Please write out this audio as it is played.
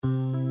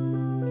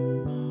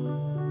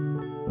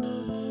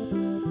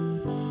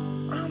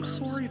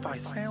if I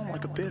sound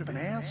like a bit of an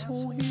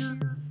asshole here.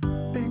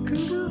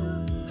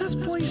 Vancouver, this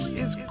place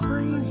is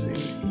crazy.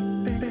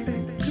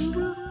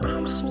 Vancouver,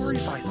 I'm sorry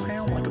if I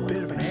sound like a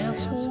bit of an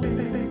asshole.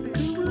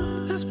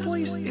 Vancouver, this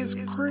place is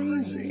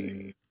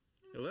crazy.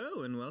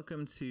 Hello and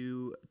welcome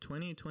to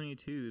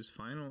 2022's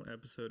final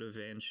episode of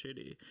Van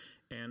Shitty.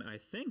 And I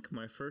think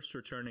my first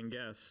returning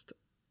guest,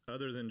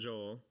 other than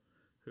Joel,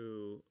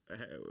 who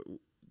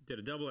did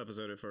a double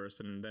episode at first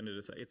and then did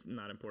a second. It's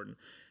not important.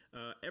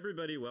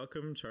 Everybody,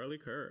 welcome Charlie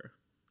Kerr.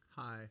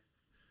 Hi.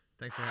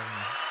 Thanks for having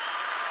me.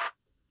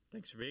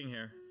 Thanks for being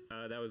here.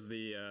 That was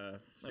the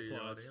Studio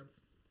applause. audience.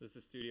 This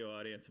is studio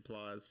audience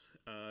applause.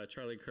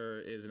 Charlie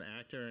Kerr is an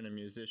actor and a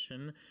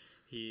musician.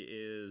 He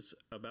is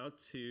about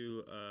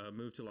to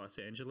move to Los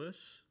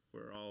Angeles.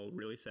 We're all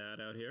really sad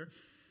out here.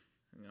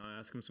 I'll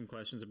ask him some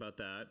questions about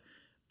that.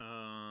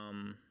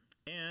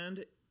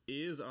 And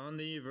is on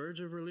the verge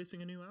of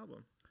releasing a new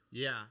album.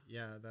 Yeah,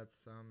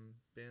 that's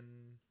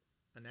been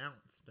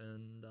announced,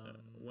 and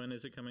when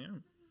is it coming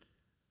out?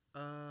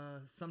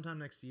 sometime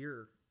next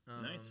year.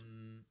 Nice.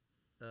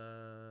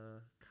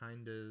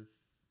 Kind of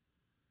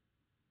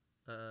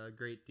a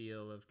great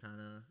deal of kind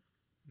of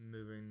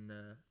moving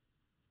to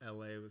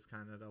LA was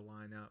kind of to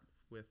line up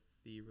with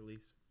the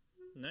release.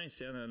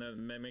 Nice, yeah, no,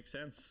 that makes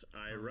sense.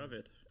 I love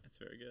it. That's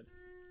very good.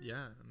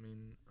 Yeah, I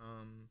mean,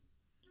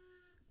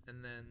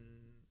 and then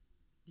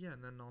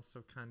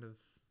also kind of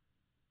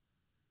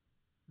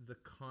the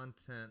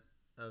content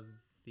of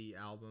the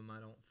album. I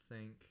don't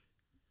think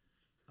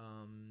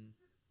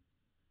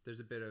there's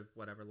a bit of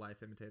whatever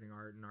life imitating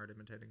art and art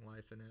imitating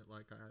life in it.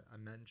 Like I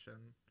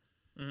mentioned,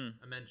 I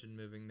mentioned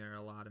moving there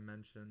a lot. I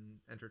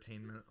mentioned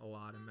entertainment a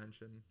lot. I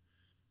mentioned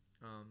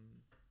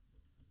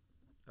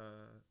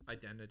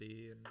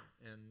identity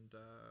and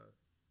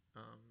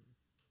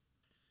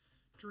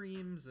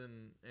dreams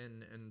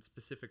and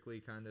specifically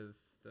kind of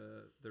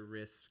the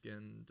risk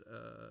and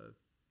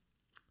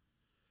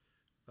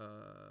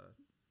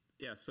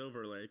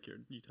Silver Lake.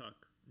 You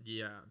talk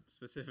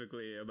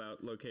specifically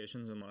about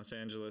locations in Los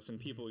Angeles and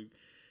people.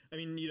 I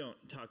mean, you don't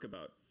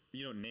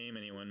name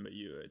anyone, but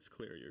it's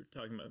clear you're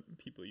talking about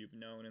people you've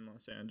known in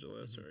Los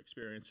Angeles or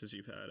experiences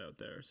you've had out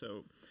there.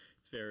 So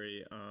it's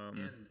very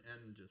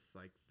and just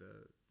like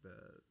the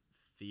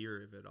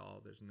fear of it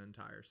all. There's an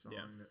entire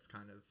song that's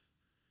kind of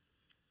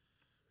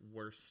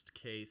worst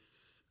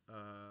case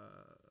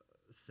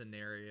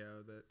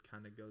scenario that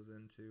kind of goes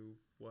into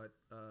what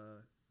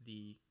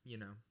the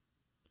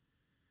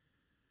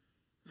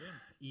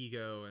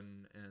ego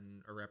and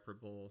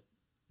irreparable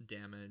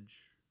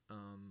damage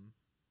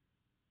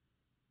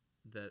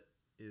that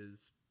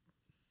is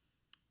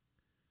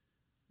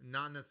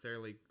not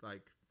necessarily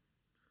like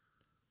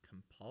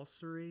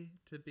compulsory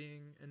to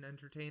being an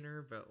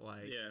entertainer, but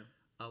like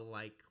a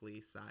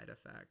likely side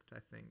effect. I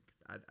think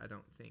I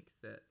don't think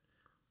that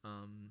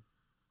a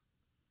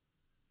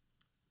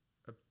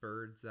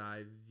bird's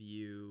eye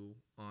view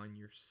on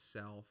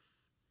yourself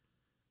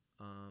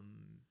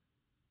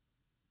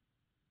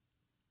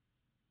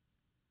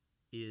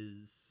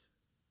is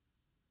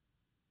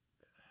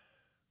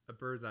a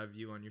bird's eye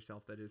view on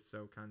yourself that is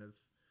so kind of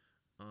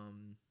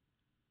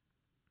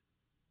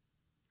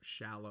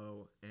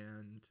shallow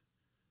and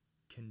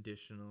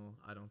conditional.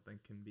 I don't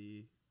think can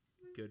be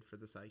good for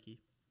the psyche.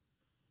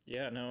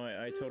 Yeah, no,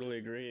 I totally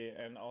agree.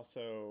 And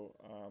also,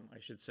 I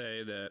should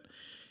say that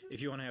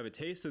if you want to have a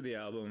taste of the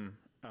album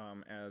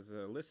as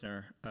a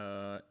listener,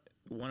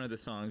 one of the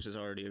songs is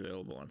already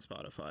available on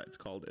Spotify. It's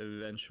called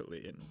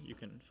Eventually, and you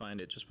can find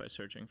it just by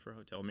searching for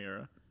Hotel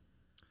Mira.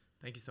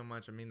 Thank you so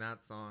much. I mean,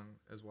 that song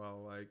as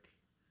well, like,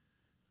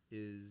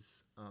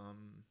 is,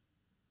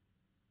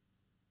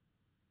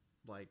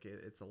 like,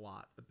 it's a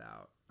lot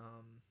about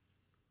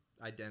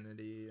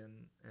identity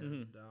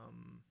and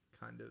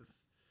kind of,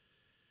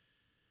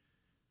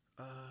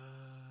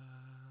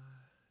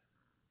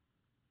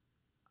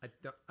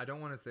 I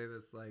don't want to say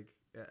this, like,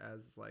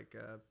 as, like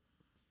a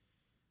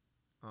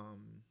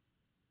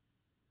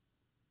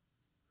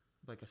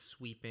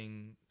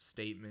sweeping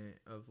statement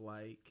of,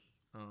 like,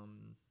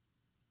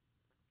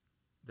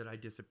 that I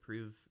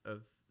disapprove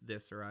of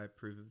this or I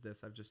approve of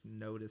this. I've just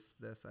noticed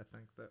this. I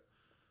think that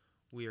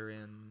we are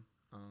in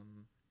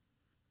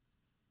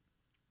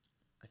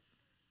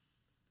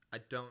I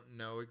don't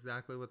know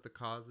exactly what the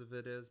cause of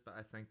it is, but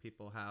I think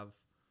people have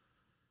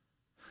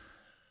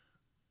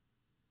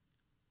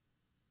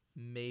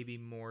maybe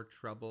more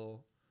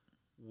trouble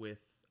with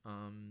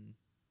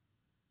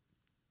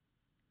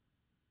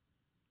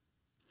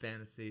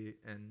fantasy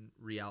and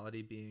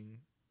reality being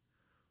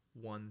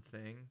one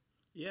thing.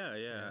 Yeah.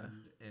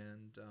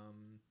 And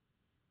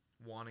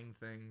wanting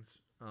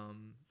things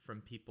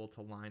from people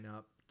to line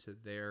up to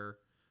their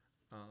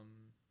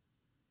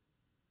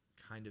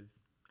kind of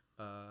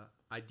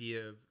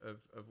idea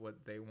of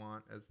what they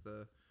want as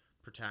the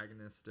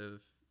protagonist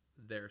of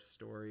their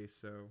story.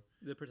 So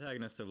the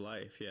protagonist of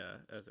life,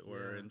 as it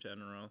were, in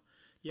general.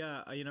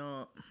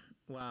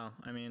 Wow.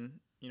 I mean,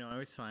 I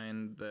always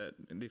find that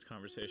in these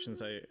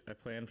conversations, I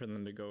plan for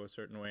them to go a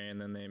certain way, and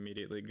then they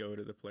immediately go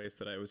to the place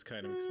that I was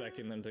kind of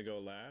expecting them to go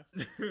last.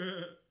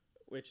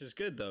 which is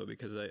good though,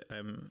 because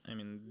I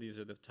mean, these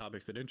are the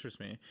topics that interest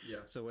me. Yeah.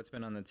 So what's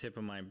been on the tip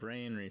of my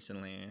brain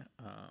recently,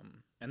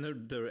 and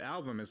the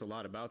album is a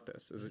lot about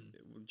this, is it,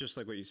 just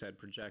like what you said,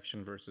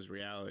 projection versus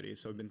reality.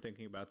 So I've been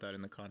thinking about that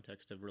in the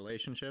context of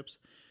relationships,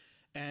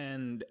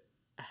 and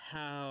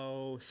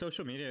how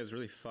social media has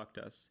really fucked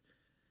us.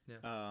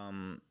 Yeah.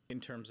 In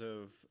terms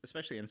of,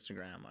 especially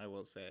Instagram, I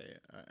will say,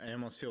 I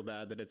almost feel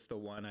bad that it's the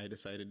one I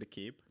decided to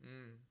keep.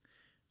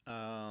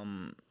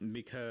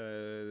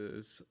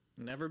 Because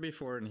never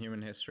before in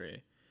human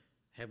history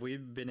have we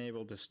been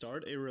able to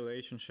start a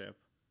relationship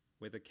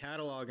with a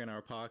catalog in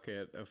our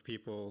pocket of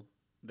people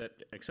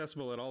that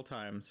accessible at all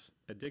times,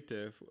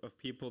 addictive, of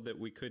people that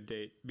we could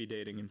be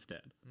dating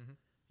instead.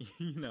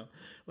 You know,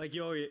 like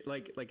you always,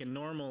 like a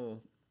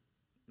normal,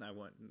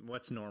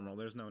 what's normal?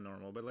 There's no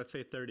normal, but let's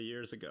say 30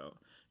 years ago,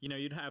 you know,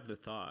 you'd have the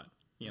thought,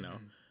 you know,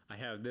 I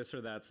have this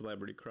or that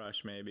celebrity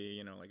crush, maybe,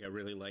 you know, like I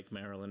really like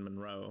Marilyn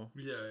Monroe.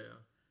 Yeah.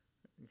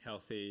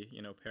 Healthy,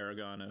 you know,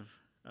 paragon of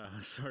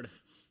sort of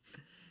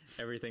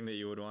everything that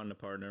you would want in a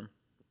partner.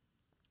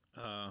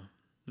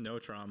 No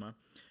trauma.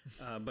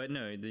 But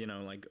no, you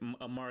know, like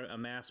a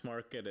mass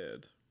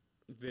marketed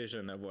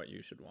vision of what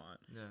you should want.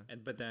 Yeah.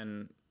 But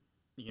then,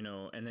 you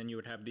know, and then you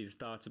would have these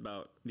thoughts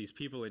about these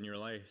people in your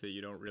life that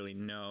you don't really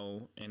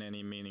know in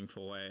any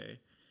meaningful way.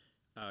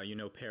 You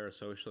know,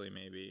 parasocially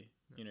maybe.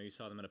 You know, you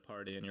saw them at a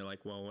party and you're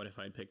like, well, what if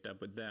I picked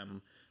up with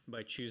them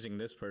by choosing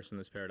this person,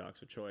 this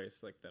paradox of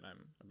choice, like that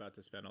I'm about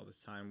to spend all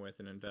this time with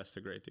and invest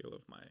a great deal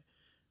of my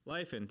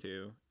life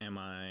into? Am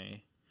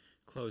I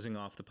closing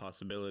off the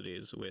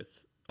possibilities with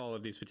all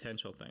of these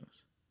potential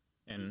things?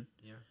 And,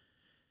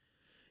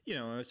 you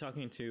know, I was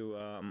talking to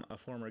a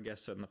former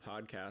guest on the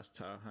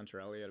podcast, Hunter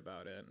Elliott,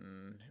 about it,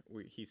 and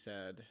he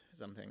said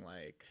something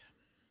like,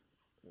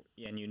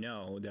 and you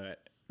know that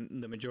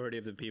the majority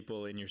of the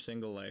people in your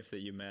single life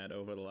that you met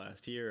over the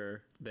last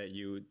year that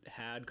you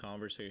had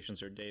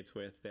conversations or dates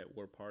with that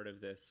were part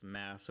of this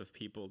mass of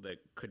people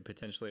that could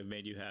potentially have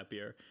made you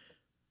happier,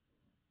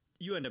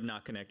 you end up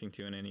not connecting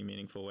to in any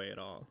meaningful way at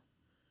all.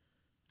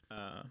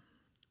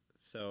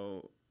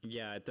 So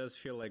yeah, it does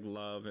feel like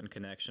love and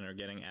connection are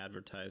getting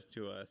advertised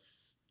to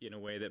us in a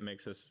way that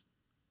makes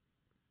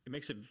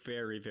it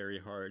very, very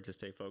hard to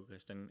stay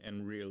focused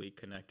and really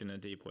connect in a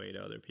deep way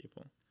to other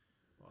people.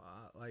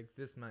 Like,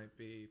 this might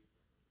be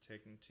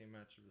taking too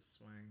much of a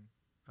swing,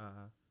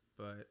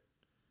 but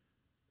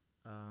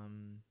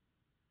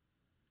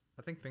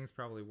I think things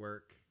probably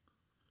work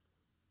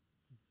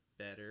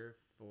better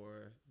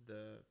for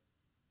the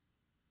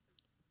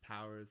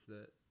powers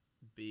that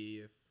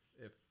be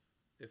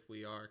if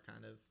we are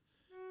kind of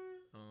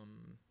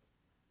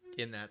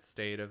in that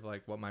state of,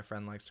 like, what my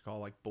friend likes to call,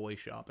 like, boy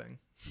shopping.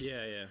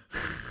 Yeah.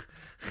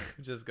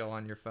 Just go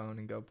on your phone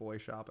and go boy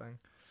shopping.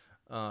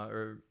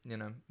 Or, you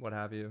know, what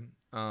have you.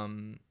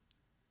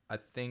 I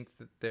think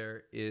that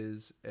there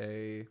is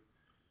a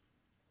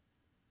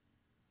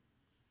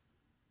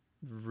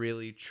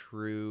really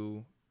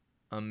true,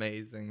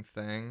 amazing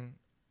thing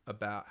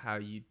about how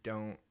you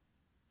don't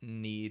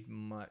need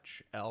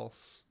much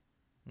else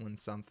when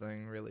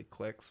something really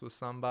clicks with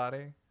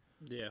somebody.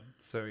 Yeah.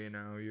 So, you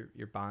know,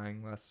 you're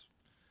buying less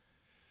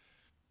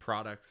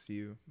products.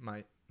 You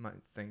might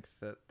think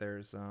that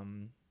there's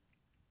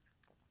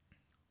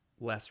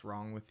less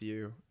wrong with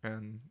you,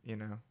 and you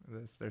know,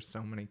 there's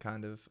so many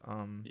kind of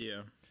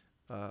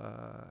I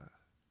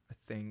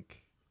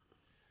think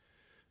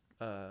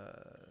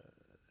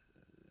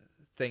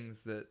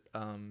things that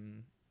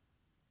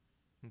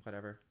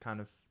whatever kind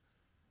of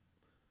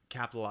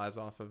capitalize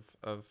off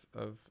of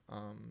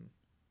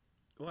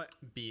what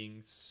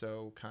being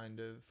so kind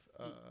of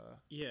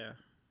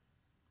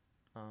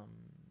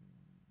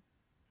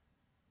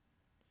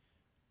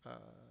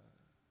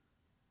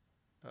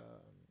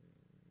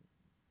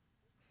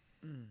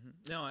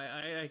No,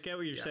 I get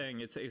what you're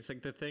saying. It's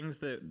like the things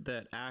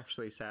that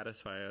actually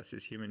satisfy us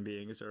as human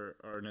beings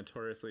are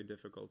notoriously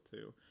difficult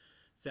to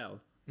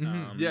sell.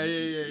 Yeah.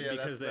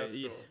 Because that's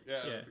cool.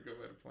 Yeah, that's a good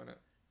way to point it.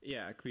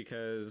 Yeah,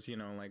 because, you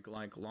know,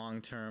 like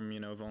long-term,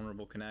 you know,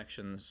 vulnerable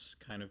connections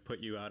kind of put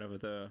you out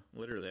of the,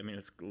 literally, I mean,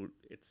 it's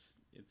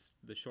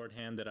the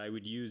shorthand that I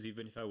would use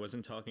even if I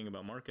wasn't talking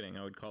about marketing.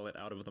 I would call it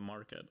out of the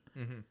market,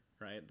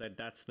 right?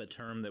 That's the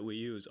term that we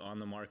use, on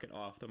the market,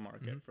 off the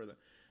market. For the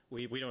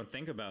we don't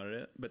think about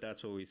it, but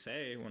that's what we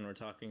say when we're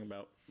talking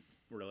about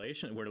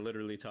relation. We're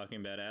literally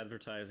talking about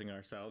advertising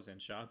ourselves and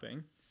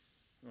shopping.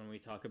 When we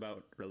talk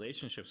about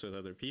relationships with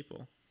other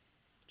people,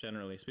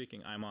 generally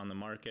speaking, I'm on the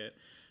market.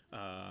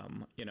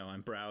 You know, I'm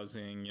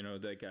browsing, you know,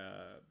 like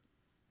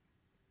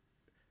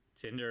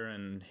Tinder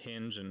and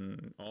Hinge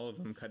and all of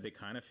them, they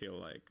kind of feel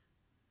like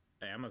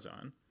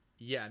Amazon.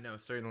 Yeah, no,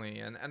 certainly.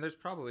 And there's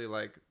probably,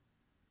 like,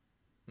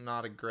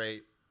 not a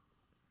great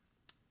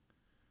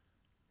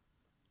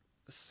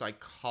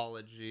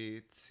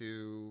psychology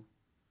to,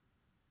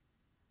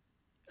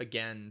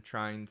 again,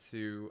 trying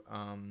to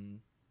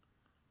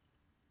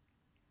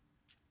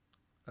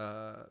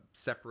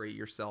separate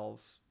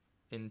yourselves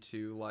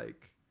into,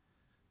 like,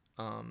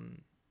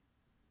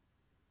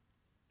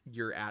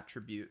 your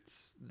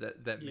attributes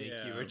that make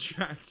you Yeah.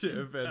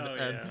 attractive and Oh,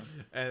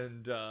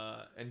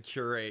 yeah. and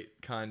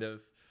curate kind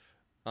of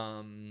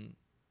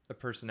a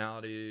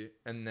personality,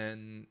 and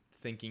then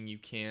thinking you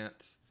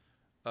can't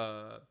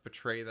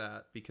betray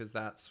that because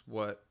that's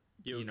what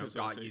you know 'cause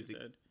that's got what you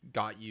said.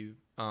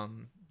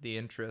 the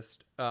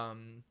interest.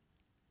 And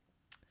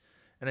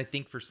I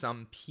think for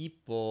some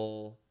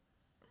people,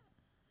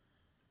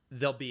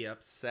 they'll be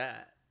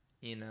upset,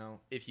 you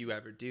know, if you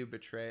ever do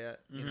betray it.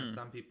 You know,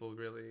 some people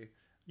really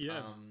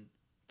Yeah.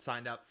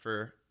 signed up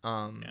for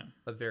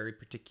a very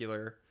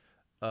particular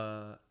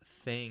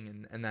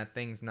thing, and that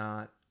thing's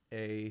not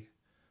a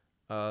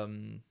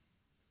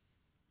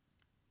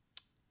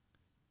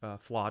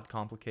flawed,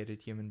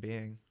 complicated human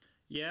being.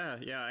 Yeah,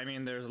 yeah. I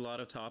mean, there's a lot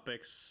of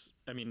topics.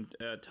 I mean,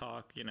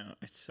 talk. You know,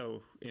 it's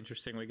so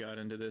interesting we got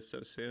into this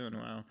so soon.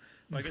 Wow.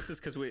 Well, I guess it's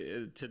because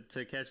we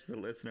to catch the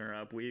listener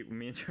up. Me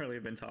and Charlie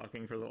have been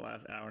talking for the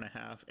last hour and a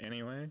half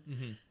anyway,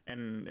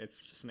 and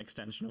it's just an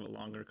extension of a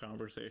longer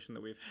conversation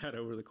that we've had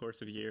over the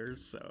course of years.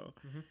 So,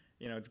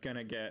 you know, it's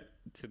gonna get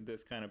to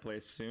this kind of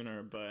place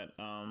sooner. But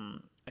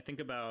I think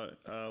about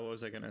what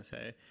was I gonna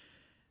say?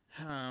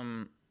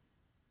 No,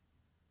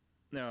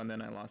 and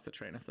then I lost the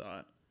train of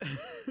thought.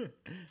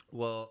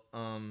 Well,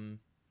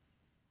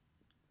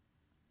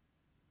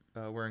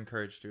 we're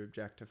encouraged to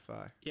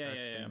objectify. Yeah, I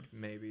yeah, think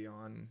maybe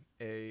on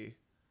a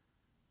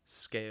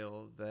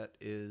scale that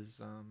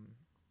is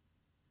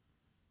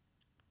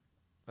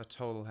a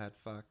total head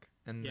fuck,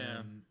 and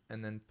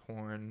then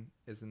porn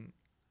is an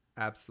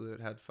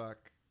absolute head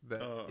fuck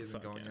that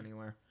isn't going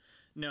anywhere.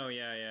 No,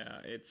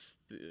 yeah. It's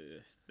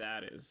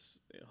that is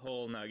a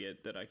whole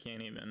nugget that I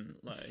can't even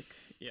like.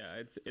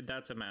 Yeah,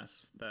 that's a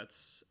mess.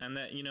 And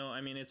that, you know,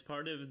 I mean, it's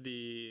part of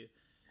the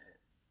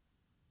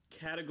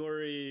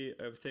category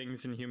of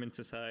things in human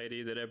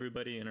society that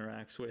everybody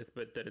interacts with,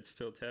 but that it's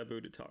still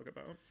taboo to talk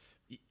about.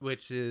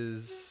 Which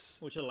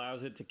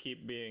allows it to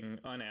keep being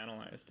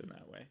unanalyzed in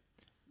that way.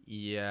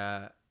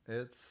 Yeah,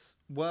 it's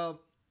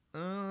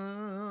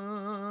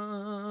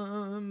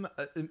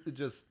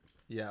just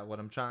what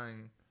I'm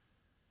trying.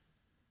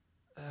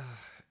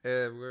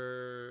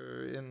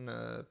 We're in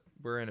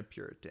a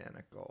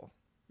puritanical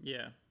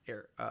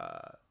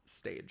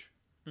stage.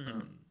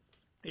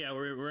 Yeah,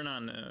 we're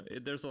not.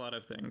 There's a lot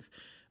of things,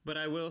 but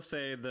I will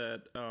say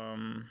that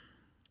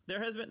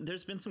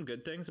there's been some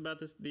good things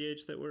about the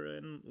age that we're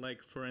in.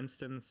 Like, for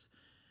instance,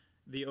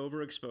 the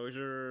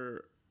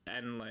overexposure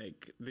and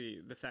like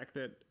the fact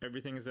that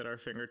everything is at our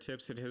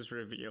fingertips. It has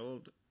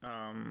revealed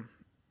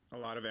a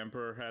lot of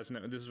Emperor has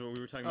no. This is what we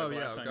were talking about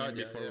last time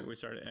before we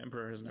started.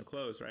 Emperor has no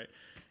clothes, right?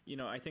 You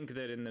know, I think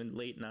that in the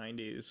late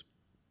 90s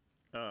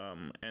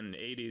and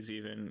 80s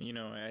even, you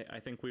know, I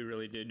think we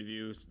really did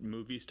view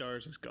movie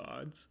stars as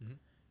gods,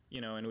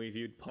 you know, and we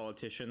viewed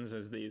politicians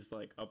as these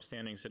like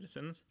upstanding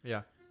citizens.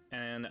 Yeah.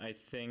 And I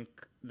think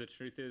the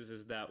truth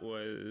is that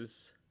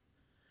was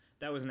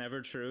never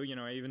true. You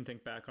know, I even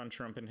think back on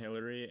Trump and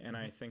Hillary, and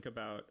I think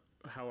about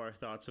how our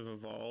thoughts have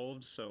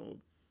evolved. So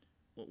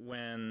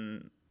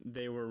when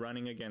they were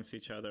running against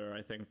each other,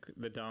 I think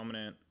the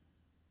dominant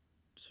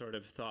sort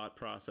of thought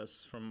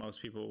process from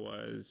most people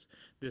was,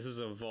 this is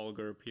a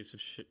vulgar piece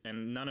of shit.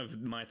 And none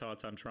of my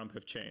thoughts on Trump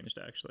have changed,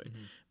 actually.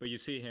 But you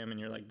see him and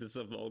you're like, this is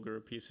a vulgar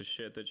piece of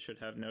shit that should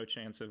have no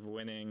chance of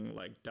winning,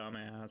 like,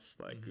 dumbass,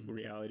 like,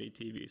 reality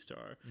TV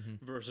star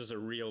versus a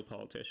real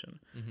politician.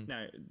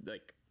 Now,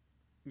 like,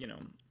 you know,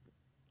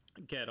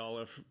 get all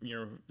of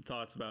your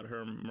thoughts about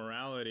her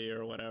morality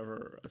or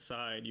whatever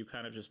aside, you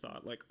kind of just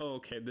thought like, oh,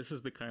 okay, this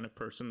is the kind of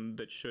person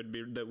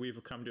that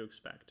we've come to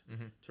expect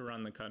to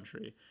run the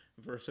country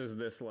versus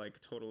this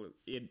like total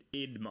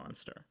id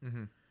monster.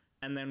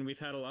 And then we've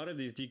had a lot of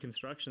these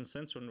deconstructions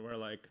since when we're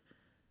like,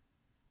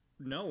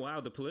 no, wow,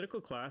 the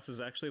political class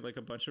is actually like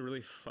a bunch of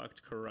really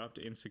fucked, corrupt,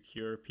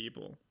 insecure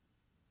people.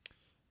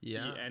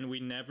 Yeah. And we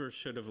never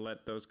should have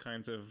let those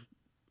kinds of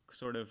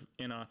sort of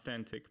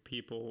inauthentic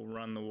people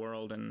run the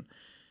world, and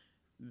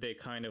they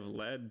kind of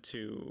led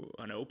to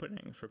an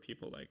opening for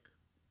people like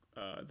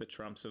the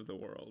Trumps of the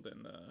world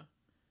and the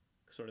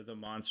sort of the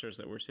monsters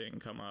that we're seeing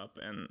come up.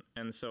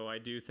 And so I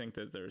do think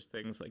that there's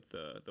things like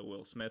the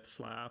Will Smith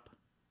slap,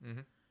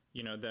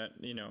 you know, that,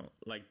 you know,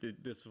 like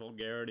this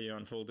vulgarity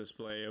on full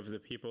display of the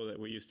people that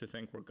we used to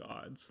think were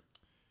gods,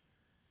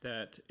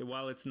 that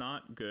while it's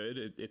not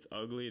good, it's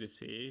ugly to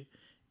see,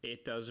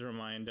 it does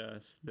remind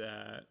us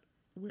that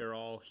we're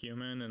all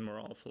human and we're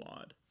all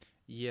flawed.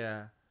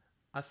 Yeah,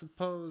 I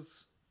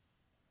suppose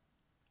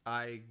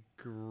I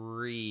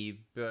agree,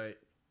 but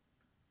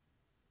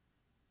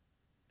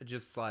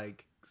just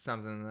like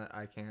something that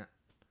I can't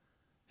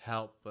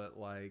help but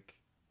like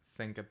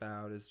think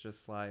about is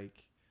just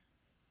like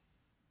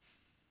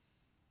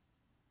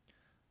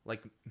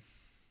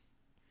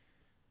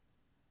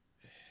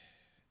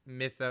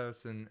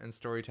mythos and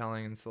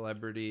storytelling and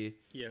celebrity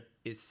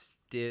is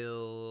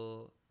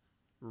still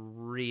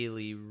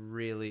really,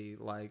 really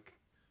like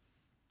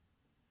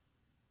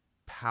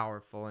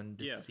powerful and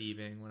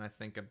deceiving when I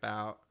think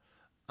about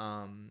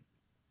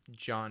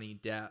Johnny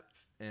Depp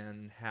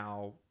and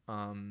how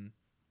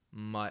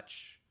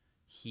much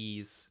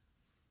he's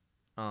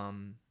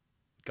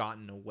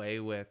gotten away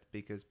with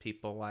because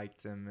people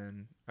liked him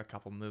in a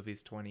couple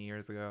movies 20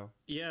 years ago.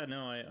 Yeah,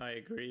 no, I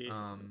agree.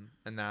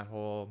 And that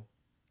whole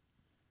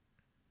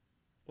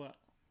Well,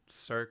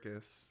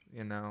 circus,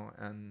 you know,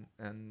 and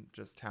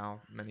just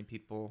how many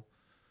people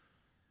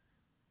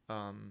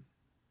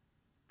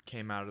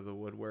came out of the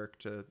woodwork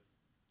to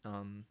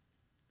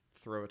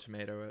throw a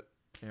tomato at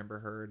Amber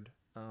Heard.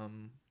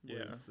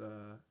 Was,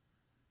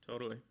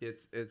 totally.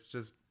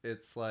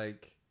 It's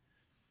like,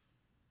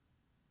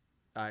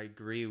 I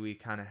agree, we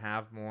kind of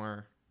have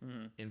more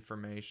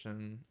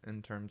information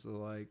in terms of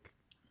like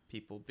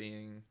people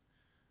being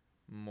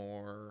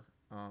more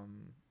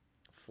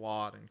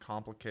flawed and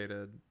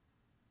complicated,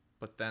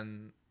 but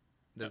then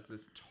there's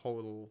this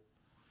total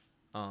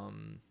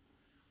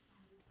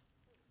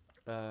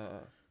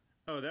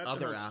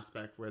other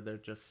aspect where they're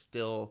just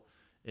still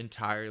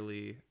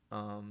entirely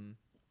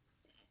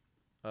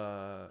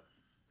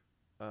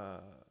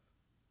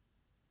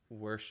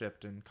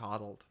worshipped and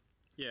coddled.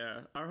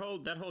 Yeah,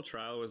 that whole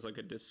trial was like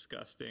a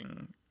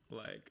disgusting,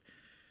 like,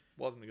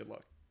 wasn't a good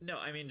look. No,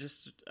 I mean,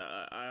 just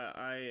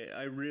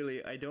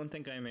I don't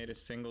think I made a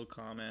single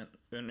comment,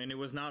 and it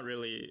was not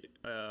really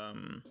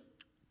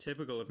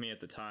typical of me at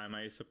the time.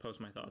 I used to post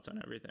my thoughts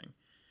on everything,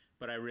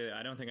 but I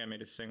don't think I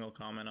made a single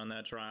comment on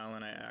that trial,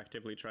 and I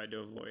actively tried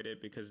to avoid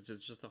it because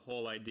it's just the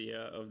whole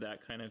idea of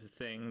that kind of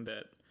thing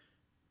that,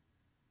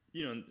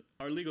 you know,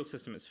 our legal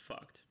system is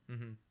fucked.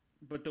 Mm-hmm.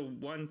 But the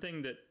one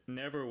thing that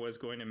never was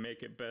going to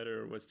make it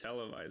better was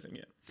televising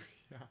it.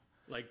 Yeah.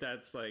 Like,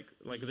 that's like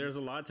there's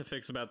a lot to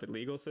fix about the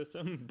legal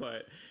system,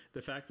 but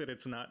the fact that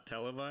it's not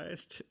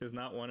televised is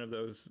not one of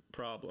those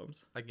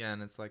problems.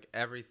 Again, it's like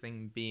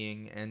everything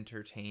being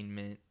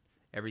entertainment,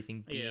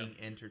 everything being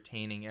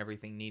entertaining,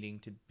 everything needing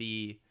to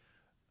be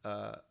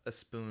a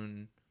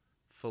spoon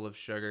full of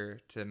sugar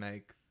to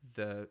make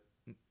the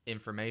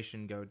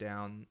information go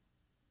down.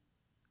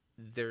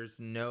 There's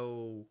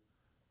no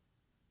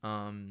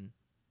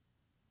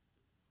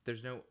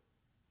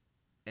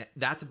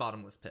that's a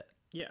bottomless pit.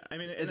 Yeah, I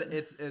mean,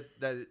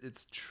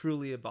 it's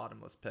truly a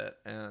bottomless pit,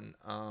 and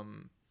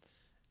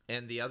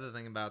the other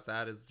thing about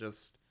that is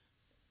just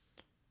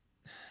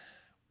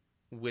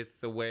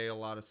with the way a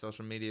lot of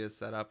social media is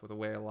set up, with the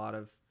way a lot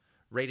of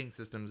rating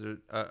systems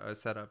are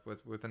set up,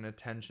 with an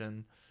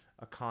attention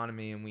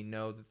economy, and we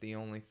know that the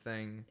only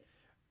thing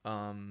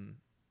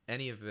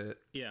any of it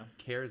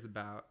cares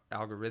about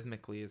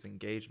algorithmically is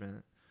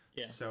engagement.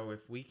 Yeah. So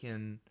if we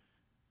can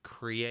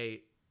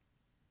create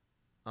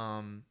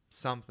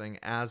something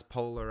as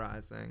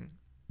polarizing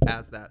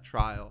as that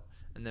trial,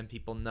 and then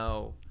people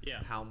know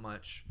how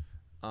much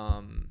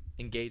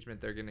engagement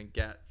they're going to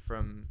get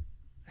from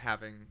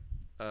having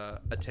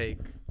a take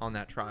on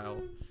that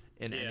trial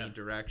in any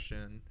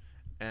direction,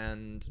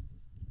 and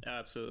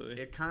absolutely,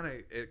 it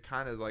kind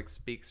of like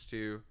speaks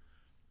to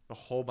a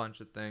whole bunch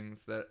of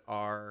things that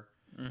are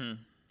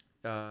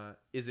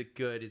is it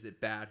good, is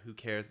it bad, who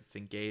cares, it's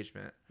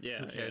engagement, who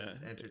cares,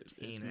 it's entertaining,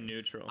 it's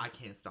neutral. I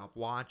can't stop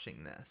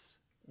watching this.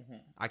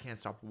 I can't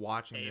stop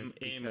watching this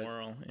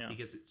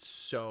because it's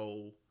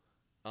so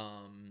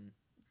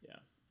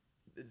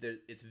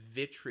it's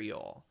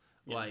vitriol.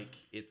 Like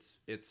it's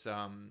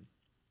a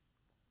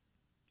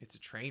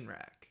train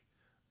wreck.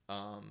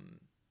 And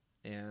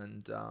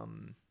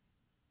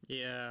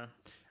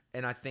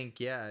I think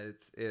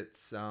it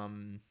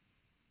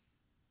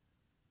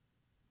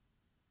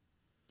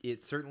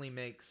certainly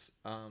makes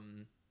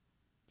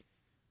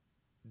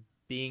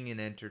being an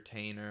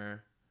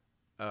entertainer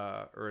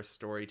or a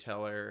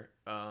storyteller,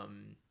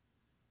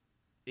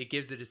 it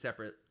gives it a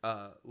separate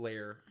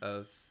layer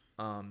of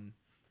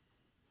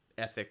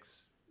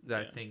ethics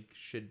that I think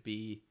should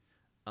be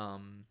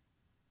thought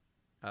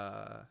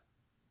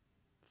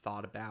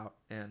about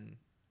and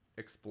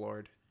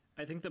explored.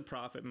 I think the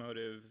profit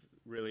motive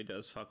really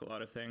does fuck a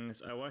lot of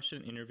things. I watched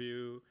an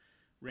interview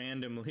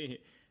randomly.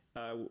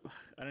 I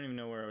don't even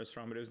know where I was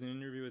from, but it was an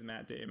interview with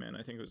Matt Damon.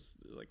 I think it was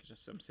like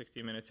just some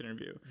 60 Minutes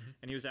interview.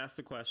 And he was asked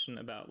the question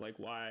about like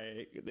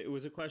why, it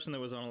was a question that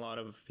was on a lot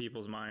of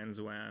people's minds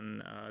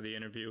when the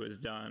interview was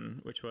done,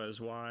 which was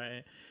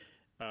why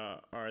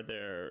are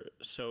there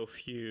so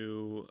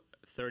few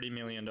 $30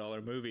 million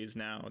movies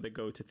now that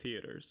go to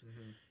theaters?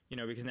 You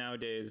know, because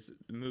nowadays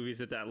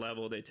movies at that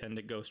level, they tend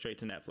to go straight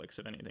to Netflix,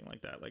 if anything like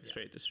that, like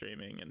straight to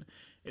streaming. And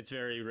it's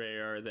very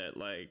rare that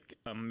like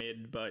a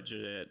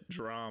mid-budget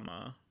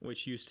drama,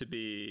 which used to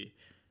be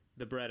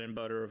the bread and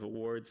butter of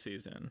award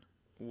season,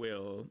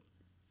 will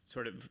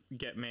sort of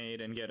get made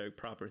and get a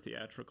proper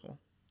theatrical.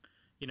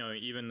 You know,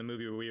 even the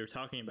movie we were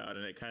talking about,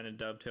 and it kind of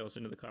dovetails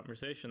into the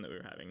conversation that we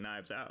were having,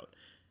 Knives Out,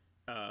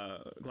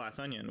 Glass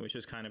Onion, which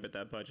is kind of at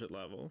that budget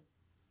level.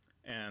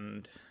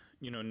 And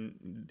you know,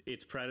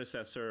 its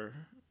predecessor,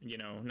 you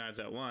know, Knives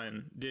Out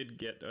 1, did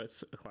get a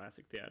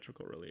classic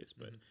theatrical release,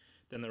 but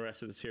then the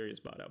rest of the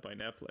series bought out by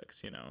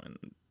Netflix, you know, and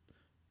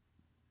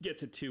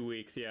gets a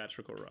 2-week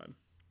theatrical run.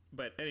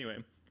 But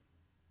anyway,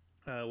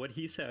 what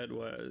he said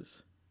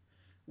was,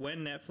 when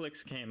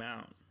Netflix came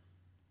out,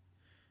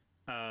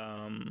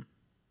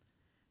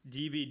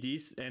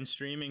 and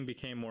streaming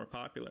became more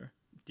popular.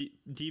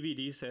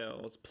 DVD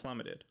sales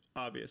plummeted,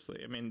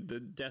 obviously. I mean, the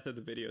death of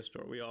the video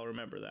store, we all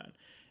remember that.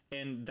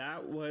 And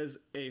that was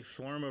a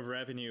form of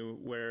revenue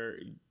where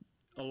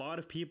a lot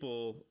of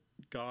people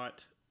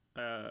got,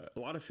 a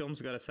lot of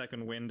films got a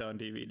second wind on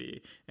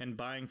DVD, and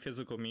buying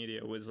physical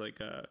media was like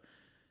a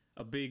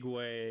big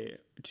way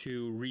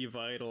to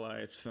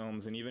revitalize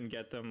films and even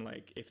get them,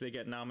 like, if they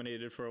get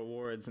nominated for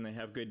awards and they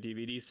have good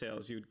DVD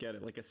sales, you'd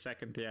get like a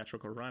second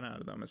theatrical run out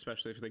of them,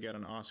 especially if they get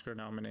an Oscar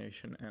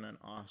nomination and an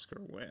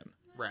Oscar win.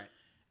 Right.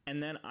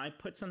 And then I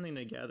put something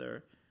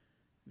together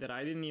that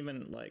I didn't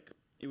even, like,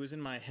 it was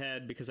in my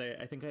head because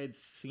I think I had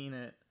seen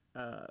it.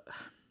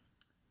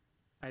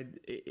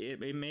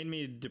 It made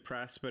me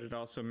depressed, but it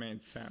also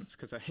made sense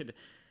because I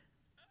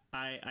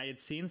had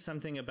seen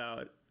something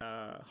about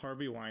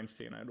Harvey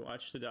Weinstein. I'd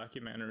watched the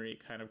documentary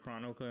kind of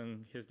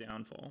chronicling his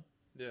downfall.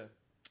 Yeah.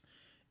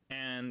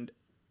 And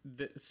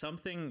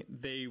something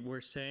they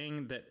were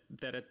saying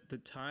that at the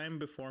time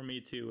before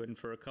Me Too and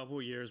for a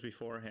couple years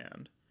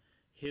beforehand,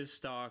 his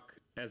stock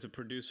as a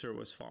producer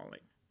was falling.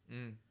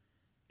 Mm.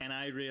 And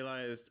I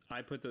realized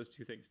I put those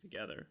two things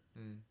together.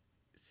 Mm.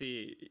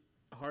 See,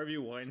 Harvey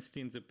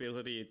Weinstein's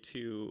ability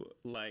to,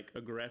 like,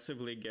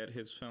 aggressively get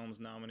his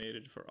films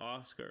nominated for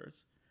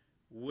Oscars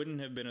wouldn't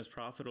have been as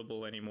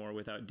profitable anymore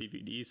without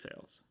DVD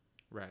sales.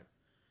 Right.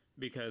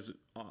 Because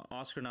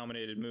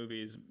Oscar-nominated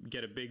movies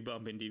get a big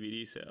bump in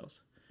DVD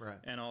sales. Right.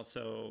 And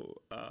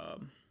also,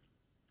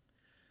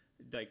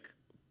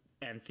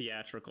 and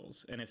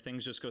theatricals. And if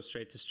things just go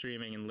straight to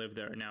streaming and live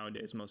there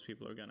nowadays, most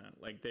people are gonna,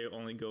 like, they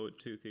only go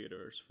to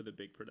theaters for the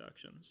big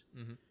productions.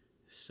 Mm-hmm.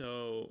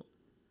 So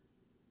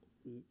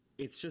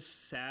it's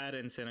just sad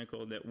and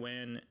cynical that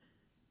when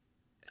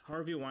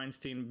Harvey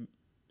Weinstein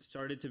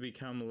started to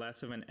become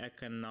less of an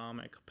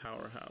economic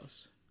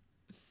powerhouse,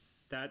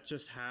 that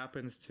just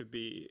happens to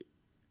be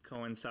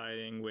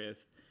coinciding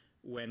with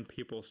when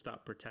people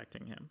stop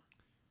protecting him.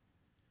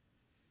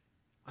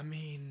 I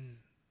mean,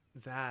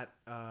 that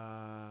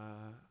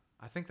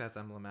I think that's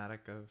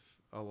emblematic of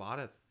a lot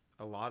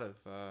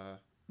of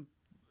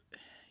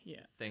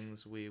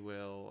things we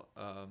will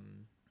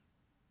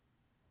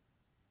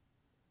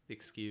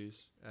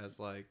excuse as,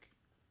 like,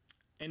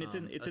 and it's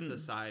in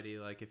society.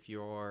 Like, if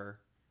you're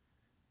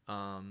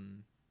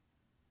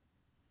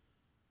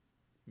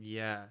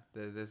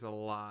there's a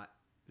lot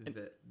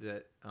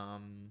that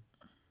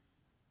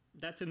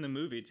that's in the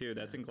movie too.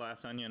 That's in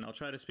Glass Onion. I'll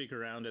try to speak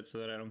around it so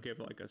that I don't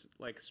give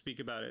speak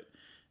about it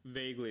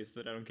vaguely so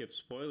that I don't give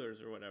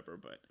spoilers or whatever.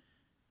 But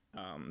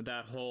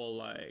that whole,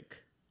 like,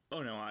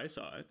 oh no, I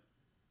saw it.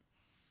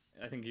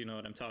 I think you know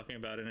what I'm talking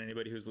about, and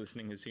anybody who's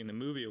listening who's seen the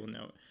movie will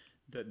know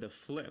the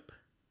flip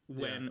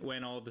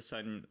when all of a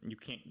sudden you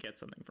can't get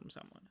something from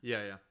someone.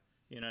 Yeah.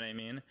 You know what I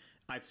mean?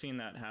 I've seen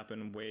that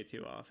happen way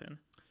too often.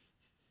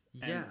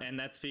 Yeah. And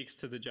that speaks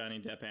to the Johnny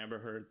Depp Amber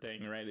Heard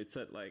thing, right? It's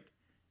that, like,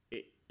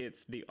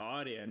 it's the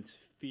audience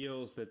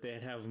feels that they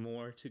have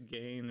more to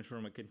gain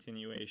from a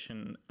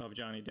continuation of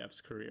Johnny Depp's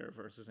career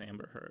versus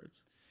Amber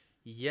Heard's.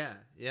 Yeah.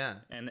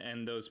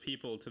 And those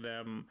people, to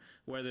them,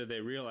 whether they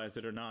realize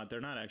it or not, they're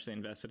not actually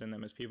invested in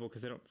them as people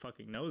because they don't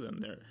fucking know them.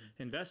 They're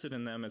invested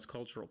in them as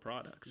cultural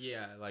products.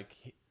 Yeah, like,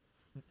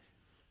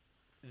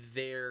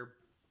 their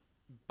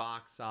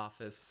box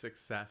office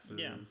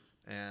successes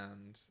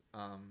and,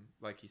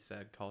 like you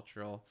said,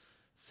 cultural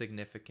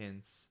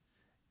significance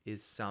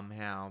is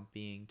somehow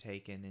being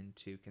taken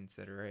into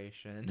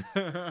consideration.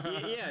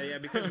 yeah,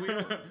 because we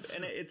don't,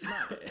 and it's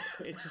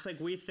just like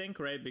we think,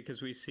 right? Because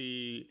we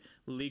see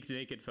leaked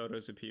naked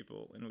photos of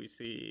people, and we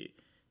see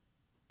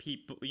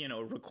people,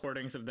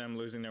 recordings of them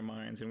losing their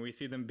minds, and we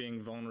see them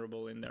being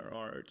vulnerable in their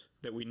art,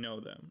 that we know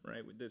them,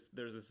 right?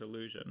 There's this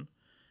illusion.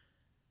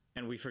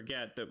 And we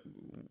forget that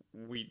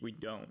we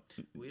don't.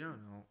 We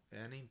don't know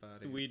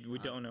anybody. We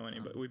don't know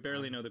anybody. We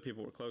barely know the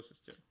people we're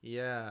closest to.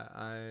 Yeah,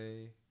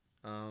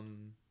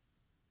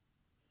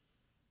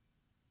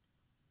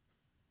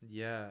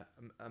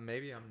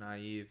 maybe I'm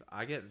naive.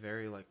 I get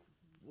very, like,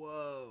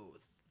 whoa,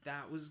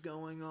 that was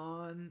going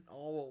on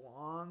all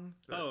along.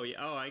 Oh yeah.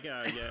 Oh, I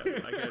get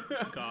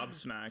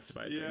gobsmacked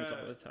by things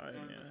all the time.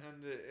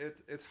 And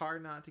it's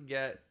hard not to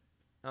get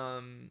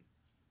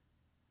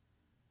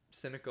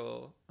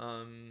cynical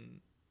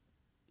in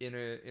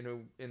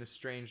a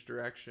strange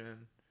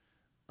direction,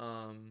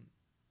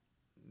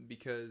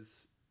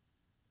 because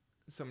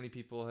so many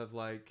people have,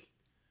 like,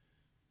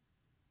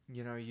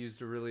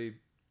 used a really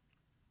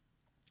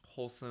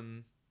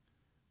wholesome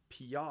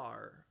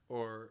PR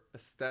or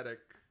aesthetic.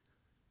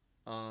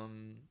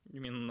 You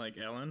mean like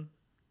Ellen?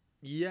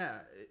 Yeah,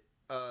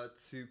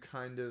 to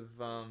kind of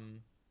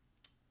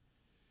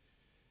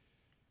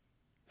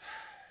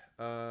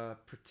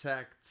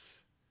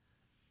protect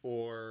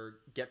or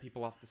get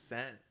people off the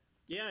scent.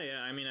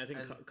 Yeah. I mean, I think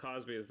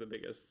Cosby is the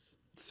biggest.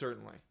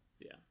 Certainly.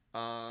 Yeah.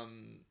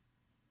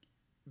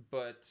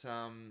 But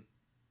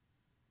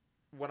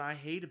what I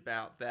hate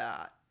about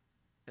that,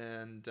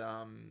 and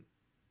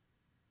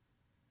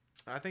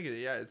I think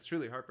it's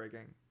truly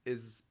heartbreaking,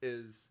 is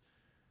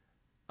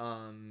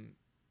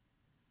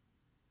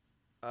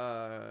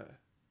how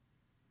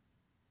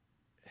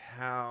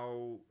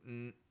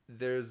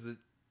there's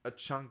a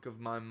chunk of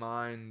my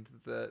mind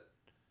that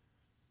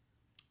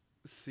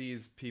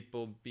sees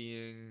people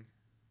being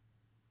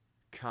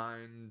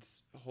kind,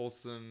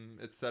 wholesome,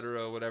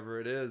 etc., whatever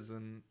it is,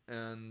 and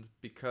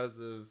because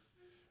of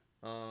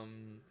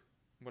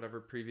whatever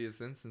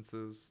previous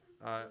instances,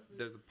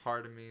 there's a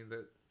part of me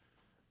that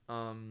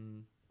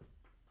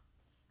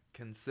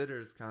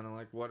considers kind of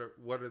like what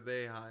are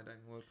they hiding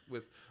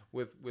with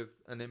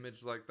an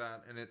image like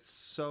that, and it's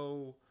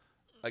so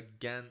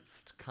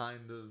against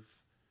kind of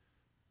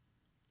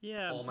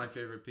all my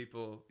favorite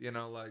people,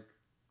 like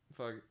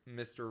fuck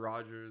Mr.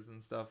 Rogers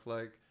and stuff.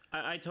 Like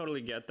I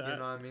totally get that. You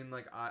know what I mean?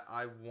 Like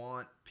I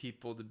want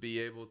people to be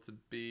able to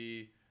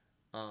be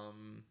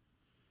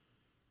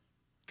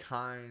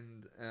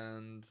kind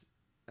and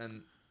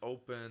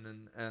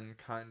open and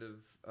kind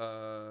of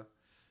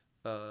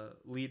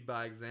lead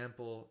by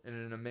example in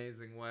an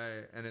amazing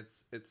way, and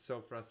it's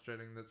so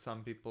frustrating that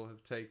some people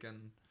have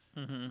taken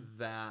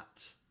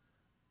that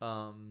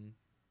and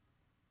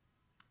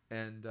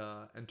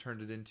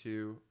turned it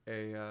into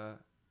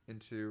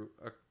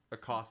a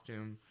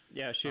costume.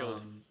 Yeah,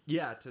 shield.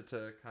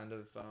 To kind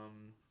of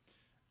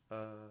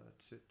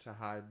to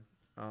hide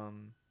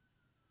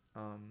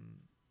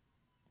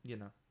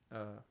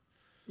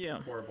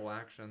horrible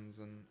actions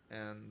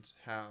and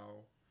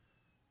how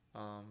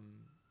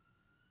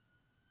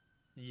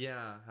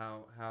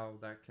how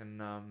that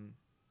can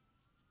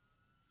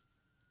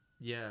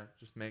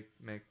just make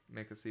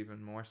us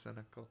even more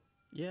cynical.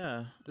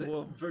 Yeah,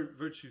 well,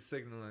 virtue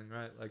signaling,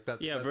 right? Like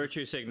that's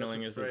virtue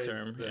signaling is the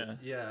term. That's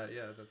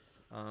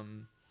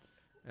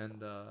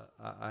and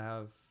I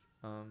have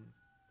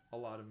a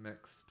lot of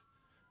mixed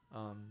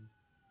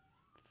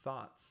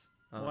thoughts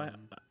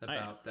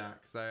about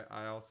that, because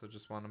I also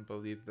just want to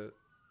believe that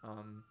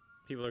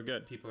people are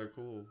good. People are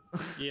cool.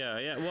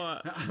 Yeah.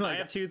 Well, I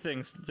have two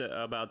things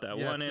about that.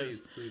 Yeah, one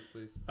please.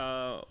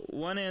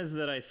 one is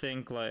that I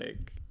think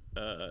like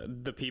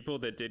the people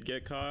that did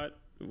get caught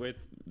with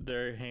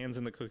their hands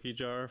in the cookie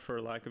jar,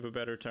 for lack of a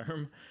better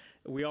term,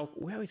 we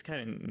always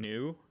kind of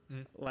knew.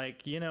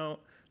 Like,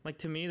 like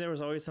to me there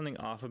was always something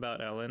off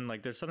about Ellen.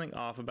 Like there's something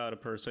off about a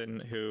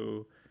person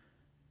who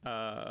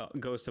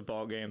goes to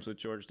ball games with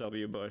George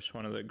W. Bush,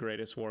 one of the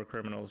greatest war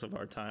criminals of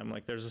our time.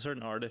 Like there's a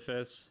certain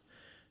artifice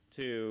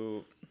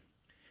to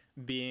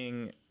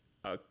being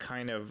a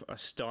kind of a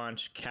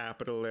staunch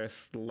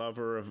capitalist,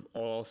 lover of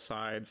all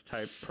sides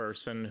type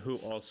person who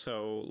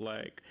also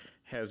like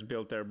has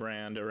built their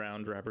brand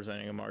around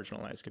representing a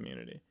marginalized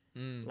community.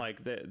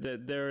 Like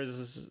there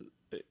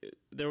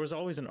was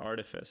always an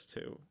artifice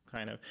too,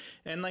 kind of,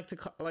 and like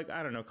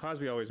I don't know,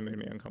 Cosby always made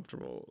me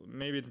uncomfortable.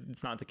 Maybe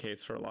it's not the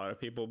case for a lot of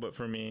people, but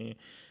for me,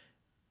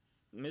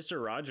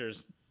 Mr.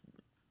 Rogers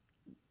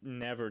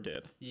never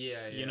did.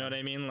 Yeah. You know what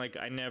I mean? Like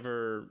I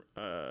never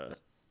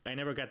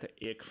got the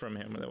ick from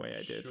him the way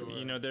I did.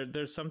 Sure.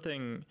 There's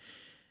something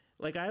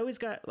like I always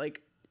got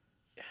like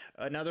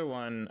another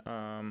one.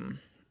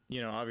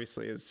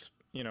 Obviously is,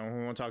 we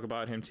won't talk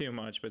about him too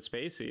much, but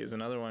Spacey is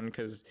another one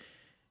because,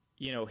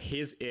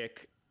 his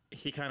ick,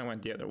 he kind of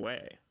went the other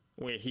way,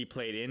 where he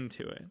played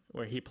into it,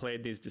 where he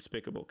played these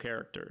despicable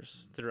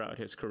characters throughout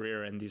his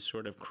career and these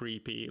sort of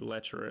creepy,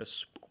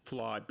 lecherous,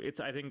 flawed.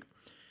 I think,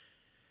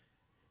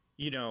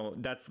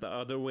 that's the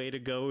other way to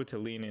go, to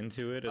lean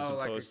into it as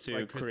opposed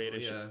to create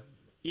a show.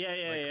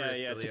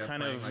 Yeah. To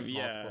kind of,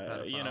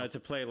 to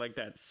play like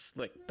that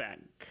slick back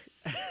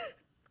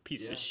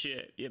piece of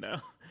shit,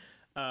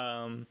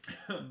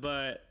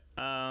 but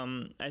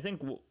I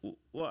think,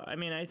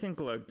 I think,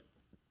 look,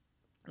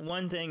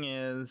 one thing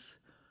is,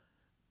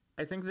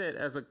 I think that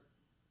as a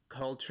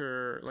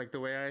culture, like the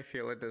way I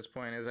feel at this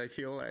point is I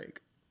feel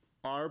like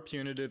our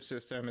punitive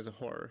system is a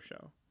horror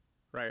show,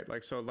 right?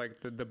 Like, so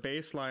like the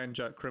baseline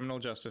criminal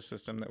justice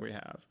system that we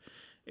have,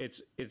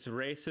 it's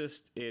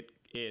racist, it's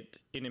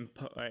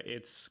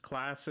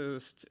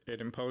classist,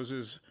 it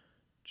imposes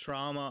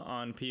trauma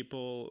on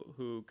people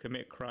who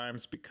commit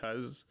crimes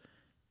because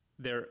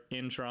they're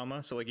in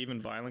trauma. So like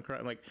even violent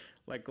crime,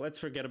 like let's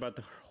forget about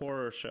the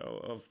horror show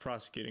of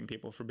prosecuting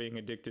people for being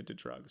addicted to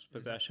drugs,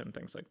 possession,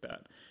 things like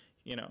that.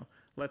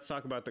 Let's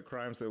talk about the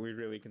crimes that we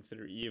really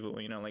consider evil,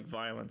 like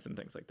violence and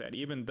things like that.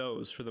 Even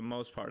those, for the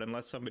most part,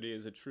 unless somebody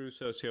is a true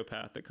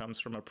sociopath that comes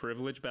from a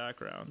privileged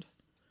background,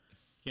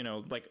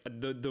 like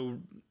the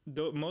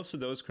most of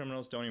those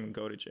criminals don't even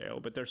go to jail,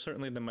 but they're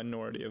certainly the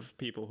minority of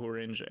people who are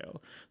in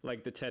jail,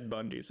 like the Ted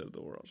Bundys of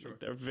the world. Sure. Like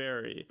they're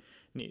very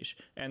niche.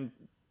 And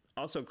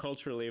also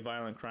culturally,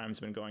 violent crime's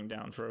been going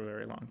down for a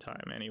very long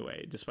time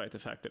anyway, despite the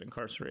fact that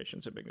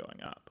incarcerations have been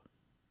going up.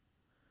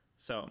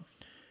 So,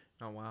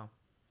 oh wow.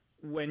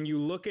 When you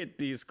look at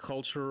these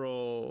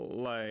cultural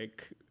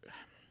like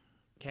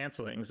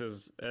cancelings,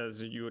 as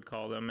you would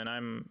call them,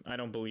 and I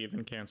don't believe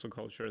in cancel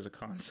culture as a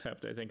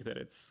concept. I think that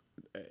it's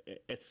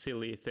a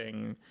silly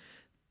thing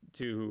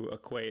to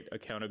equate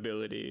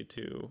accountability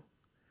to,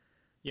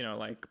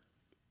 like,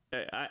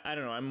 I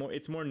don't know.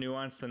 It's more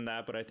nuanced than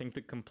that, but I think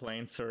the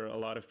complaints are a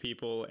lot of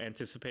people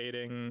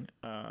anticipating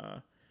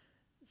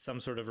some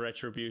sort of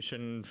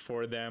retribution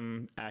for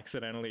them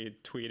accidentally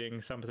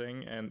tweeting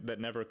something, and that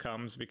never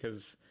comes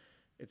because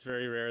it's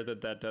very rare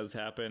that that does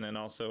happen. And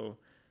also,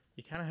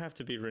 you kind of have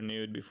to be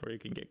renewed before you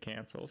can get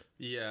canceled.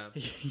 Yeah.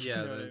 You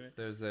Yeah. know what I mean?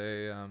 There's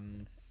a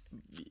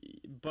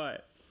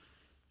But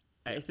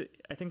I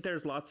think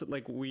there's lots of,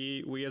 like,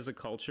 we as a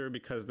culture,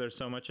 because there's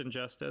so much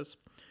injustice,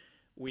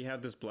 we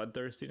have this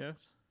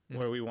bloodthirstiness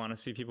where we want to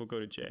see people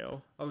go to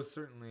jail. Oh,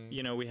 certainly.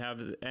 You know, we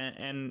have,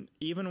 and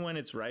even when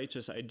it's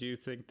righteous, I do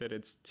think that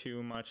it's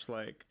too much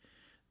like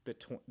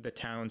the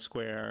town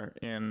square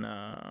in,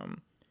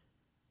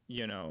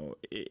 you know,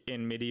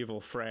 in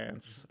medieval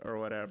France or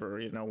whatever,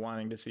 you know,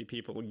 wanting to see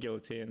people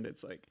guillotined.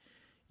 It's like,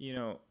 you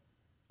know,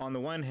 on the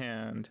one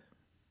hand,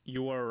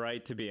 you are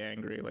right to be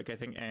angry. Like, I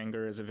think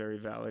anger is a very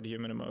valid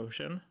human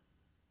emotion.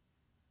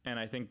 And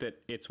I think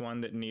that it's one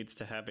that needs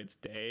to have its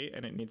day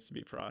and it needs to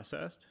be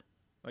processed.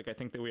 Like, I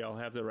think that we all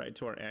have the right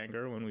to our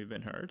anger when we've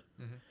been hurt.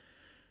 Mm-hmm.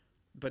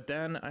 But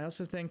then I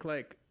also think,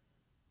 like,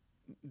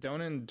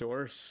 don't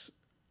endorse,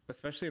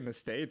 especially in the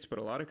States, but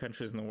a lot of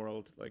countries in the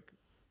world, like,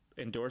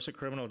 endorse a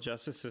criminal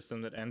justice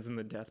system that ends in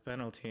the death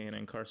penalty and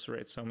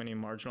incarcerates so many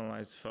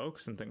marginalized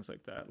folks and things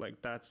like that.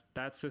 Like,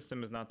 that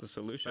system is not the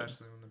solution.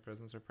 Especially when the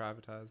prisons are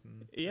privatized.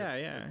 And yeah.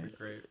 It's a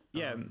great...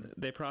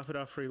 they profit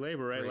off free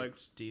labor, right? Great Like,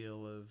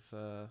 deal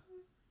of...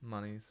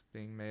 money's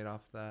being made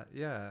off that.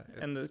 Yeah.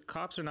 And the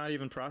cops are not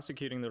even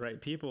prosecuting the right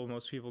people.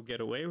 Most people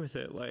get away with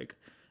it. Like,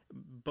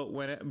 but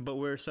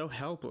we're so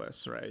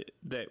helpless, right?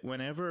 That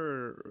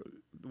whenever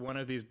one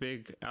of these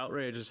big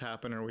outrages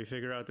happen, or we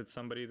figure out that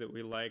somebody that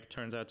we like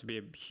turns out to be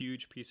a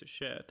huge piece of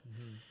shit,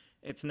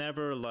 it's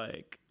never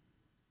like,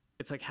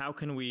 it's like, how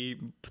can we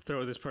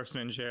throw this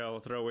person in jail,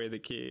 throw away the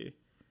key?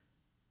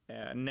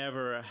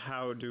 Never,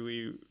 how do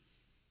we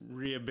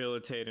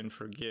rehabilitate and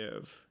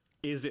forgive?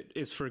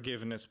 Is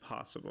forgiveness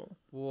possible?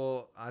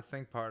 Well, I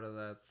think part of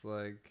that's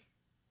like,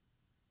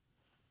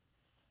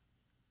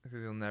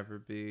 because you'll never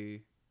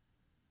be,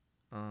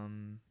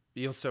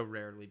 you'll so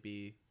rarely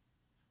be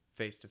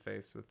face to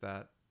face with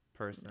that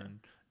person,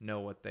 know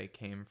what they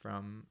came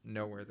from,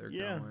 know where they're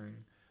going.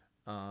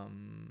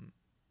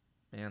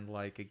 And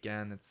like,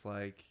 again, it's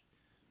like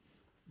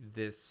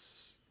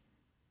this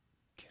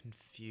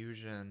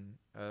confusion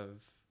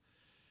of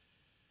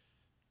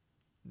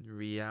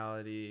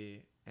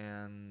reality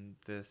and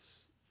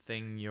this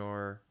thing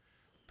you're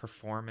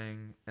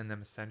performing and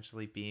them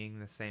essentially being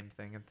the same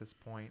thing at this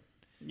point.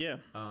 Yeah.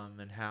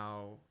 And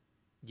how,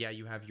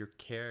 you have your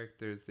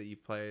characters that you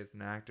play as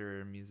an actor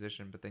or a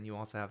musician, but then you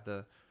also have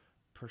the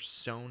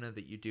persona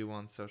that you do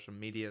on social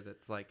media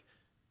that's like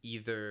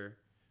either,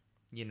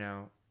 you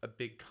know, a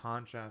big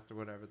contrast or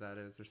whatever that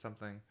is, or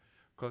something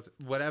close,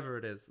 whatever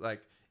it is.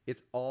 Like,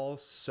 it's all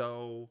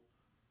so,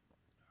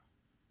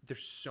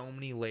 there's so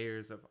many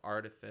layers of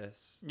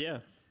artifice. Yeah.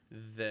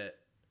 That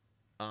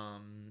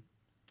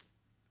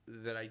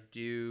that I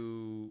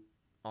do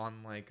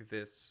on like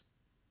this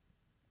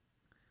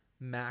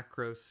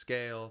macro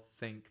scale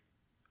think,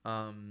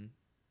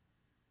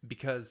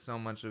 because so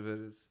much of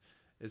it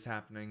is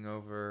happening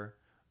over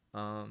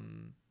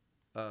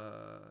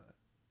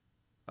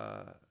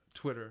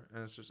Twitter,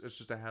 and it's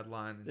just a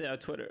headline, and,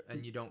 Twitter,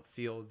 and you don't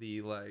feel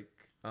the like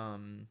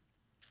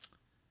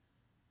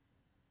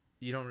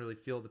you don't really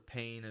feel the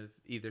pain of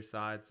either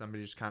side.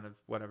 Somebody just kind of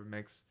whatever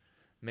makes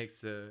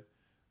a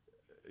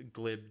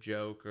glib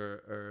joke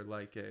or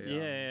like a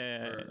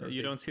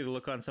you don't see the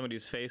look on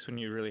somebody's face when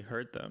you really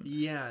hurt them.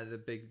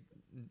 The big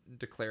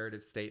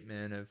declarative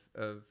statement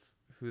of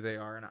who they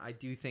are. And I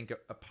do think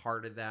a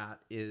part of that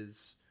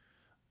is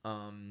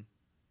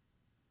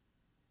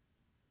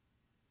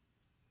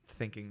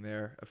thinking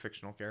they're a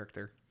fictional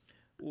character.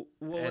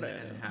 And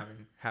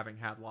having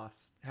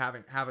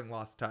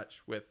lost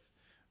touch with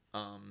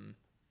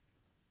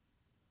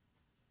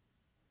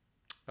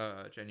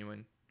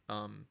genuine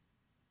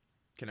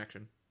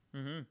connection.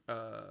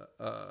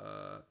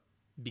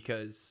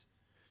 Because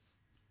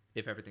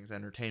if everything's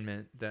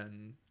entertainment,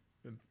 then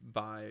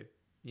by,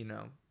 you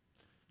know,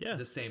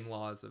 the same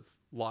laws of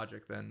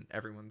logic, then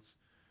everyone's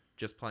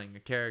just playing a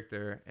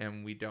character,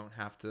 and we don't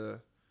have to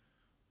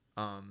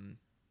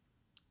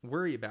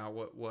worry about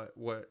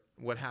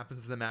what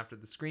happens to them after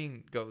the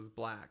screen goes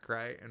black,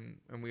 right?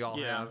 And we all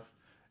have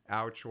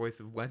our choice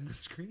of when the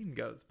screen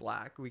goes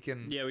black. We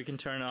can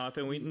turn off,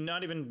 and we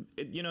not even,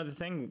 you know, the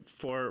thing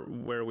for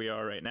where we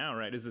are right now,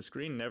 right, is the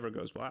screen never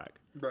goes black.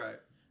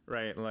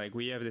 Right, like,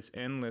 we have this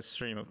endless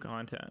stream of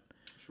content.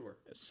 Sure.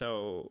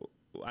 So,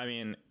 I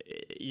mean,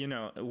 you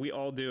know, we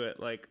all do it.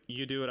 Like,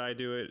 you do it, I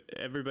do it.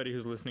 Everybody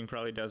who's listening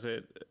probably does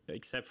it,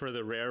 except for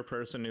the rare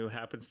person who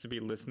happens to be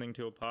listening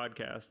to a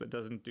podcast that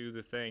doesn't do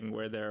the thing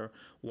where they're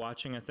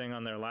watching a thing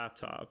on their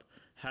laptop,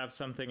 have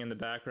something in the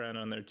background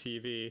on their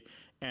TV,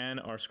 and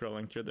are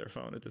scrolling through their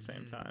phone at the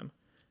same time.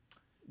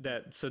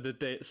 So that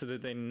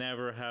they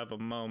never have a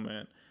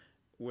moment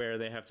where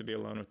they have to be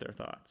alone with their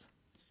thoughts.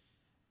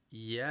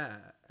 Yeah,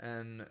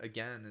 and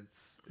again,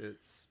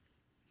 it's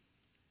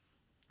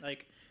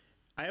like,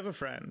 I have a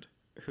friend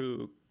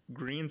who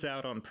greens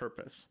out on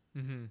purpose.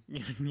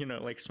 Mm-hmm. You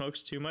know, like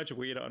smokes too much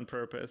weed on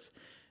purpose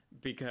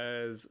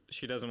because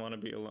she doesn't want to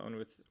be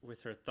alone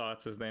with her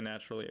thoughts as they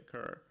naturally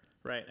occur.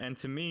 Right. And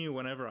to me,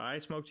 whenever I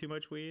smoke too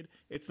much weed,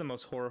 it's the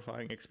most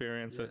horrifying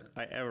experience that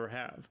I ever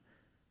have.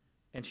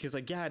 And she's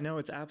like, yeah, no,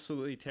 it's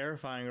absolutely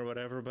terrifying or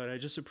whatever, but I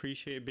just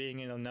appreciate being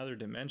in another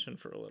dimension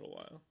for a little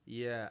while.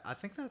 Yeah, I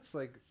think that's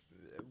like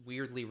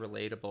weirdly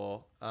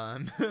relatable.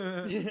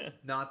 Yeah.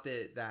 Not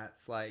that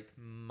that's like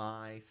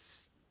my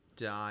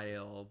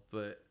style,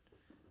 but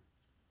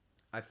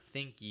I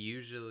think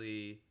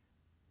usually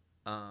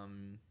a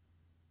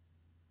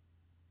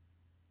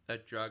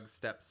drug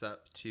steps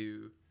up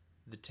to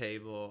the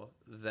table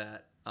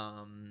that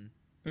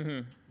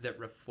that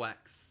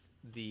reflects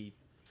the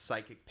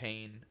psychic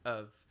pain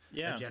of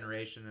a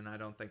generation, and I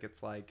don't think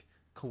it's like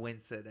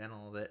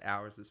coincidental that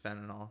ours is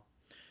fentanyl.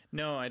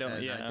 No, I don't.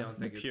 And Yeah, I don't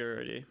think the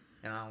purity.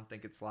 And I don't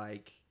think it's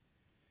like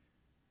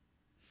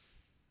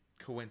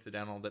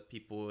coincidental that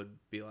people would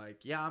be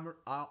like, yeah,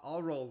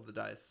 I'll roll the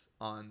dice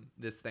on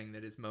this thing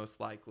that is most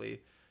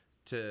likely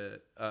to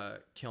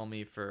kill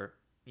me for,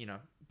 you know,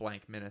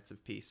 blank minutes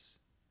of peace.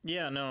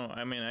 Yeah, no,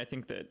 I mean, I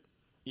think that,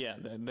 yeah,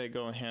 they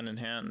go hand in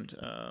hand.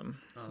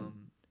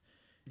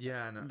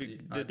 Yeah, no,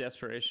 the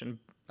desperation.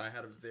 I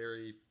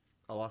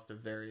lost a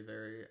very,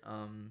 very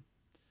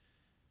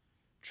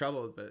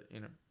troubled, but,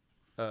 you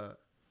know,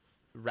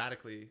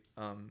 radically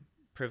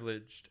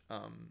privileged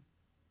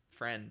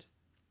friend.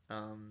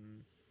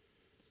 And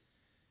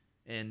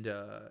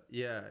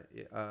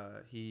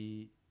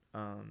he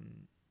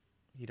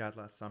died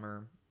last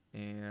summer,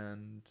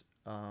 and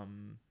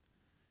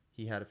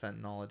he had a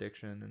fentanyl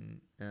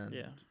addiction, and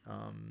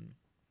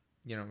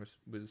you know,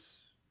 was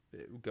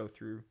go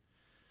through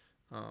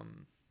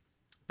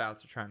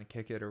bouts of trying to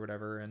kick it or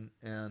whatever,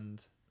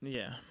 and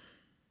yeah.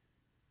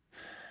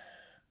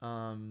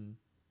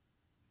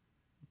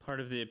 Part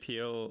of the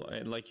appeal,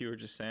 like you were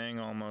just saying,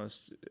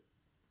 almost,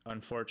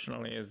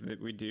 unfortunately, is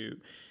that we do,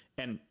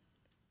 and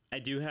I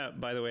do have,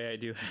 by the way, I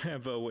do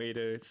have a way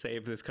to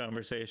save this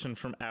conversation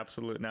from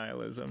absolute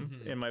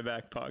nihilism in my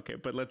back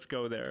pocket, but let's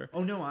go there.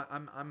 Oh no,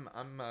 I'm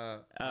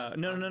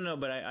no,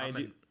 but I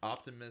do. An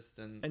optimist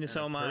and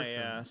so am I.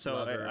 Yeah. person, So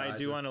lover. I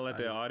do want to let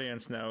the just-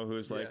 audience know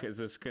who's like, Yeah. is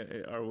this?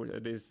 Are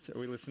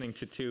we listening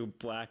to two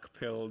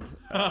black-pilled,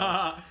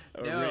 No.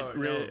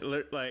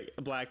 like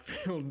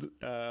black-pilled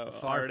Far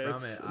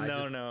artists? from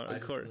it. No, I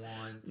of course.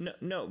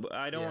 want... No, but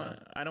I don't. Yeah.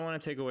 I don't want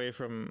to take away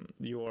from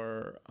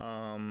your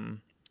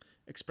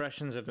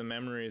expressions of the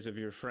memories of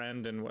your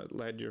friend and what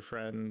led your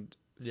friend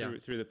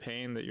through the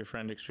pain that your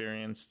friend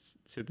experienced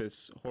to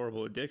this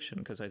horrible addiction,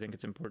 because I think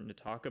it's important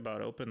to talk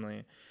about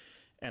openly.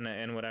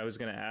 And what I was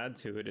going to add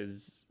to it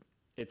is,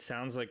 it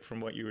sounds like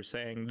from what you were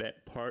saying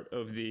that part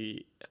of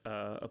the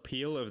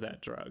appeal of that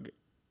drug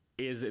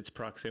is its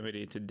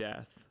proximity to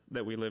death,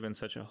 that we live in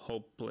such a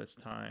hopeless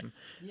time.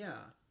 Yeah.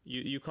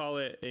 You call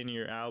it, in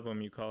your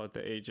album, you call it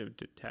the age of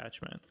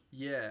detachment.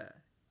 Yeah.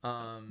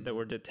 That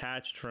we're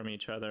detached from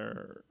each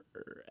other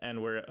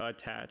and we're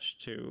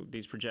attached to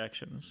these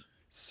projections.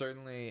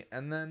 Certainly.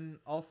 And then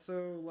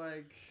also,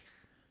 like,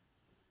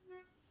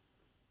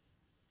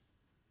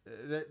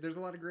 there's a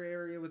lot of gray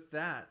area with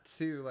that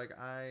too. Like,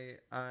 I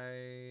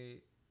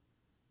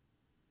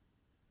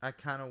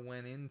kind of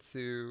went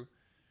into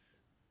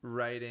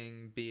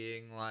writing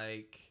being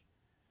like,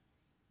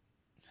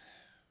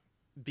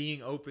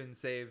 being open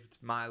saved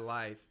my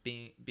life,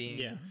 being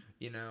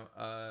you know,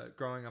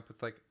 growing up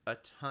with like a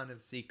ton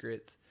of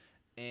secrets,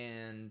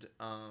 and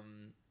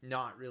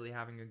not really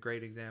having a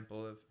great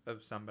example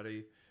of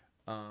somebody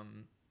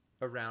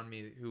around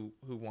me who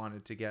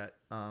wanted to get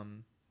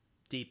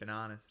deep and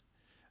honest.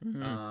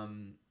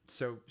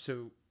 So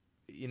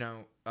you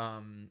know,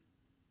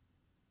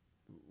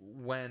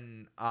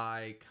 when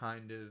I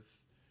kind of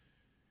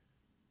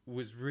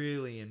was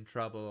really in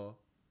trouble,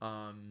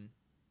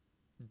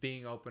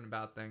 being open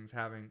about things,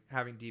 having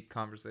deep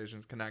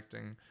conversations,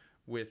 connecting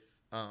with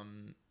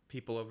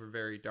people over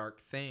very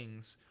dark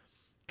things,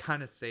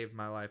 kind of saved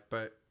my life.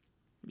 But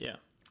yeah,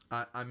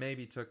 I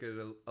maybe took it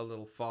a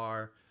little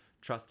far,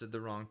 trusted the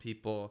wrong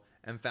people,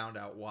 and found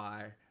out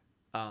why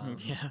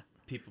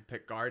people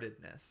pick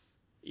guardedness.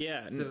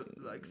 Yeah. So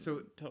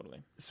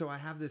totally. So I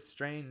have this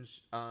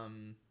strange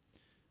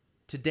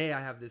today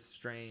I have this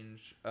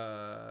strange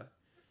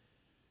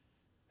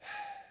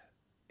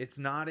it's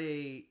not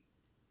a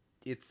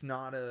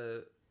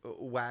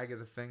wag of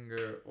the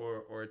finger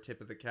or a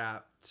tip of the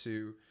cap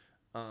to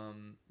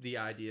the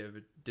idea of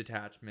a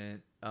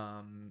detachment.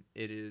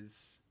 It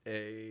is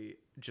a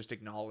just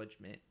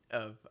acknowledgement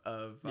of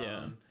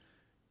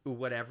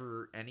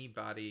whatever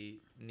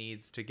anybody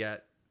needs to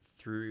get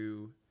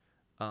through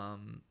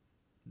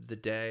the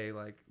day.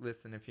 Like,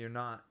 listen, if you're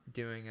not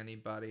doing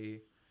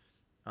anybody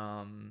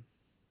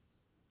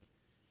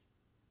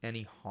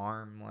any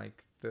harm,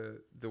 like,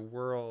 the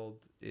world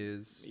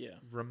is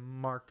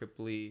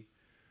remarkably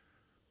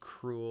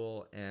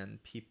cruel,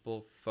 and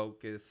people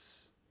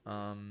focus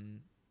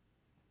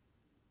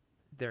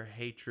their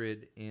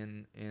hatred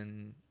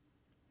in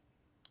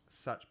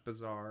such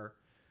bizarre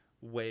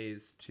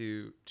ways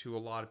to a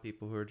lot of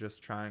people who are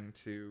just trying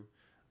to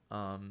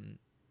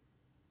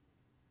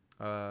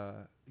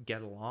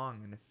get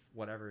along, and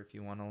if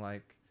you want to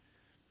like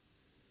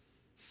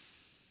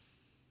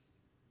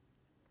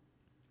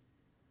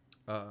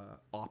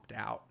opt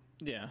out.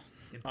 Yeah.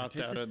 And Opt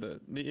out of the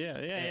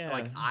yeah.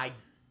 Like,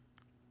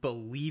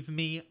 believe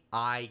me,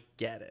 I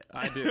get it.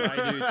 I do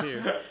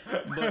too.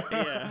 But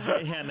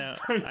yeah, no.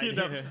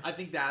 I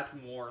think that's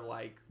more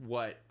like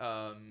what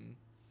I'm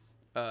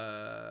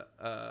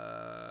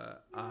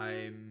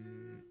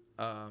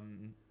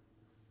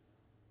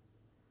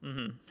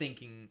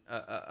thinking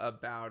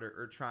about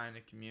or trying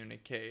to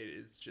communicate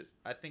is just,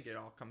 I think it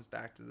all comes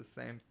back to the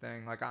same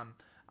thing. Like,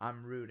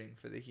 I'm rooting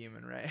for the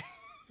human race.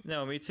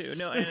 No, me too.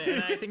 No,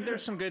 and I think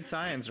there's some good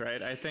signs,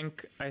 right? I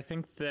think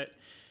that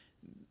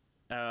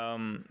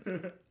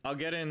I'll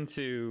get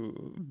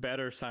into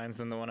better signs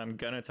than the one I'm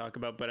gonna talk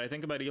about, but I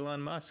think about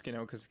Elon Musk,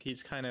 because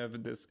he's kind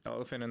of this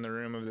elephant in the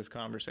room of this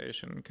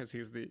conversation, because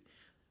he's the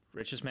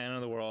richest man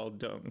in the world.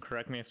 Don't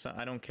correct me if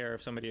I don't care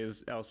if somebody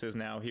else is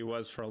now. He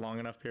was for a long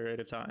enough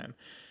period of time.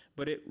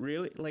 But it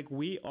really, like,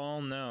 we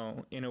all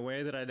know in a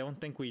way that I don't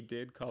think we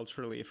did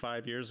culturally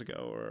 5 years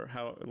ago, or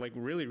how, like,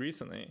 really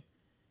recently.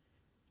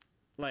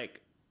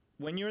 Like,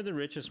 when you're the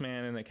richest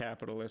man in the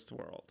capitalist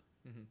world,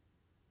 mm-hmm.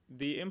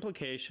 the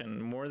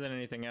implication, more than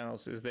anything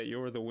else, is that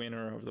you're the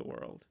winner of the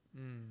world.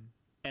 Mm.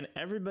 And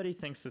everybody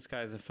thinks this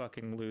guy's a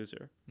fucking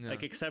loser. Yeah.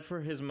 Like, except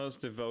for his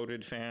most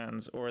devoted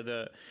fans, or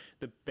the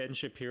Ben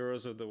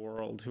Shapiros of the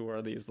world, who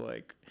are these,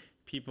 like,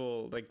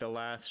 people, like, the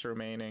last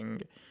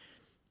remaining,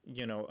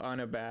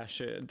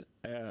 unabashed,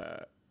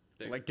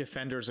 like,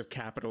 defenders of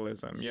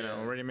capitalism, you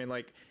know what I mean?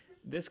 Like,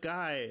 this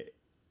guy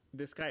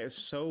is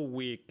so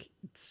weak,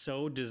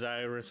 so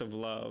desirous of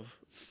love,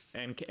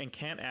 and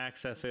can't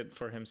access it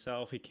for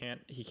himself. He can't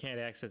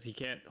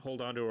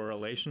hold on to a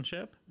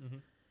relationship, mm-hmm.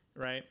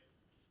 right?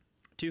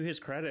 To his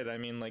credit, I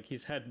mean, like, he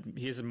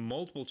has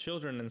multiple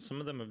children, and some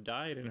of them have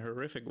died in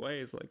horrific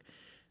ways. Like,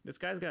 this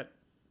guy's got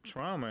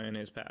trauma in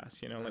his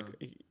past, like,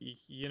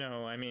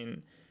 I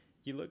mean,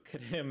 you look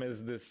at him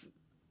as this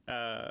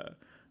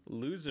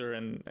loser,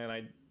 and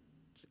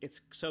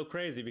it's so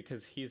crazy,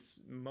 because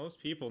most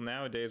people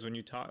nowadays, when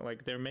you talk,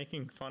 like, they're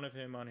making fun of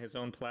him on his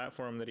own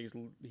platform, that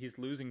he's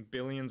losing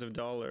billions of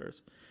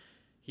dollars.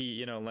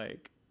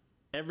 Like,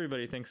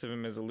 everybody thinks of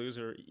him as a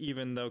loser,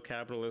 even though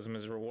capitalism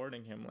is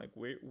rewarding him. Like,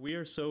 we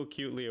are so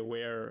acutely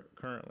aware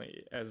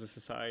currently as a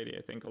society.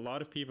 I think a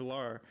lot of people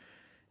are,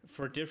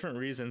 for different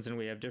reasons, and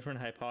we have different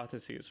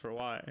hypotheses for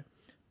why,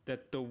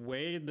 that the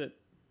way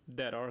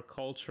that our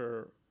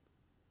culture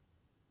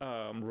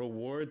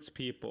rewards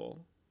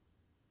people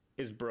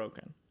is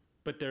broken.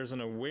 But there's an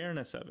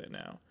awareness of it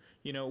now,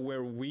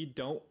 where we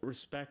don't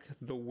respect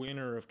the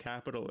winner of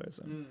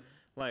capitalism.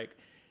 Like,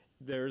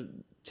 there's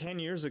 10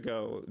 years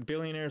ago,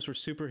 billionaires were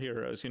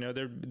superheroes.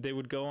 They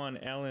would go on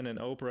Ellen and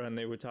Oprah, and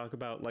they would talk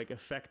about, like,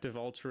 effective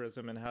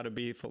altruism and how to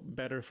be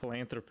better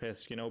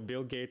philanthropists.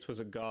 Bill Gates was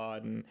a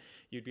god, and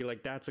you'd be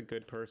like, that's a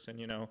good person,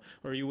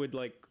 or you would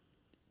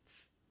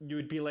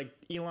be like,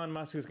 Elon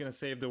Musk is going to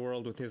save the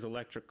world with his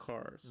electric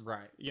cars.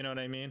 Right. You know what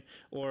I mean?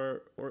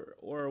 Or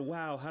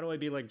wow, how do I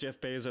be like Jeff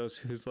Bezos,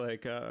 who's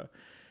like,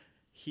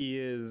 he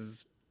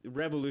is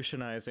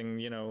revolutionizing,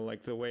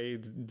 like, the way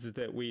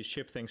that we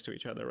ship things to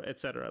each other,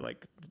 etc.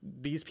 Like,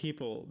 these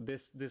people,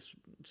 this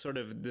sort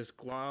of this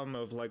glom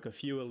of, like, a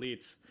few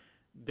elites,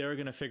 they're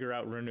going to figure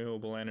out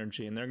renewable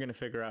energy, and they're going to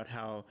figure out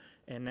how,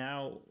 and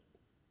now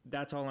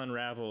that's all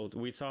unraveled.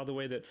 We saw the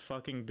way that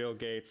fucking Bill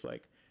Gates,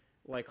 like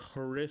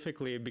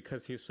horrifically,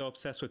 because he's so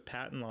obsessed with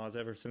patent laws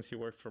ever since he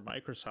worked for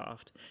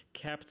Microsoft,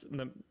 kept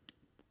the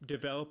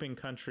developing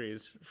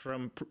countries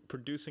from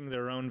producing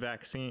their own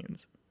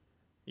vaccines,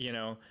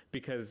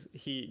 because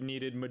he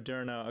needed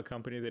Moderna, a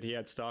company that he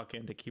had stock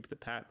in, to keep the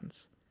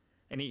patents.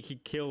 And he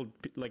killed,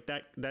 like,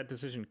 that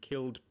decision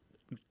killed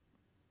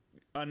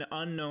an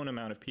unknown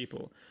amount of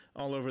people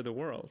all over the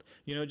world.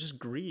 Just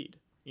greed,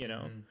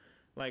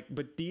 Like,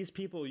 but these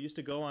people used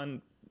to go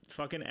on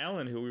fucking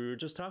Ellen, who we were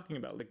just talking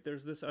about. Like,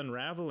 there's this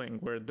unraveling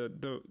where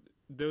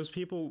those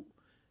people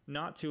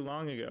not too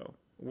long ago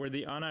were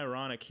the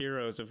unironic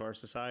heroes of our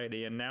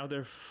society, and now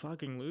they're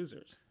fucking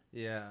losers.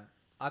 Yeah.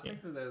 I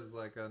think that there's,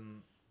 like,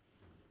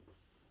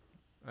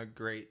 a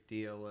great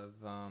deal of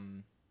I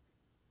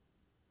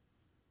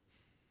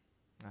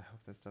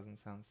hope this doesn't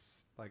sound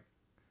like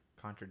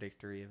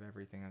contradictory of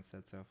everything I've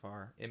said so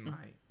far. It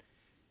might.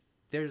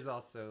 There's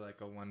also,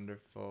 like, a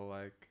wonderful,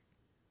 like,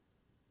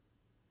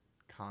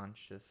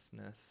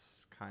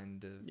 consciousness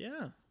kind of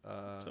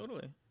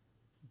totally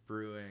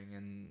brewing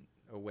and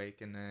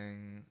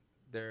awakening.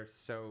 There are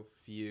so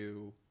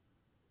few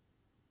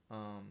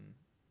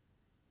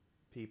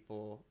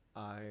people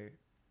I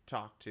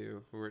talk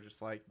to who are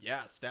just like,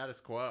 yeah, status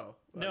quo.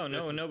 Like,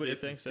 nobody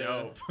thinks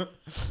dope.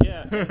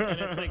 Yeah, and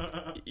it's like,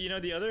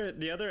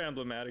 the other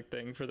emblematic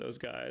thing for those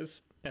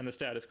guys and the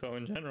status quo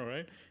in general,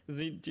 right, is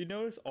do you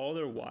notice all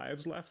their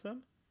wives left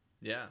them?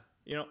 Yeah.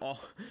 All,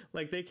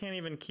 like, they can't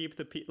even keep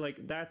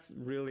like, that's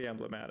really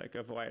emblematic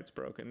of why it's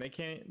broken. They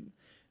can't,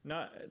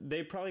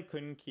 they probably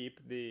couldn't keep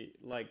the,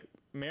 like,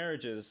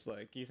 marriages.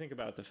 Like, you think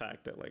about the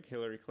fact that, like,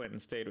 Hillary Clinton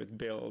stayed with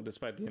Bill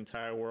despite the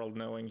entire world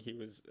knowing he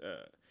was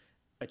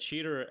a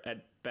cheater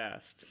at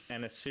best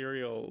and a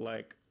serial,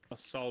 like,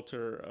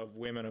 assaulter of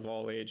women of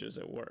all ages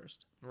at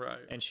worst. Right.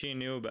 And she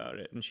knew about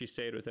it, and she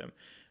stayed with him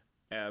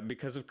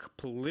because of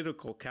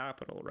political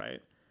capital,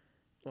 right?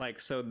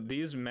 Like, so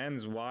these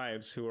men's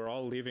wives who are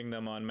all leaving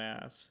them en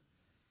masse,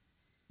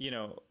 you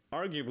know,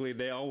 arguably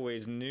they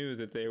always knew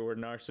that they were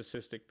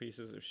narcissistic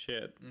pieces of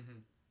shit. Mm-hmm.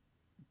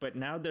 But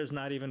now there's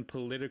not even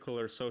political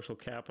or social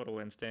capital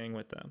in staying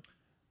with them.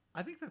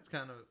 I think that's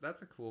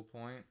a cool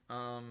point.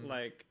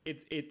 Like,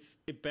 it's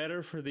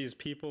better for these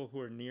people who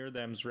are near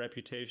them's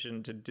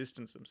reputation to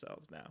distance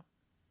themselves now.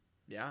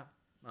 Yeah.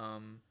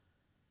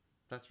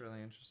 That's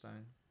really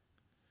interesting.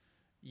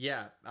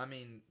 Yeah, I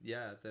mean,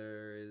 yeah,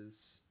 there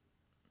is.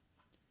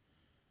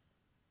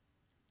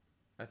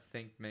 I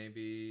think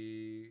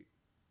maybe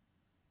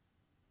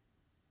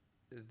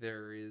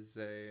there is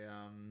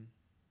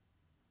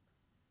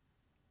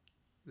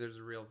there's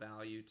a real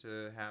value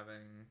to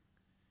having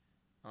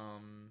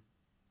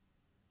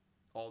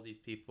all these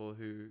people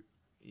who,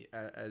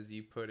 as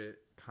you put it,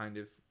 kind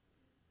of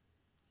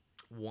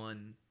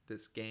won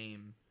this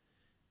game,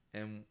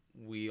 and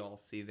we all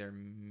see their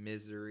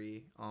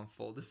misery on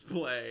full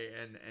display,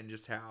 and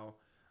just how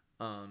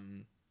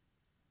none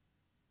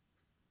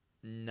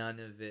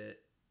of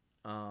it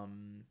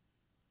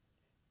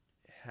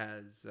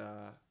has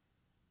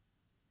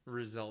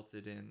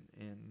resulted in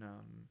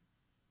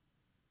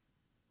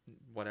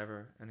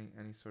whatever,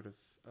 any sort of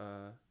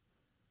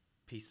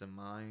peace of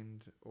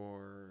mind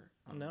or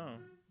No.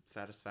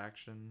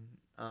 satisfaction,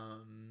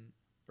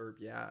 or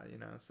yeah, you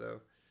know,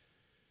 so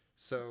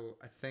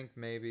I think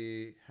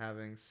maybe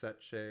having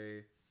such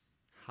a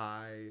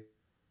high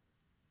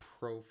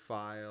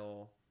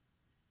profile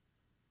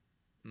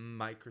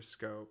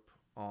microscope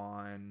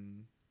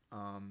on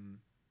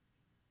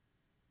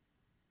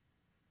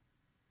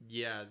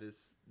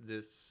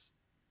this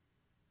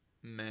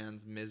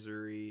man's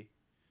misery,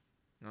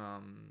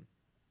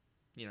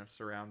 you know,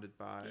 surrounded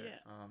by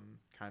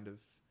kind of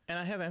And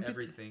I have empathy.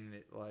 everything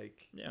that,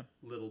 like,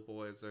 little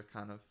boys are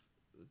kind of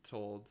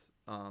told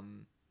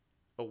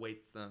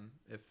awaits them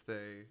if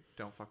they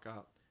don't fuck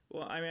up.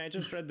 Well, I mean, I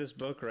just read this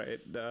book, right,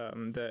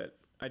 that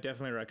I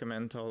definitely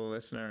recommend to all the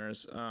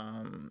listeners.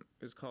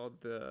 It's called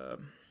The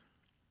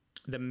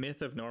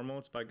Myth of Normal.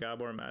 It's by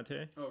Gabor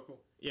Mate. Oh, cool.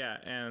 Yeah,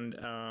 and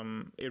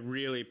it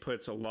really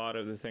puts a lot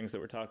of the things that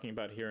we're talking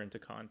about here into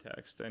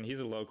context. And he's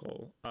a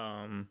local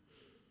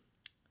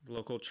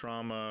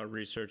trauma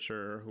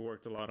researcher who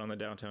worked a lot on the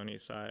downtown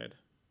east side.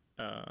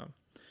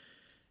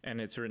 And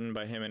it's written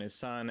by him and his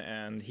son.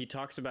 And he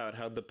talks about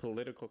how the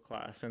political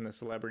class and the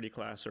celebrity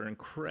class are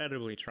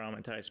incredibly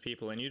traumatized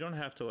people. And you don't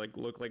have to, like,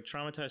 look like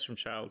traumatized from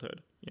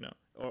childhood, you know,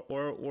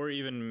 or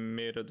even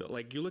mid-adult.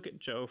 Like, you look at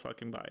Joe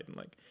fucking Biden.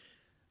 Like,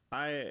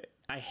 I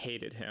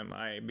hated him.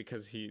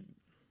 Because he,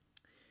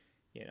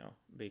 you know,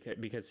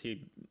 because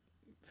he,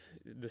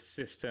 the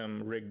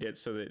system rigged it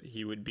so that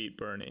he would beat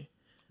Bernie.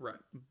 Right.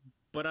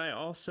 But I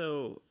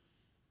also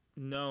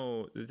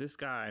know that this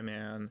guy,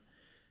 man,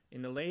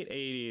 in the late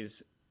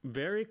 80s,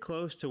 very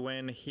close to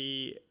when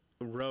he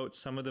wrote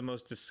some of the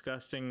most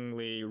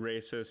disgustingly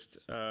racist,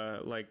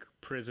 like,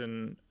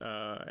 prison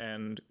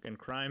and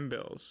crime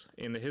bills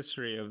in the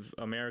history of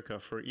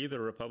America for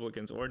either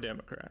Republicans or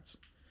Democrats,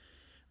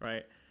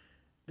 right?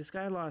 This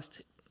guy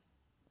lost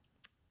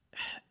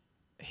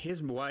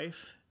his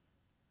wife,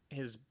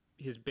 his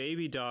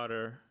baby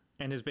daughter,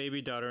 and his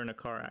baby daughter in a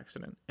car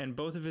accident. And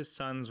both of his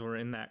sons were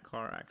in that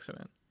car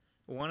accident.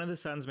 One of the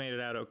sons made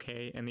it out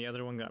okay, and the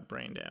other one got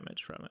brain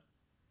damage from it.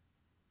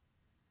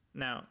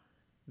 Now,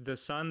 the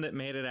son that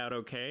made it out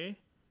okay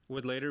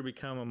would later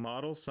become a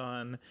model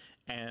son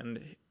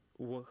and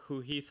who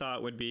he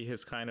thought would be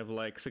his kind of,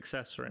 like,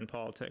 successor in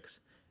politics.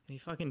 And he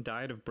fucking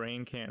died of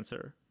brain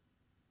cancer.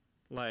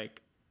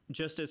 Like,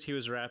 just as he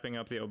was wrapping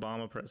up the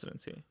Obama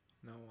presidency.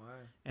 No way.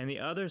 And the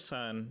other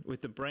son,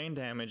 with the brain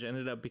damage,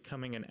 ended up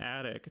becoming an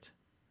addict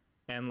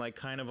and, like,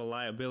 kind of a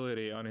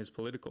liability on his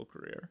political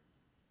career.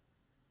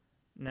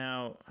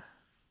 Now,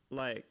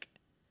 like,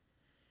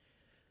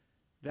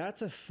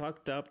 that's a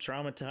fucked up,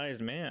 traumatized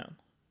man.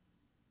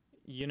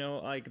 You know,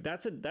 like,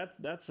 that's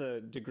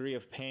a degree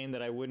of pain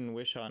that I wouldn't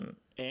wish on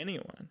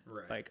anyone.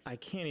 Right. Like, I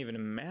can't even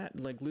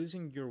imagine, like,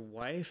 losing your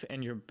wife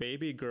and your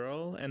baby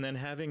girl and then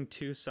having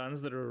two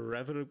sons that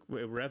are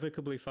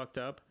irrevocably fucked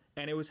up.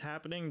 And it was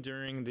happening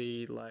during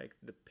the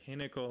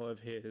pinnacle of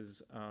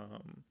his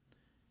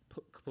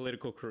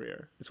political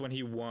career. It's when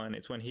he won.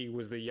 It's when he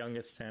was the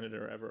youngest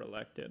senator ever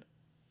elected,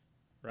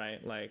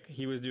 right? Like,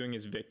 he was doing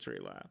his victory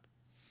lap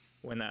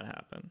when that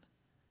happened.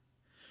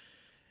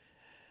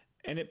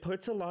 And it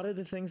puts a lot of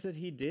the things that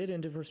he did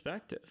into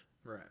perspective.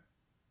 Right.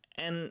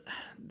 And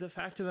the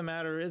fact of the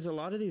matter is, a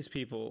lot of these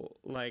people,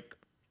 like,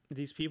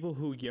 these people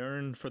who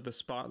yearn for the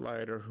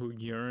spotlight or who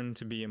yearn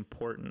to be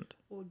important.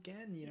 Well,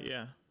 again, you know,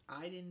 yeah.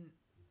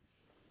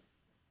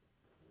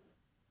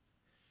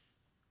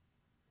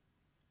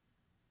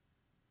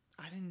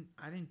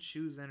 I didn't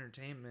choose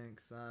entertainment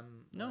because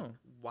I'm No. like,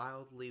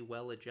 wildly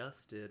well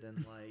adjusted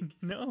and like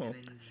No. and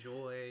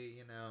enjoy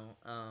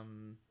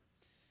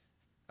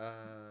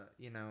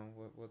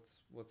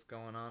what's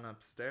going on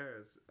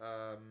upstairs.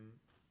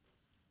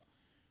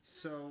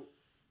 So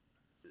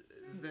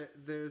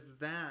there's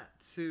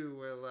that too,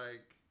 where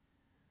like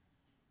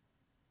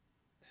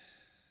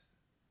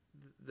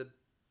the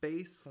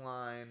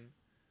baseline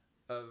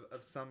of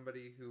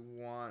somebody who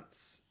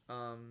wants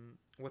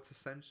what's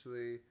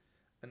essentially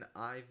an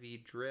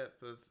IV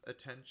drip of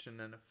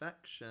attention and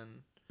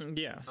affection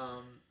Yeah.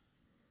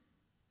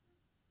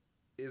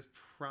 is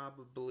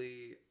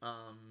probably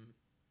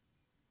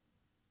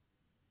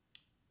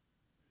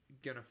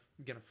gonna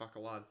fuck a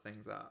lot of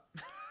things up.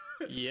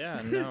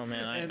 Yeah, no,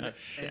 man.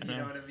 and you know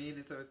know what I mean?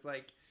 And so it's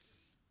like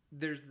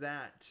there's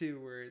that too,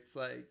 where it's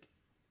like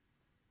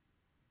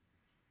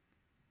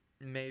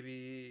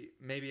maybe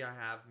I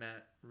have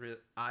met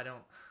I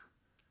don't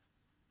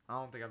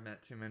think I've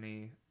met too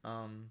many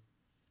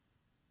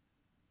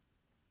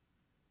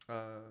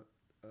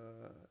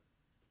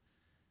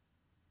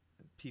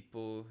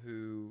people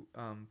who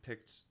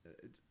picked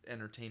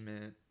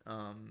entertainment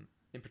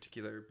in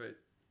particular, but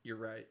you're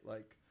right,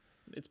 like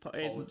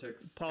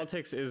politics.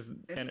 Politics is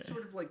and it's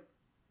sort of like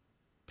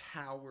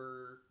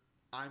power.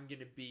 I'm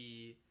gonna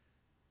be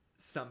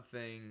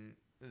something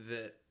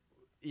that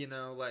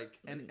like,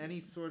 and any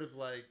sort of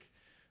like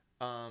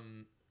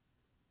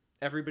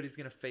everybody's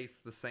gonna face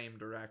the same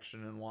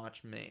direction and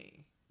watch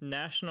me.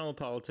 National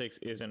politics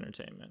is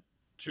entertainment.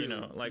 True.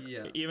 Like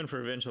even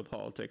provincial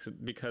politics,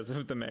 because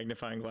of the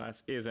magnifying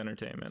glass, is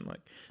entertainment.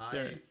 Like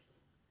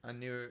I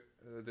knew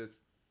this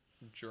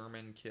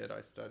German kid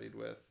I studied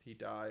with. He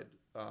died.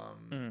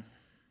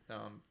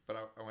 But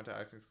I went to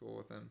acting school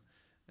with him,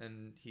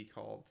 and he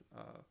called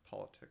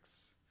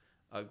politics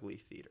ugly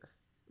theater.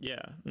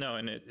 Yeah. No,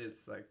 and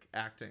it's like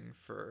acting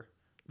for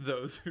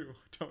those who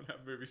don't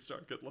have movie star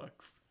good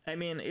looks. I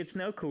mean, it's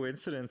no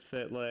coincidence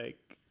that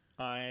like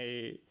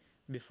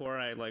before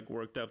I like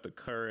worked up the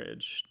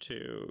courage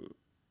to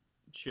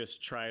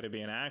just try to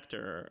be an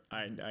actor,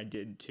 I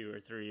did 2 or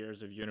 3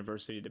 years of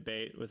university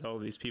debate with all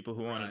these people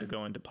who wanted to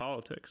go into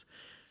politics,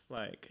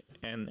 like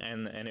and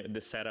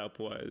the setup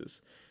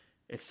was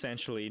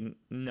essentially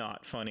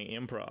not funny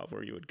improv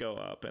where you would go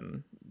up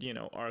and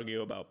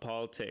argue about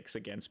politics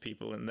against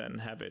people and then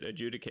have it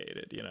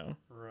adjudicated.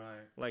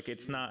 Right. Like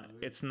it's not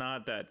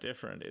that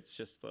different. It's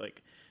just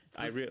like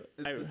it's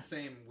the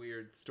same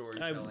weird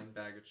storytelling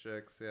bag of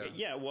tricks.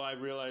 Yeah, well, I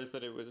realized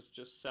that it was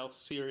just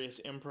self-serious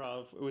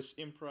improv. It was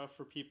improv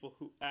for people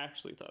who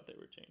actually thought they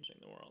were changing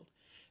the world.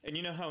 And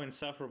you know how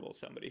insufferable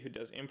somebody who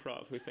does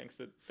improv, who thinks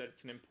that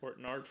it's an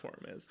important art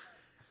form is.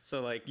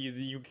 So like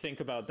you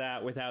think about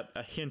that without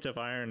a hint of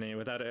irony,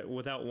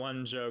 without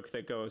one joke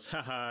that goes,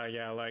 haha,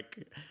 yeah,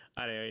 like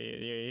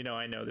I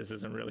know this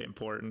isn't really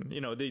important.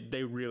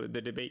 They really,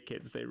 the debate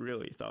kids, they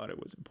really thought it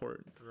was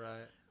important.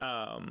 Right.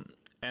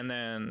 And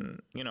then,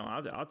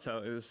 I'll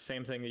tell you the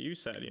same thing that you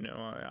said.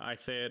 I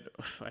say it,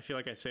 I feel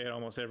like I say it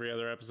almost every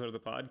other episode of the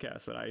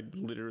podcast, that I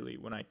literally,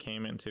 when I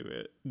came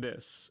into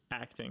this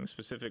acting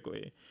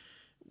specifically,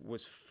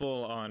 was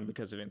full on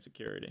because of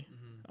insecurity.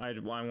 Mm-hmm. I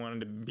wanted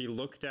to be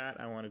looked at.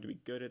 I wanted to be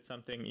good at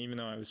something, even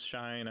though I was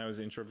shy and I was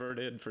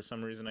introverted. For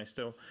some reason, I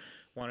still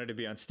wanted to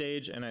be on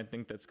stage, and I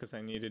think that's because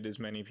I needed as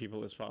many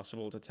people as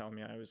possible to tell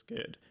me I was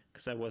good,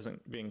 because I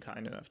wasn't being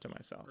kind enough to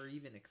myself, or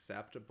even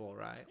acceptable,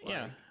 right?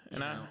 Yeah,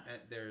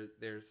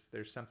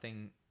 there's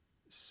something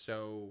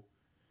so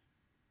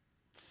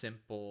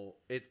simple.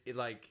 It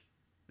like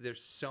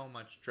there's so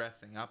much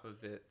dressing up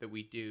of it that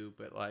we do,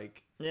 but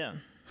like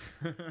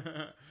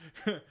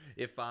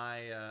if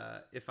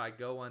I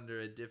go under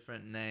a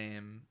different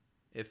name,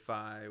 if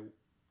I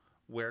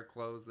wear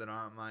clothes that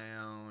aren't my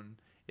own,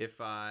 if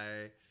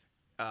I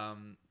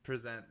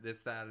present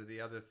this, that, or the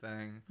other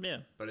thing,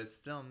 but it's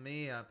still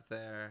me up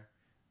there,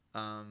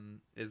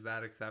 is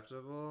that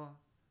acceptable?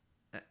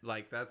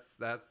 Like that's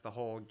the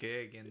whole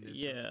gig in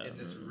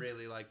this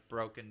really like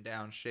broken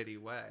down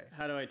shitty way.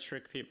 How do I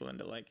trick people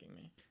into liking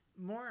me?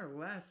 More or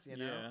less,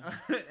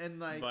 and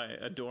like by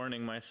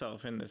adorning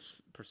myself in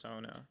this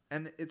persona.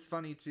 And it's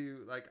funny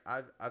too, like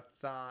I've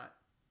thought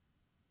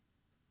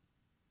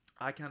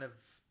I kind of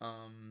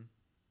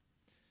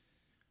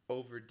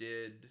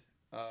overdid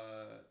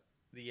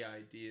the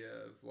idea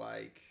of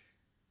like,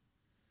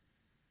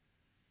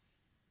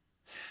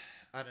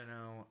 I don't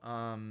know,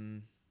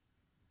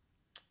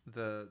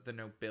 the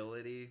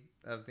nobility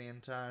of the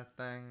entire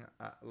thing,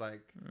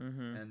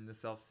 and the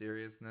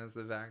self-seriousness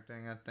of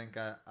acting. I think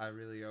I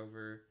really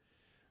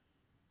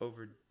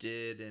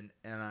overdid, and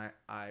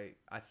I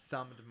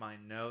thumbed my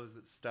nose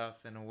at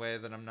stuff in a way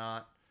that I'm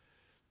not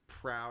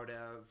proud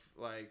of,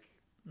 like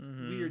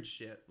weird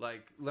shit,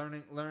 like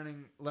learning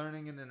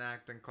in an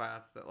acting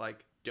class that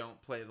like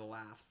don't play the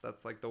laughs.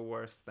 That's like the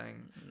worst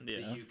thing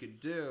that you could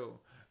do,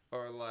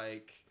 or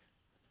like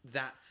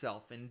that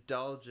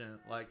self-indulgent,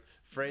 like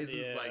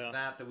phrases like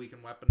that we can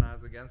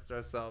weaponize against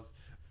ourselves.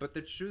 But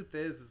the truth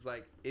is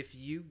like if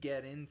you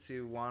get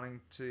into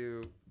wanting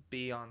to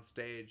be on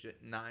stage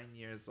at 9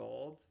 years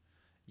old,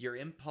 your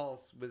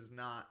impulse was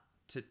not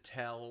to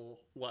tell,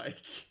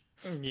 like,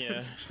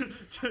 Yeah.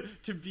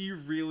 to be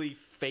really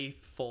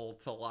faithful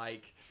to,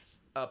 like,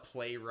 a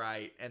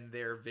playwright and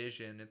their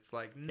vision. It's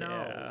like, no,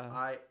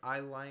 Yeah. I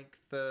like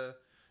the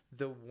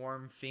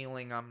warm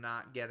feeling I'm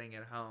not getting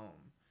at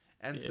home.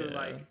 And so, Yeah.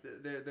 like,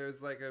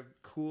 there's, like, a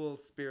cool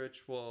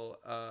spiritual,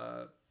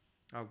 oh,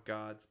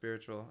 God,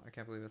 spiritual. I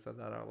can't believe I said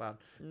that out loud.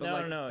 But, No,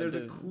 like, no, there's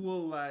a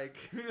cool, like,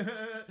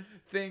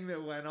 thing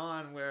that went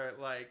on where,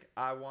 like,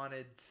 I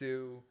wanted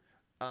to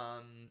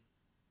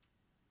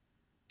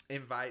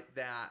invite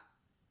that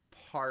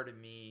part of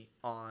me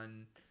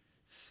on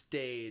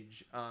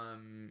stage,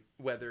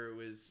 whether it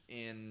was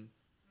in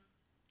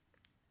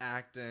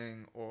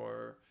acting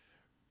or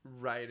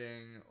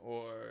writing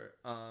or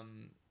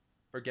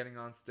getting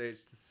on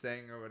stage to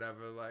sing or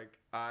whatever. Like,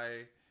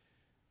 I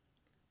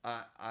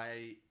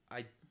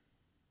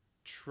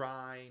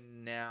try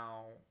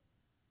now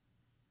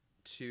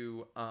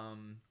to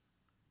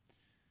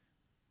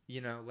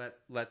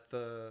let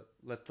the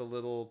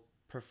little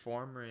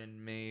performer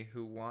in me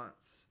who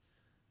wants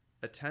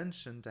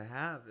attention to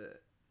have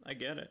it. I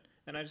get it.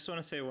 And I just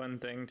want to say one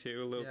thing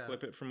too, a little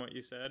clip it from what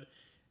you said,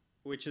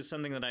 which is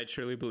something that I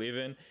truly believe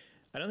in.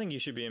 I don't think you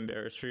should be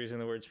embarrassed for using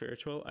the word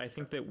spiritual. I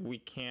think that we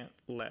can't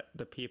let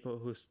the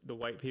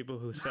white people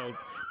who sell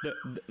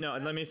no,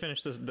 let me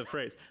finish the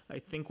phrase. I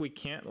think we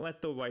can't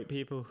let the white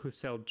people who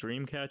sell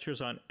dream catchers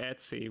on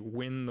Etsy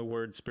win the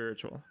word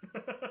spiritual.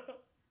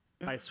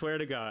 I swear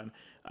to God,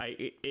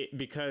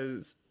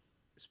 because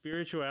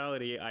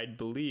spirituality, I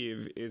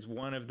believe, is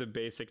one of the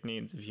basic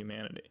needs of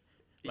humanity.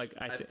 Like,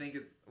 I think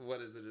it's, what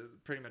is it? Is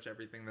pretty much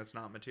everything that's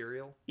not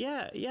material.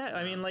 Yeah.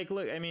 I mean, like,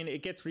 look, I mean,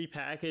 it gets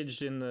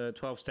repackaged in the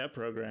 12-step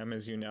program,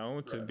 as you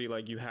know, to be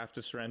like, you have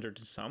to surrender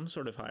to some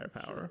sort of higher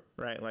power,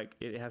 right? Like,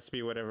 it has to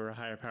be whatever a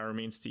higher power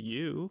means to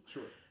you.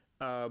 Sure.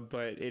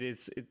 But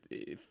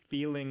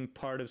feeling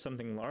part of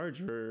something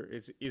larger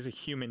is a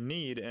human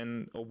need,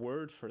 and a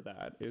word for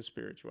that is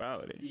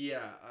spirituality.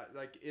 Yeah,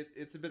 like,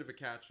 it's a bit of a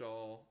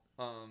catch-all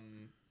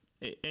And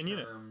term. you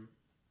know,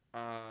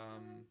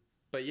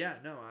 but yeah,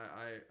 no,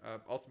 I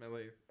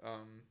ultimately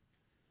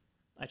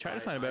I try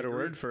to find a better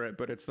word for it,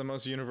 but it's the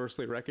most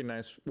universally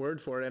recognized word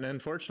for it. And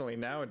unfortunately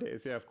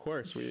nowadays, yeah, of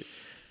course, we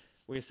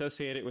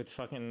associate it with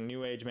fucking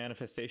new age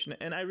manifestation.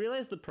 And I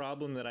realize the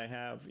problem that I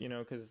have, you know,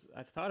 because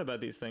I've thought about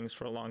these things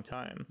for a long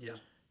time. Yeah.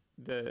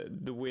 The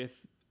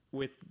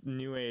with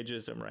new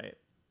ageism, right?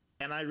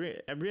 And I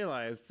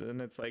realized,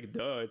 and it's like,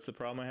 duh, it's the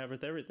problem I have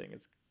with everything.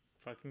 It's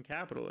fucking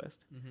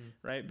capitalist,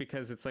 right?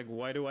 Because it's like,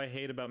 why do I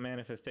hate about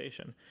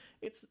manifestation?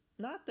 It's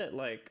not that,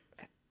 like,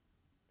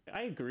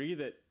 I agree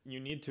that you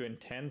need to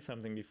intend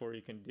something before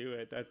you can do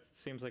it. That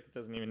seems like it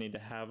doesn't even need to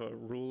have a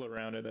rule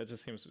around it. That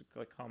just seems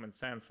like common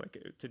sense. Like,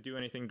 to do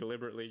anything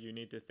deliberately, you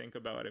need to think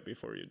about it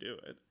before you do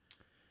it.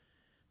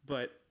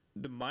 But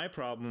my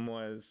problem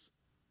was,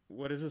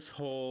 what is this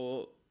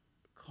whole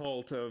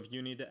cult of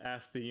you need to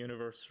ask the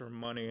universe for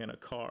money and a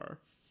car?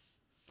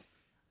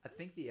 I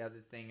think the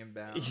other thing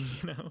about You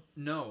know?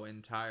 No,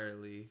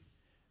 entirely.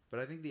 But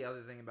I think the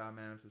other thing about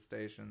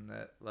manifestation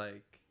that,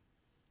 like,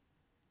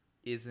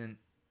 isn't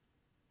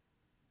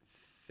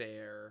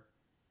fair,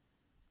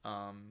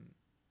 and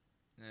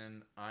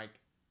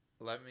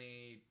let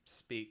me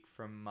speak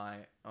from my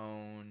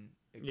own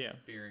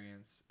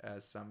experience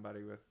as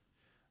somebody with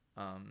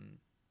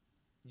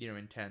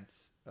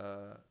intense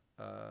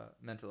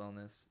mental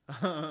illness.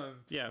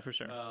 Yeah, for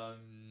sure.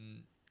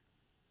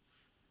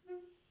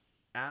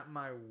 At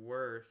my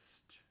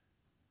worst,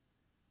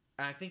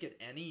 and I think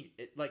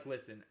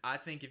listen, I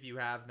think if you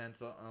have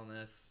mental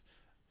illness,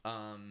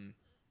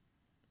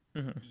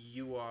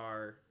 you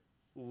are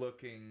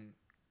looking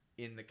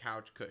in the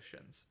couch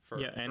cushions for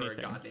a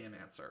goddamn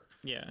answer.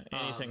 Yeah,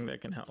 anything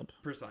that can help.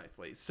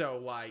 Precisely. So,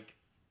 like,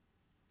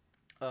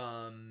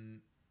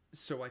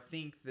 so I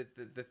think that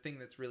the thing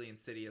that's really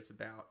insidious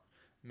about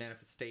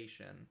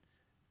manifestation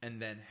and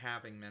then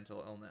having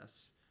mental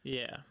illness,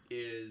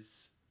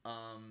 is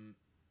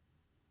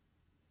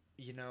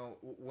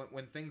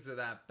when things are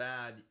that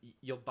bad,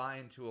 you'll buy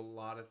into a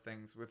lot of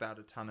things without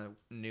a ton of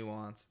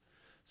nuance.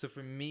 So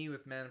for me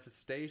with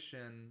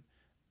manifestation,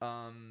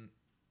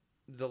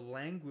 the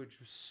language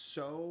was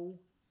so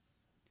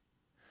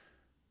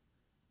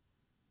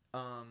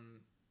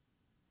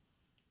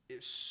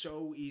it's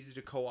so easy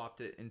to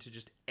co-opt it into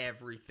just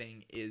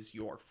everything is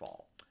your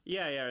fault.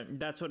 Yeah,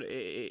 that's what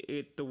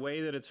it the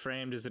way that it's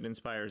framed is it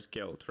inspires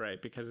guilt, right?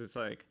 Because it's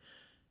like,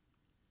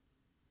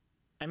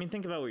 I mean,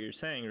 think about what you're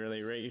saying,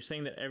 really, right? You're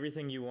saying that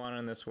everything you want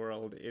in this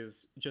world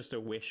is just a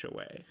wish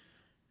away.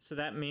 So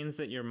that means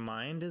that your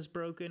mind is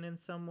broken in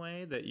some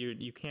way, that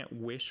you can't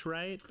wish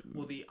right?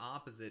 Well, the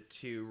opposite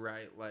too,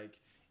 right? Like,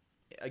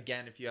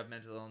 again, if you have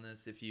mental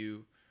illness, if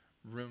you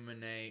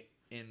ruminate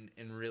in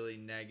really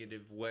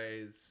negative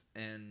ways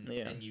and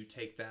you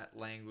take that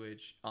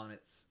language on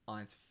its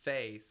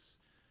face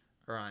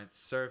or on its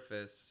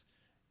surface,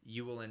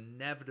 you will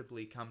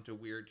inevitably come to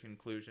weird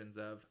conclusions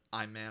of,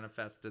 I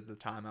manifested the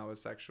time I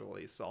was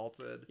sexually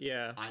assaulted.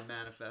 Yeah. I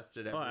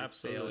manifested every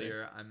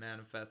failure. I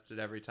manifested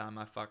every time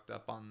I fucked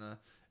up on the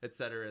et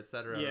cetera, et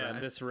cetera. Yeah,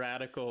 right? this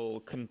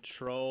radical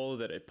control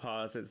that it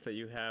posits that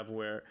you have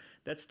where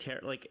that's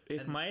like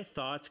if my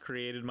thoughts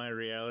created my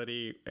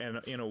reality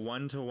and in a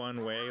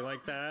one-to-one way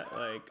like that,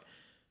 like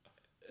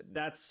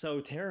that's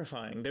so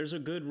terrifying. There's a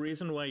good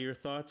reason why your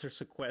thoughts are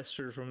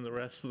sequestered from the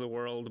rest of the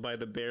world by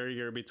the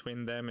barrier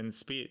between them and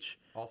speech.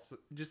 Also,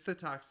 just the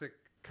toxic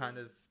kind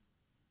of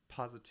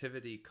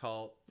positivity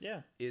cult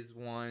is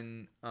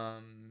one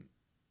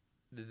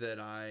that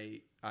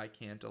I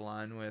can't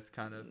align with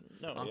kind of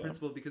on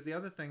principle, because the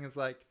other thing is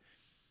like,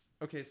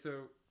 okay,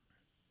 so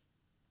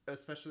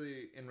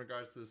especially in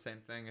regards to the same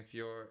thing, if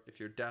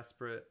you're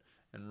desperate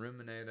and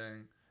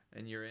ruminating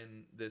and you're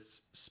in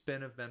this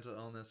spin of mental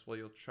illness, well,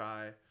 you'll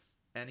try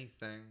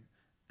anything,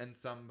 and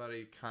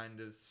somebody kind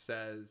of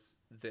says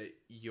that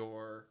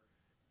your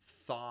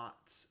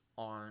thoughts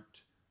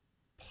aren't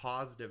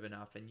positive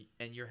enough,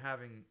 and you're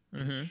having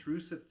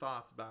intrusive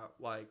thoughts about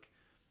like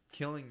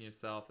killing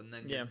yourself, and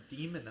then you're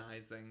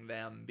demonizing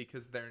them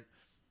because they're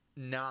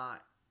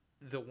not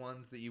the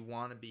ones that you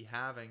want to be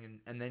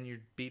having, and then you're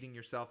beating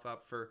yourself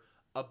up for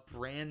a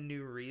brand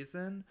new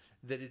reason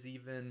that is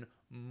even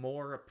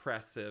more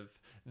oppressive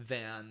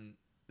than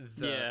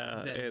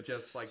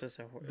just like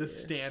the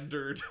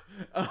standard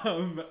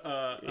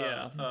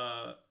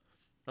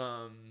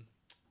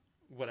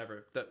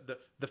whatever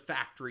the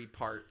factory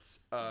parts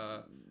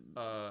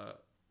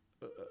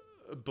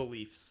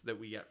beliefs that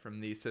we get from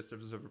these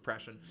systems of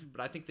oppression.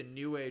 But I think the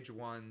new age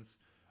ones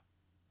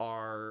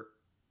are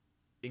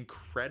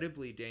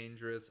incredibly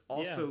dangerous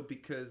also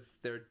because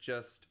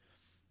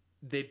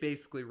they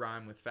basically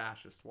rhyme with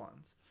fascist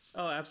ones.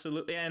 Oh,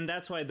 absolutely. And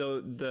that's why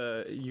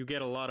you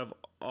get a lot of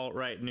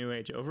alt-right new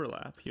age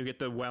overlap. You get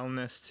the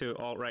wellness to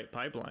alt-right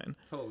pipeline.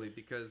 Totally,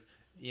 because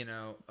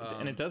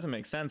and it doesn't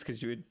make sense, because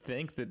you would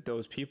think that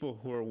those people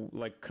who are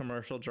like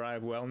commercial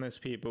drive wellness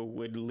people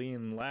would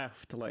lean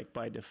left like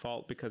by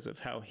default because of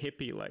how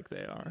hippie like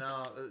they are.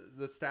 No,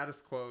 the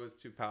status quo is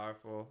too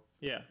powerful.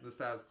 Yeah. The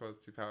status quo is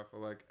too powerful.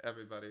 Like,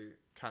 everybody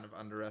kind of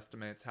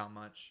underestimates how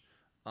much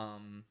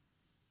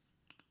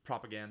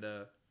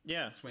propaganda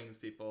swings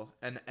people,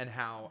 and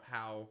how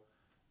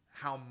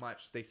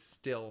much they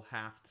still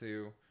have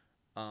to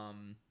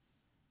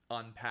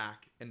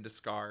unpack and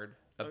discard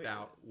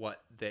about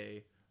what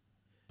they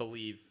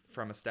believe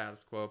from a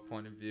status quo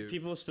point of view.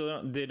 People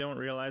still don't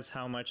realize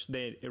how much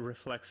they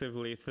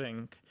reflexively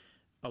think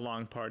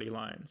along party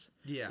lines.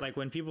 Yeah. Like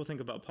when people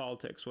think about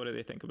politics, what do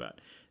they think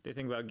about? They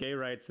think about gay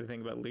rights, they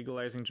think about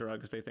legalizing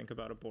drugs, they think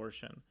about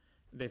abortion.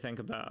 They think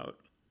about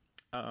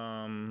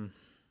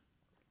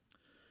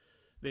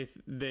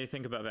they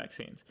think about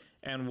vaccines.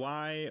 And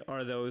why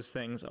are those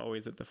things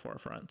always at the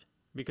forefront?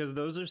 Because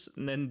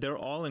they're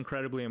all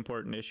incredibly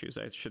important issues,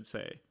 I should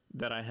say,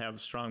 that I have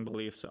strong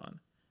beliefs on.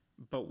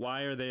 But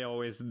why are they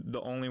always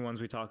the only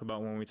ones we talk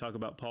about when we talk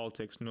about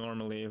politics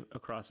normally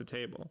across the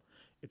table?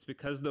 It's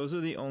because those are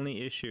the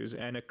only issues,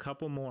 and a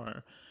couple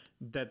more,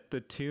 that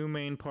the two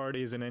main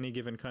parties in any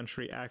given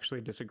country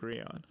actually disagree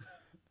on.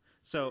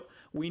 So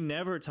we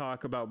never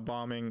talk about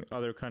bombing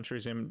other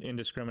countries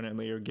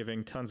indiscriminately or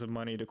giving tons of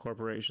money to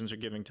corporations or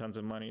giving tons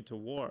of money to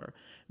war,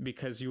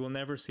 because you will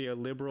never see a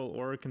liberal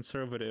or a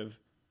conservative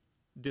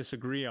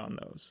disagree on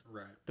those.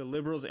 Right. The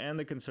liberals and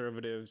the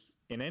conservatives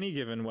in any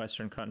given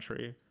Western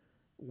country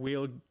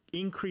will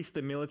increase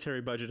the military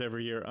budget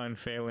every year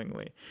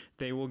unfailingly.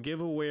 They will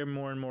give away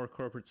more and more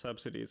corporate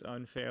subsidies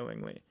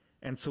unfailingly.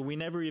 And so we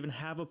never even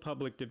have a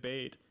public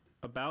debate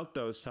about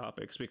those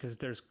topics because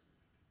there's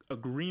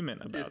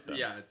agreement about them.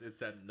 Yeah, it's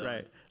said and done.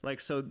 Right.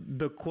 Like, so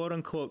the quote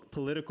unquote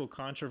political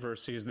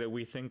controversies that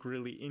we think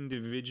really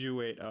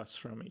individuate us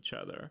from each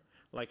other,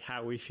 like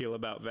how we feel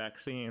about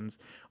vaccines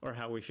or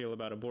how we feel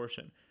about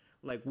abortion,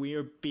 like we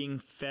are being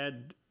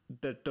fed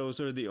that those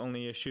are the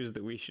only issues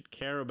that we should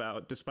care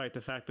about, despite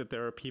the fact that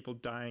there are people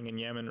dying in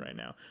Yemen right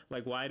now.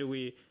 Like, why do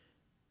we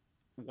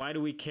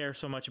care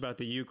so much about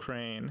the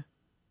Ukraine,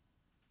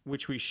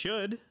 which we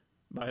should,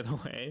 by the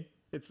way?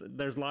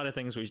 There's a lot of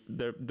things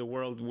the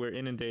world, we're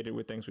inundated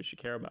with things we should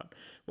care about.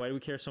 Why do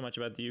we care so much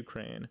about the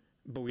Ukraine,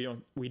 but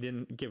we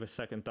didn't give a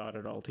second thought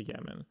at all to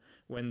Yemen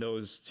when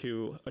those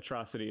two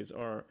atrocities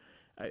are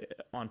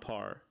on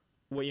par?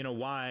 Well,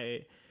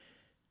 why?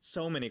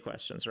 So many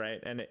questions, right?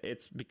 And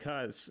it's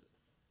because,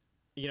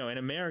 in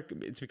America,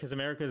 it's because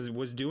America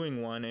was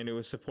doing one and it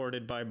was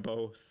supported by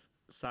both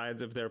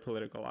sides of their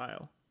political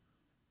aisle,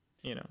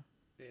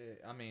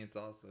 I mean, it's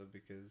also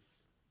because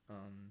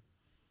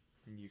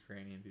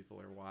Ukrainian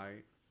people are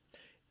white.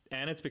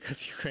 And it's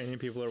because Ukrainian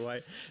people are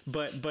white.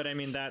 But I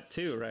mean, that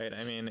too, right?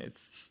 I mean,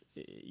 it's,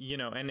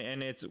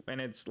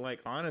 and it's like,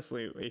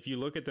 honestly, if you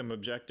look at them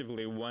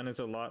objectively, one is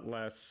a lot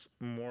less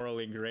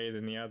morally gray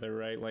than the other,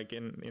 right? Like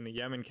in the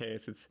Yemen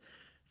case, it's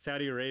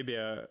Saudi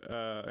Arabia,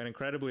 an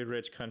incredibly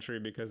rich country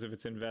because of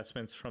its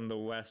investments from the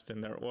West in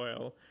their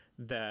oil,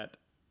 that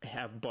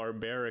have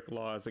barbaric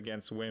laws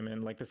against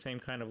women, like the same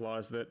kind of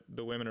laws that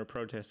the women are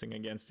protesting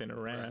against in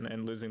Iran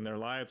and losing their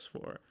lives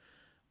for,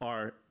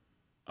 are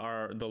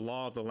the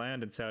law of the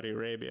land in Saudi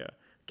Arabia.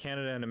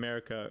 Canada and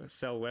America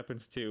sell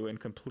weapons to and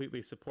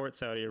completely support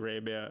Saudi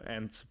Arabia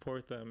and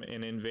support them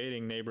in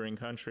invading neighboring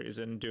countries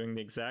and doing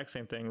the exact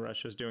same thing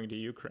Russia's doing to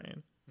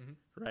Ukraine,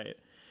 right?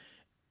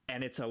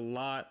 And it's a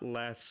lot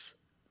less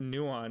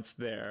nuanced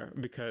there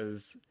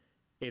because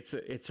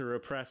it's a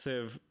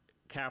repressive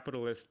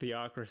capitalist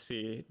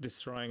theocracy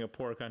destroying a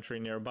poor country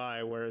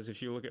nearby. Whereas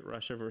if you look at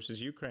Russia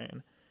versus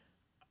Ukraine,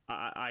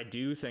 I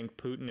do think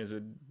Putin is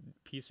a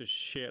piece of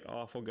shit,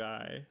 awful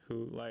guy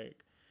who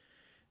like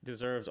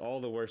deserves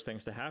all the worst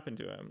things to happen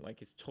to him. Like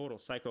he's total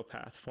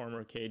psychopath,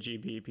 former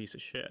KGB piece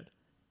of shit.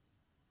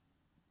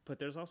 But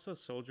there's also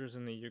soldiers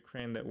in the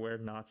Ukraine that wear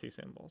Nazi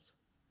symbols.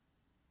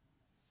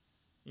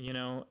 You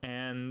know,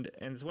 and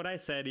it's what I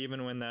said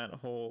even when that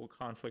whole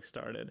conflict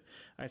started.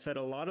 I said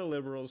a lot of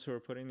liberals who are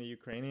putting the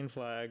Ukrainian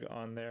flag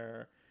on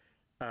their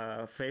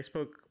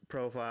Facebook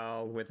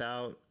profile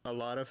without a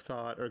lot of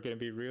thought are going to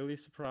be really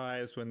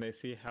surprised when they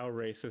see how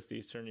racist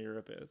Eastern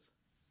Europe is.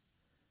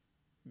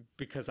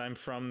 Because I'm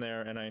from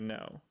there and I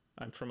know.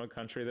 I'm from a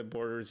country that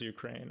borders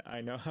Ukraine.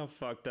 I know how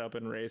fucked up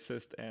and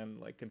racist and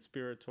like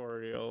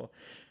conspiratorial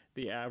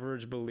the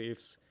average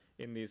beliefs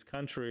in these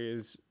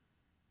countries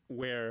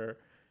where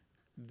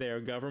their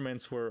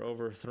governments were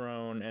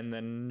overthrown and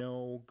then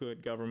no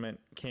good government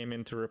came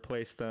in to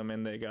replace them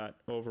and they got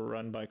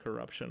overrun by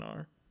corruption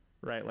are,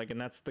 right? Like,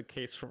 and that's the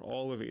case for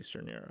all of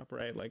Eastern Europe,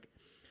 right? Like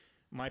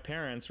my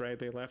parents, right,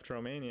 they left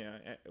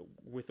Romania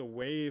with a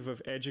wave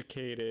of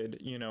educated,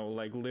 you know,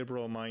 like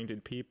liberal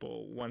minded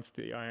people once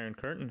the Iron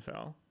Curtain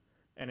fell.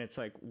 And it's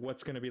like,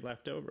 what's going to be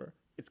left over?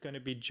 It's going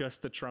to be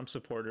just the Trump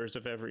supporters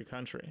of every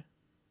country.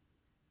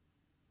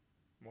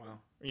 Wow.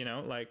 You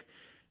know, like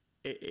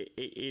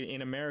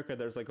in America,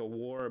 there's like a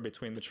war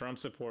between the Trump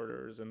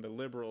supporters and the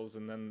liberals,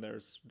 and then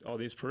there's all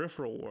these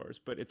peripheral wars.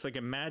 But it's like,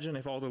 imagine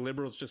if all the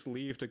liberals just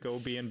leave to go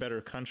be in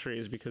better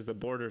countries because the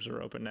borders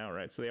are open now,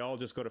 right? So they all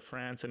just go to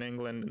France and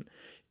England and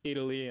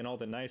Italy and all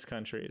the nice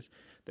countries.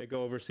 They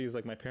go overseas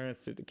like my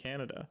parents did to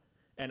Canada.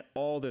 And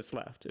all that's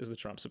left is the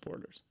Trump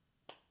supporters.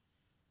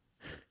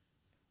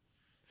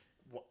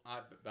 Well,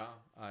 I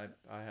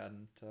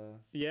hadn't.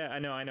 Yeah, I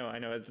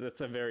know.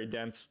 That's a very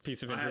dense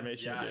piece of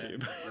information. I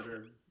hadn't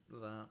considered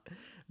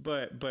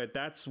that. But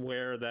that's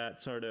where that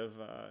sort of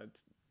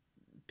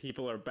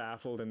people are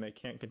baffled and they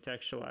can't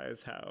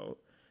contextualize how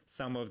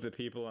some of the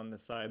people on the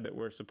side that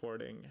we're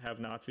supporting have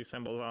Nazi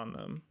symbols on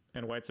them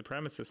and white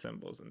supremacist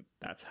symbols, and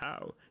that's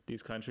how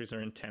these countries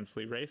are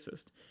intensely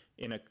racist.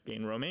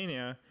 In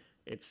Romania,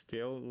 it's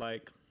still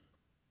like,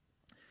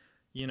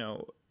 you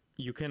know,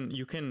 you can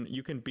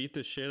beat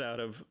the shit out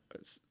of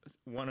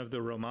one of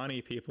the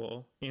Romani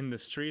people in the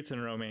streets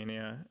in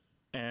Romania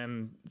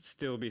and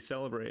still be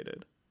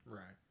celebrated.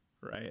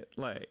 Right.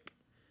 Like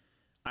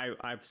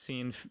I've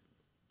seen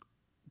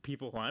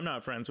people who I'm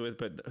not friends with,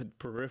 but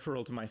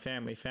peripheral to my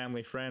family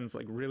friends,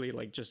 like really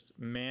like just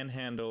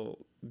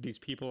manhandle these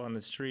people on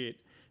the street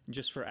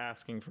just for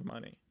asking for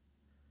money.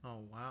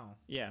 Oh, wow.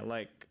 Yeah.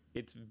 Like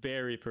it's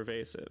very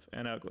pervasive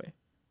and ugly.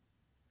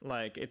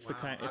 Like it's the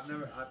kind. It's,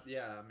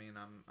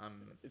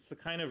 it's the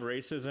kind of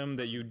racism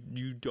that you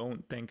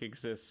don't think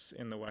exists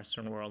in the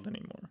Western world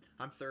anymore.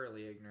 I'm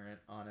thoroughly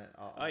ignorant on it.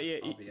 I'll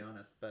be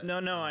honest. But no,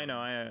 I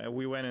know.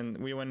 We went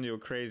into a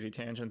crazy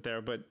tangent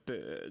there, but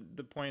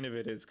the point of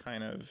it is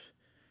kind of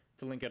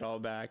to link it all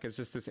back. Is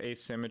just this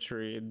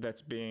asymmetry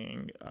that's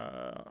being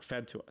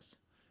fed to us.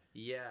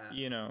 Yeah.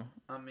 You know.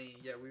 I mean,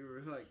 yeah, we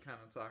were like kind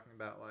of talking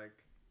about like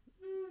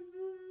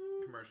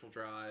commercial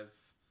drive.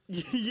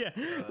 Yeah,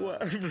 well,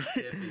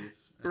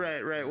 hippies.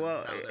 Right.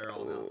 Well, how they're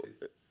all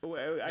Nazis.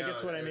 Well, I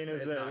guess what I mean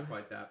is it's not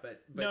quite that,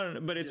 but no,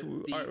 but it's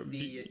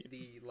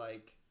the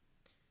like,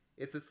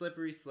 it's a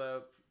slippery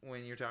slope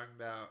when you're talking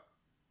about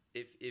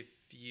if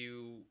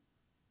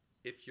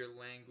your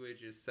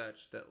language is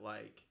such that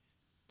like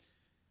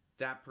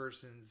that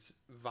person's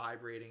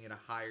vibrating at a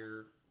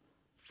higher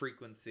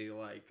frequency,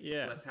 like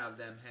let's have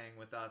them hang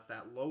with us.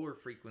 That lower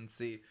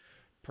frequency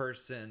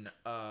person,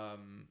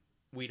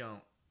 we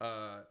don't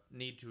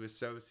need to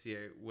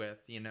associate with,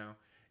 you know.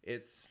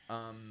 It's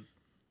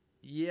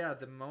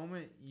the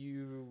moment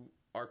you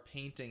are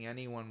painting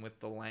anyone with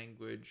the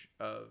language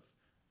of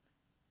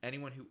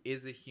anyone who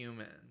is a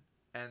human,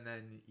 and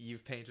then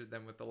you've painted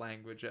them with the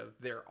language of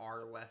there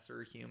are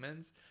lesser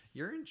humans,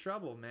 you're in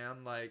trouble,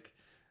 man. Like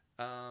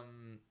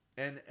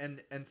and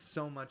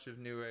so much of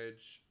New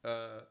Age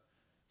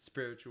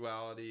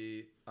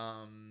spirituality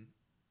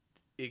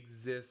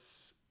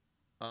exists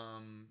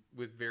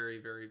with very,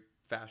 very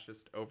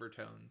fascist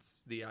overtones.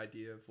 The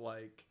idea of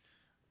like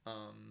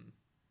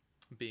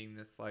being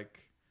this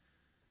like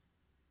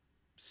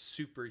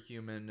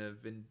superhuman of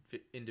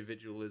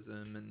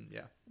individualism, and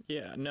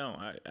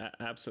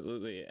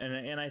absolutely.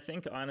 And I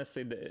think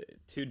honestly,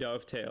 to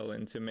dovetail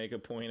and to make a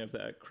point of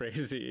that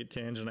crazy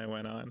tangent I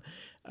went on,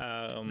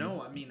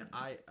 no, I mean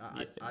I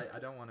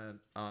don't want to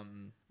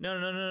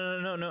no,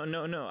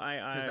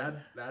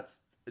 because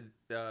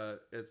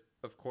it's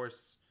of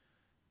course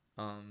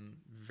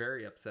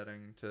very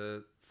upsetting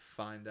to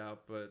find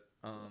out, but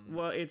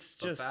well, it's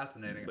but just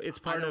fascinating. It's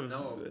part I don't of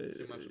know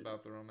too much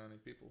about the Romani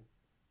people.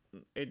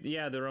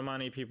 The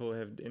Romani people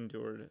have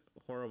endured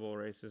horrible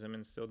racism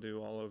and still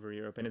do all over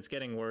Europe, and it's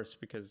getting worse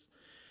because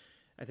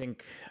I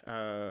think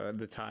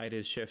the tide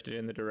has shifted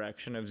in the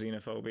direction of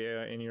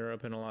xenophobia in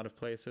Europe in a lot of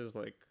places,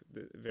 like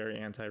very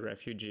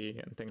anti-refugee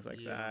and things like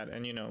that.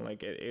 And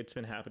like it's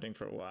been happening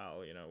for a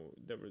while.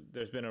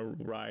 There's been a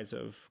rise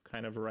of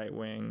kind of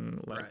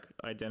right-wing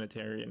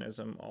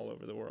identitarianism all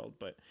over the world.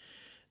 But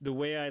the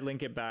way I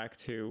link it back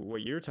to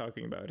what you're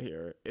talking about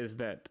here is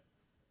that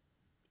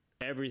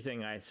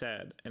everything I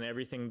said and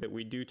everything that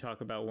we do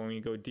talk about when we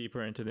go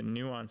deeper into the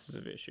nuances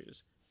of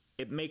issues,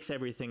 it makes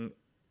everything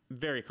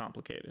very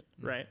complicated,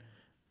 right?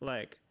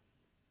 Like,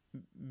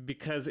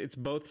 because it's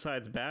both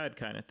sides bad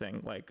kind of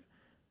thing. Like,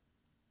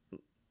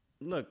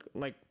 look,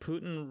 like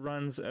Putin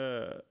runs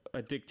a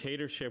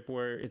dictatorship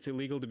where it's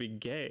illegal to be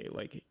gay.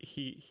 Like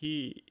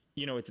he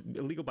it's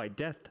illegal by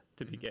death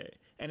to be gay,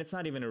 and it's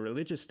not even a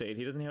religious state.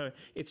 He doesn't have.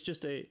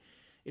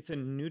 It's a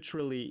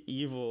neutrally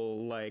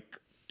evil, like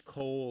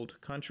cold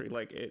country.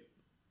 Like it.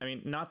 I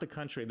mean, not the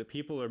country. The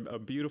people are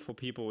beautiful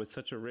people with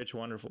such a rich,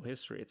 wonderful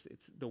history.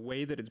 It's the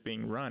way that it's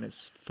being run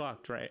is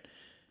fucked, right?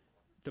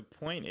 The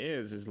point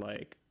is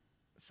like,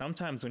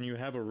 sometimes when you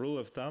have a rule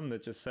of thumb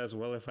that just says,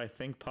 well, if I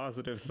think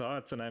positive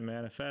thoughts and I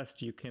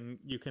manifest, you can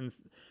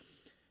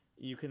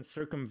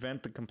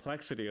circumvent the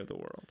complexity of the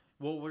world.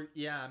 Well,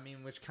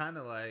 which kind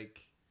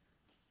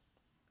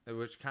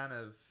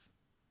of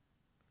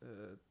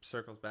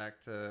circles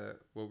back to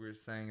what we were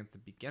saying at the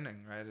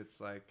beginning, right? It's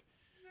like,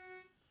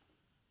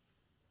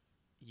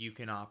 you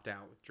can opt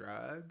out with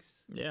drugs.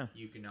 Yeah.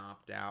 You can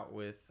opt out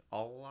with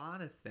a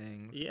lot of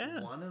things. Yeah.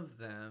 One of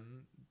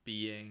them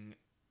being,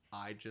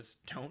 I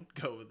just don't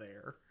go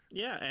there.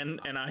 Yeah,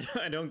 and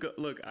I don't go.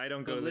 Look, I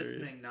don't go there.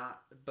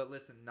 Not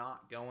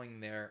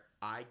going there.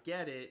 I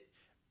get it,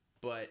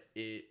 but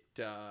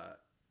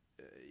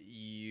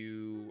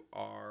you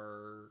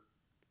are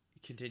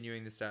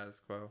continuing the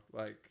status quo.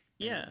 Like,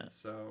 yeah.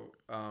 So,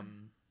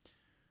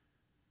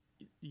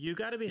 you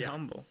got to be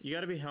humble. You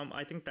got to be humble.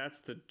 I think that's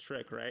the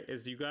trick, right?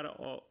 Is you got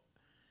to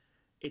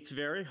it's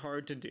very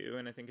hard to do,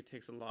 and I think it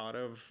takes a lot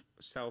of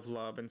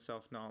self-love and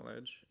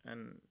self-knowledge,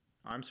 and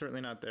I'm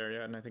certainly not there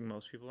yet, and I think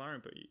most people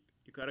aren't, but you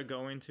got to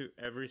go into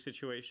every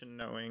situation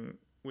knowing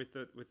with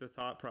the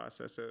thought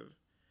process of,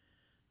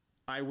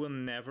 I will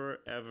never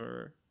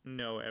ever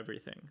know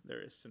everything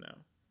there is to know,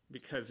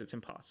 because it's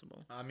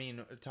impossible. I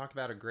mean, talk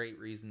about a great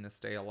reason to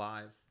stay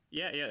alive.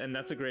 Yeah, and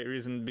that's a great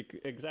reason.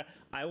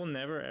 I will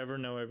never ever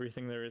know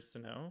everything there is to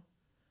know,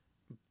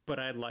 but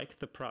I like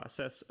the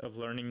process of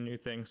learning new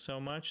things so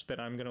much that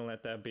I'm gonna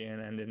let that be an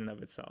end in and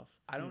of itself.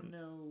 I don't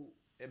know.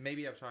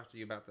 Maybe I've talked to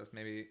you about this.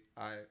 Maybe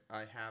I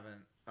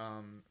haven't.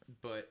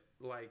 But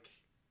like,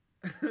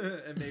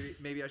 and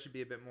maybe I should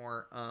be a bit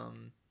more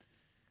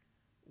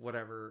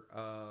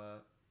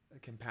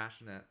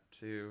compassionate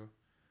to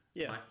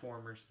my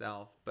former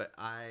self. But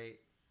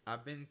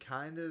I've been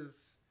kind of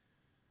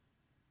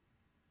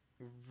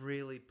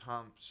really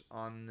pumped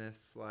on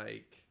this,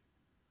 like,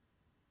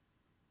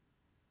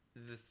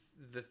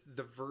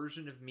 the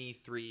version of me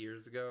 3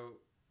 years ago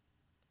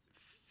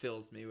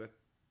fills me with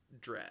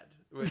dread.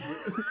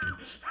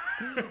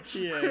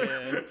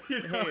 Yeah.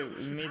 Hey,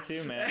 me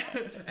too, man.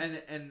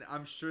 And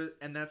I'm sure,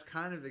 and that's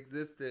kind of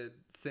existed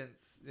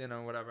since,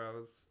 whatever I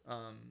was,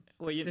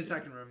 since I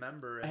can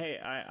remember. Hey,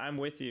 I'm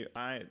with you.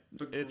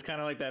 It's kind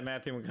of like that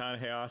Matthew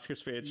McConaughey Oscar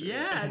speech.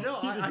 Yeah, no,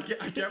 I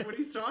get what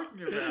he's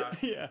talking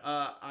about. Yeah.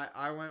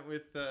 I went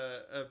with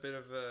a bit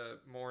of a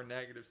more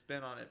negative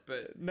spin on it,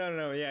 but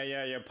no,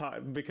 yeah,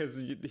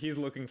 because he's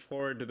looking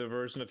forward to the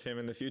version of him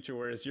in the future,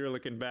 whereas you're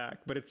looking back.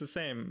 But it's the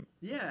same.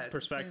 Yeah, it's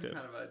perspective. The same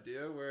kind of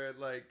idea where,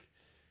 like,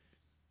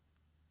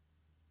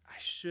 I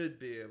should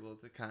be able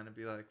to kind of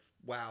be like,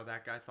 wow,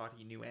 that guy thought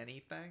he knew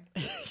anything.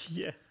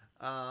 Yeah.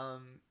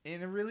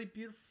 In a really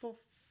beautiful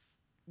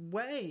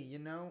way,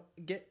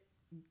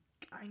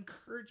 I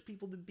encourage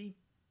people to be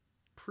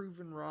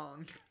proven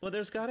wrong. Well,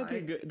 there's got to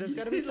be good. There's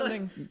got to be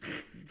something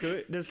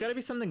good. There's got to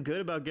be something good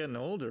about getting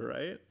older,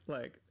 right?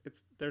 Like,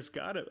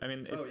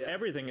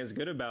 everything is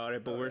good about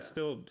it, but we're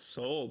still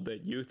sold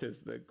that youth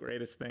is the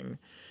greatest thing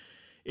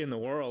in the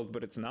world,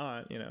 but it's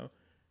not.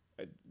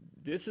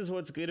 This is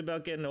what's good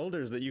about getting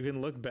older, is that you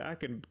can look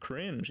back and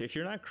cringe. If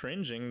you're not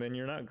cringing, then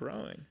you're not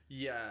growing.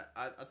 Yeah,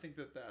 I think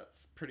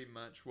that's pretty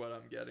much what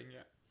I'm getting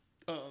at.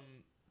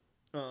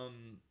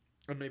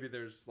 And maybe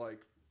there's,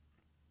 like,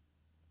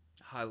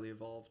 highly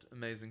evolved,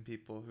 amazing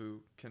people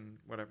who can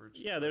whatever.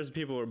 There's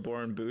people who are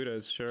born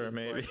Buddhas, sure,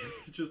 maybe. Like,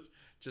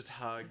 just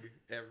hug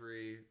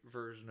every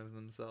version of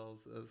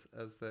themselves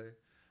as they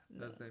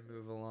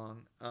move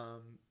along.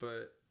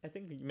 But I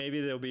think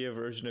maybe there'll be a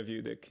version of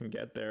you that can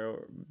get there,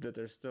 or that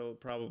there's still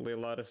probably a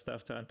lot of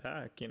stuff to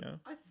unpack,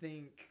 I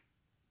think,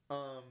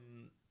 I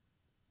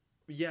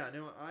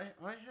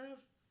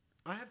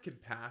have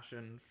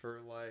compassion for,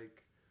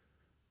 like,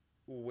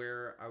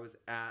 where I was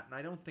at, and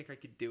I don't think I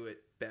could do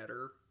it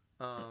better.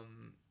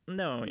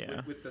 No,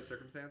 yeah. with the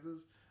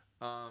circumstances.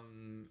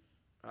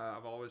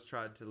 I've always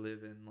tried to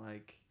live in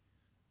like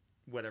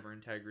whatever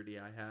integrity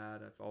I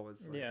had. I've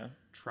always like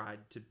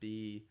tried to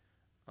be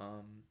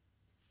a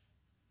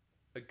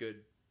good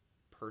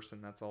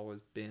person. That's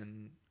always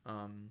been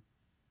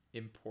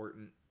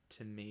important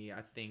to me.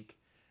 I think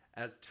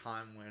as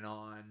time went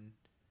on,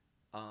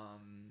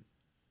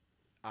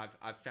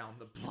 I've found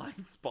the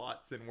blind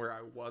spots in where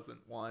I wasn't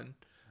one.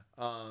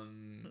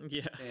 And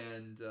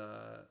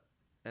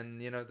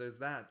you know, there's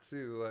that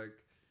too. Like,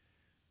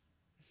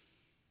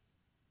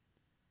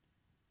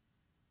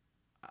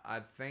 I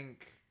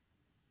think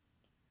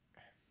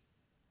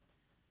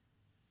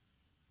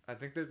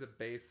there's a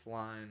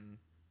baseline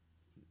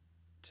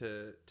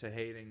to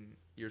hating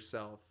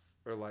yourself,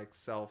 or like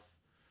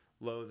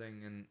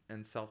self-loathing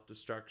and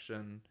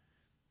self-destruction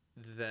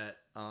that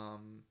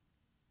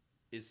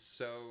is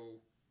so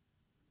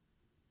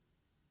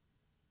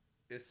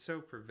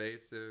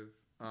pervasive.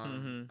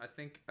 I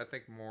think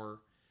more,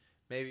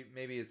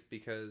 maybe it's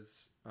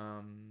because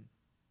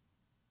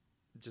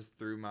just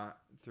through my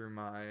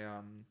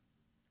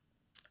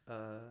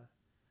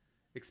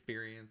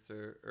experience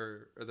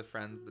or the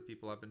friends, the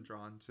people I've been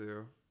drawn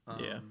to,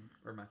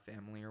 or my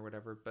family or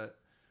whatever. But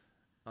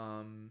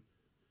I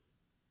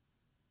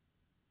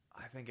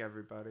think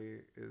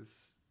everybody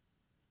is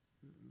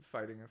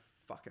fighting a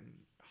fucking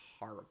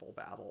horrible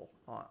battle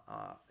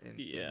in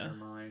their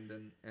mind,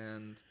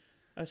 and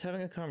I was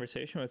having a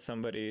conversation with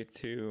somebody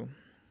to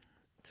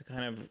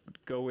kind of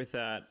go with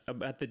that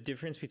about the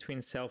difference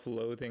between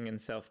self-loathing and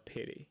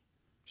self-pity.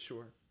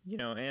 Sure. You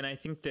know, and I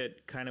think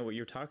that kind of what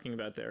you're talking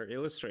about there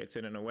illustrates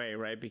it in a way,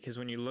 right? Because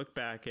when you look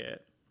back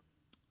at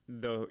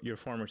your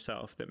former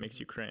self that makes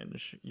you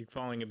cringe, you're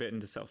falling a bit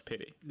into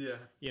self-pity. Yeah.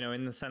 You know,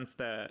 in the sense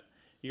that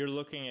you're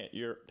looking at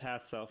your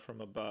past self from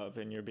above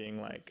and you're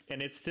being like,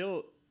 and it's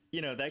still,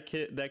 you know, that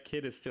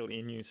kid is still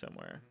in you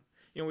somewhere.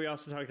 Mm-hmm. You know, we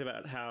also talked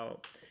about how,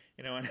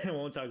 you know, and I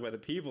won't talk about the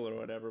people or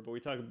whatever, but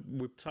we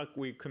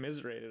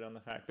commiserated on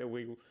the fact that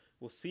we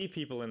will see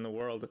people in the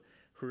world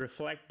who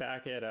reflect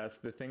back at us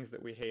the things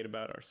that we hate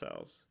about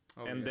ourselves.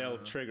 They'll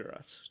trigger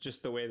us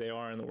just the way they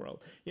are in the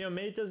world. You know,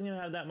 maybe it doesn't even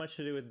have that much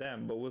to do with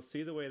them, but we'll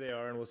see the way they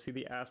are and we'll see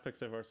the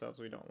aspects of ourselves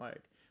we don't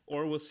like.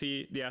 Or we'll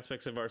see the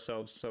aspects of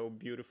ourselves so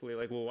beautifully.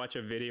 Like, we'll watch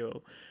a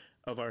video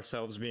of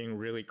ourselves being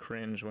really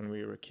cringe when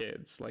we were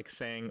kids, like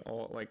saying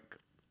all like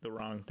the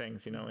wrong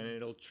things, you know, and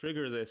it'll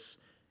trigger this,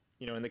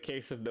 you know, in the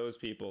case of those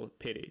people,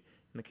 pity.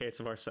 In the case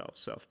of ourselves,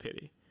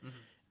 self-pity. Mm-hmm.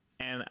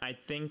 And I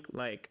think,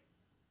 like,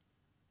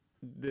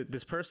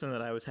 this person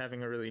that I was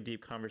having a really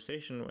deep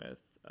conversation with,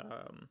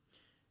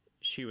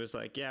 she was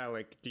like, yeah,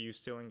 like, do you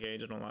still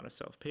engage in a lot of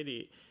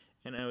self-pity?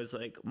 And I was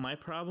like, my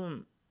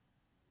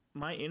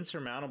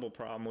insurmountable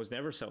problem was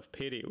never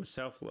self-pity, it was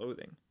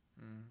self-loathing.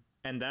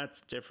 And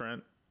that's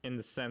different in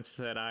the sense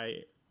that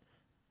I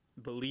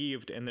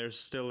believed, and there's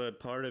still a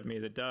part of me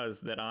that does,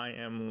 that I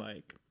am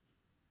like,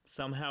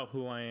 somehow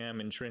who I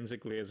am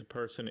intrinsically as a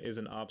person is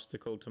an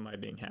obstacle to my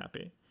being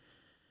happy.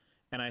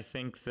 And I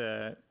think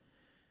that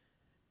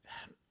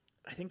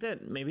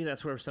maybe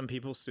that's where some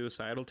people's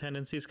suicidal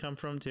tendencies come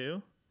from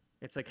too.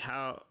 It's like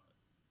how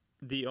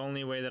the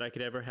only way that I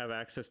could ever have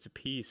access to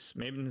peace,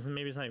 maybe it's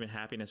not even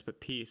happiness, but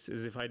peace,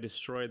 is if I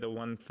destroy the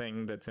one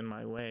thing that's in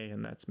my way,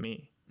 and that's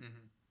me.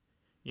 Mm-hmm.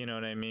 You know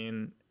what I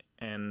mean?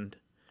 And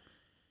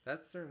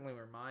that's certainly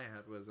where my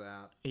head was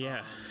at.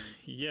 Yeah.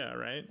 Yeah,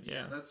 right?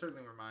 Yeah, that's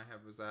certainly where my head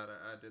was at.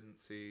 I didn't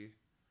see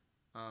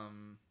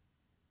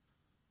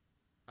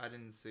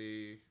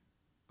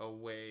a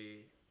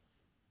way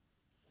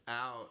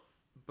out,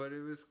 but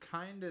it was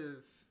kind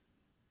of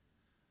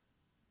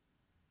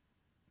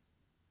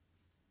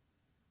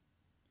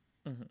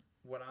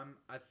what I'm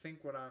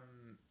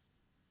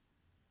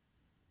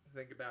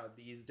think about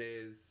these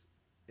days.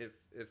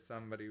 If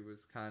somebody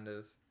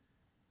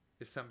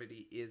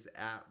is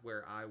at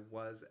where I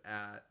was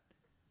at,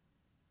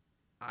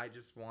 I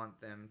just want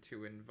them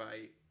to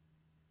invite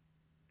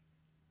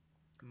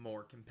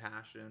more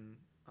compassion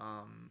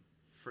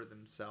for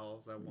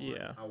themselves. I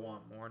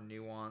want more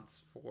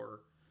nuance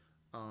for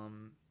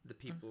the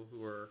people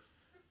who are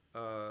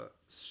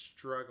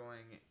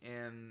struggling,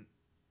 and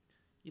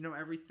you know,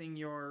 everything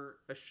you're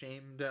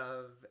ashamed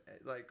of,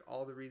 like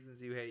all the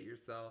reasons you hate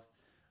yourself,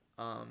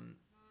 and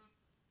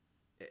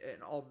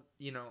all,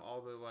 you know,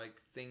 all the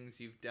like things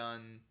you've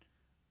done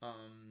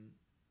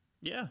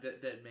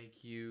that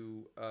make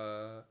you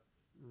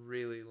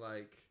really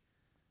like,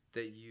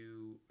 that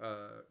you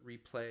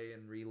replay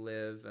and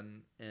relive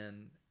and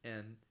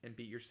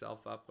beat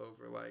yourself up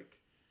over. Like,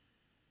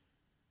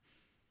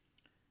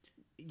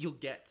 you'll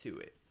get to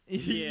it.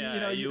 Yeah, you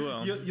know, you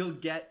will. You'll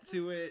get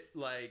to it,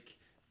 like,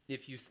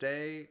 if you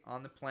stay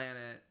on the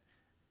planet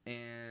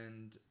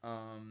and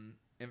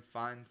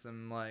find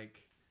some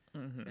like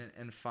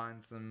and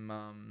find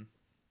some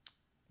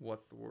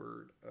what's the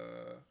word,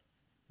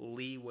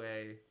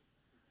 leeway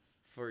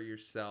for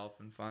yourself,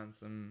 and find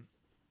some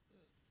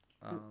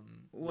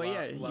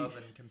love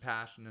and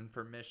compassion and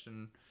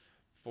permission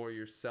for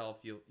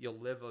yourself, you'll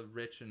live a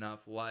rich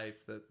enough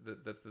life that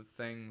the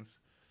things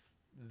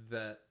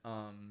that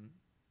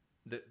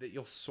that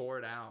you'll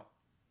sort out,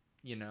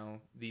 you know,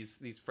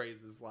 these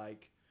phrases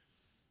like,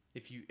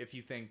 if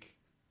you think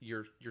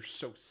you're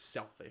so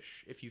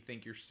selfish, if you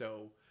think you're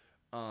so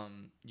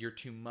you're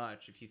too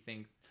much, if you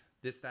think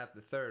this, that,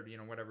 the third, you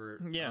know,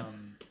 whatever. Yeah.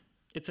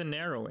 It's a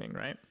narrowing,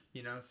 right?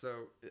 You know,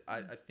 so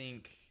I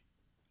think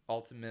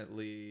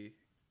ultimately,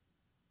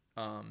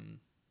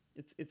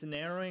 it's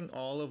narrowing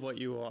all of what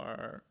you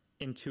are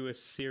into a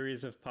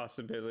series of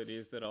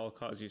possibilities that all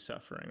cause you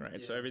suffering, right?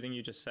 Yeah. So everything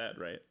you just said,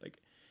 right? Like,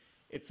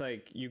 it's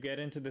like you get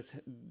into this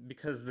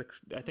because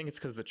I think it's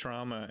because the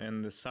trauma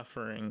and the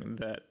suffering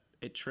that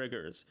it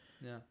triggers.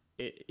 Yeah.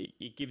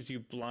 It gives you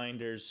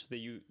blinders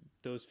that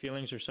those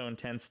feelings are so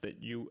intense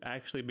that you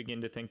actually begin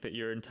to think that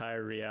your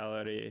entire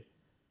reality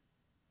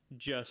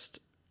just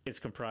is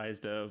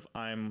comprised of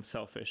I'm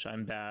selfish,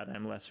 I'm bad,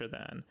 I'm lesser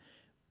than.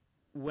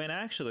 When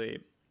actually,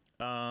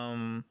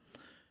 then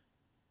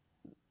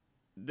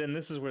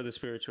this is where the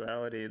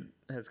spirituality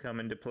has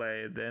come into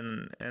play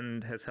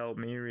and has helped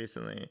me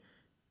recently,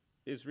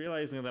 is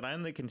realizing that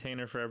I'm the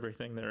container for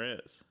everything there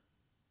is.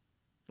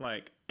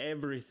 Like,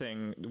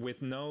 everything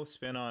with no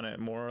spin on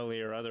it,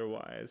 morally or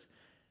otherwise,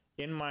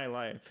 in my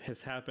life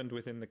has happened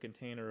within the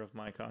container of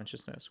my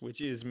consciousness, which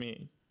is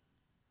me.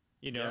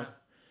 You know? Yeah.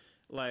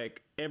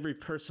 Like, every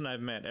person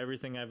I've met,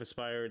 everything I've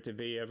aspired to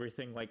be,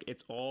 everything, like,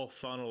 it's all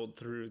funneled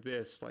through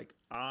this. Like,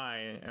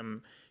 I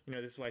am, you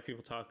know, this is why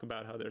people talk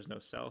about how there's no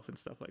self and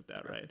stuff like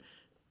that, right?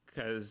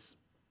 Because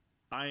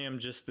I am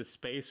just the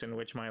space in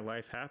which my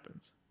life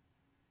happens.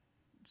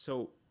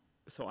 So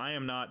I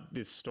am not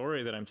this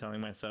story that I'm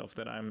telling myself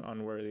that I'm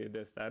unworthy of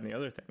this, that, and the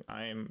other thing.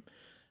 I am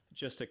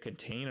just a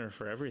container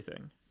for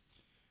everything.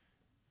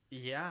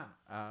 Yeah,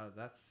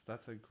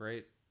 that's a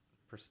great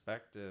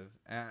perspective,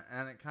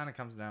 and it kind of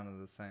comes down to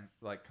the same,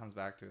 like, comes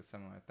back to a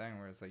similar thing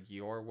where it's like,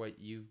 you're what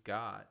you've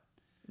got.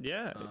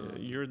 Yeah,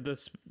 you're the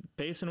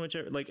space in which,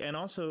 like, and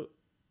also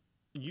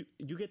you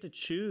get to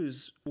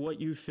choose what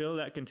you fill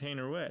that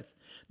container with.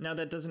 Now,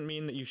 that doesn't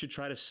mean that you should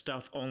try to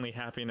stuff only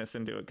happiness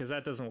into it, because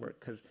that doesn't work.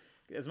 Because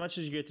as much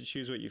as you get to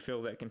choose what you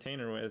fill that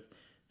container with,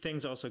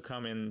 things also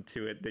come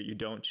into it that you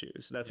don't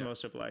choose. That's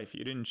most of life.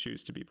 You didn't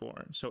choose to be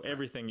born. So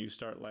everything you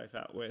start life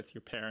out with,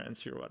 your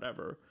parents, your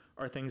whatever,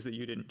 are things that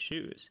you didn't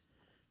choose.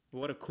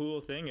 What a cool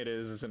thing it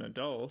is as an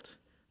adult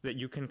that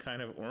you can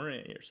kind of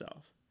orient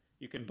yourself.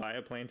 You can buy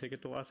a plane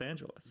ticket to Los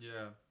Angeles.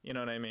 Yeah. You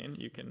know what I mean?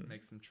 You can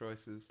make some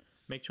choices.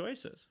 Make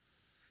choices.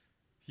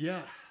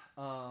 Yeah.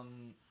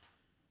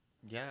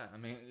 Yeah, I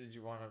mean, did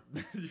you want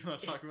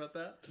to talk about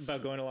that?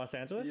 About going to Los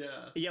Angeles?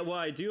 Yeah. Yeah, well,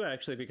 I do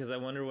actually, because I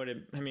wonder what it,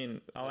 I mean,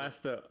 I'll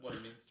ask what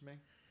it means to me?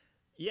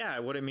 Yeah,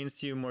 what it means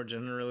to you more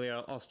generally.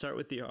 I'll start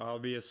with the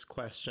obvious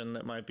question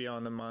that might be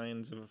on the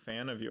minds of a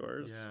fan of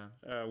yours.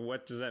 Yeah.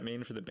 What does that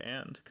mean for the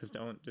band? Because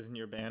isn't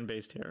your band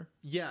based here?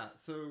 Yeah,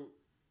 so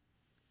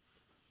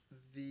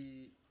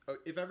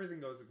if everything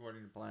goes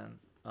according to plan,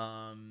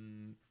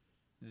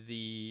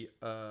 the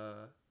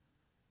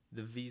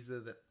visa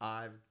that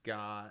I've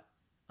got,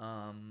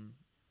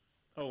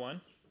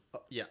 O1?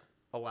 Yeah,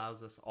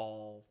 allows us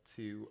all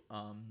to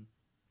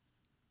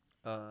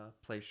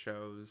play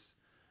shows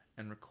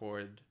and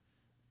record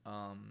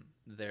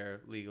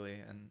there legally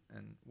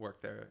and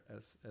work there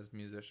as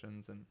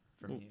musicians, and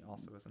for me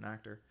also as an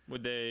actor.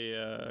 Would they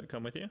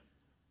come with you?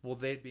 Well,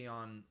 they'd be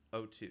on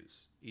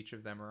O2s. Each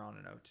of them are on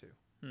an O2.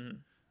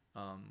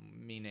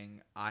 Mm-hmm.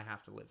 Meaning I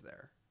have to live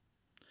there.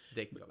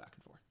 They can go back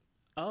and forth.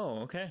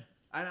 Oh, okay.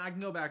 And I can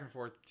go back and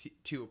forth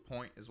to a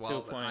point as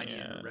well, but I need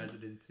a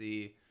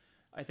residency.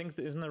 I think,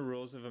 isn't the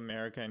rules of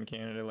America and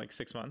Canada like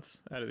 6 months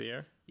out of the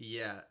year?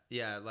 Yeah,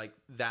 like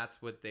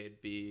that's what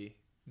they'd be.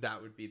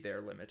 That would be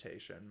their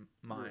limitation.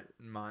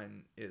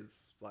 Mine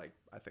is like,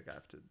 I think I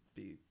have to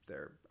be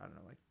there, I don't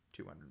know, like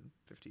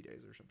 250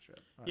 days or some shit.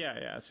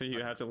 Yeah. So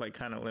you have to like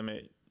kind of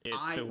limit it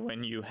to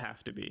when you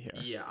have to be here.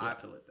 Yeah, I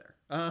have to live there.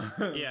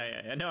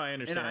 Yeah. No, I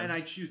understand. And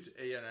I choose,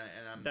 and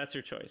I'm. That's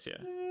your choice,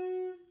 yeah.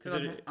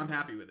 Because I'm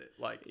happy with it.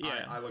 Like,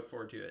 yeah. I look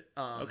forward to it.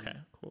 Okay,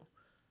 cool.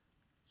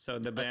 So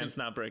the band's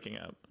not breaking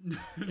up.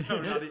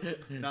 No,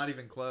 not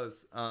even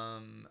close.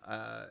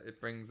 It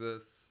brings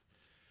us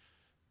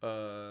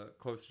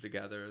closer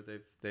together.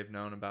 They've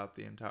known about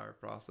the entire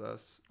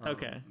process.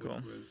 Okay, cool.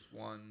 Which was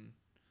one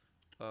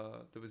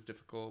that was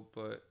difficult,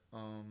 but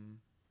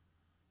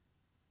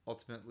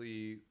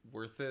ultimately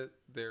worth it.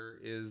 There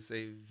is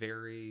a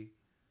very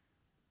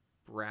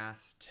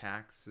brass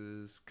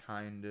taxes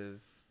kind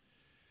of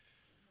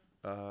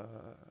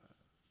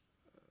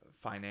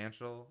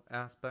financial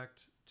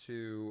aspect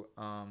to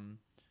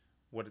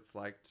what it's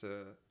like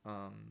to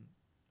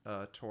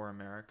tour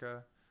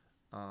America,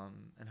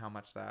 and how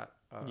much that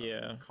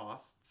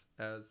costs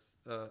as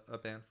a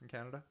band from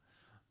Canada,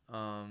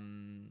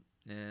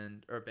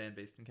 or a band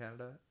based in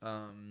Canada,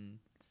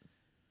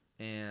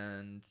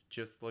 and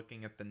just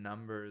looking at the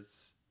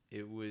numbers,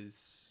 it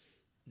was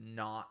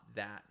not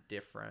that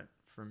different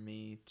for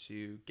me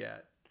to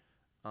get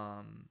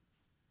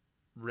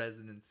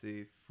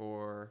residency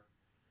for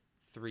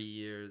 3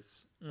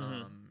 years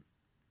Mm-hmm.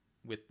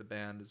 with the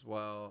band as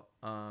well,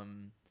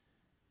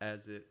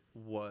 as it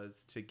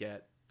was to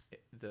get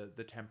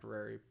the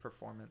temporary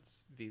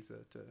performance visa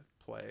to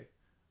play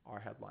our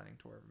headlining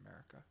tour of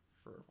America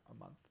for a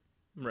month.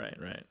 Right.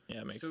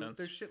 Yeah, makes sense.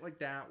 There's shit like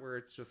that where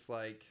it's just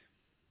like,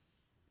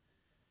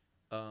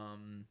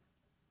 there's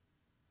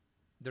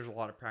a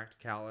lot of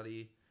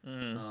practicality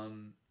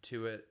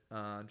to it,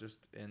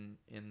 just in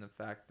the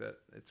fact that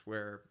it's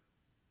where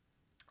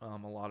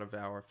a lot of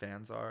our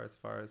fans are as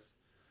far as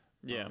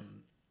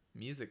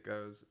music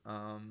goes.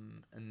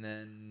 And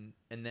then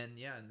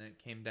it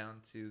came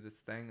down to this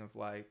thing of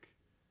like,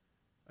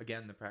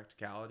 again, the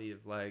practicality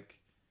of like,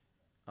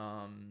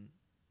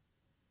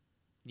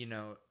 you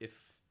know, if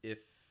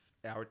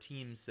our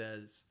team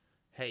says,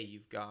 hey,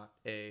 you've got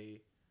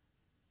a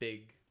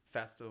big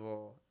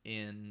festival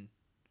in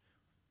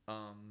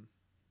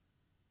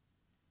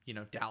you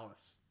know,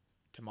 Dallas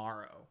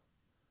tomorrow,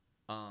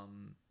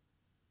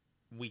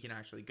 we can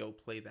actually go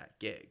play that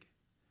gig.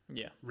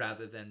 Yeah.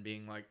 Rather than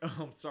being like, oh,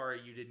 I'm sorry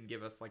you didn't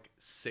give us like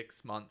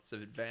 6 months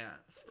of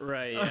advance.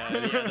 Right.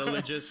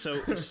 Yeah.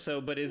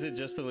 So, but is it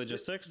just the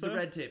logistics though? The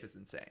red tape is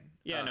insane.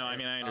 Yeah. No, I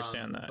mean, I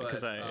understand that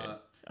because I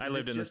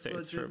lived in the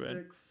States for a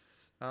bit.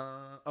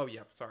 Oh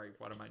yeah, sorry.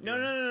 What am I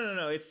doing?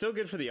 No. It's still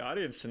good for the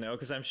audience to know,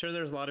 because I'm sure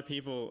there's a lot of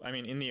people, I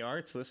mean, in the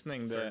arts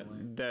listening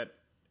that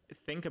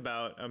think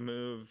about a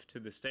move to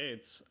the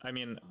States. I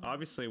mean,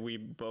 obviously we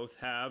both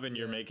have, and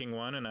you're making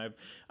one, and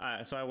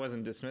so I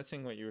wasn't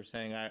dismissing what you were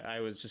saying. I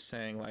was just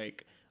saying,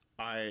 like,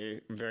 I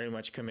very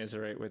much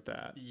commiserate with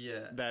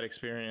that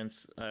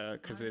experience,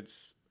 because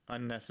it's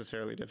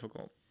unnecessarily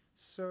difficult.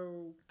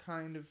 So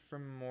kind of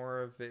from more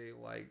of a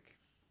like,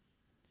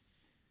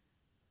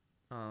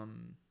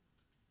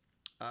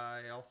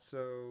 I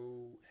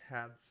also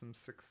had some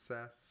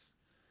success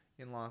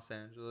in Los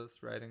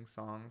Angeles writing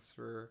songs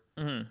for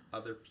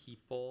other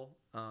people,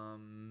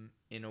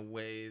 in a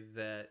way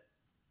that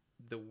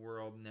the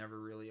world never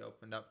really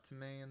opened up to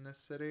me in this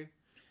city.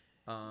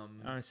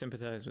 I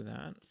sympathize with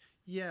that.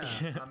 Yeah,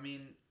 I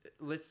mean,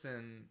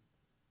 listen.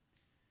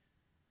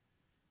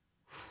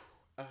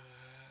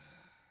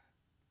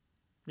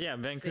 Yeah,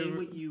 Vancouver. Say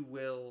what you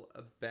will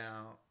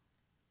about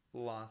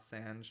Los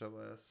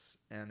Angeles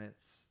and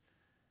its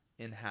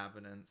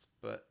inhabitants,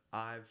 but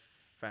I've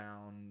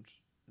found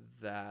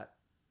that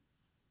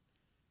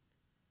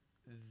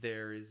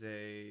they're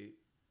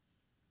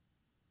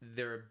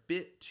a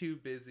bit too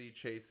busy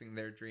chasing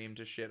their dream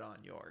to shit on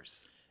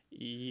yours.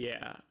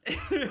 Yeah.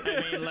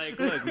 I mean, like,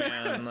 look,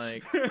 man,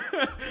 like,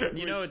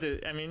 you know what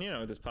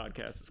this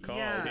podcast is called.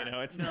 Yeah, you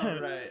know, it's no,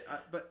 not right.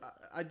 But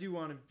I do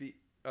want to be,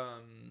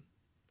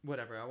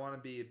 whatever. I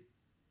want to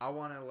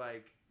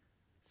like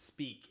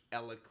speak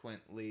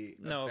eloquently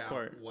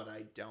about what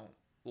I don't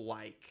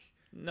like.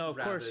 No, of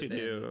course you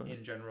do.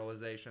 In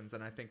generalizations,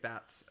 and I think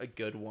that's a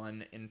good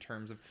one in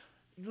terms of,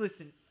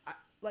 listen,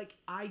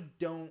 I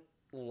don't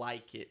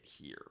like it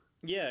here.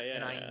 Yeah.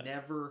 And I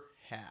never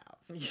have.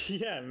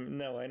 Yeah,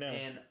 no, I know.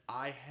 And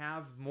I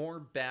have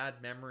more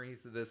bad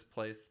memories of this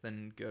place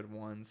than good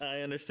ones. I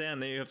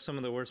understand that you have some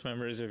of the worst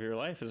memories of your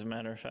life, as a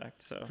matter of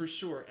fact. So for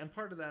sure, and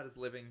part of that is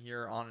living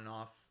here on and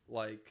off,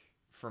 like,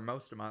 for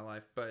most of my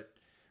life. But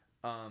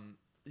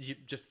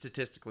just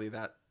statistically,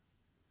 that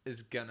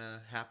is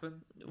gonna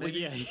happen.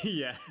 Maybe? Well,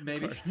 yeah,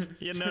 maybe.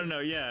 Yeah, no,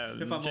 yeah.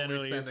 If I'm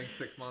only spending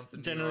 6 months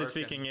in generally New York,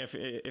 speaking, if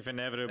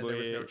inevitably,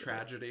 and there was no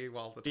tragedy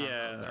while the time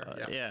I was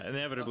there. Yeah,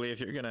 inevitably,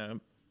 if you're gonna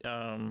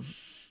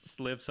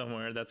live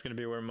somewhere, that's gonna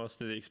be where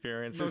most of the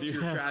experiences most you of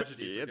your have,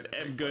 tragedies are gonna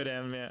take good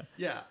place.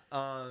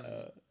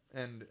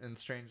 and and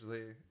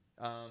strangely,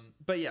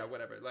 but yeah,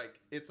 whatever. Like,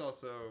 it's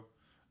also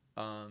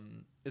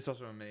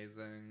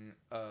amazing.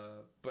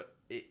 But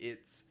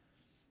it's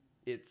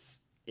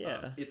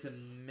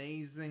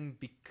amazing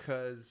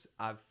because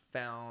I've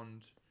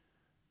found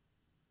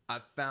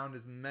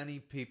as many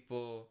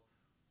people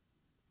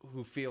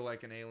who feel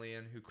like an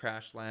alien who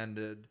crash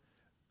landed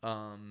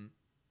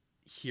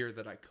here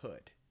that I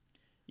could.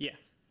 Yeah.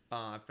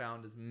 I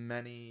found as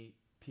many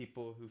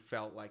people who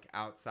felt like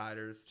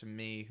outsiders to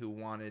me, who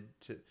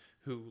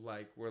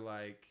were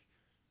like,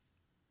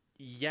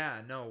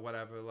 yeah, no,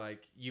 whatever,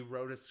 like, you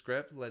wrote a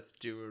script, let's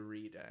do a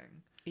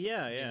reading.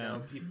 Yeah. You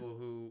know, people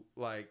who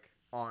like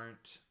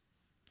aren't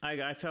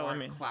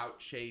clout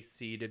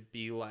chasey to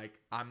be like,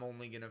 I'm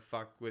only gonna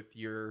fuck with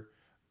your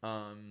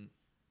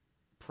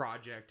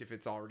project if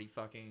it's already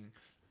fucking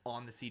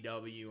on the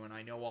CW and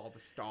I know all the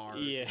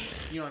stars. Yeah.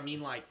 You know what I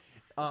mean? Like,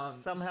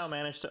 somehow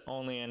managed to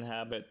only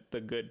inhabit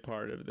the good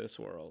part of this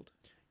world.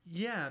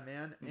 Yeah,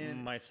 man.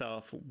 And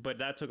myself, but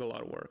that took a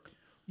lot of work.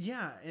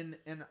 Yeah, and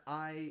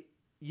I,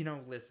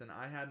 listen,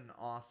 I had an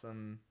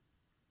awesome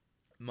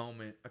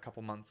moment a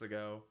couple months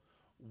ago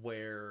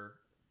where,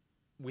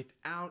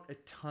 without a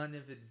ton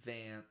of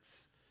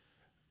advance,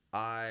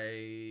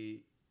 I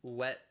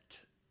let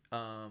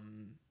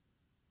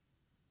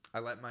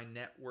my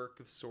network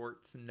of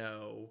sorts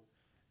know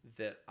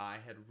that I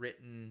had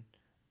written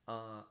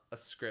a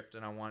script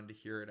and I wanted to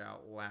hear it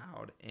out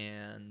loud.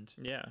 And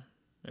yeah,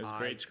 it was a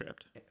great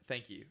script.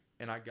 Thank you.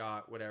 and I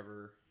got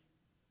whatever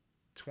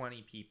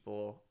 20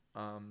 people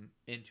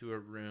into a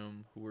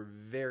room who were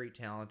very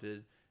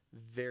talented,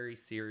 very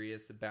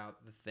serious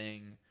about the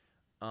thing,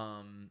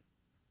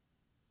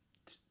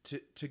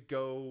 to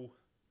go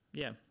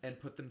and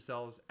put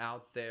themselves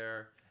out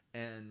there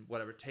and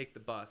whatever, take the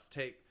bus,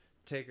 take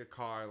a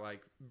car,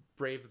 like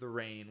brave the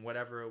rain,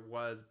 whatever it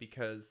was,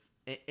 because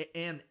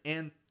and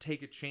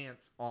take a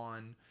chance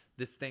on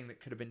this thing that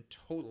could have been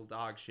total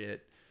dog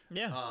shit.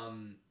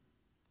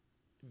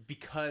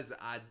 Because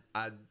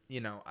I'd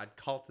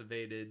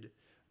cultivated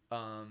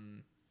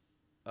that,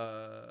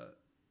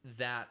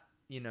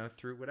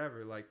 through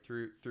whatever, like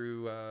through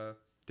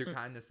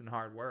kindness and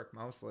hard work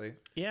mostly.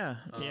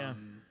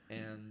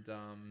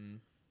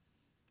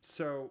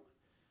 So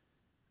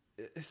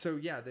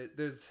yeah,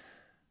 there's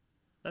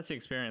that's the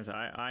experience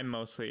I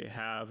mostly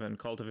have and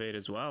cultivate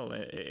as well.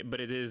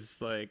 But it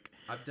is like,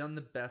 I've done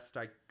the best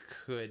I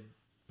could,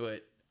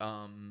 but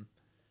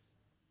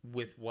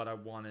with what I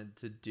wanted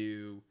to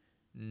do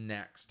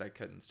next, I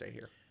couldn't stay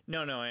here.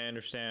 No, I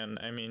understand.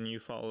 I mean, you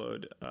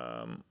followed.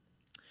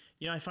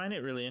 I find it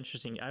really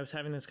interesting. I was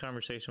having this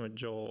conversation with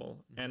Joel,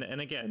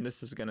 and again,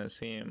 this is gonna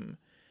seem,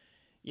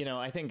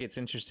 I think it's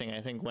interesting.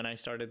 I think when I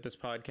started this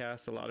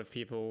podcast, a lot of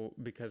people,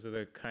 because of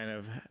the kind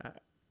of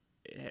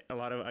I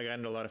got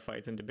into a lot of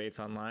fights and debates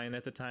online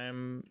at the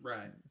time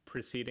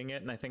preceding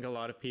it, and I think a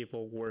lot of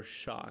people were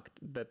shocked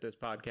that this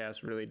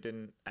podcast really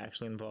didn't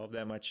actually involve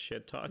that much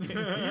shit talking,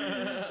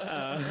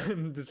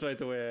 despite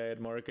the way I had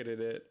marketed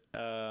it.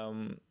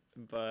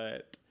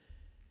 But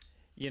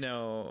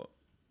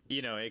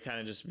it kind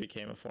of just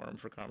became a forum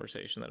for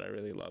conversation that I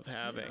really love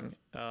having.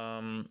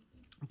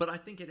 But I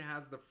think it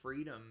has the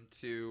freedom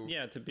to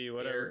be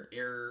whatever,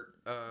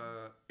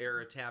 air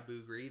a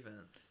taboo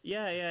grievance.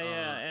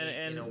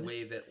 And in a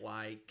way that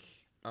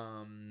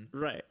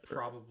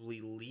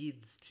probably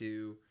leads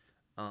to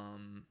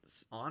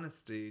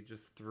honesty,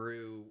 just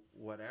through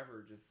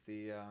whatever, just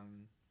the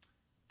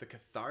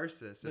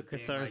catharsis.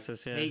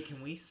 Hey,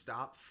 can we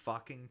stop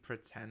fucking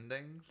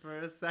pretending for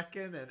a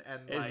second and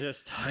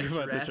just talk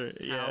about the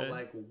truth? How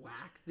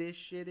whack this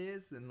shit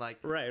is, and how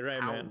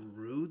man.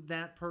 rude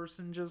that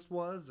person just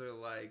was, or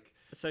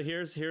So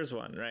here's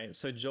one, right?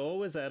 So Joel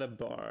was at a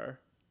bar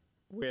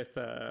with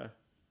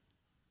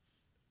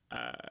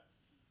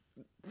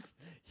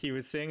he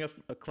was seeing a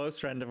close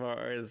friend of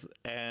ours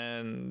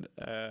and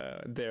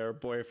their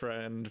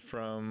boyfriend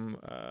from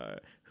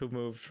who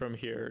moved from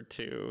here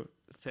to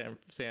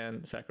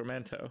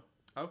Sacramento.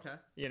 Okay.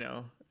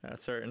 A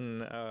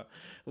certain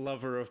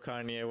lover of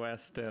Kanye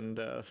West and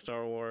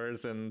Star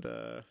Wars and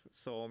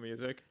soul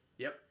music.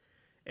 Yep.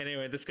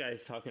 Anyway, this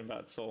guy's talking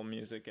about soul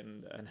music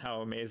and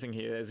how amazing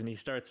he is, and he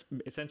starts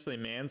essentially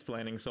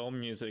mansplaining soul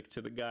music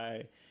to the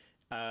guy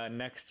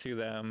next to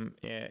them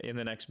in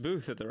the next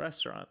booth at the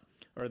restaurant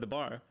or the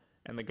bar.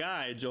 And the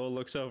guy, Joel,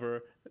 looks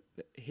over,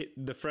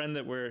 the friend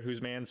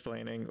who's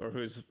mansplaining, or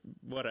who's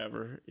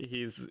whatever,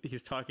 he's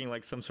talking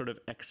like some sort of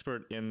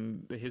expert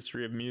in the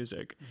history of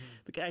music. Mm-hmm.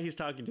 The guy he's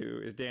talking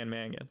to is Dan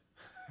Mangan.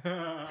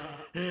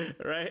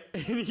 Right?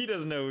 And he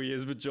doesn't know who he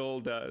is, but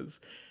Joel does.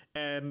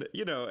 And,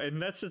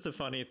 and that's just a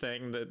funny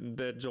thing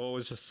that Joel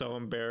was just so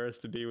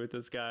embarrassed to be with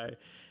this guy.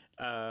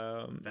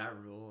 That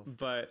rules.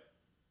 But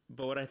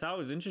what I thought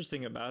was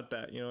interesting about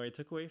that, I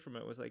took away from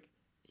it was like,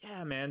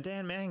 yeah, man,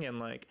 Dan Mangan,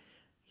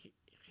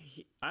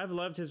 I've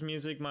loved his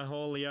music my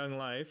whole young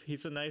life.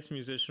 He's a nice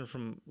musician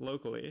from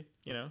locally,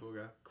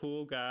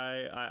 Cool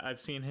guy.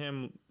 I've seen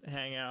him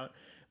hang out,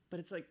 but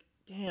it's like,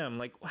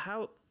 damn,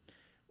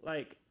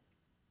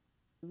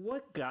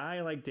 what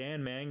guy like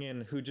Dan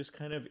Mangan, who just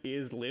kind of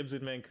lives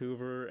in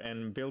Vancouver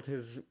and built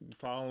his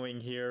following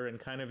here and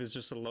kind of is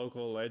just a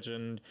local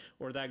legend,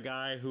 or that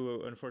guy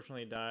who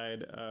unfortunately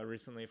died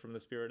recently from the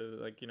spirit of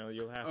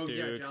you'll have to. Oh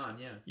yeah, John.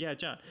 Yeah,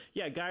 John.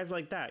 Yeah, guys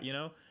like that.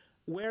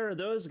 Where are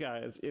those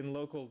guys in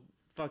local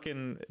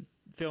fucking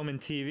film and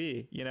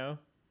TV? You know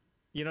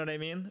what I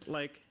mean?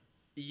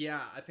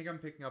 Yeah, I think I'm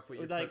picking up what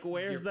you're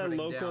where's the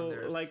local,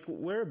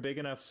 we're a big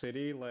enough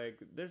city,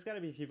 there's got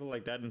to be people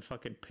like that in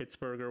fucking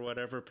Pittsburgh or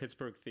whatever,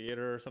 Pittsburgh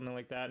theater or something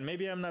like that. And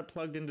maybe I'm not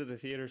plugged into the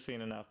theater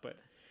scene enough, but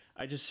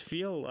I just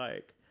feel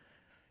like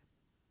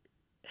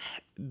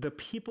the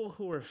people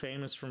who are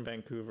famous from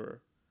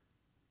Vancouver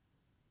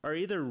are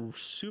either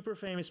super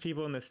famous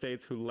people in the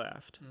States who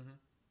left,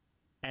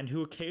 and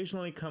who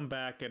occasionally come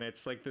back, and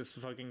it's like this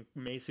fucking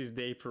Macy's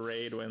Day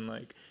Parade when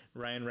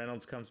Ryan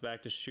Reynolds comes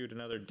back to shoot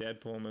another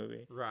Deadpool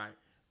movie. Right.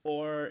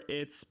 Or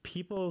it's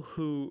people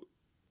who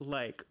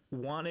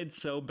wanted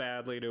so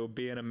badly to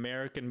be an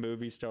American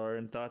movie star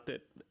and thought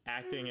that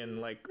acting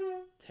in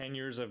 10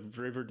 years of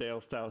Riverdale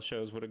style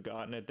shows would have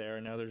gotten it there,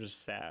 and now they're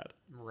just sad.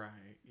 Right.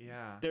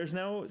 Yeah. There's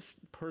no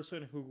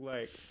person who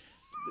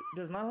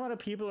there's not a lot of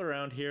people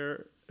around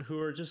here who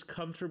are just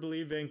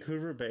comfortably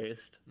Vancouver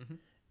based. Mm-hmm.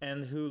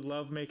 And who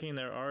love making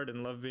their art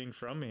and love being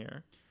from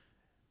here.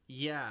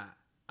 Yeah,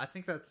 I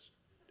think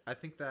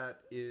that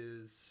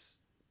is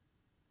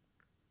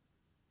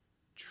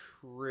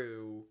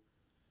true.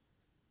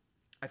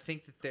 I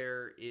think that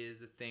there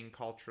is a thing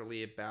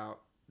culturally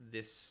about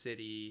this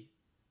city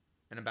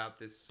and about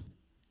this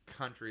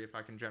country, if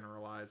I can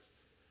generalize,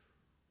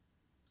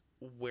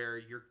 where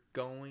you're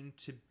going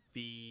to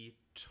be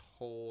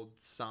told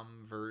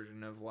some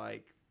version of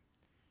like,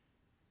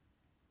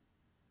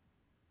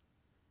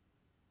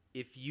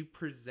 if you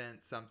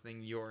present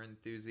something you're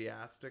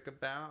enthusiastic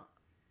about,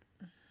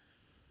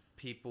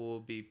 people will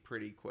be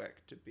pretty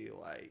quick to be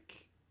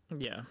like,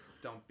 yeah,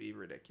 don't be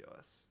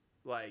ridiculous.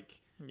 Like,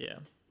 yeah,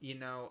 you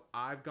know,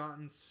 I've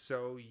gotten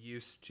so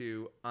used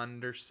to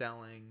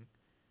underselling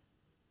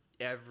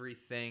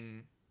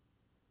everything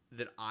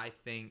that I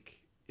think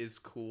is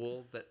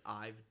cool that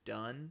I've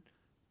done,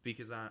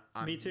 because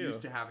I'm Me too.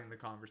 used to having the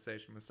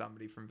conversation with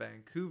somebody from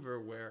Vancouver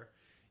where,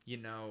 you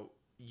know,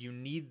 you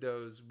need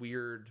those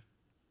weird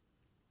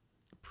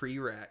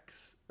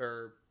prereqs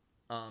or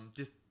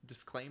just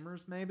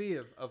disclaimers maybe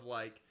of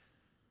like,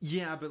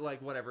 yeah, but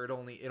like whatever, it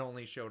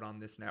only showed on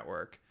this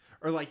network,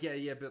 or like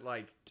yeah but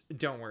like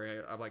don't worry,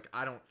 I'm like,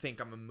 I don't think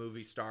I'm a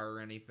movie star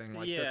or anything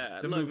like yeah.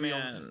 the Look, movie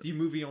man, the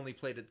movie only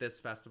played at this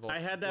festival. I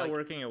had that like,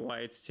 working at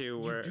White's too,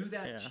 where you do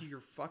that yeah. to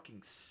your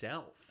fucking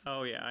self.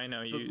 Oh yeah, I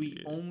know. But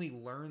we only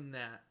learned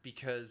that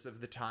because of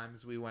the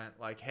times we went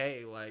like,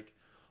 hey, like,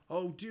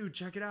 oh dude,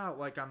 check it out,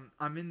 like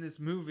I'm in this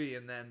movie,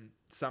 and then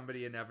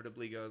somebody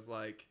inevitably goes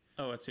like,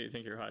 oh, so you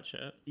think you're hot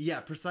shit?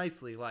 yeah,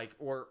 precisely, like,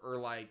 or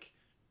like,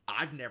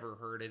 I've never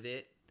heard of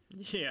it.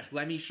 Yeah.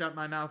 Let me shut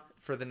my mouth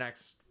for the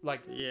next,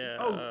 like, Yeah.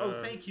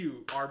 Oh, thank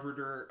you,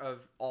 arbiter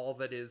of all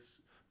that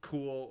is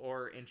cool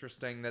or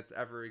interesting that's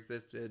ever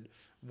existed,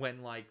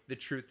 when, like, the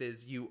truth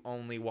is you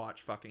only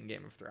watch fucking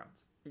Game of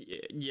Thrones.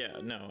 Yeah,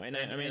 no. And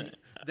I mean...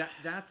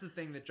 that's the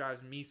thing that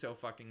drives me so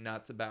fucking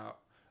nuts about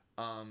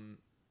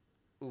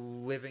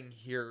living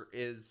here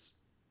is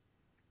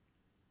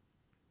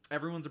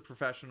everyone's a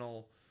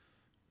professional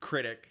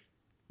critic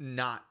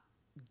not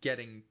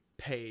getting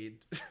paid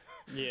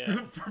yeah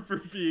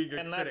for being a critic.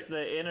 And that's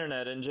the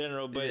internet in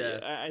general, but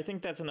Yeah. I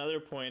think that's another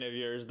point of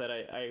yours that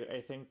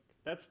I think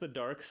that's the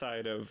dark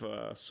side of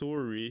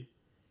sorry,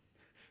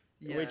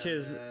 which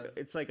is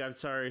it's like, I'm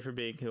sorry for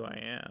being who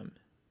I am.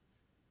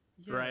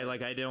 Yeah. Right?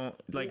 Like, I don't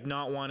like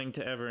not wanting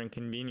to ever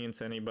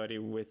inconvenience anybody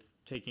with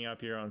taking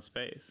up your own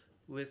space.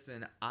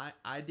 Listen,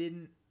 I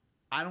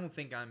don't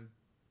think I'm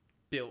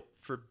built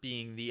for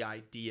being the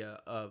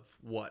idea of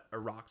what a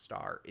rock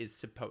star is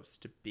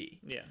supposed to be.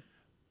 Yeah.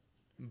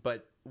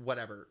 But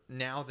whatever.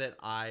 Now that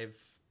I've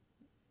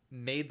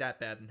made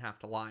that bed and have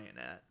to lie in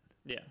it,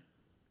 Yeah.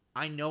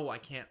 I know I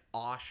can't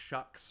aw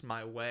shucks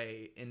my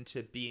way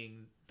into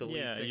being the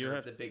lead singer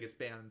of the biggest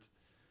band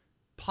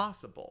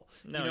possible.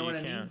 No, you know what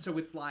I mean? can't. So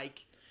it's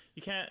like,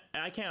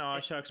 I can't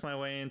aw shucks my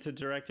way into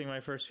directing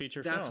my first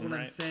feature film. that's what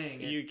right? I'm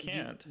saying. You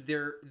can't.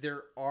 There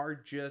are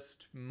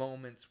just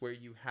moments where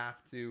you have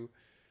to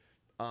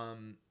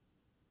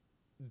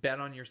bet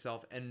on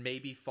yourself and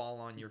maybe fall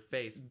on your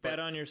face. Bet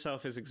on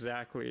yourself is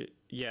exactly,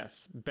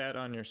 yes, bet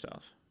on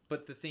yourself.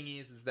 But the thing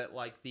is that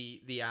like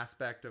the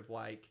aspect of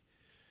like,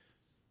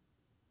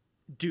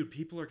 dude,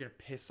 people are going to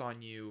piss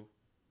on you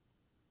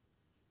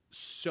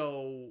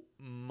so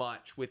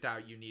much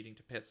without you needing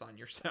to piss on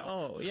yourself.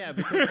 Oh, yeah,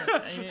 because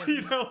I mean,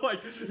 you know,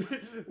 like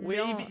we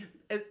maybe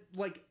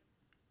like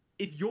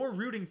if you're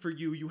rooting for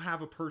you, you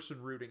have a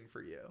person rooting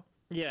for you.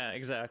 yeah,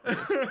 exactly.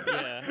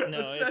 Yeah, no,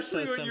 especially it's so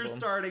when simple. you're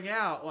starting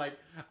out. Like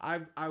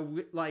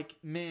like,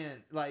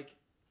 man, like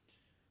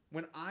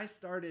when I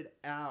started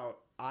out,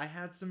 I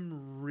had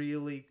some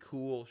really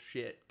cool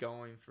shit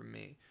going for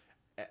me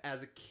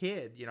as a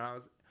kid. You know, I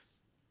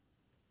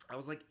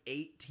was like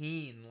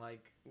 18,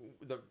 like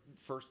the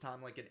first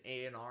time like an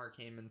A&R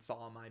came and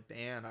saw my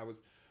band. I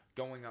was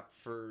going up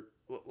for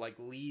like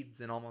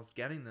leads and almost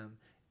getting them,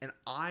 and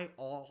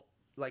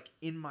like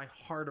in my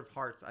heart of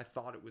hearts, I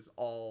thought it was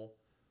all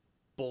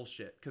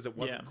bullshit because it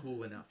wasn't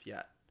cool enough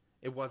yet.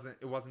 It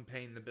wasn't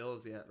paying the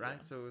bills yet, right? Yeah.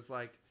 So it was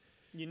like,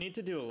 you need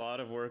to do a lot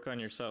of work on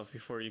yourself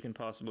before you can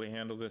possibly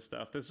handle this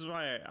stuff. This is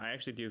why I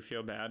actually do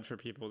feel bad for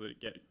people that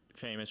get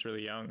famous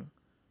really young.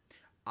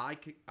 Yeah,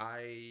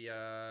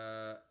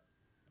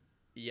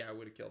 it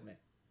would have killed me.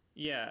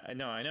 Yeah, I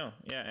know.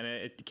 Yeah, and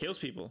it kills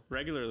people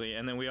regularly,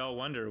 and then we all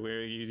wonder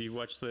where you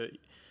watch the.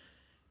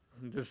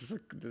 This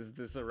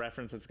is a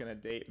reference that's gonna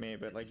date me,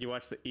 but like you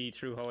watch the E!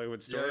 True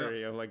Hollywood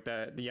Story of like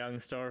the young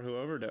star who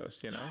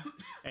overdosed, you know,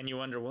 and you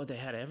wonder, well, they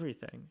had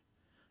everything.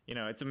 You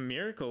know, it's a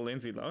miracle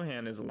Lindsay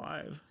Lohan is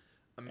alive,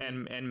 I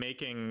mean, and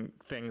making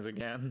things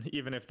again,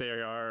 even if they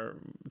are,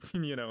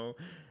 you know,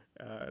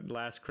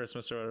 Last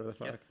Christmas or whatever the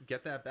fuck.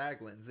 Get that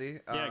bag, Lindsay.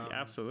 Yeah,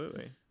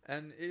 absolutely.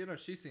 And you know,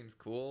 she seems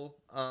cool.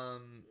 Yeah,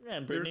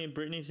 and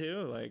Britney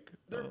too. Like,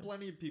 there are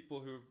plenty of people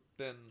who've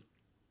been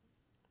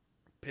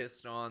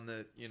pissed on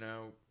that, you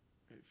know,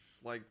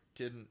 like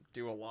didn't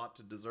do a lot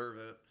to deserve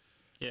it.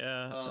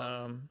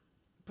 Yeah.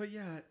 But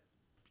yeah,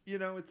 you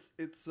know, it's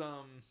That's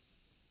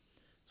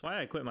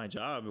why I quit my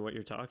job. What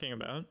you're talking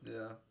about.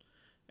 Yeah.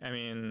 I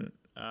mean,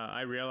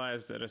 I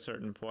realized at a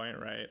certain point,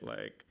 right?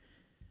 Like,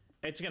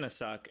 it's gonna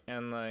suck,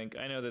 and like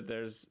I know that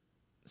there's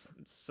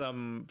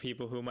some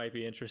people who might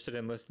be interested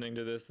in listening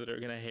to this that are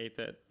going to hate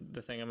that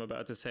the thing I'm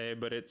about to say,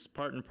 but it's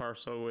part and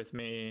parcel with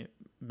me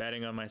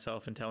betting on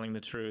myself and telling the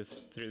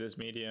truth through this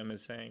medium,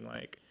 is saying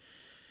like,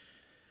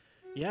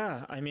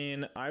 yeah, I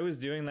mean, I was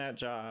doing that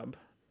job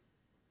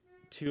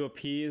to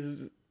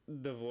appease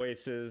the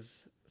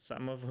voices,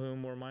 some of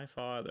whom were my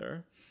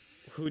father,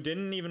 who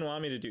didn't even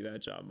want me to do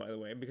that job, by the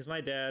way, because my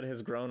dad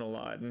has grown a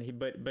lot, and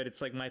but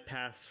it's like my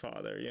past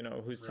father, you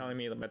know, who's telling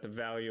me about the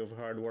value of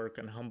hard work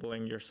and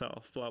humbling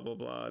yourself, blah blah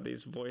blah,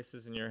 these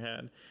voices in your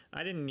head.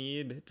 I didn't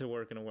need to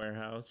work in a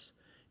warehouse,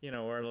 you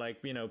know, or like,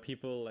 you know,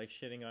 people like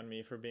shitting on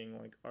me for being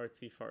like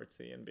artsy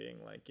fartsy and being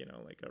like, you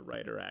know, like a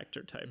writer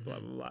actor type, blah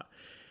blah blah,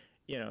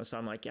 you know. So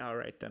I'm like, yeah, all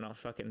right, then I'll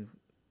fucking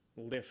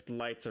lift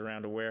lights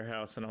around a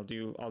warehouse and I'll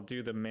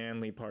do the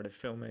manly part of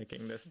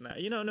filmmaking, this and that,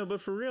 you know. No,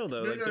 but for real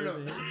though,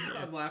 no.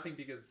 I'm laughing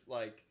because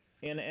like,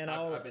 and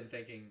I've been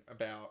thinking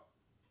about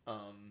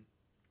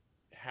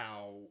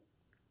how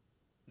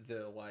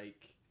the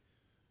like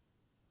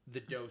the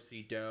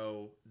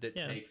do-si-do that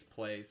takes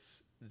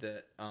place,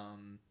 that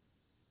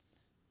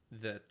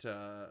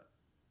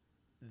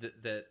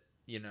that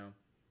you know,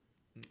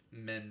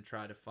 men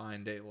try to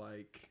find a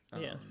like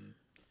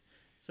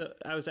So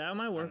I was at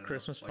my work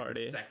Christmas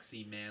party. A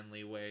sexy,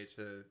 manly way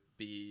to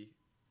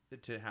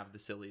have the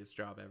silliest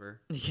job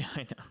ever. Yeah,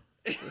 I know.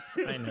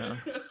 I know.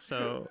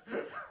 So,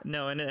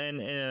 no, and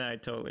I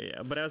totally,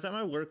 yeah. But I was at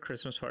my work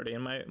Christmas party,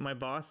 and my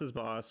boss's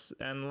boss,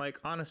 and like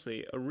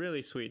honestly, a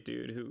really sweet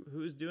dude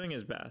who's doing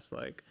his best.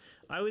 Like,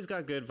 I always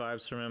got good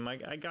vibes from him.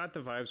 Like, I got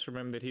the vibes from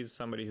him that he's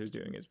somebody who's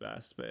doing his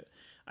best. But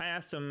I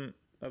asked him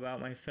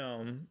about my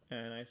film,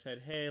 and I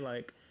said, hey,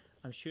 like,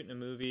 I'm shooting a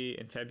movie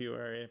in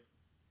February.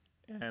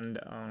 And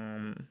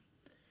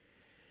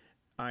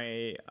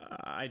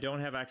I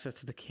don't have access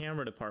to the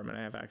camera department.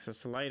 I have access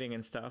to lighting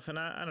and stuff. And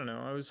I don't know.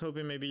 I was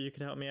hoping maybe you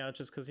could help me out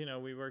just because, you know,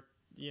 we work,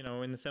 you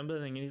know, in the same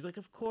building. And he's like,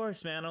 of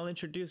course, man, I'll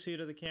introduce you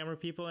to the camera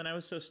people. And I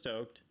was so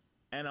stoked.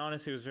 And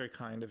honestly, it was very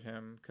kind of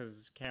him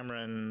because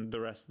camera and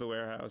the rest of the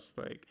warehouse,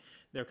 like,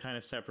 they're kind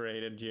of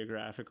separated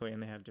geographically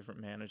and they have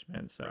different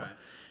management. So,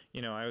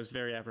 you know, I was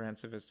very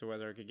apprehensive as to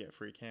whether I could get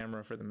free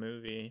camera for the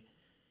movie.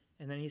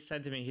 And then he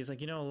said to me, he's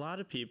like, you know, a lot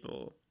of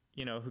people,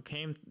 you know,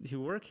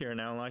 who work here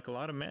now, like a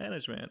lot of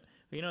management,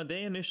 you know,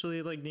 they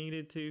initially like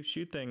needed to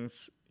shoot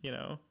things, you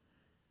know.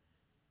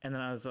 And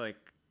then I was like,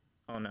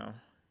 oh no.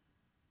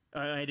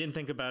 I didn't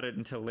think about it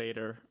until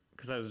later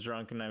because I was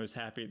drunk and I was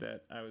happy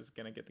that I was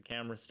going to get the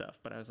camera stuff.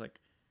 But I was like,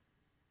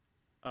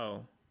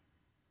 oh,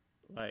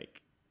 like,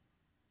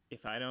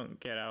 if I don't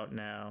get out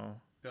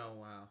now, oh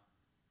wow,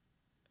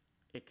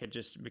 it could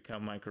just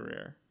become my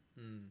career.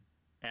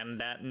 And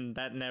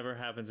that never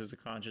happens as a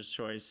conscious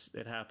choice.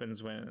 It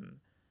happens when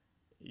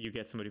you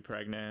get somebody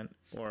pregnant,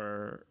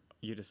 or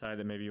you decide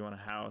that maybe you want a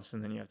house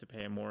and then you have to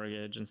pay a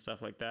mortgage and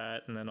stuff like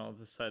that. And then all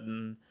of a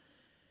sudden,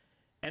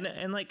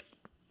 and like,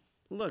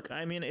 look,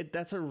 I mean,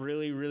 that's a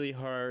really, really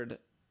hard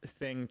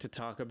thing to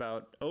talk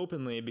about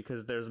openly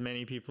because there's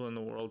many people in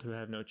the world who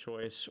have no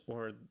choice,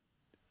 or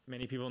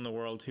many people in the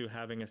world who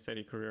having a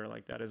steady career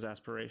like that is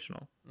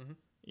aspirational,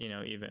 you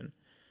know, even.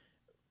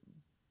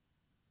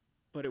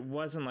 But it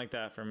wasn't like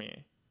that for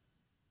me.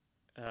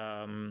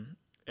 And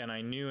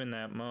I knew in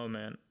that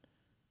moment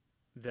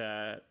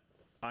that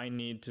I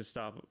need to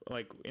stop,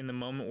 like in the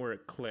moment where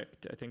it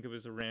clicked, I think it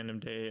was a random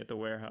day at the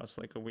warehouse,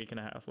 like a week and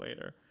a half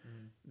later,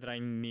 that I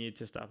need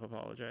to stop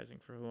apologizing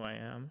for who I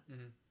am.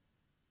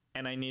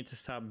 And I need to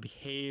stop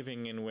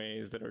behaving in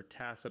ways that are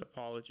tacit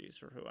apologies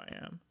for who I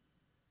am.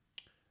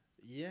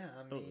 Yeah,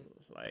 I mean,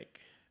 like,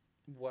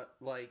 what,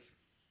 like,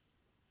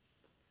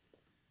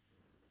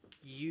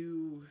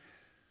 you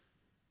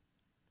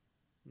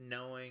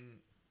knowing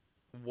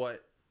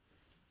what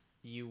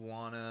you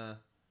want to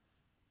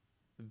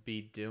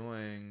be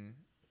doing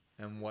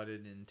and what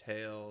it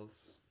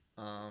entails,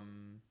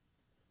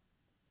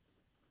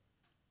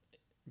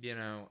 you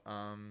know,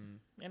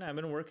 and I've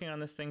been working on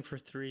this thing for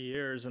 3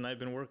 years and I've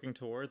been working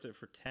towards it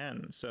for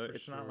 10. So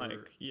it's not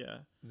like,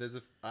 there's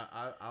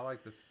I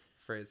like the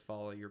phrase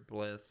follow your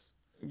bliss.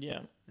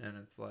 Yeah. And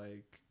it's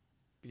like,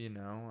 you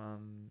know,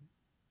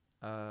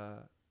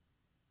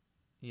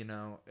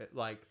 it,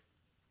 like,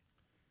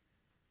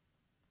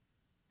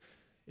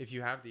 if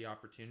you have the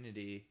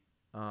opportunity,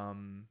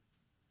 and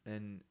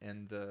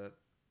the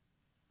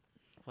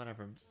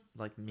whatever,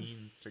 like,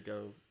 means to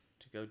go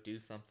do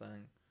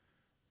something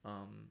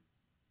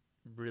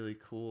really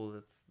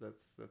cool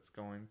that's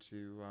going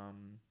to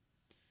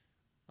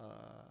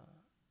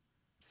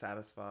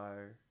satisfy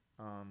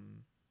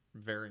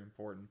very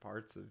important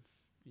parts of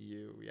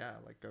you,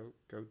 like,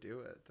 go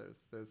do it.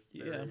 There's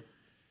very,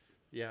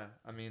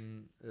 I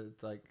mean,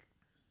 it's like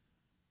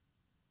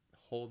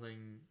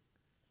holding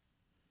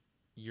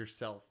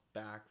yourself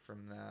back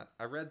from that.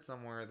 I read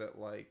somewhere that,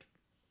 like,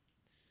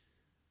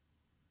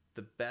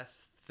 the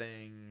best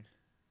thing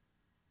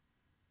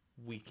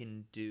we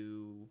can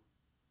do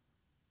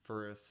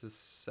for a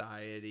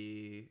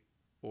society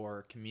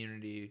or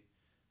community,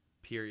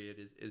 period,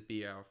 is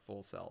be our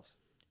full selves.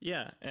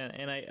 Yeah,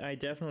 and I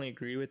definitely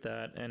agree with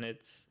that. And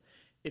it's,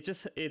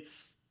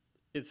 it's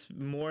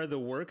more the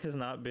work has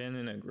not been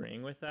in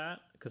agreeing with that,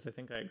 because I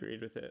think I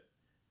agreed with it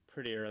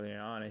pretty early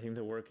on. I think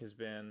the work has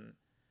been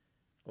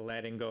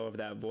letting go of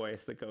that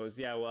voice that goes,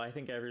 yeah, well, I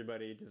think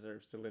everybody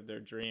deserves to live their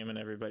dream and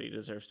everybody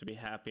deserves to be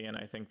happy, and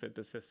I think that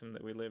the system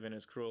that we live in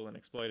is cruel and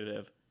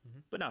exploitative,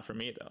 but not for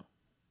me though.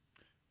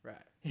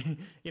 Right.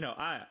 You know,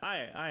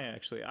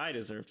 I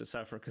deserve to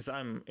suffer because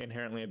I'm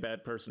inherently a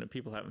bad person and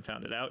people haven't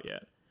found it out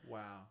yet.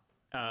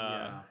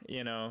 Wow.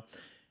 You know,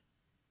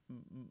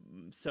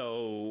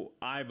 so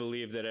I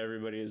believe that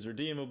everybody is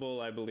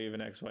redeemable. I believe in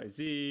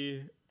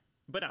XYZ,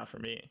 but not for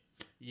me.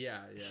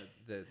 Yeah.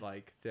 That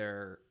like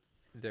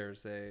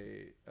there's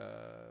a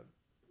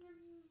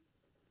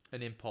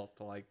an impulse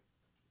to like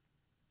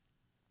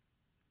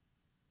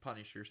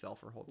punish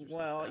yourself or hold yourself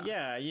Well, down.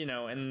 yeah, you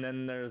know, and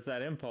then there's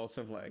that impulse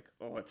of like,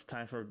 oh, it's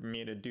time for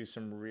me to do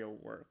some real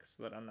work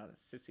so that I'm not a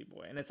sissy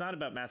boy. And it's not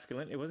about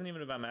masculinity. It wasn't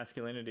even about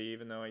masculinity,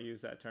 even though I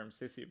use that term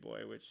sissy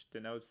boy, which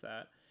denotes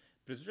that.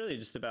 But it's really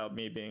just about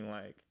me being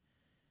like,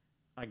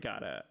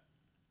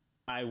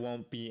 I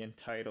won't be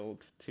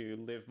entitled to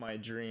live my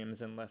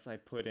dreams unless I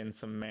put in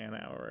some man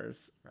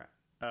hours. Right.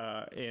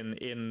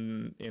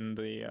 In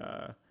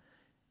the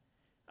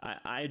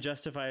I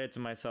justified it to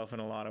myself in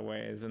a lot of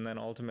ways, and then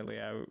ultimately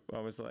I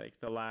was like,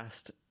 the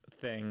last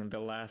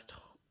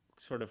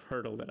sort of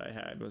hurdle that I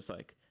had was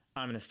like,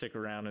 I'm gonna stick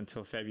around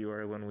until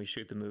February when we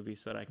shoot the movie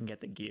so that I can get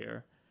the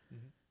gear.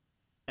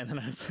 And then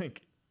I was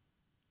like,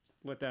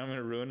 what, then I'm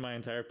gonna ruin my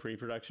entire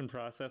pre-production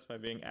process by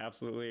being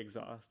absolutely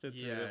exhausted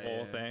through the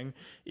whole thing,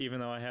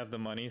 even though I have the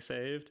money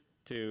saved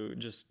to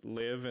just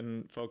live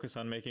and focus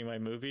on making my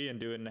movie and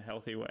do it in a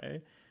healthy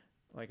way.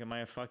 Like, am I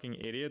a fucking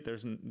idiot?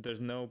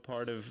 There's no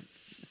part of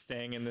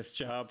staying in this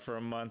job for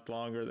a month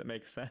longer that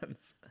makes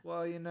sense.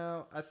 Well, you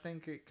know, I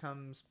think it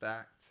comes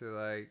back to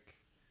like,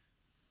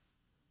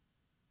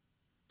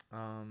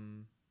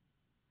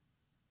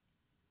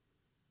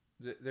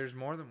 there's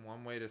more than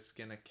one way to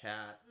skin a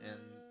cat, and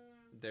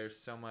there's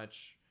so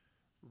much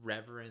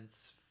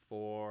reverence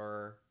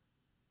for,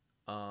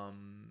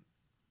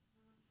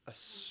 a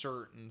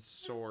certain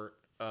sort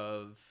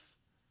of,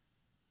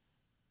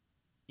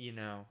 you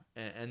know,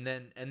 and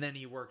then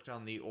he worked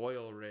on the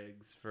oil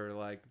rigs for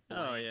like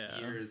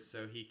years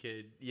so he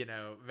could, you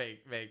know,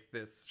 make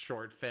this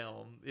short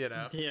film, you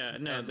know. Yeah,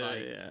 no,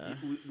 and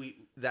we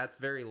that's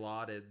very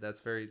lauded.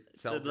 That's very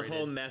celebrated. The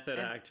whole method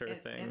actor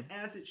thing, and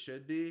as it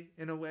should be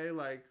in a way.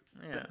 Like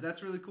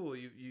that's really cool.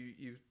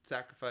 You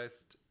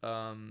sacrificed,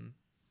 and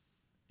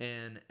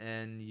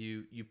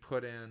you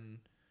put in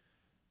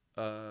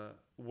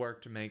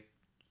work to make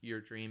your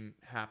dream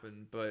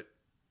happen, but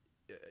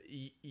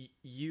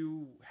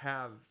you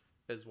have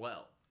as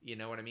well, you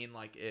know what I mean?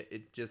 Like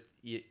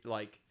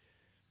like,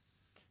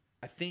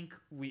 I think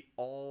we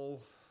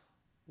all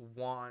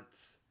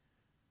want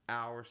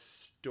our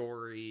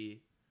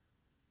story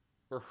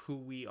or who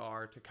we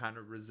are to kind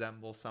of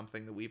resemble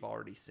something that we've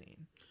already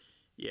seen.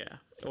 Yeah,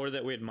 or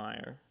that we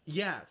admire.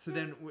 Yeah, so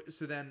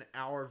then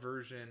our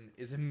version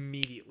is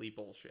immediately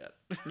bullshit.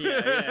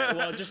 Yeah.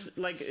 Well, just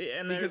like,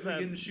 and because we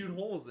can shoot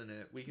holes in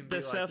it. We can be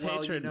like,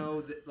 well, you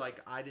know, that like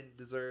I didn't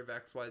deserve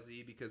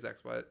XYZ because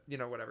XY, you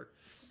know, whatever.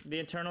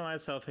 The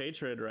internalized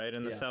self-hatred, right,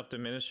 and the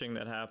self-diminishing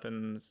that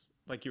happens,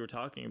 like you were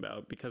talking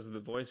about, because of the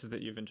voices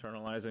that you've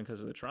internalized and because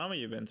of the trauma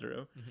you've been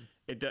through.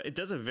 It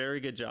does a very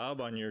good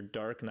job on your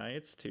dark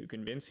nights to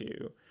convince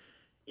you.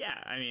 Yeah,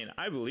 I mean,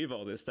 I believe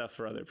all this stuff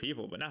for other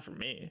people, but not for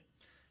me.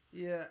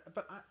 Yeah,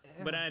 but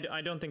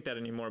I don't think that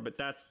anymore. But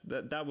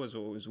that was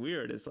what was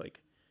weird. Is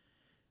like,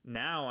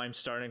 now I'm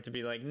starting to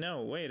be like,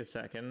 no, wait a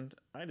second,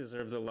 I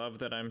deserve the love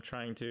that I'm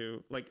trying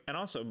to like. And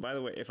also, by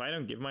the way, if I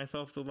don't give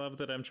myself the love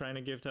that I'm trying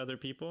to give to other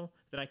people,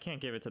 then I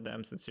can't give it to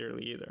them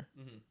sincerely either.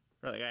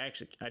 Or like,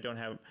 I don't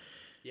have.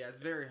 Yeah, it's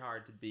very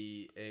hard to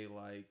be a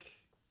like.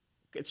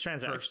 It's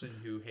transactional person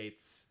who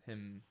hates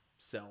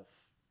himself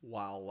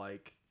while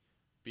like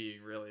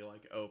being really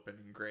like open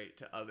and great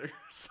to others.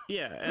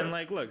 Yeah, and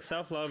like, look,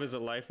 self-love is a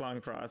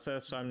lifelong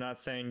process, so I'm not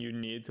saying you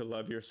need to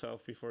love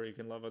yourself before you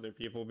can love other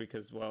people,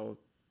 because, well,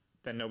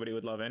 then nobody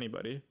would love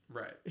anybody.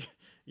 Right.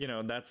 You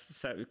know,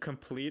 that's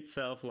complete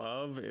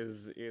self-love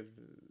is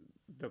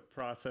the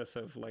process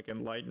of like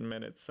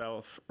enlightenment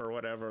itself, or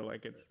whatever.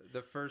 Like, it's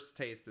the first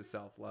taste of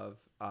self-love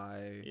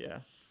I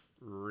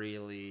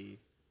really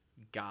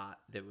got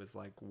that was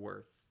like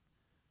worth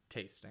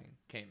tasting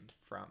came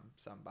from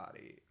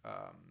somebody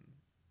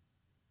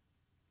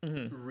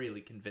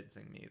really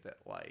convincing me that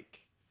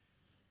like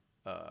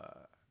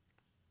that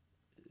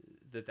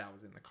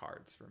was in the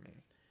cards for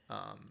me.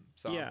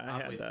 So yeah, I'm I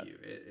had with that. you.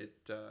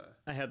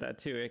 I had that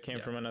too. It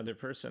came from another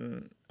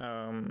person,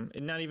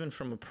 not even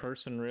from a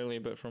person really,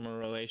 but from a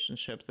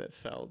relationship that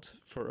felt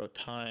for a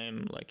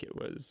time like it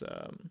was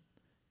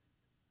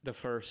the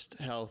first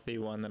healthy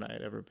one that I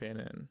had ever been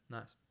in.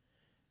 Nice.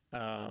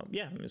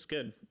 Yeah, it was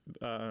good.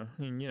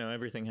 You know,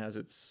 everything has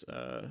its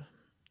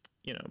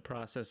you know,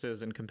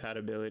 processes, and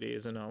compatibility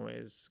isn't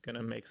always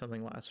gonna make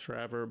something last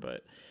forever,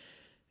 but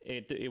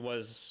it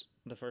was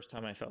the first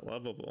time I felt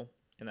lovable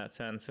in that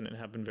sense, and it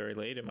happened very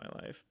late in my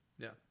life.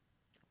 Yeah.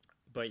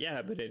 but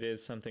it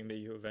is something that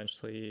you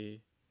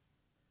eventually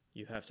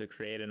you have to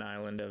create an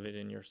island of it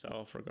in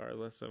yourself,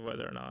 regardless of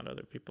whether or not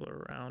other people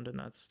are around, and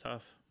that's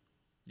tough.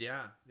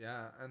 Yeah,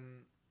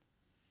 and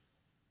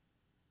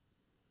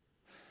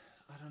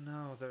I don't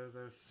know.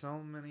 There's so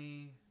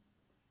many.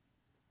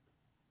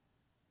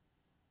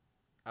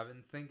 I've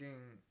been thinking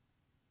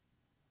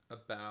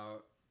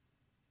about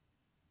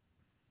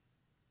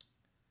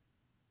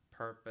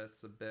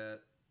purpose a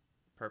bit,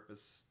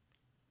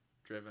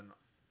 purpose-driven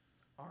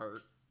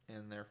art,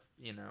 and their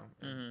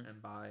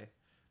and by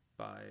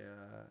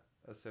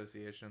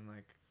association,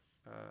 like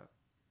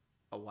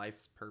a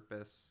life's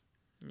purpose.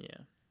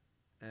 Yeah.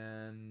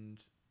 And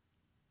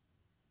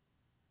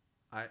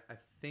I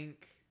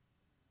think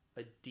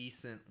a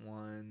decent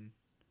one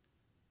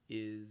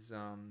is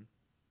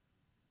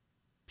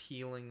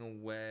peeling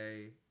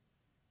away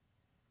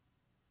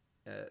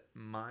at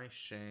my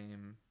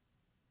shame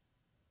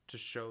to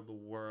show the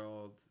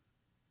world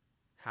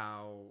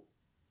how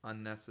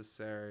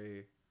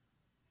unnecessary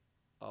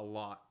a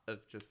lot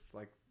of just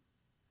like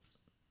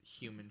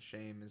human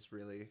shame is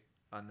really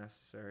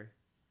unnecessary.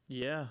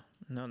 Yeah,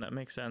 no, that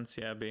makes sense.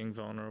 Yeah, being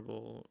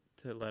vulnerable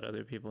to let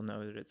other people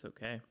know that it's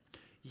okay.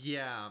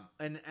 Yeah,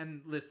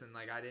 and listen,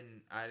 like I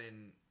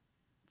didn't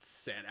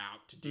set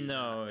out to do that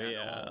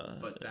at all,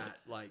 but that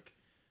like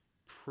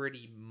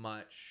pretty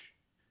much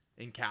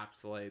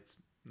encapsulates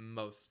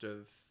most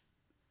of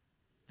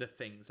the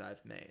things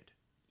I've made.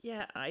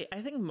 Yeah, I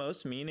think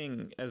most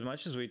meaning, as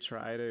much as we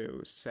try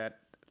to set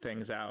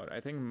things out, I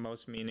think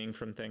most meaning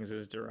from things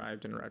is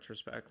derived in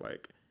retrospect.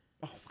 Like,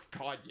 oh my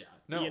God, yeah.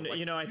 No,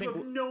 I think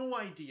you have no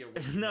idea.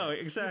 What no,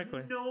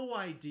 exactly. You have no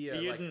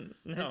idea. You like, didn't,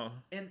 no.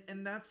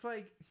 And that's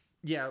like,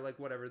 yeah, like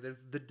whatever.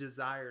 There's the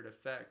desired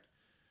effect,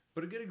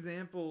 but a good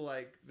example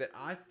like that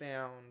I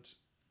found,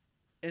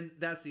 and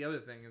that's the other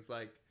thing is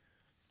like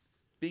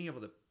being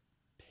able to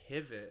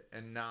pivot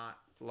and not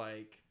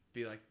like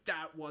be like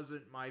that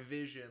wasn't my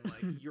vision.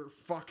 Like you're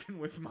fucking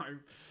with my,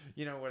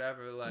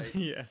 whatever. Like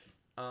yeah.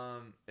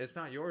 It's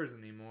not yours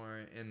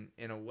anymore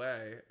in a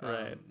way.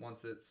 Right.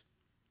 Once it's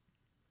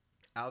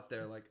out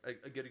there, like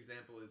a good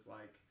example is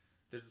like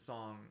there's a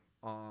song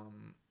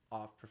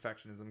off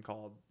Perfectionism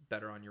called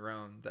Better on Your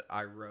Own that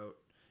I wrote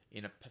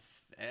in a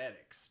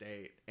pathetic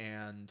state,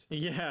 and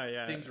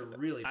things are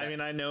really bad. I mean,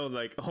 I know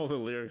like all the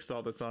lyrics to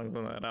all the songs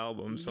on that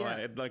album, so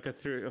I like a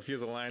few of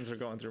the lines are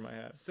going through my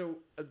head. So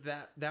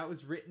that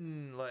was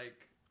written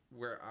like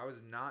where I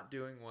was not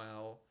doing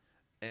well,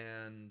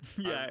 and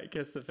I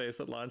Kiss the Face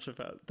at launch of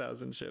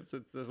 1,000 ships.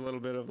 There's a little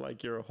bit of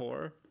like you're a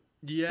whore.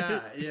 Yeah.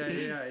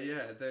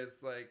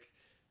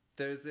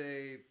 There's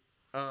a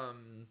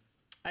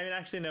I mean,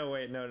 actually, no.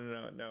 Wait, no.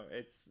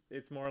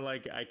 It's more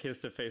like I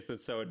kissed a face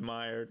that's so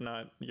admired,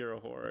 not you're a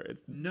whore.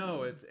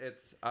 No,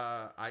 it's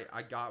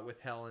I got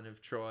with Helen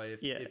of Troy.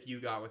 If you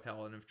got with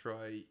Helen of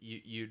Troy,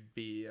 you'd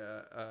be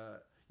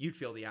you'd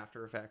feel the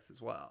after effects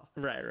as well.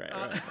 Right.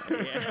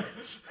 Yeah.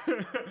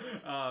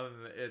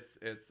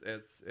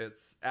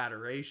 It's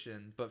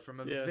adoration, but from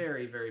a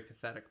very, very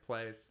pathetic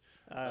place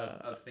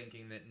of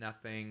thinking that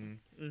nothing.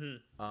 Mm-hmm.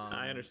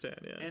 I understand.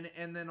 Yeah.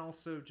 And then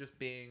also just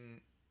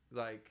being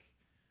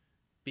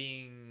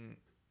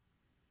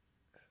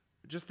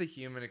just the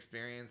human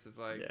experience of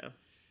like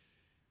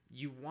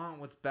you want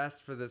what's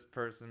best for this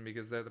person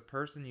because they're the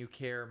person you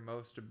care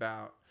most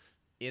about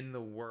in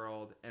the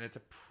world, and it's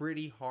a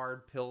pretty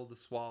hard pill to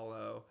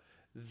swallow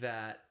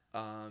that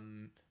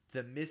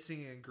the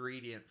missing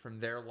ingredient from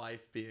their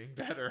life being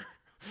better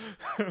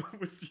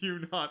was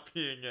you not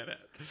being in it.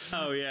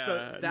 Oh yeah.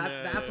 So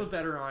that's what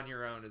Better on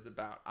Your Own is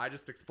about. I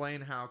just explain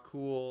how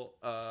cool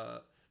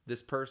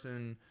this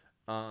person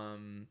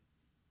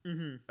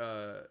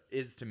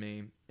is to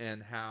me,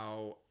 and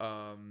how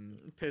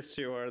pissed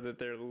you are that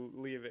they're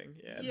leaving.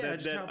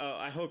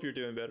 I hope you're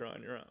doing better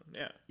on your own.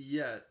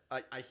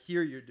 I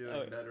hear you're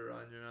doing better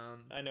on your own.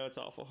 I know it's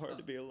awful hard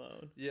to be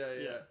alone.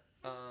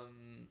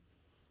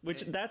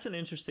 Which that's an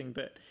interesting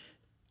bit.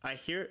 I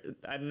hear,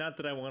 not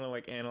that I want to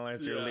like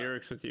analyze your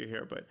lyrics with you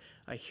here, but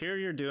I hear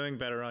you're doing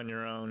better on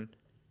your own,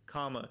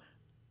 comma,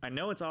 I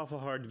know it's awful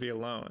hard to be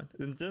alone.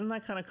 Doesn't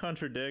that kind of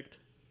contradict?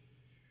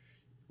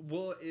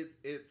 Well,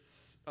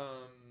 it's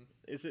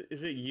Is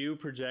it you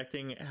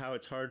projecting how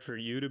it's hard for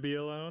you to be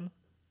alone?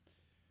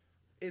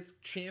 It's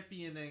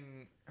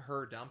championing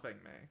her dumping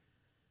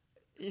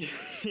me.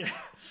 Yeah.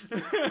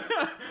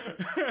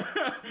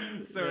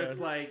 So it's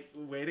like,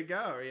 way to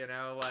go,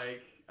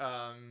 like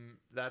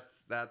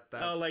that's that.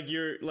 Oh, like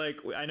you're like,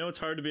 I know it's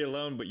hard to be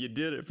alone, but you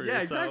did it for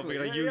yourself. Exactly.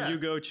 Like you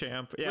go,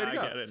 champ. Yeah, I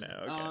get it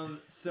now. Okay.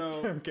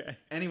 So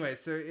anyway,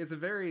 so it's a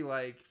very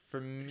like,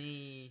 for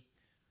me,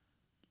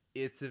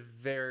 it's a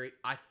very,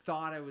 I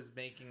thought I was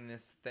making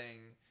this thing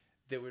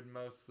that would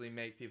mostly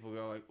make people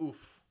go like,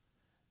 oof,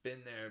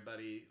 been there,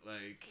 buddy.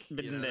 Like,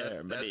 that's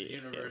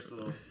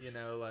universal.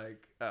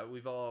 Like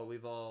we've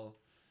all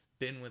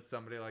been with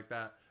somebody like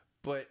that.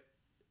 But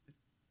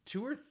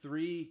 2 or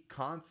 3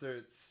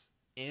 concerts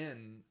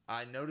in,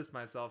 I noticed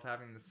myself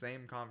having the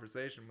same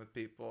conversation with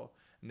people,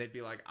 and they'd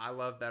be like, I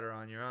love Better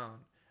on Your Own.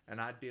 And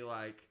I'd be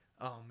like,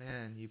 oh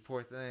man, you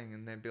poor thing.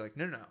 And they'd be like,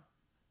 no, no,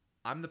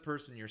 I'm the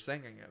person you're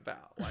singing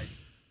about. Like,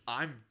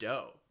 I'm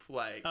dope.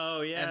 Like,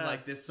 oh yeah, and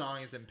like this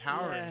song is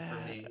empowering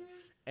for me.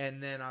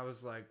 And then I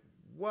was like,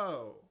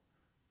 whoa,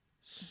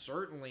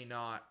 certainly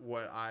not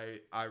what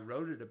I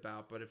wrote it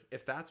about. But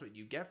if that's what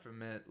you get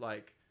from it,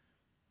 like,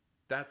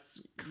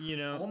 that's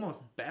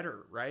almost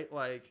better, right?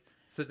 Like,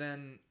 so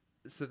then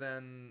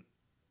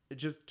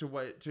just to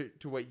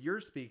what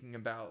you're speaking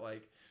about,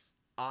 like,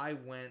 I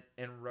went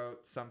and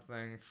wrote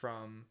something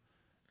from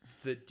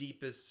the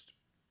deepest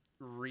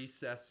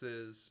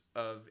recesses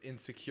of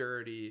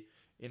insecurity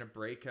in a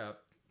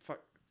breakup. Fuck,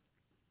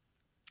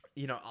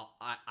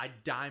 I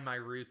dye my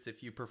roots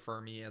if you prefer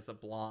me as a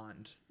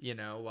blonde,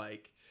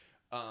 like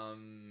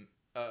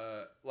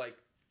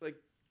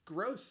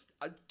gross.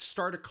 I'd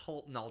start a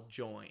cult and I'll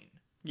join.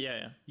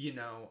 Yeah. You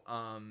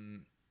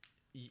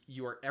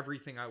are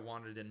everything I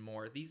wanted and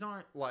more. These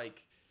aren't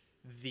like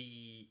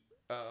the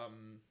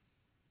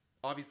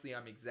obviously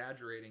I'm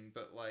exaggerating,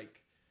 but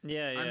like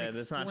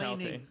that's not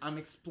healthy. I'm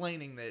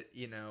explaining that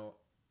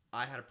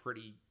I had a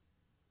pretty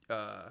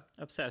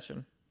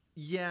obsession.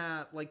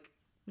 Yeah, like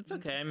it's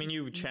okay. I mean,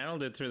 you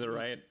channeled it through the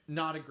right.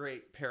 Not a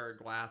great pair of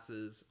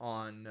glasses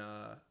on.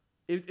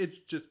 It's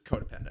just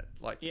codependent.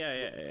 Like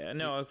yeah.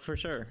 No, for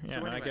sure. Yeah, so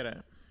anyway, I get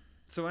it.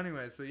 So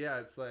anyway, it's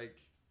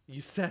like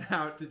you set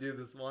out to do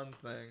this one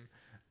thing,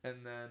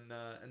 and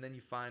then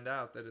you find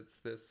out that it's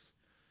this.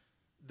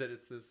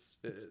 It's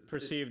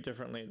perceived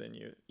differently than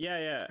you.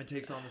 Yeah. It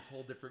takes on this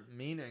whole different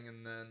meaning,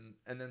 and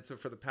then so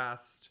for the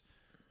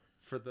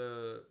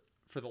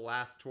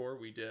last tour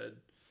we did,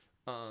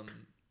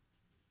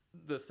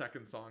 the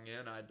second song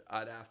in,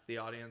 I'd ask the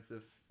audience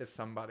if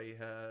somebody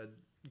had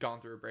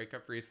gone through a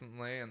breakup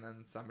recently, and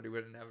then somebody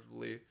would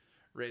inevitably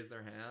raise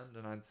their hand,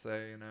 and I'd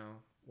say,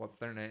 what's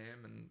their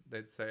name, and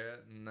they'd say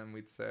it, and then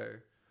we'd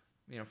say,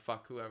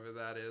 fuck whoever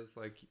that is,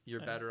 like,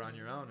 you're better on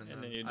your own, and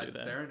then I'd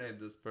serenade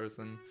this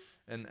person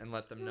and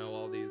let them know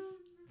all these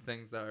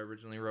things that I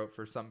originally wrote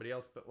for somebody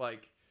else, but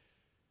like,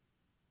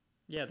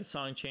 yeah, the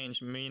song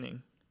changed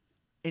meaning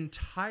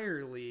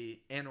entirely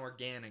and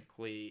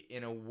organically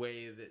in a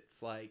way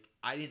that's like,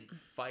 I didn't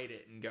fight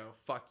it and go,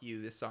 fuck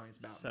you, this song is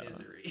about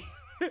misery.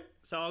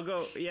 So I'll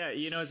go,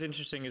 what's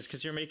interesting is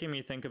because you're making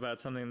me think about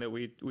something that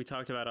we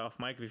talked about off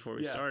mic before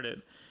we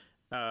started.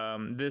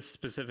 This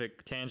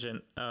specific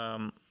tangent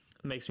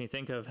makes me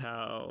think of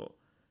how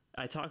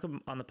I talk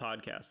on the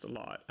podcast a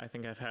lot. I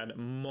think I've had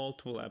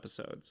multiple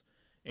episodes,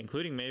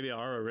 including maybe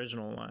our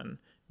original one,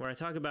 where I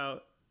talk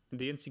about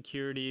the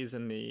insecurities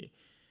and the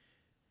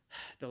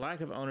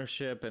lack of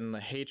ownership and the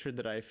hatred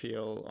that I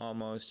feel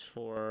almost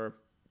for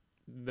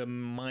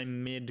my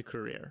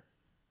mid-career.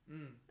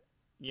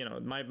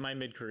 My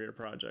mid-career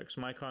projects,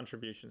 my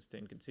contributions to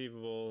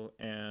Inconceivable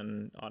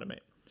and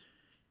Automate.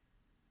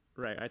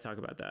 Right, I talk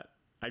about that.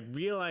 I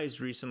realized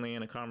recently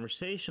in a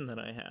conversation that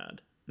I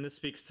had, and this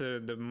speaks to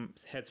the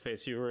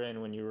headspace you were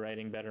in when you were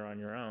writing Better on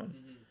Your Own,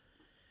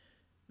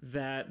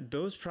 that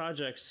those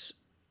projects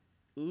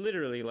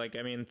literally, like,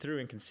 I mean,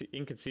 through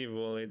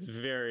Inconceivable,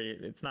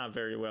 it's not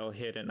very well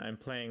hidden. I'm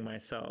playing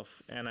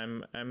myself, and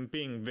I'm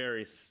being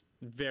very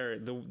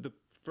the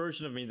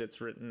version of me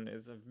that's written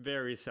is a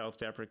very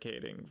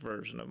self-deprecating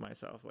version of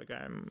myself. Like,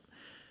 I'm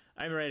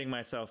writing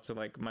myself to,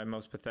 like, my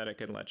most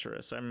pathetic and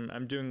lecherous.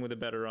 I'm doing with a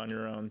Better on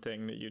Your Own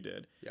thing that you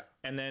did. Yeah.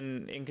 And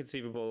then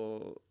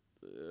Inconceivable,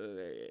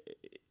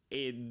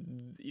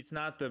 it's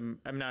not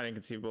I'm not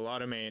Inconceivable,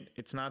 Automate.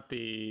 It's not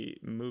the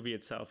movie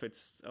itself.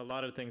 It's a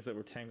lot of things that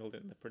were tangled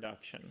in the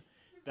production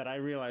that I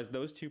realized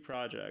those two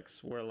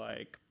projects were,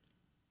 like,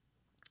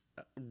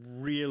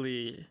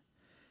 really,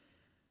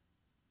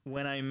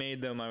 when I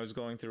made them, I was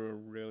going through a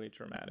really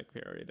traumatic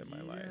period in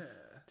my life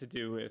to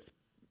do with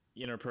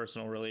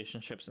interpersonal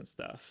relationships and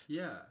stuff.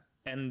 Yeah.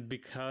 And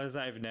because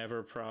I've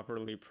never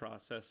properly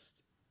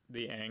processed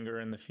the anger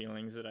and the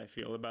feelings that I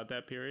feel about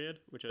that period,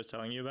 which I was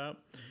telling you about,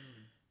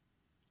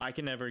 I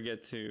can never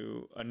get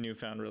to a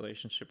newfound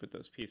relationship with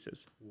those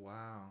pieces.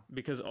 Wow.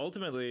 Because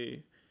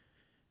ultimately,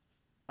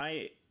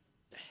 I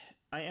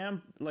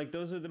am, like,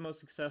 those are the most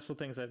successful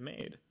things I've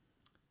made.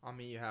 I'll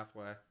meet you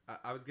halfway.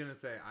 I was gonna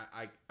say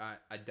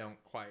I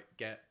don't quite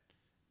get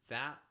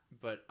that,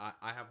 but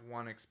I have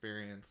one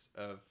experience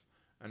of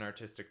an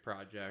artistic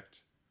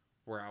project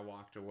where I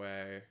walked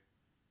away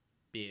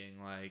being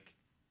like,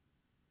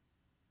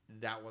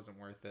 that wasn't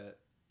worth it.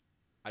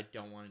 I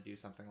don't want to do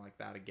something like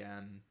that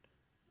again.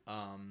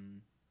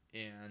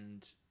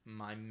 And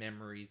my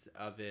memories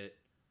of it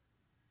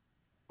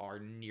are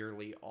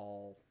nearly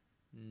all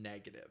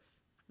negative.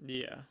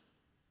 Yeah.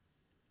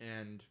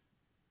 And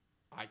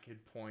I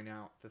could point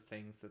out the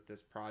things that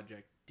this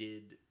project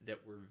did that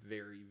were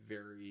very,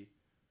 very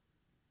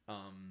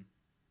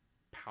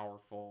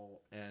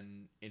powerful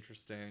and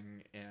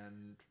interesting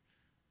and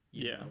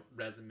you know,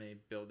 resume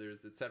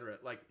builders, etc.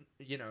 Like,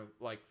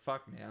 like,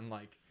 fuck, man,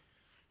 like,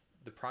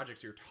 the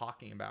projects you're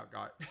talking about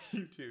got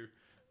you to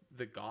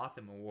the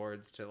Gotham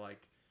Awards, to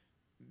like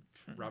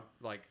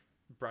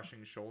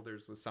brushing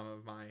shoulders with some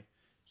of my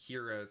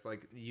heroes.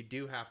 Like, you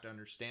do have to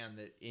understand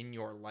that in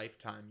your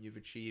lifetime you've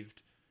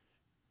achieved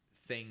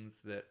things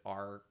that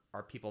are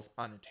people's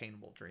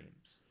unattainable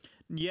dreams.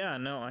 Yeah,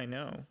 no, I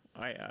know.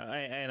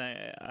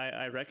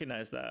 I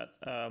recognize that.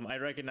 I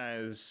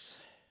recognize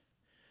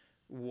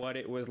what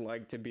it was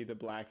like to be the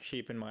black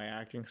sheep in my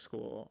acting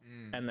school,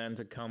 and then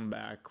to come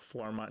back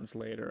 4 months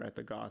later at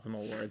the Gotham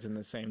Awards in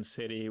the same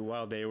city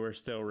while they were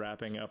still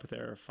wrapping up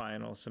their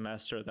final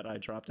semester that I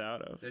dropped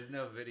out of. There's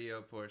no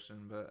video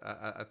portion, but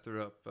I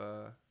threw up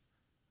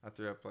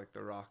like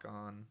the Rock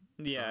On.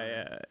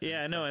 Yeah.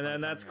 No, and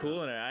then that's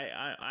cool. And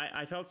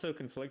I felt so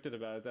conflicted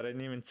about it that I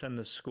didn't even send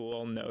the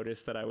school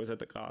notice that I was at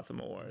the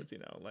Gotham Awards. You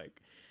know,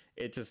 like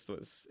it just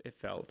was. It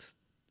felt,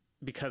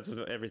 because of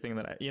everything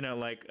that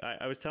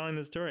I was telling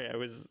this story. I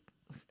was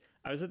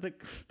at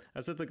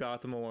the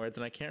Gotham Awards,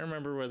 and I can't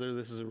remember whether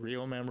this is a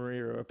real memory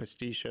or a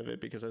pastiche of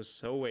it because I was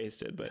so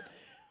wasted. But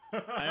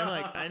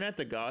I'm at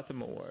the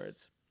Gotham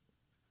Awards.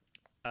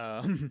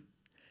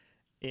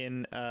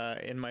 In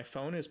my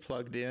phone is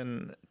plugged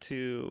in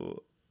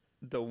to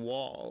the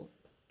wall,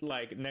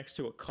 like next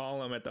to a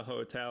column at the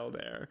hotel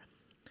there,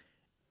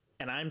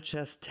 and I'm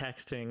just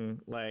texting.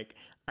 Like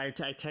I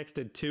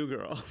texted two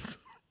girls.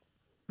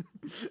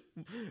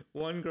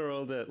 One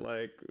girl that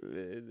like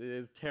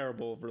is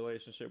terrible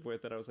relationship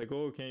with, that I was like,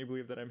 oh, can you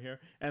believe that I'm here?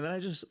 And then I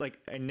just like,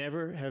 I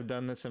never have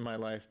done this in my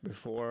life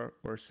before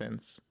or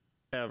since,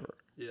 ever.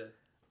 Yeah.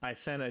 I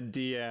sent a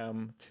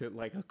DM to,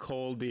 like, a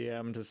cold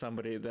DM to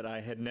somebody that I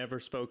had never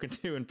spoken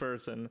to in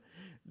person,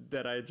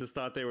 that I just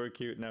thought they were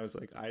cute. And I was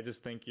like, I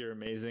just think you're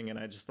amazing. And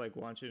I just like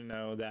want you to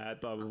know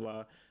that blah, blah,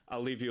 blah.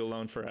 I'll leave you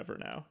alone forever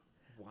now.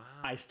 Wow.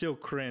 I still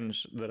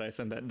cringe that I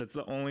sent that. That's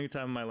the only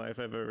time in my life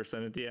I've ever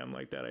sent a DM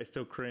like that. I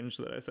still cringe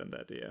that I sent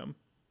that DM.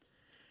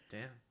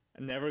 Damn.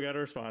 I never got a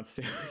response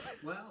to it.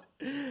 Well,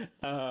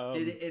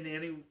 did it, at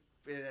any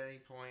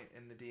point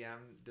in the DM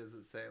does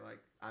it say like,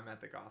 I'm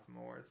at the Gotham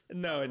Awards?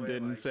 No, it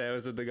didn't say I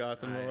was at the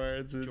Gotham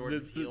Awards.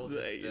 Jordan Peele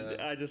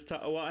I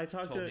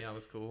talked told to me I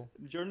was cool.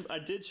 Jordan. I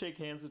did shake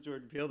hands with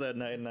Jordan Peele that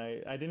night, and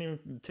I didn't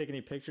even take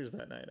any pictures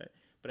that night.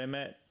 But I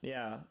met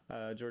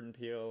Jordan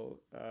Peele.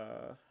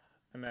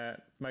 I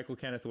met Michael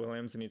Kenneth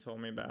Williams, and he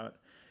told me about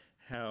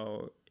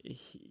how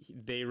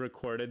they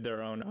recorded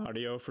their own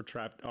audio for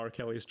R.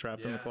 Kelly's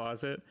Trapped in the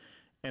Closet.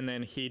 And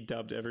then he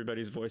dubbed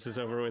everybody's voices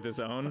over with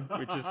his own,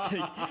 which is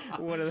like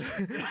one of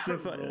the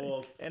fun.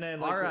 And then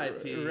like,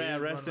 R.I.P.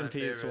 Rest in peace,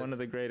 favorites. one of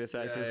the greatest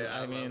actors.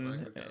 I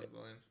mean,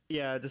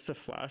 just a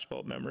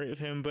flashbulb memory of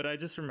him. But I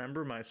just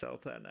remember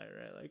myself that night,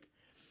 right? Like,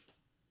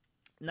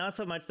 not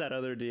so much that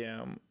other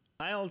DM.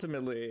 I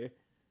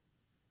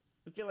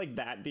feel like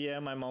that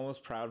DM, I'm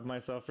almost proud of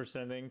myself for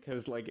sending,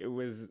 because like it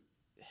was.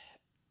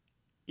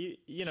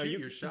 You know, shoot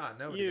your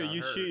shot.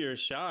 You shoot your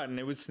shot, and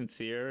it was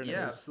sincere. And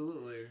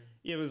absolutely.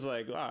 It was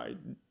like,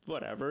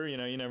 whatever. You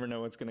know, you never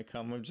know what's gonna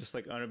come of just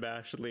like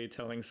unabashedly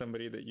telling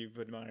somebody that you've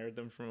admired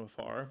them from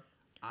afar.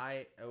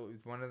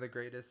 One of the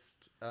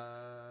greatest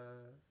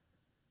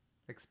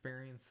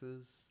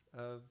experiences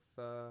of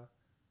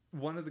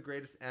one of the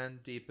greatest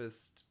and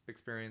deepest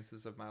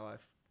experiences of my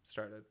life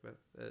started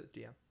with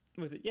DM.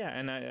 With it, yeah,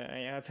 and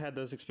I've had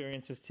those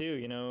experiences too.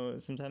 You know,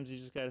 sometimes you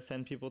just gotta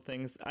send people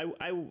things.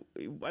 I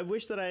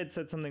wish that I had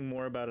said something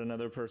more about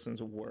another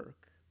person's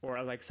work,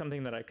 or like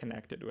something that I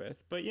connected with.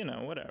 But you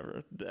know,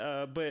 whatever.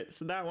 But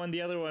so that one,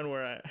 the other one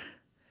where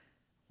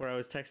I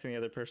was texting the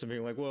other person,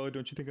 being like, "Whoa,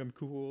 don't you think I'm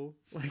cool?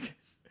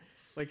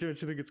 Like,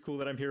 don't you think it's cool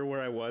that I'm here?"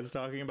 Where I was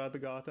talking about the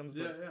Gothams.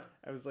 But yeah.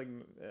 I was like,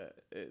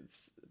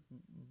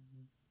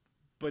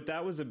 But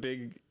that was a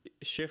big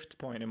shift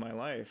point in my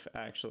life,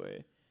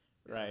 actually.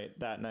 Right,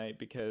 that night,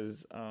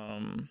 because I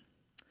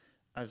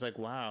was like,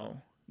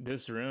 wow,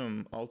 this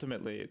room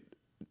ultimately,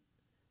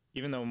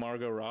 even though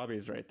Margot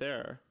Robbie's right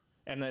there,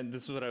 and then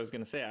this is what I was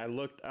gonna say. I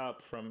looked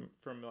up from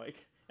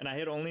like, and I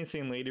had only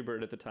seen Lady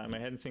Bird at the time. I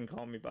hadn't seen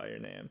Call Me by Your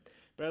Name,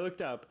 but I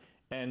looked up,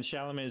 and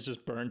Chalamet is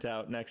just burnt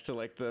out next to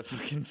like the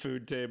fucking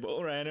food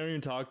table. Right, I don't even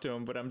talk to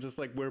him, but I'm just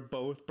like, we're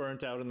both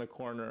burnt out in the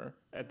corner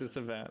at this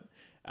event.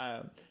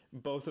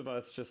 Both of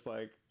us just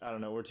like, I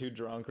don't know, we're too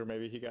drunk, or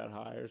maybe he got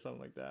high or something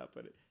like that,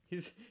 but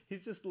he's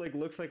just like,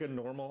 looks like a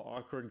normal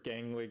awkward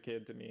gangly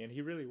kid to me, and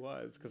he really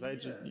was, because I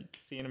just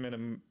seen him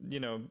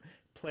in a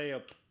play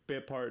a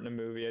bit part in a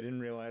movie. I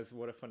didn't realize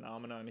what a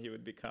phenomenon he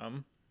would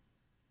become.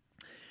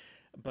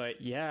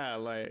 But yeah,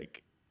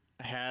 like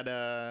I had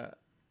an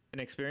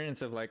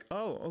experience of like,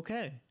 oh,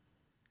 okay,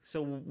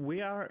 so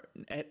we are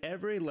at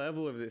every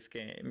level of this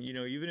game, you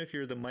know, even if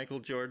you're the Michael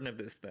Jordan of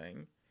this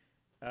thing,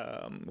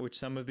 which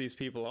some of these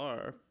people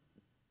are,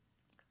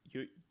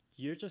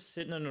 you're just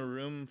sitting in a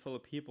room full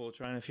of people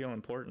trying to feel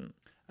important.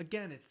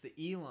 Again, it's the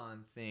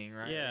Elon thing,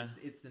 right? Yeah.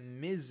 It's the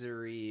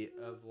misery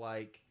of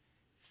like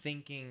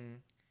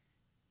thinking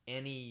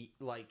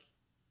like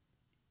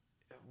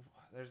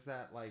there's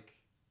that like,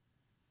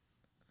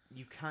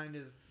 you kind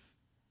of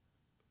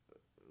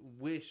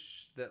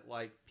wish that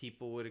like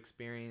people would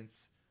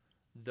experience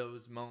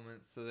those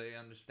moments so they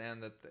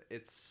understand that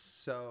it's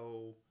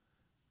so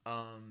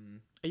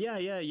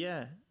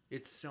yeah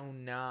it's so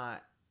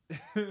not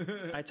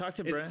I talked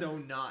to It's Brent. so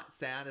not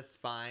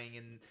satisfying,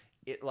 and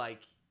it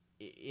like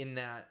in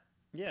that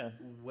Yeah.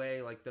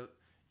 way, like there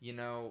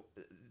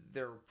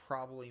are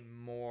probably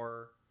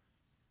more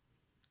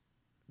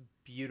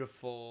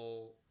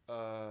beautiful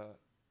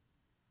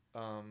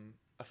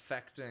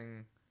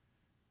affecting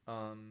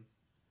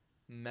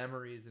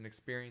memories and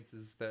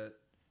experiences that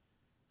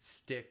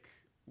stick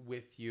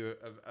with you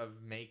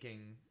of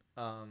making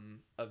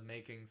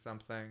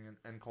something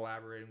and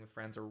collaborating with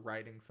friends or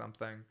writing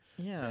something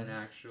Yeah. than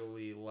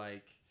actually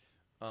like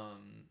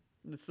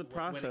It's the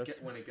process.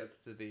 when it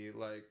gets to the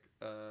like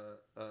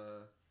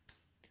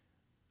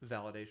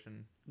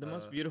validation. The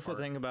most beautiful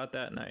part. thing about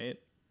that night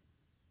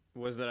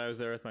was that I was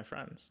there with my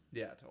friends.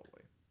 Yeah,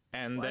 totally.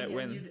 And Well,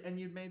 that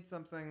you'd made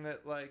something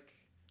that like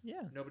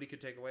yeah. nobody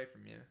could take away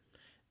from you.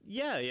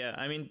 Yeah.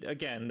 I mean,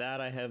 again, that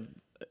I have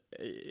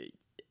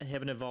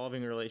an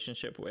evolving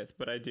relationship with,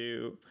 but I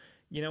do,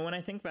 when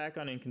I think back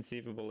on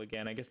Inconceivable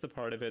again, I guess the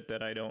part of it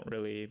that I don't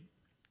really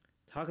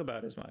talk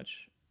about as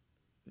much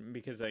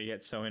because I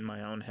get so in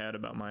my own head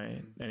about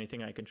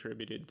anything I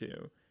contributed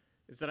to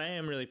is that I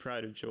am really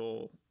proud of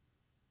Joel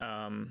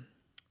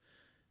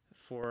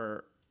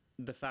for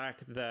the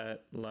fact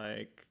that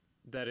like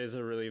that is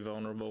a really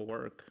vulnerable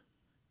work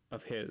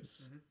of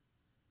his.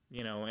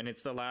 And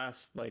it's the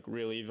last like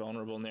really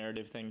vulnerable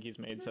narrative thing he's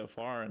made so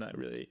far, and I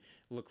really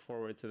look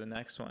forward to the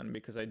next one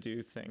because I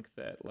do think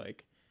that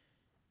like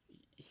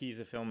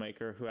he's a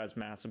filmmaker who has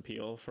mass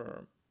appeal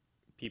for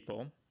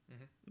people.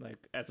 Like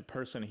as a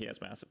person he has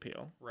mass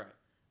appeal, right?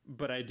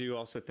 But I do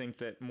also think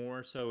that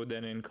more so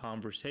than in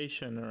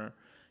conversation, or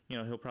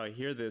he'll probably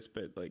hear this,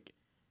 but like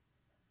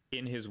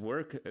in his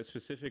work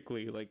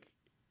specifically, like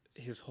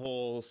his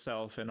whole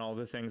self and all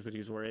the things that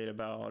he's worried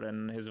about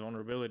and his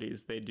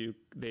vulnerabilities, they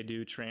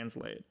do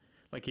translate.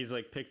 Like he's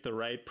like picked the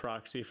right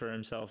proxy for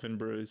himself in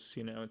Bruce,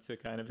 to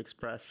kind of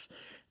express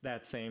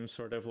that same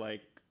sort of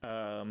like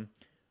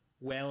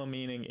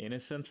well-meaning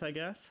innocence, I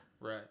guess.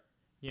 Right.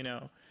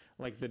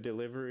 Like the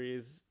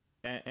deliveries,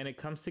 and it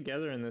comes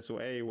together in this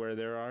way where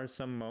there are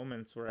some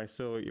moments where I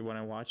still, when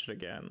I watch it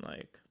again,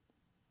 like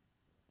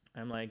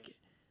I'm like,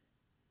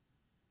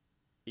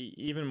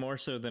 even more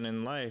so than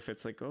in life,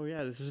 it's like, oh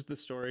yeah, this is the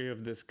story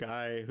of this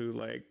guy who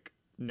like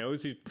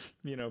knows he's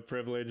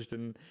privileged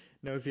and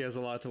knows he has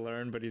a lot to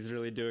learn, but he's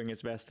really doing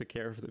his best to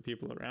care for the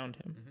people around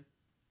him.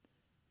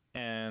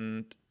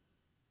 And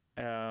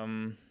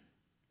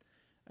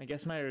I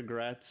guess my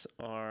regrets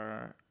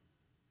are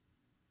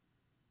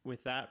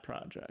with that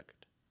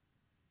project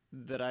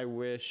that I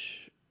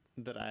wish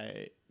that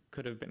I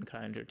could have been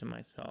kinder to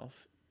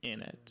myself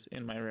in it,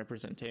 in my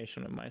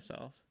representation of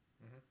myself.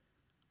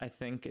 I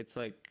think it's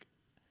like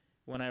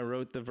when I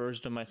wrote the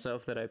version of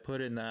myself that I put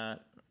in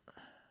that,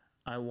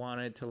 I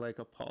wanted to like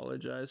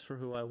apologize for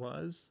who I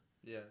was.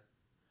 Yeah.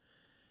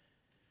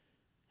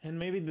 And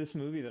maybe this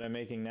movie that I'm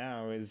making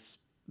now is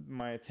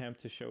my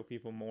attempt to show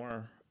people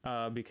more,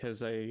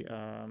 because I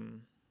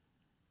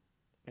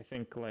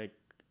think like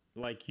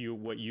you,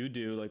 what you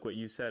do, like what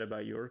you said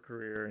about your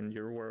career and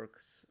your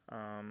works,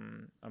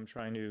 I'm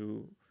trying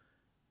to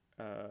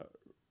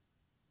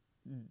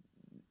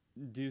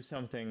do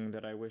something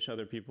that I wish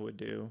other people would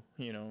do,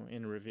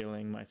 in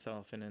revealing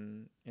myself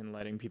and in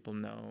letting people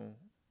know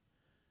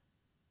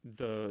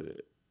the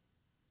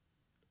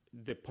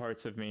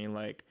parts of me.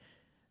 Like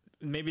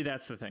maybe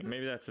that's the thing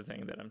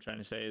that I'm trying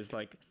to say is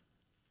like,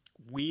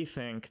 we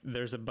think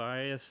there's a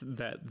bias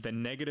that the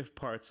negative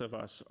parts of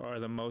us are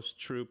the most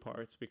true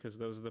parts because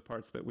those are the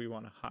parts that we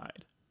want to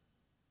hide.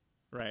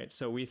 Right?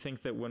 So we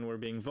think that when we're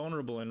being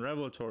vulnerable and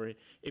revelatory,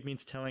 it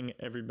means telling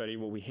everybody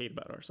what we hate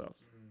about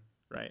ourselves.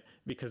 Right?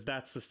 Because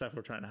that's the stuff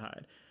we're trying to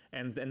hide.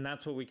 And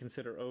that's what we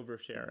consider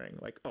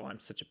oversharing. Like, oh, I'm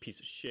such a piece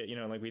of shit.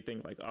 Like we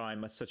think like, oh,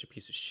 I'm such a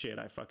piece of shit.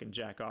 I fucking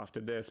jack off to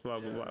this,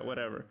 blah, blah, blah,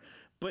 whatever.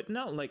 But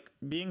no, like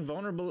being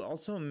vulnerable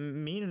also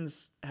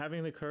means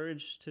having the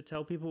courage to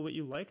tell people what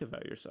you like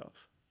about yourself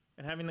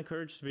and having the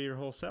courage to be your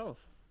whole self.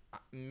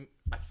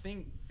 I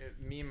think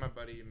me and my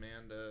buddy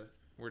Amanda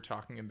were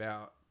talking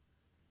about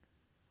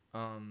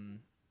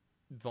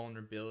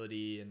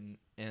vulnerability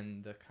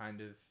and the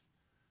kind of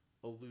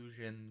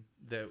illusion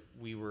that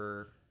we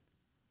were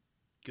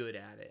good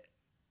at it.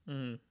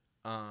 And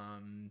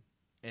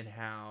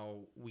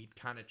how we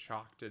kind of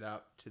chalked it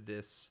up to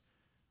this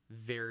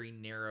very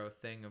narrow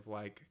thing of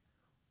like,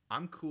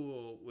 I'm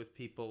cool with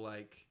people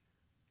like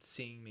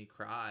seeing me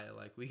cry,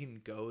 like we can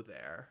go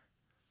there.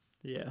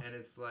 Yeah. And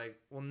it's like,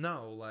 well,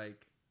 no,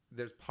 like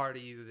there's part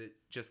of you that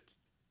just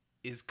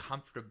is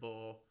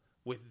comfortable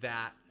with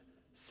that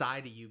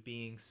side of you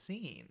being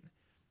seen.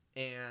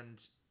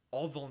 And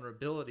all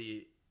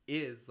vulnerability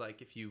is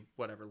like, if you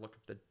look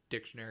up the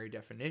dictionary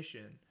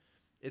definition,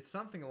 it's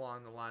something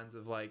along the lines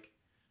of like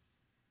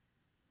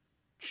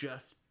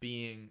just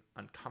being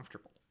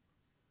uncomfortable.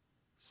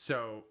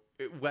 So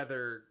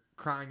whether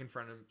crying in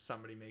front of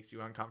somebody makes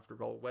you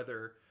uncomfortable,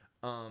 whether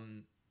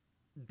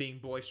being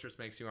boisterous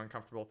makes you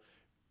uncomfortable,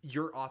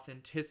 your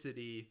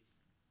authenticity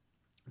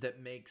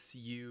that makes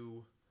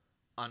you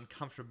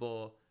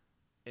uncomfortable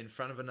in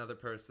front of another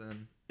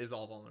person is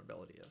all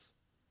vulnerability is.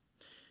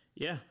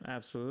 Yeah,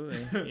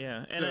 absolutely.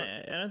 Yeah. So,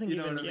 And I think you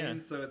know even, what I yeah.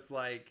 mean? So it's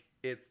like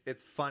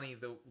it's funny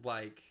the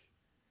like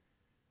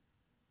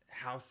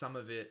how some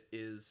of it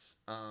is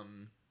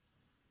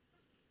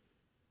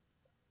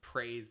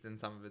praised and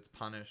some of it's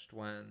punished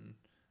when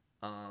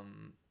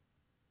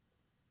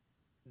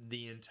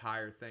the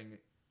entire thing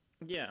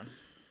Yeah.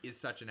 is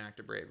such an act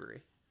of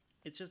bravery.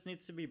 It just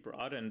needs to be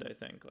broadened, I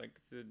think. Like,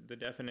 the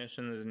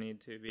definitions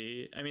need to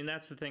be... I mean,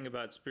 that's the thing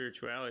about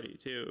spirituality,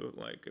 too.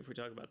 Like, if we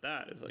talk about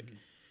that, it's like...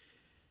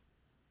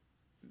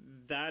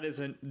 That is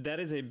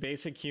a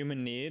basic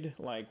human need,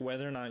 like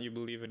whether or not you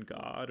believe in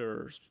God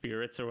or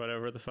spirits or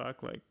whatever the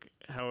fuck, like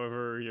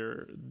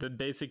however the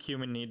basic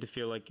human need to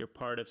feel like you're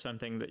part of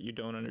something that you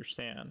don't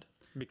understand,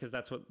 because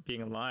that's what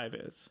being alive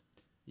is.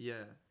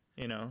 Yeah.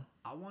 You know?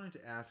 I wanted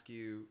to ask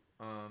you,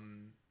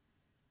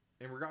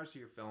 in regards to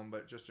your film,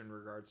 but just in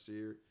regards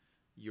to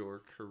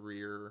your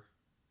career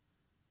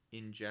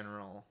in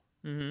general.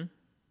 Mm-hmm.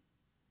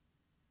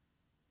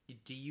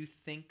 Do you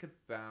think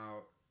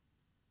about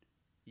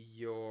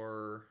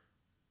your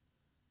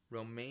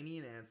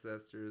Romanian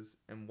ancestors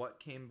and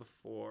what came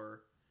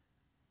before,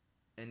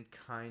 and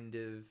kind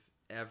of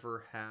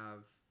ever have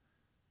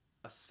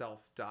a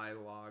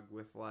self-dialogue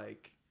with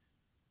like,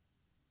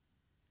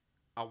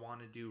 I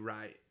want to do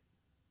right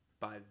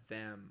by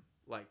them?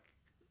 Like,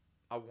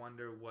 I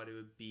wonder what it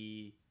would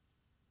be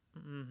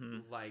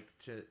like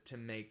to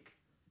make,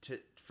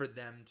 for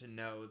them to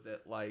know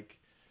that like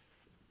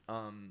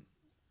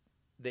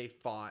they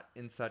fought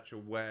in such a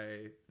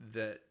way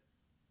that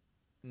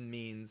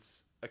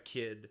means a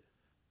kid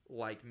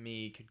like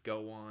me could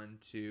go on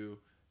to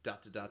da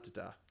da da da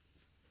da.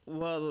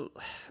 Well,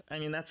 I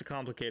mean, that's a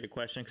complicated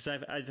question, because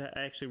I've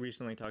actually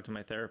recently talked to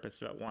my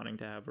therapist about wanting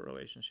to have a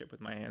relationship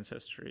with my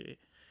ancestry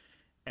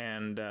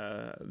and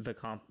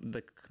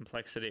the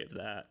complexity of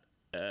that.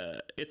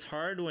 It's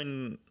hard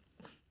when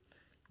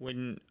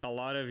a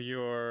lot of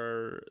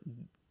your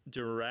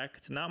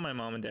direct, not my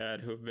mom and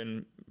dad, who have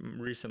been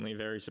recently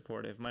very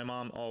supportive. My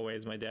mom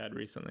always, my dad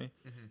recently,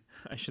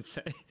 I should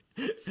say.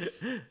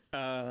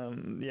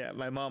 Yeah,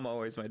 my mom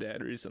always, my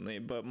dad recently,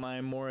 but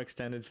my more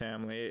extended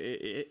family,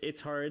 it's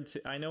hard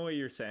to, I know what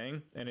you're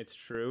saying, and it's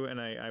true, and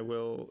I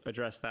will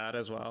address that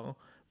as well,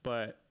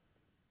 but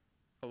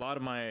a lot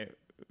of my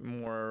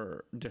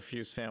more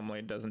diffuse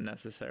family doesn't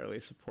necessarily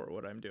support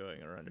what I'm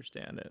doing or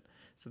understand it,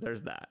 so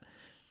there's that.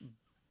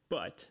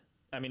 But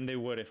I mean, they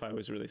would if I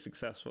was really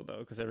successful, though,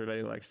 because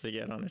everybody likes to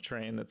get on a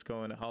train that's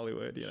going to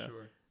Hollywood, you know.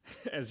 Sure.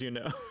 As you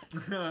know.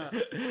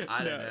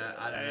 I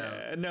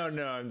don't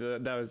know. No,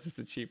 that was just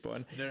a cheap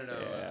one. No.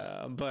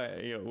 Yeah,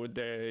 but you know,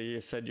 you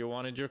said you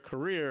wanted your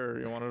career,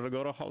 you wanted to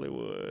go to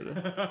Hollywood.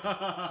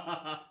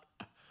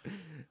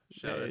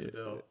 Shout out to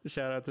Bill.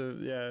 Shout out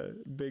to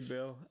Big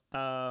Bill.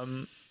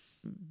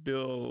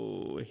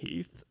 Bill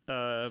Heath.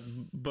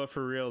 But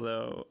for real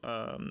though,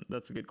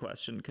 that's a good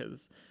question,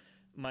 because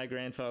my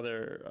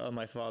grandfather on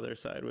my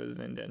father's side was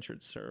an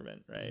indentured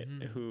servant, right?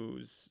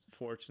 Whose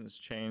fortunes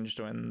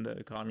changed when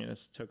the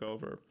communists took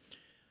over.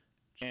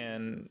 Jesus.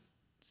 And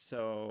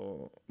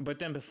so, but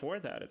then before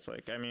that, it's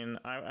like, I mean,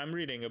 I'm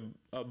reading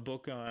a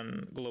book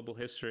on global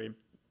history.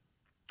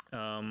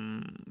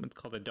 It's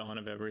called The Dawn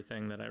of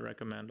Everything, that I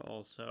recommend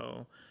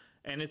also.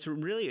 And it's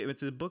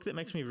a book that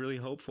makes me really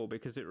hopeful,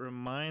 because it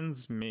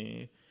reminds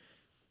me,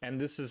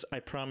 and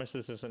I promise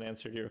this is an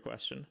answer to your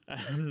question.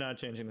 I'm not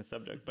changing the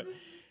subject, but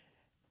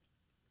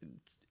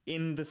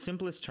in the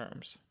simplest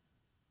terms,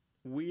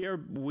 we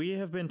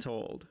have been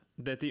told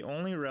that the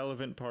only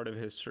relevant part of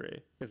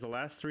history is the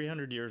last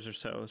 300 years or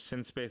so,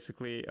 since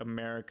basically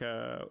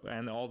America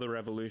and all the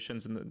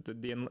revolutions and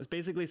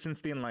basically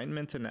since the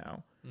Enlightenment to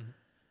now.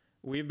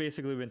 We've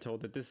basically been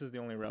told that this is the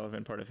only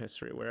relevant part of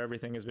history, where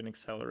everything has been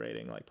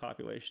accelerating, like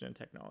population and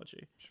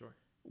technology. Sure.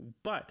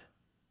 But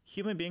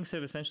human beings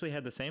have essentially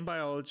had the same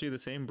biology, the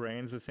same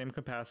brains, the same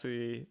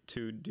capacity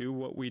to do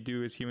what we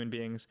do as human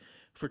beings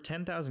for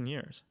 10,000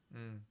 years.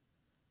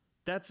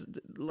 That's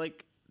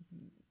like,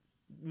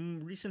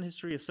 recent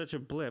history is such a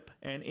blip.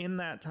 And in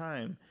that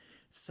time,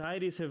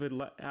 societies have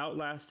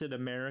outlasted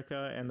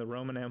America and the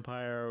Roman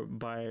Empire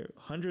by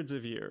hundreds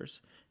of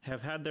years,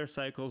 have had their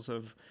cycles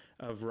of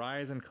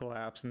rise and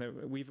collapse.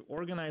 And we've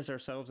organized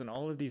ourselves in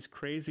all of these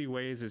crazy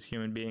ways as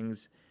human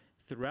beings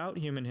throughout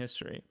human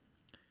history,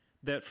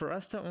 that for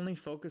us to only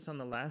focus on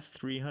the last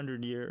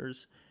 300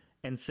 years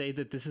and say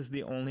that this is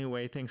the only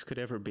way things could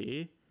ever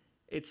be,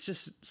 it's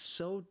just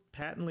so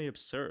patently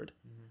absurd.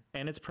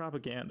 And it's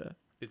propaganda.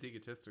 It's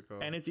egotistical.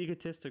 And it's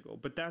egotistical.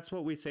 But that's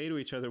what we say to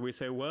each other. We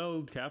say,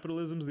 well,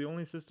 capitalism's the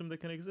only system that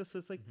can exist.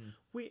 It's like,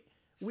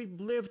 we've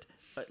lived,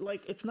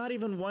 like, it's not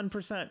even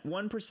 1%.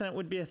 1%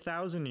 would be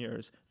 1,000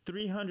 years,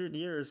 300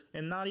 years,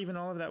 and not even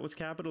all of that was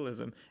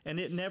capitalism. And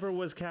it never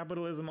was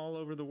capitalism all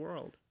over the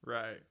world.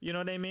 Right. You know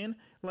what I mean?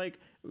 Like,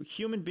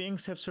 human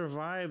beings have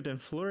survived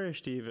and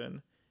flourished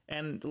even.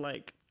 And,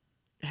 like,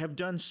 have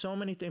done so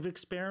many things,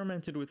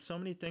 experimented with so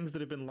many things that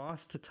have been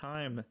lost to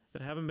time,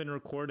 that haven't been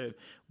recorded,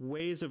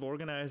 ways of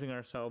organizing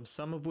ourselves,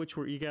 some of which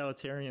were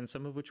egalitarian,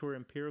 some of which were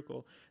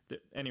empirical.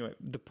 Anyway,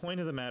 the point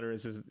of the matter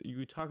is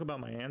you talk about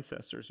my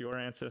ancestors, your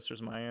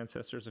ancestors, my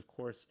ancestors, of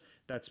course,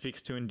 that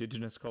speaks to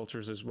indigenous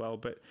cultures as well.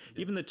 But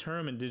even the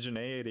term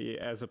indigeneity,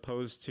 as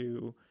opposed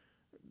to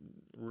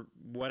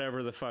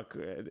whatever the fuck,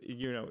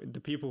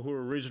 the people who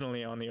were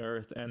originally on the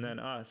earth and then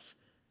us,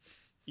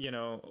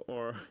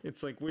 or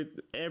it's like with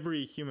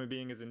every human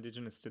being is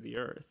indigenous to the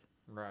earth.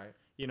 Right.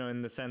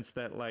 In the sense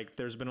that like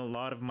there's been a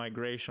lot of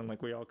migration,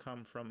 like we all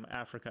come from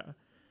Africa.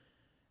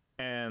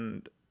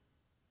 And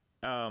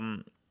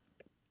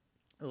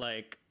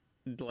like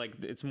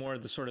it's more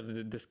the sort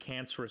of this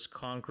cancerous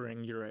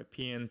conquering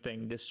European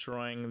thing,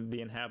 destroying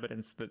the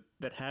inhabitants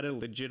that had a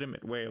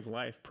legitimate way of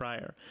life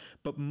prior.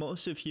 But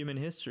most of human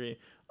history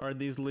are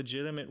these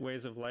legitimate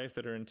ways of life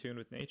that are in tune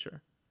with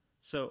nature.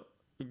 So,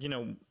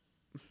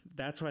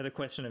 that's why the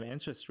question of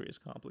ancestry is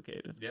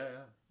complicated.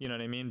 Yeah. You know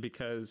what I mean?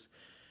 Because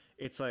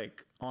it's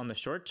like on the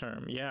short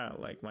term,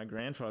 like my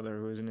grandfather,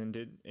 who was an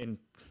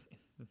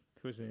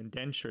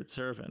indentured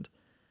servant,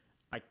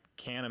 I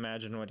can't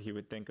imagine what he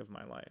would think of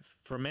my life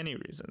for many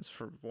reasons.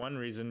 For one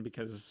reason,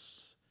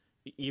 because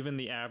even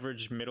the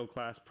average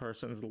middle-class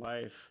person's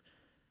life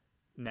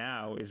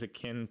now is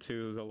akin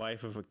to the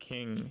life of a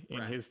king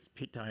in his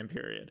time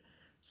period.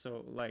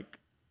 So like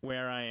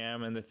where I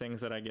am and the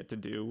things that I get to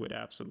do would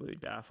absolutely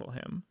baffle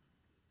him.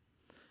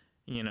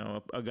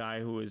 A guy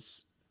who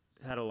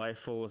had a life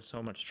full of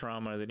so much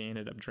trauma that he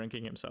ended up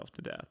drinking himself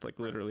to death. Like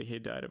literally he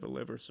died of a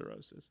liver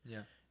cirrhosis.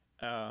 Yeah.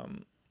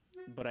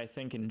 But I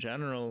think in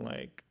general,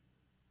 like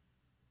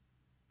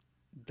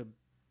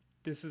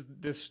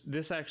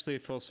this actually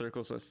full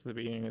circles us to the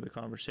beginning of the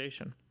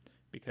conversation,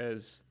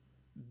 because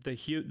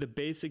the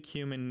basic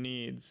human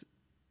needs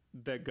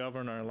that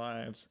govern our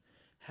lives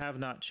have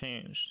not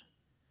changed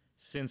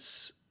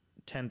since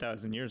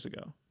 10,000 years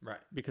ago. Right.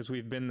 Because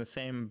we've been the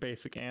same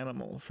basic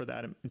animal for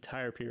that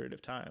entire period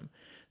of time.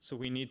 So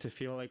we need to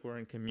feel like we're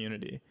in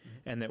community,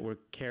 and that we're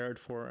cared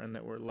for, and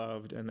that we're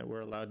loved, and that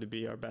we're allowed to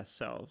be our best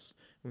selves.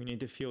 We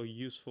need to feel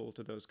useful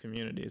to those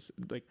communities.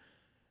 Like,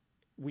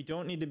 we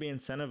don't need to be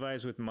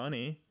incentivized with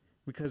money,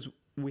 because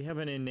we have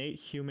an innate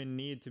human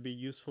need to be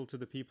useful to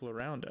the people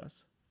around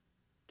us,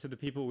 to the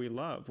people we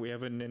love. We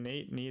have an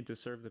innate need to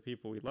serve the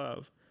people we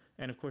love.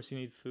 And of course you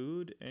need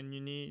food, and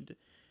you need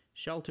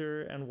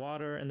shelter and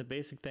water and the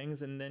basic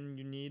things, and then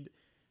you need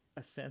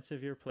a sense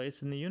of your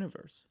place in the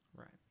universe.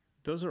 Right.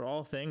 Those are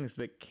all things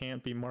that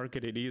can't be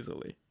marketed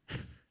easily.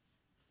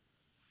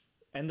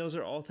 And those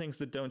are all things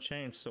that don't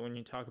change. So when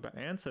you talk about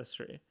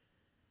ancestry,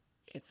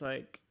 it's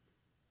like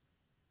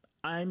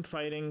I'm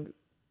fighting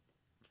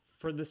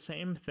for the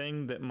same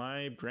thing that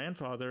my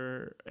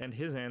grandfather and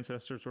his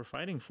ancestors were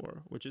fighting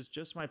for, which is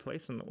just my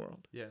place in the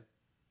world. Yeah.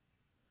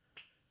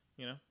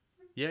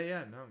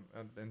 Yeah, no,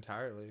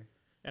 entirely.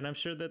 And I'm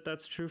sure that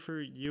that's true for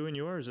you and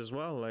yours as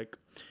well. Like,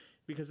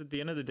 because at the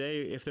end of the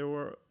day,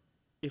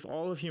 if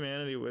all of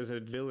humanity was a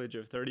village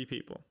of 30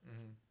 people,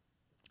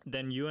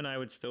 then you and I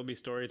would still be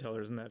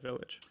storytellers in that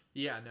village.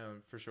 Yeah, no,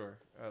 for sure.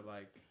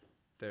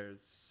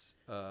 There's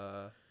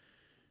the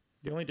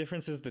only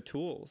difference is the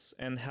tools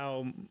and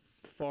how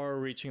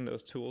far-reaching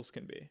those tools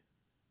can be.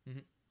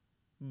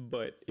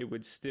 But it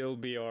would still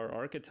be our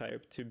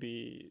archetype to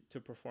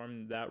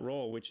perform that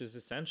role, which is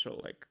essential.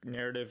 Like,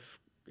 narrative,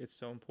 it's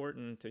so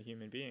important to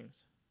human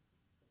beings.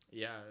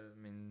 Yeah, I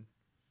mean,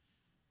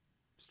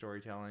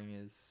 storytelling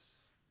is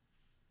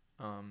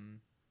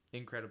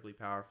incredibly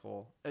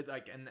powerful. And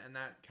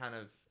that kind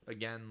of,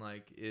 again,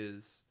 like,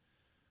 is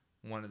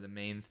one of the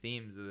main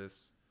themes of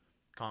this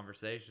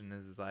conversation,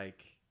 is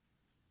like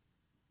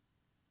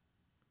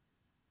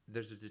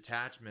there's a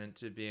detachment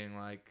to being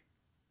like,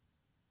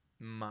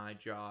 my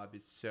job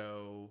is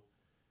so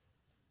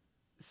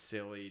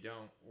silly,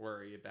 don't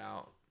worry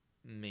about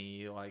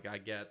me. Like, I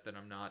get that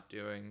I'm not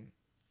doing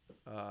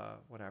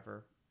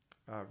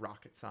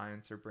rocket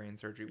science or brain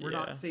surgery. We're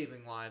not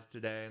saving lives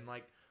today. And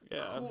like,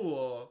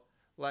 cool,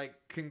 like,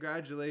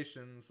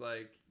 congratulations,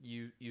 like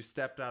you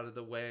stepped out of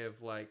the way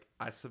of, like,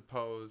 I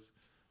suppose,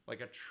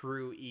 like a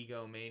true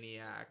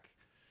egomaniac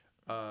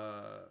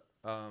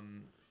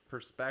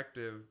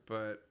perspective.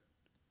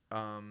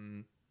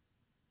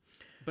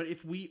 But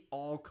if we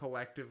all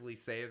collectively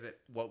say that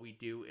what we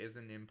do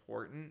isn't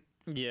important,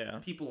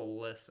 people will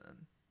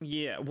listen.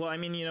 Yeah, well, I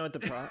mean, what the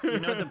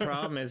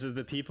problem is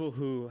the people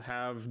who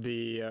have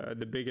the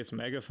biggest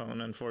megaphone,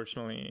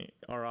 unfortunately,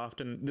 are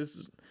often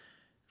the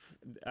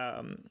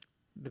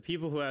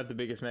people who have the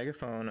biggest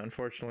megaphone,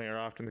 unfortunately, are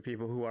often the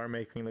people who are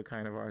making the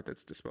kind of art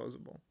that's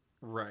disposable.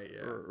 Right.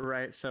 Yeah.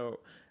 Right. So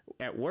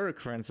at work,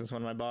 for instance,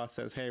 when my boss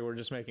says, "Hey, we're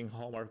just making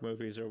Hallmark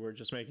movies, or we're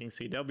just making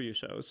CW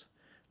shows,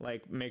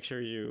 like, make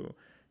sure you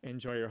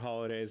enjoy your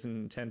holidays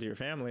and tend to your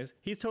families,"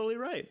 he's totally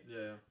right.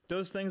 Yeah.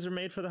 Those things are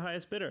made for the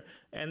highest bidder.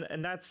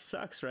 And that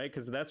sucks, right?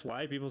 Because that's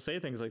why people say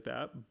things like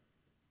that.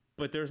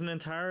 But there's an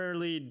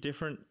entirely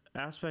different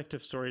aspect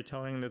of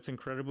storytelling that's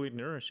incredibly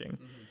nourishing.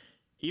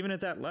 even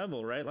at that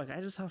level, right? Like,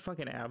 I just saw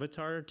fucking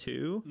Avatar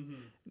 2.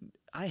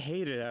 I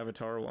hated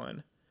Avatar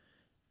 1.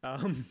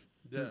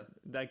 Yeah.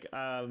 Like,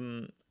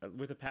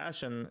 with a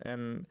passion,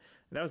 and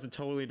that was a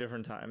totally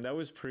different time. That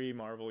was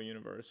pre-Marvel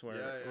Universe,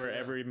 where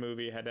every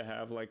movie had to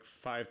have like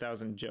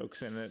 5,000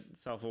 jokes in it,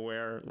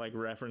 self-aware, like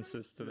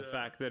references to the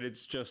fact that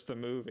it's just a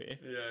movie.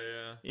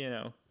 Yeah. You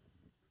know,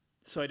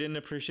 so I didn't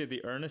appreciate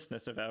the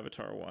earnestness of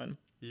Avatar 1.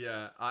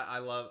 Yeah, I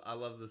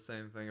love the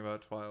same thing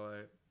about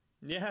Twilight.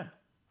 Yeah.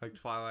 Like,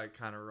 Twilight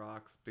kind of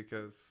rocks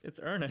because it's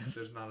earnest.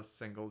 There's not a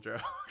single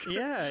joke.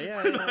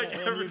 Yeah. Like,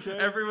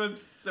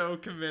 everyone's so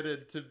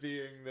committed to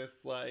being this,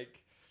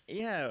 like,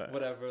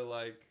 whatever,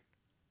 like,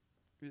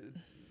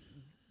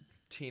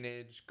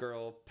 teenage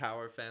girl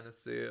power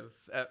fantasy of,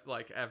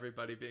 like,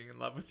 everybody being in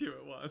love with you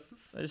at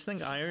once. I just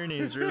think irony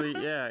is really,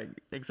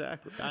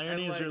 exactly.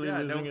 Irony is really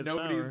losing its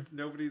power.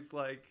 Nobody's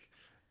like,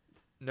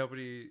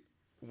 nobody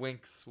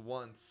winks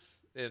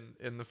once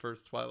in the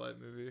first Twilight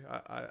movie.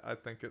 I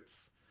think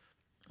it's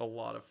a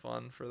lot of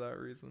fun for that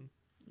reason.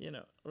 You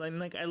know,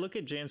 like I look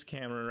at James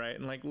Cameron, right?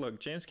 And like,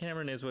 look, James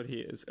Cameron is what he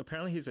is.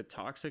 Apparently he's a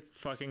toxic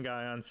fucking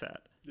guy on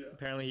set. Yeah.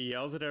 Apparently he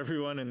yells at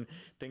everyone and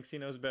thinks he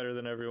knows better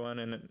than everyone.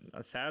 And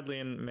sadly,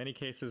 in many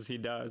cases he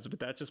does, but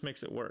that just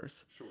makes it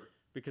worse. Sure.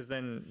 Because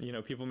then, you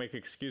know, people make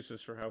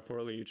excuses for how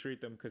poorly you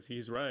treat them because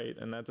he's right.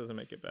 And that doesn't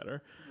make it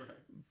better. Right.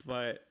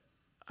 But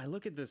I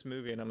look at this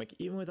movie and I'm like,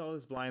 even with all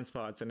his blind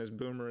spots and his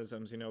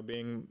boomerisms, you know,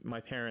 being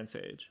my parents'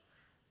 age,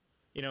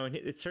 you know, and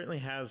it certainly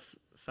has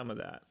some of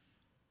that.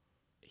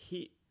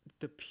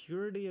 The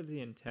purity of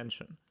the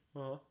intention.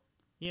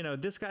 You know,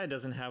 this guy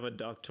doesn't have a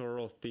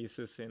doctoral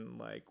thesis in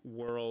like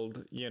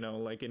world, you know,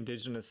 like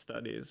indigenous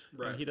studies.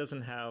 Right. And he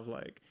doesn't have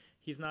like,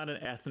 he's not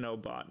an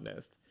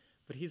ethnobotanist,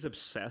 but he's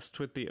obsessed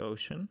with the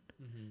ocean,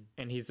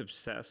 and he's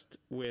obsessed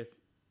with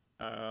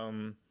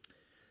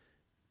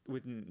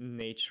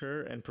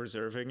nature and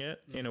preserving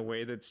it in a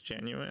way that's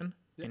genuine.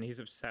 Yeah. And he's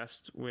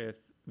obsessed with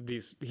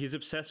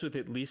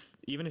at least,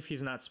 even if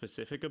he's not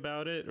specific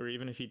about it, or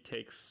even if he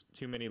takes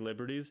too many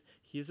liberties,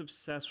 he's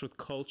obsessed with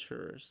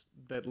cultures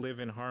that live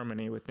in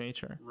harmony with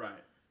nature. Right.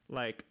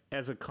 Like,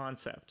 as a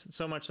concept.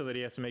 So much so that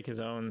he has to make his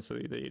own so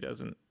that he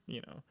doesn't,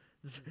 you know,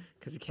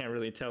 because he can't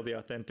really tell the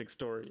authentic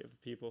story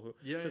of people who...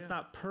 so it's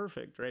not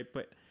perfect, right?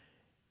 But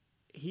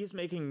he's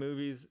making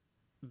movies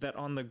that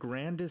on the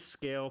grandest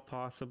scale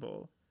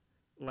possible...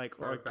 like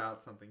or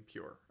about something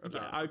pure.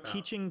 About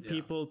teaching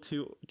people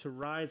to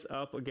rise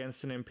up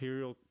against an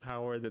imperial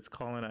power that's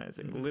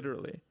colonizing,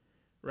 literally,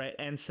 right?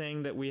 And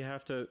saying that we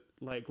have to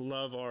like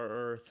love our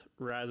Earth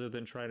rather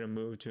than try to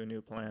move to a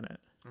new planet.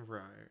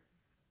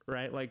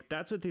 Right? Like,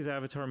 that's what these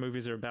Avatar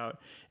movies are about.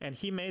 And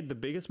he made the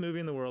biggest movie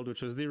in the world,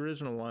 which was the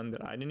original one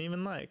that I didn't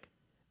even like.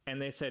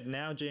 And they said,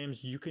 now,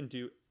 James, you can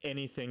do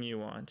anything you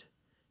want.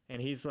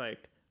 And he's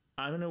like,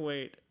 I'm going to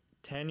wait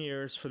 10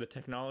 years for the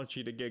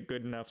technology to get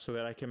good enough so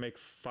that I can make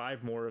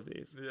 5 more of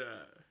these.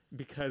 Yeah.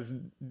 Because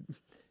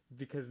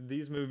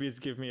these movies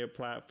give me a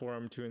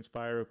platform to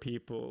inspire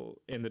people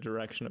in the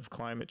direction of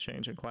climate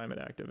change and climate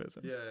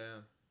activism.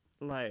 Yeah.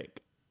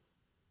 Like,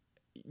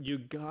 you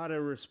gotta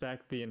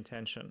respect the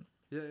intention.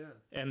 Yeah.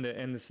 And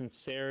the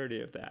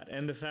sincerity of that.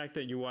 And the fact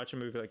that you watch a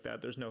movie like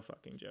that, there's no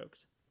fucking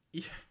jokes.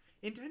 Yeah.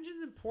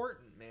 Intention's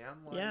important,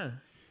 man. Like,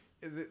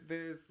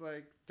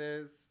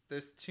 there's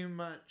too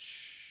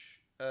much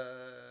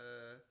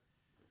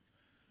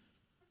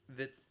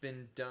that's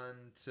been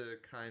done to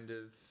kind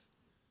of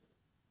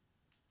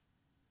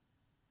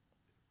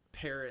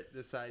parrot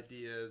this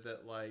idea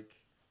that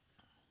like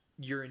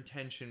your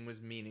intention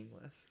was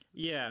meaningless.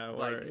 Yeah, or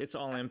like, it's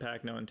all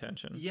impact, no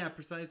intention. Yeah,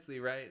 precisely,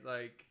 right?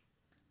 Like,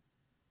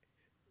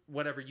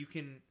 whatever you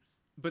can,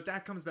 but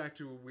that comes back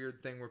to a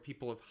weird thing where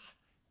people have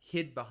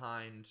hid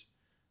behind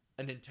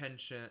an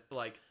intention,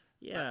 like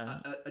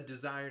a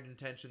desired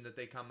intention that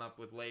they come up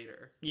with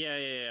later.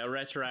 Yeah, a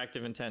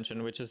retroactive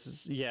intention, which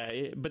is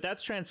but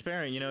that's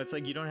transparent. You know, it's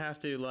like you don't have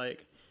to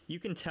like, you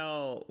can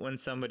tell when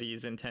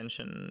somebody's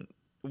intention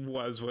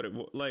was what it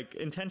was. Like,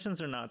 intentions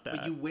are not that.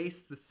 But you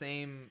waste the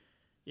same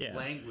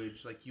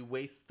language, like you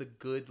waste the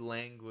good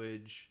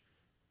language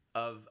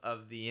of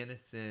the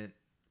innocent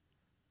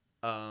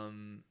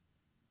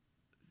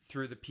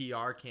through the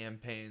PR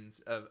campaigns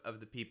of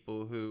the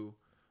people who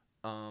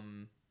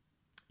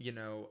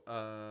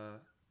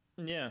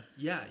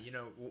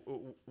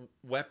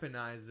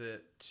weaponize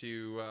it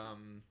to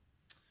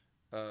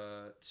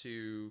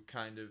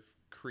kind of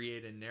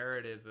create a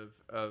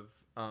narrative of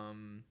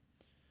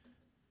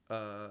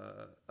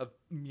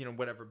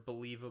whatever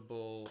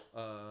believable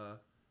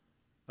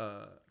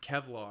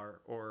Kevlar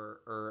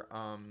or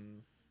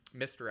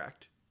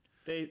misdirect.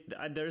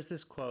 There's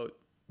this quote,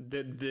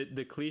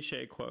 the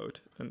cliche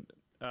quote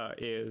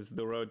is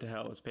the road to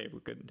hell is paved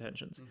with good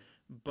intentions,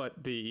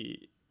 but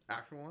the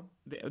actual one?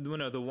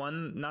 The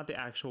one, not the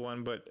actual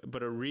one,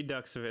 but a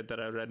redux of it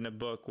that I read in a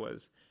book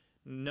was,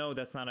 no,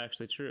 that's not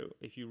actually true.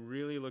 If you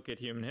really look at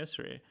human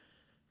history,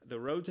 the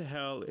road to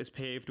hell is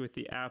paved with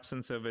the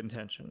absence of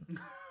intention.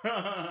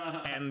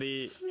 and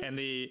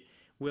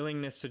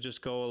willingness to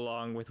just go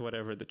along with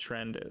whatever the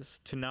trend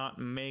is, to not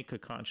make a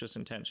conscious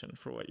intention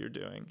for what you're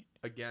doing.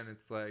 Again,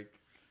 it's like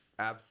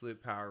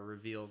absolute power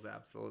reveals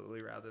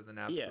absolutely rather than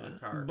absolute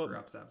power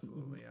corrupts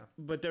absolutely. Yeah.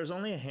 But there's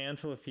only a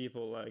handful of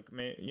people, like,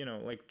 you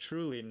know, like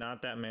truly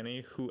not that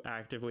many, who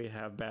actively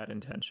have bad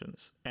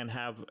intentions and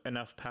have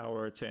enough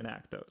power to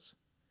enact those.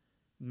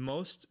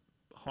 Most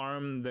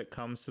harm that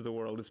comes to the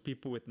world is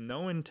people with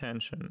no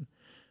intention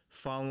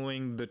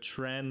following the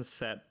trend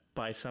set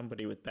by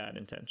somebody with bad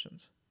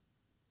intentions.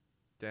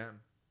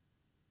 Damn.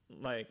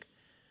 Like,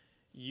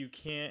 you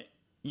can't,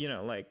 you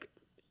know, like,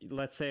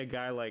 let's say a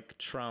guy like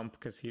Trump,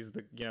 because he's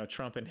the, you know,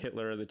 Trump and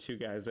Hitler are the two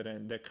guys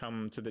that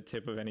come to the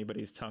tip of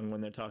anybody's tongue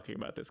when they're talking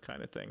about this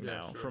kind of thing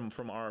now, sure.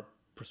 from our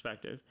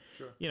perspective.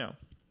 Sure. You know,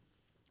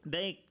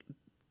 they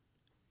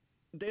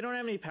don't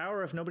have any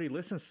power if nobody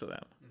listens to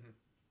them.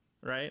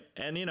 Mm-hmm. Right?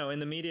 And, you know, in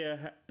the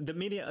media,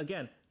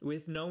 again,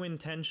 with no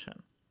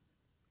intention,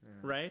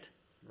 right?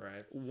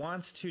 Right.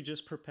 Wants to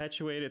just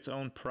perpetuate its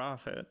own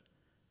profit.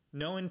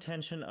 No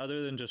intention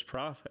other than just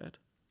profit.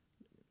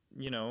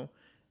 You know,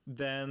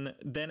 then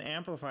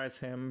amplifies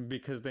him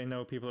because they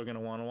know people are going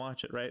to want to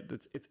watch it, right?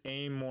 It's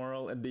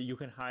amoral, and you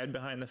can hide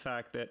behind the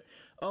fact that,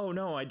 oh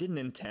no, I didn't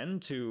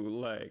intend to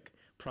like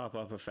prop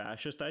up a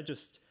fascist.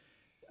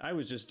 I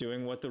was just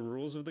doing what the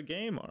rules of the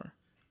game are.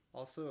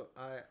 Also,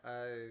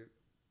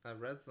 I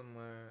read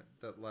somewhere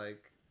that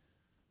like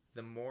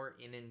the more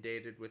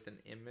inundated with an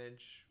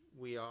image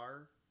we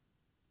are,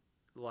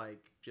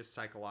 like just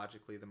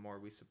psychologically, the more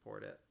we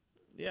support it.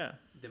 Yeah.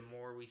 The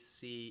more we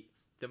see,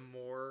 the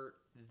more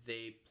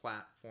they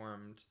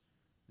platformed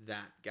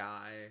that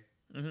guy,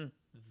 mm-hmm.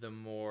 the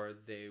more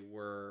they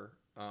were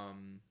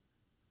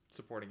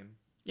supporting him.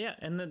 Yeah,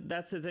 and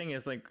that's the thing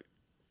is, like,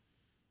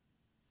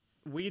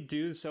 we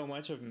do so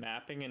much of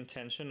mapping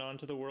intention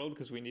onto the world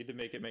because we need to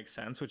make it make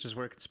sense, which is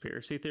where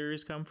conspiracy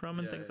theories come from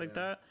and things like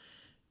that.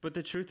 But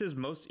the truth is,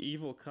 most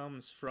evil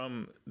comes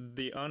from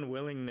the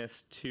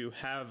unwillingness to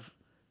have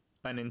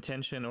an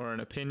intention or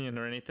an opinion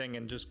or anything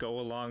and just go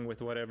along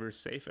with whatever's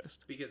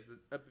safest. Because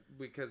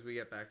we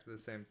get back to the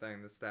same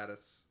thing. The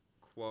status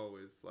quo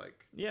is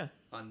like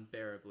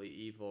unbearably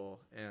evil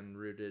and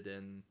rooted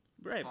in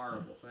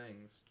horrible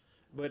things.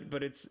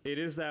 But it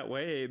is that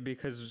way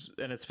because,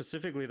 and it's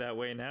specifically that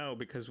way now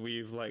because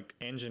we've like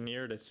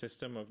engineered a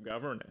system of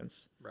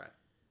governance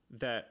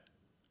that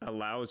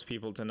allows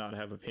people to not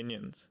have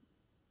opinions,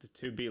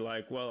 to be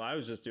like, well, I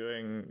was just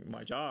doing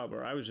my job,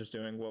 or I was just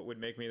doing what would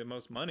make me the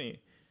most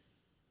money.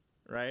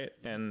 Right?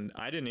 And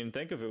I didn't even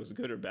think if it was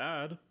good or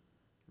bad.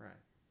 Right.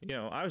 You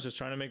know, I was just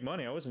trying to make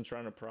money. I wasn't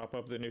trying to prop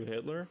up the new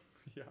Hitler.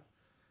 Yeah.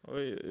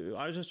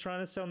 I was just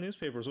trying to sell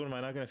newspapers. What, am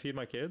I not going to feed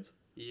my kids?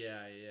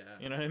 Yeah.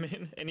 You know what I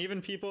mean? And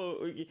even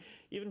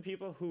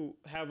people who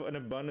have an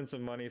abundance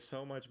of money,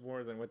 so much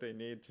more than what they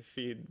need to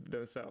feed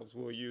themselves,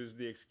 will use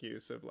the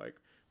excuse of like,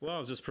 well, I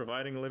was just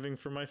providing a living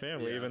for my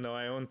family, even though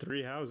I own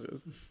 3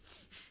 houses.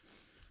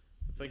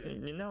 It's like,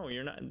 no,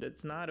 you're not.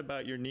 It's not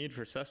about your need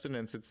for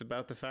sustenance. It's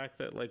about the fact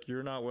that like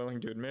you're not willing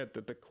to admit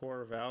that the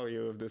core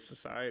value of this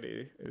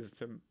society is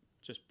to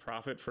just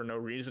profit for no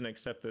reason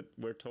except that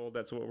we're told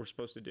that's what we're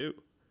supposed to do.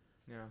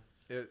 Yeah,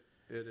 it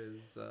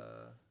is.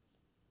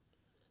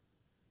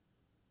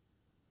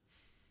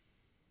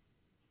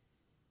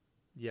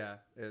 Yeah,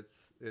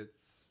 it's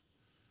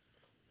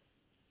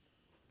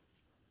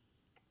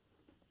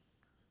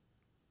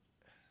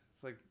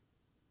like.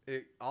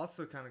 It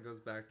also kind of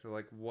goes back to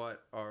like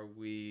what are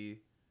we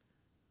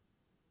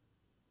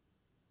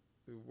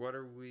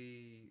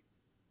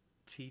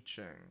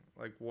teaching?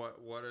 Like what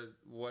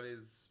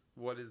is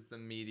the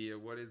media?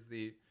 What is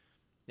the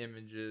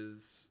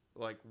images?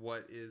 Like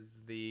what is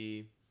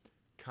the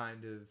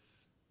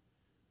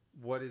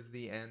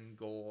end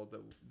goal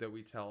that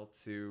we tell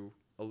to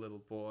a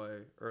little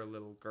boy or a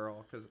little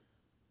girl? Because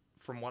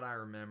from what I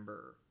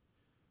remember,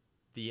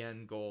 the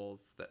end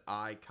goals that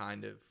I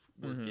kind of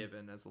were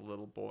given as a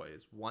little boy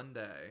is one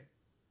day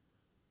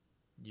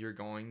you're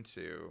going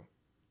to,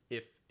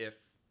 if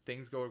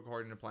things go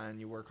according to plan,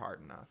 you work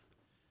hard enough,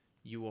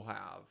 you will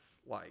have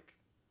like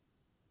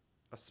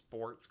a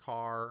sports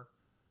car,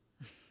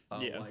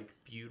 like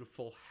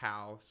beautiful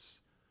house,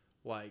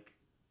 like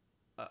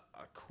a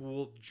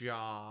cool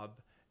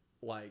job,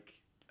 like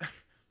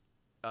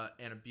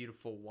and a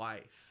beautiful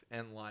wife,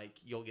 and like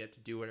you'll get to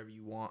do whatever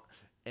you want,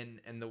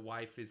 and the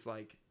wife is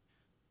like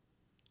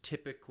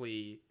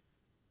typically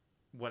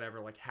whatever,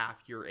 like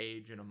half your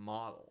age and a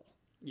model.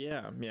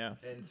 Yeah.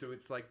 And so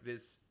it's like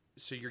this,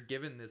 so you're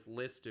given this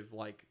list of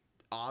like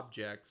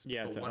objects,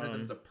 but one of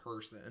them's a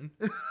person.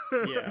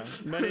 Yeah,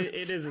 but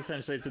it is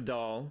essentially, it's a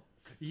doll.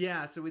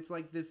 Yeah, so it's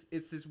like this,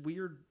 it's this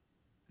weird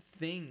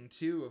thing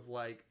too of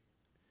like,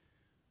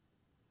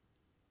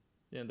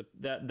 yeah,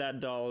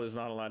 that doll is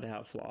not allowed to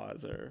have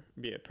flaws or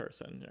be a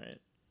person, right?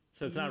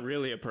 So it's not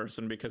really a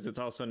person because it's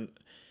also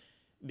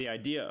the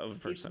idea of a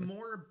person. It's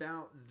more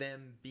about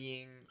them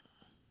being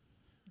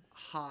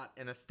hot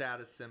and a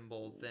status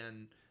symbol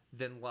than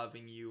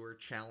loving you or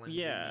challenging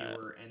you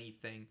or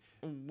anything.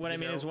 What I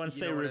mean is once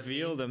they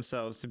reveal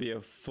themselves to be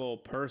a full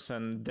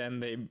person,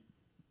 then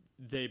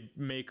they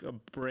make a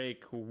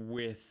break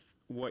with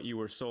what you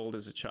were sold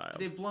as a child.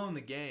 They've blown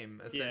the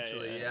game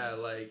essentially. Yeah.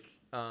 Like,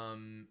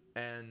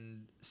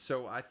 and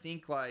so I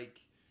think like,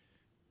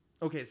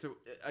 okay, so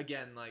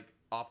again, like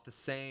off the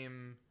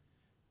same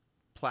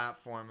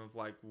platform of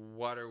like,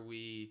 what are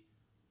we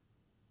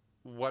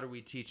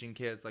teaching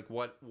kids? Like,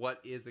 what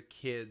is a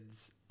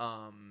kid's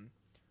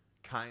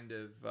kind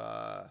of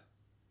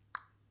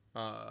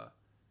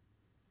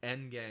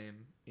end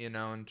game, you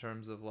know, in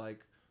terms of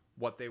like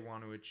what they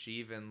want to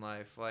achieve in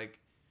life? Like,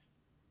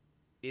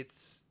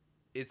 it's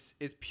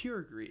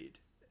pure greed.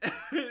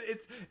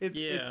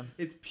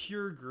 it's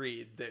pure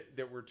greed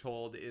that we're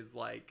told is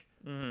like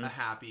a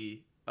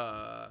happy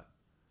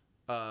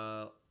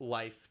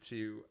life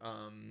to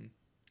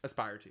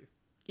aspire to.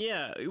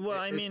 Yeah, well,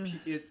 I mean,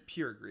 it's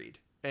pure greed,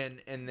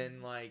 and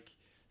then like,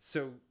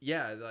 so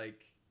yeah,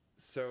 like,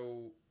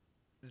 so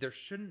there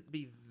shouldn't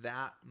be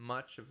that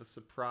much of a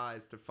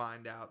surprise to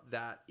find out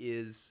that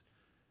is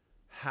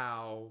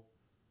how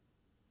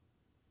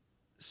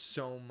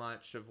so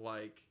much of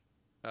like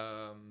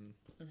of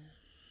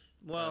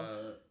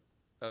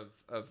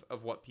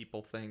what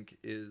people think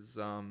is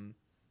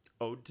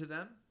owed to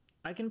them.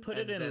 I can put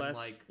it in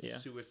less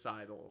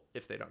suicidal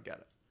if they don't get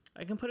it.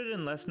 I can put it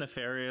in less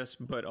nefarious,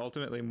 but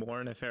ultimately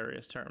more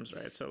nefarious terms,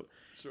 right? So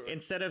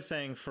instead of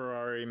saying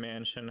Ferrari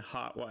mansion,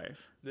 hot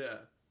wife,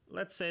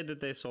 let's say that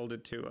they sold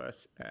it to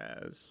us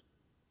as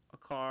a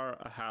car,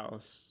 a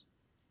house,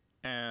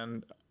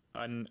 and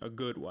a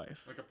good wife.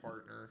 Like a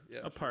partner. Yeah.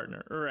 A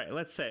partner. Right.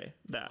 Let's say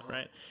that,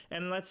 right?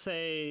 And let's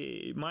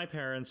say my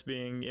parents,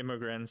 being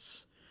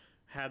immigrants,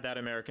 had that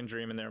American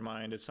dream in their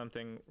mind as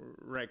something,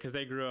 right? Because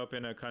they grew up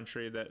in a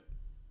country that,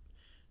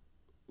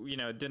 you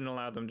know, didn't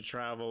allow them to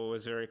travel,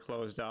 was very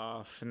closed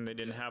off, and they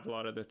didn't have a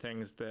lot of the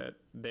things that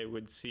they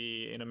would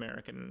see in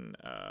American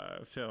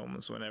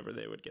films whenever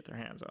they would get their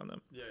hands on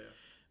them. Yeah.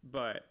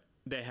 But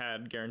they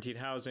had guaranteed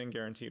housing,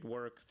 guaranteed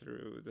work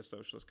through the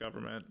socialist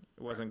government.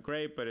 It wasn't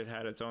great, but it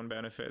had its own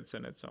benefits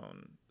and its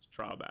own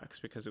drawbacks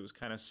because it was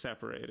kind of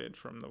separated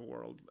from the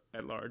world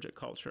at large, at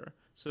culture.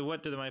 So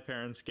what did my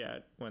parents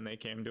get when they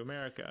came to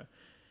America?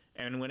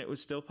 And when it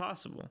was still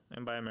possible,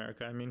 and by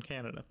America I mean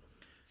Canada.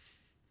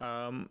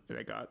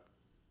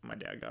 My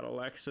dad got a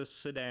Lexus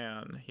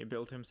sedan. He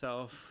built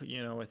himself,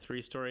 you know, a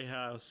 3-story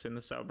house in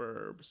the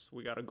suburbs.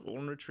 We got a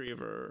golden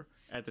retriever.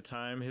 At the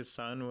time, his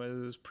son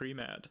was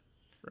pre-med,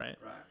 right?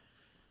 Right.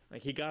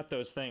 Like, he got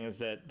those things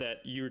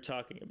that you were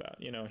talking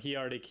about. You know, he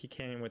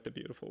came with the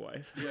beautiful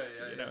wife. Yeah.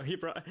 You know,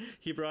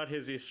 he brought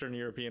his Eastern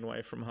European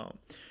wife from home.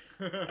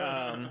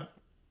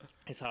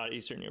 His hot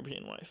Eastern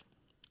European wife.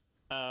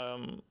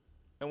 And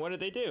what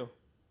did they do?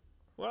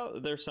 Well,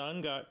 their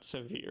son got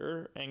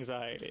severe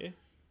anxiety,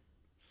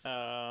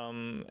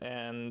 and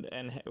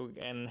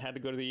had to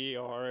go to the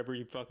ER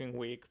every fucking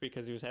week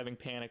because he was having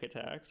panic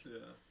attacks. Yeah.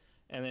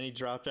 And then he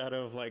dropped out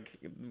of like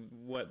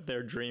what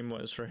their dream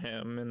was for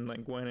him, and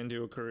like went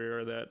into a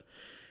career that,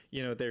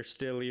 you know, they're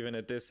still, even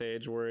at this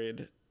age,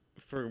 worried,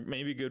 for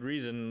maybe good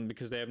reason,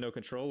 because they have no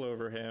control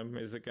over him.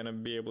 Is it going to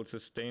be able to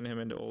sustain him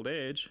into old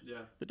age?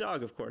 Yeah. The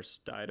dog, of course,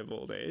 died of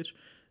old age.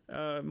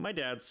 My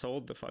dad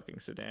sold the fucking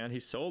sedan. He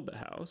sold the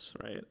house,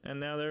 right? And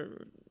now they're,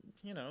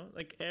 you know,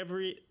 like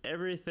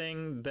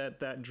everything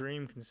that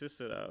dream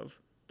consisted of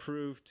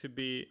proved to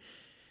be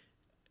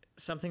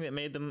something that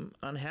made them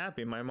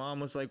unhappy. My mom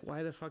was like,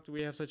 why the fuck do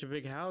we have such a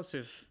big house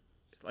if,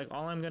 like,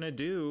 all I'm going to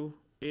do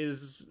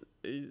is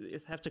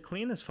have to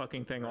clean this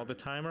fucking thing all the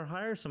time or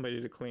hire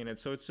somebody to clean it.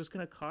 So it's just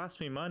going to cost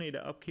me money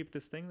to upkeep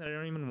this thing that I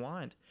don't even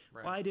want.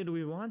 Right. Why did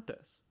we want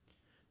this?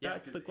 Yeah,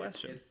 that's the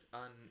question.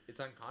 It's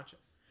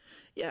unconscious.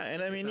 Yeah,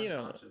 and I mean, you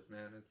know,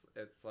 man,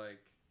 it's like.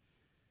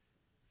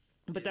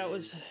 But that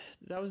was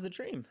the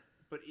dream.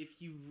 But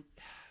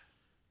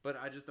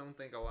I just don't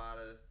think a lot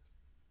of.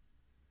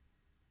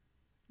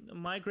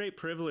 My great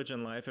privilege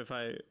in life, if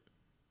I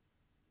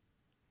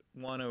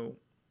want to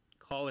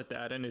call it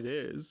that, and it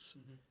is,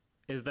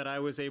 is that I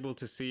was able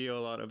to see a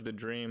lot of the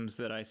dreams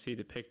that I see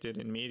depicted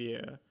in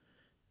media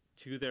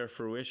to their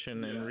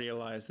fruition, and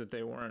realize that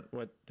they weren't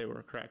what they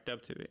were cracked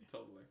up to be.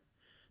 Totally.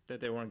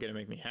 That they weren't going to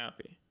make me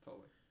happy.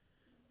 Totally.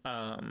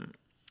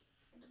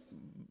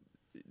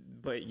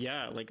 But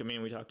yeah, like, I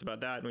mean, we talked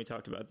about that, and we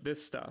talked about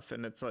this stuff,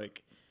 and it's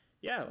like,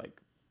 yeah, like,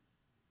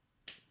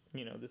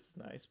 you know, this is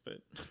nice,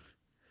 but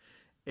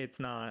it's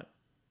not,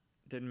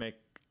 didn't make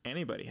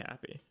anybody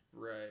happy.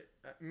 Right.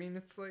 I mean,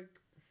 it's like,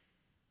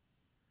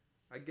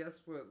 I guess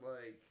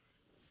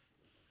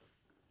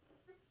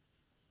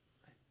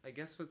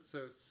what's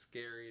so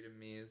scary to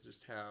me is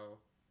just how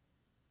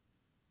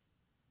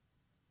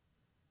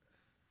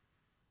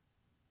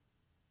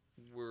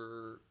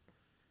we're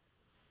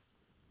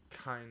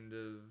kind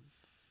of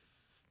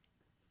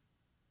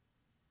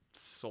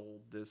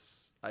sold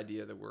this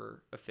idea that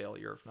we're a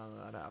failure if none of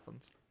that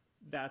happens.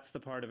 That's the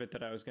part of it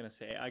that I was going to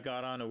say. I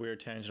got on a weird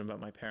tangent about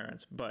my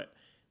parents, but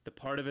the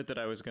part of it that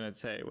I was going to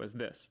say was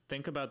this.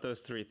 Think about those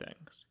three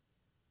things.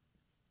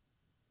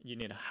 You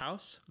need a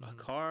house, a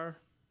car.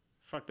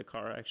 Fuck the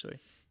car, actually.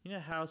 You need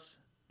a house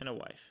and a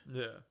wife.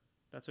 Yeah.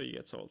 That's what you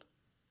get sold.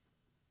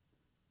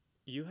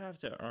 you have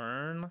to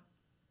earn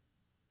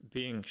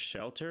being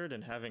sheltered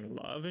and having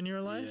love in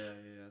your life.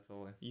 Yeah,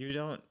 totally. You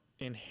don't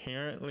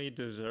inherently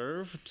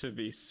deserve to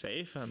be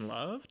safe and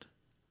loved.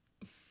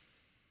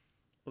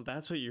 Well,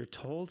 that's what you're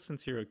told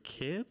since you're a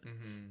kid.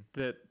 Mm-hmm.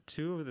 That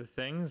two of the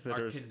things that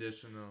Are are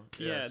conditional.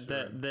 yeah,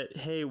 sure. that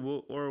hey,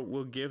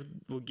 we'll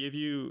give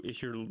you,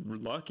 if you're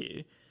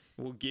lucky,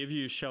 we'll give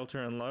you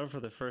shelter and love for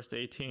the first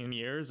 18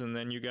 years, and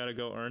then you got to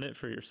go earn it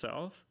for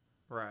yourself,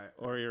 Right.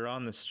 or you're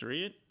on the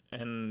street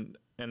and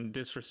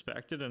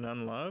disrespected and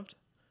unloved.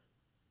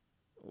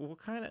 What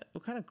kind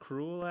of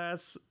cruel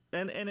ass,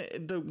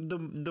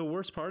 the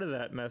worst part of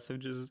that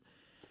message is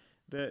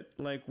that,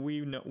 like,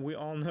 we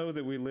all know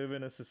that we live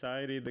in a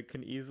society that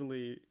can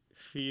easily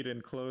feed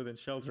and clothe and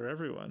shelter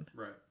everyone.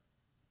 Right.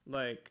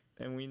 Like,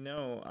 and we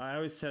know, I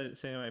always say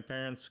to my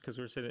parents, because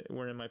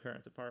we're in my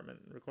parents' apartment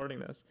recording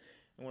this,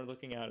 and we're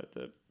looking out at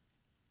the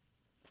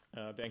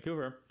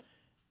Vancouver.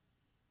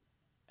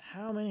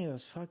 How many of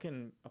those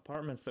fucking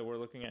apartments that we're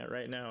looking at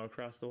right now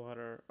across the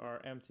water are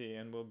empty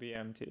and will be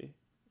empty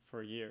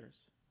for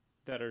years,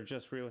 that are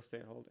just real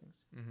estate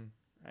holdings?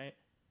 Mm-hmm. Right?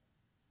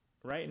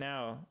 Right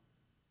now,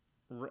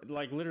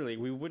 like, literally,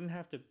 we wouldn't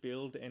have to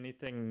build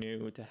anything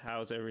new to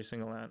house every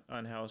single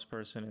unhoused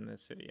person in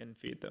this city and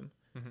feed them.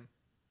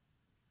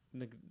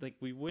 Mm-hmm. Like,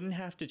 we wouldn't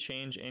have to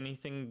change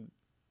anything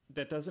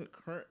that doesn't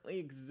currently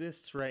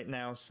exist right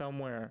now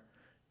somewhere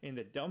in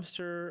the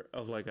dumpster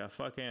of, like, a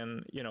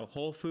fucking,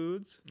 Whole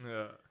Foods.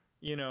 Yeah.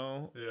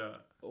 Yeah.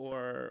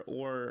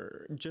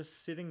 Or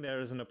just sitting there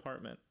as an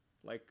apartment.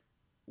 Like,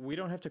 we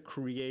don't have to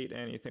create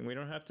anything. We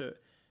don't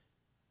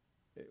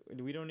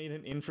need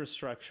an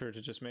infrastructure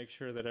to just make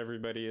sure that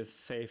everybody is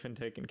safe and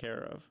taken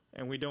care of.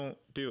 And we don't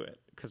do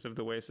it because of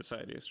the way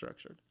society is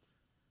structured.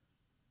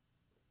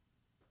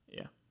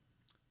 Yeah.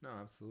 No,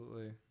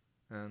 absolutely.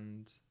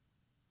 And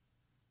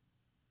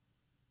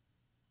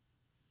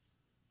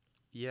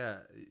yeah.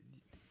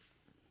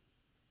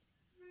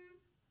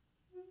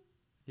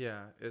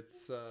 Yeah,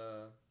 it's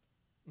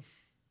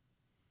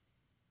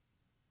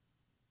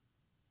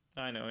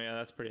I know, yeah,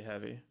 that's pretty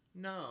heavy.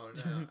 No,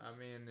 I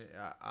mean,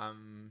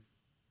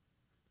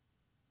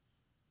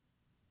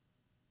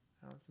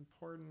 it's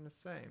important to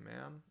say,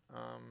 man.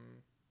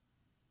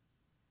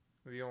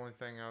 The only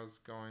thing I was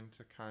going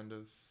to kind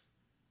of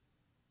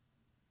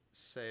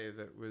say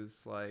that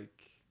was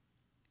like,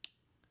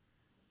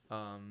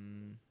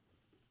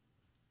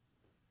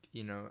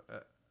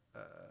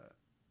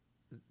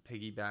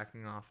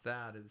 piggybacking off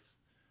that is,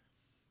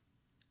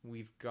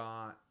 we've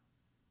got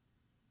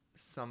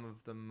some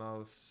of the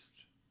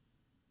most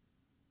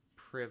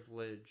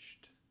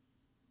privileged,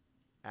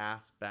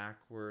 ass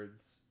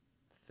backwards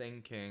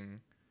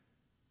thinking,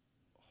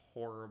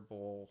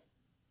 horrible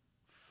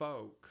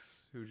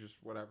folks who just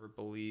whatever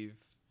believe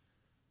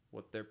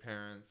what their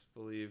parents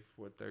believe,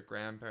 what their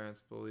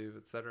grandparents believe,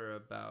 etc.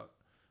 about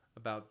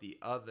the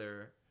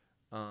other,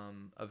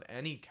 of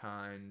any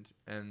kind,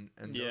 and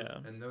Yeah.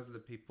 those are the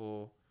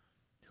people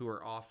who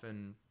are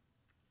often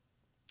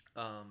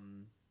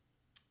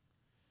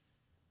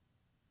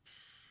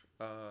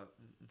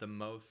the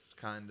most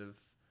kind of,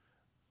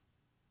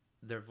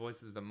 their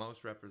voice is the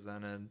most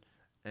represented,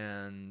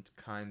 and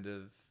kind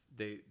of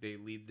they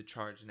lead the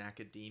charge in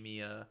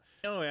academia.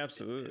 Oh,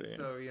 absolutely.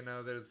 So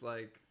there's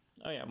like,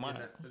 oh yeah,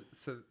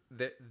 so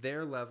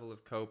their level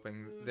of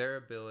coping, their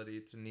ability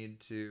to need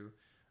to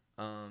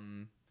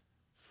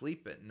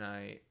sleep at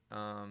night,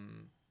 so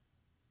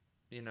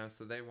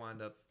they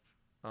wind up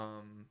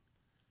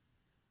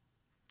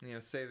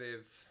say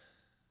they've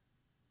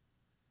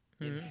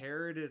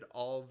inherited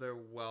all their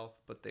wealth,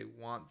 but they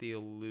want the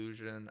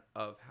illusion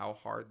of how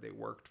hard they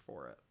worked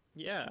for it.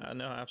 Yeah,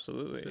 no,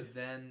 absolutely. So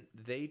then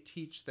they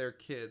teach their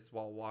kids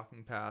while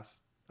walking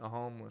past a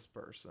homeless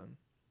person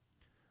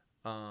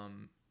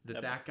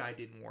that guy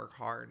didn't work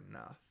hard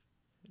enough.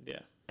 Yeah.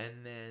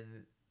 And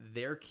then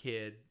their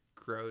kid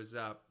grows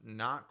up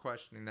not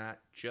questioning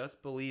that,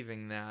 just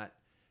believing that,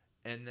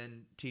 and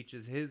then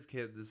teaches his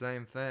kid the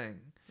same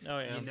thing. Oh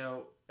yeah.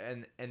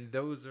 And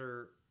those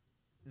are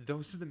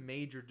the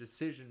major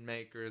decision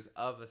makers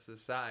of a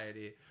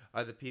society,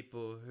 are the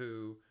people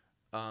who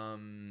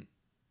have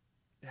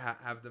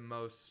the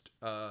most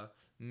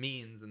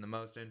means and the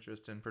most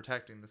interest in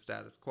protecting the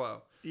status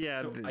quo.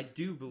 Yeah. So I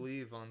do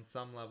believe on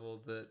some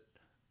level that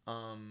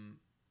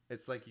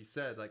it's like you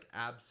said, like,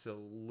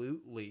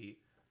 absolutely,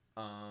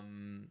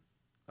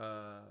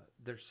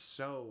 there's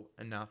so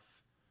enough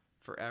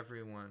for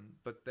everyone,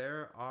 but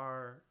there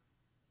are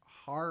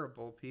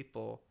horrible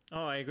people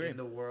I agree. in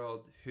the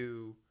world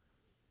who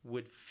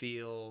would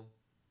feel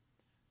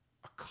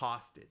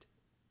accosted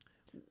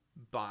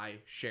by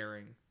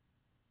sharing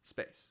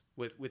space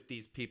with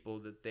these people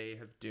that they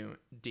have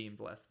deemed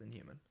less than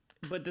human.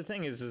 But the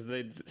thing is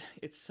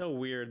it's so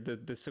weird,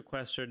 the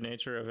sequestered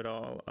nature of it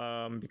all,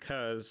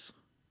 because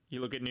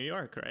you look at New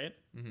York, right?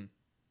 Mm-hmm.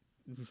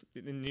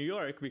 In New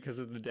York, because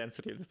of the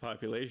density of the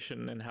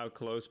population and how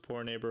close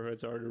poor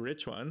neighborhoods are to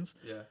rich ones,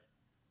 Yeah.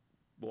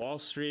 Wall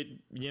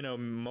Street,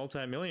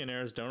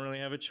 multimillionaires don't really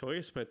have a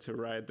choice but to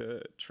ride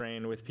the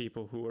train with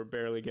people who are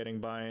barely getting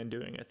by and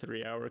doing a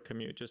 3-hour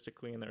commute just to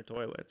clean their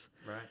toilets.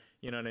 Right.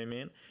 You know what I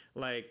mean?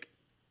 Like,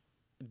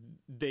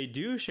 they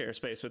do share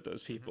space with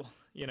those people,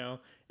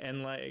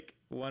 and like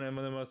one of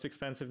the most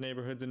expensive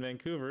neighborhoods in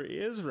Vancouver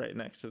is right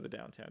next to the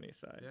downtown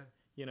east side. Yeah.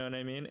 You know what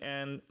I mean?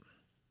 And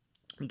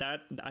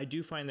that I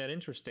do find that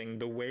interesting,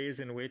 the ways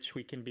in which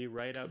we can be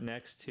right up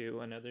next to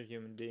another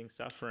human being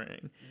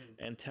suffering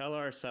and tell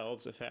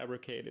ourselves a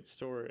fabricated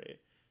story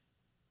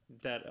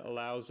that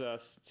allows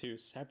us to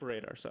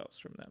separate ourselves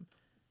from them.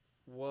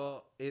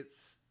 Well, I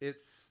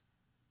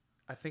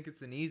think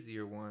it's an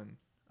easier one.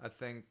 I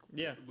think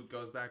it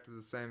goes back to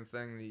the same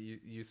thing that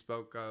you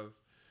spoke of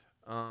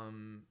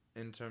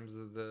in terms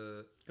of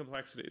the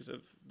complexities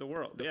of the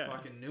world. The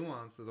fucking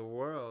nuance of the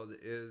world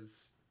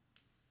is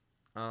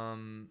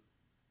I'm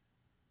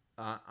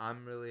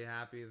really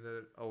happy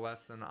that a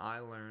lesson I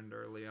learned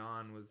early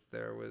on was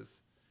there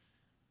was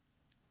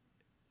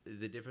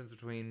the difference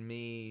between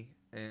me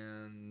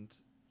and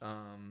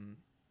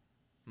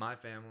my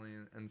family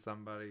and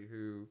somebody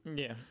who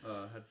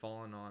had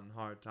fallen on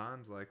hard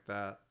times like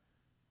that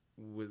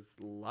was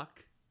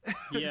luck.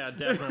 Yeah,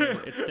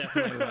 definitely. It's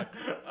definitely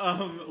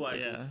luck.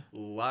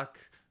 Luck,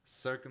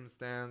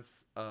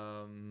 circumstance,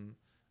 in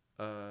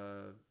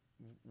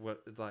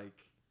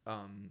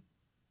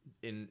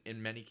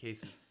many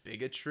cases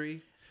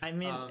bigotry. I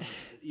mean,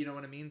 you know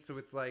what I mean? So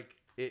it's like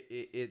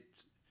it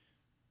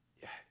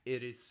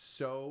is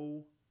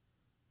so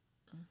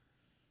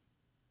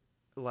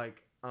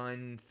like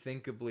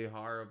unthinkably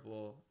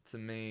horrible to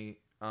me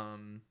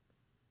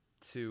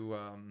to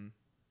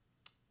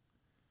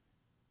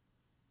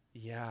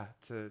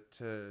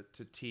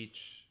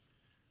teach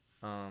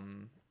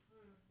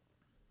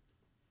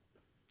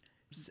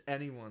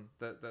anyone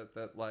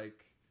that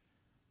like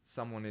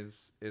someone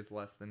is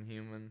less than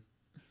human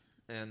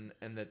and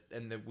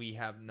that we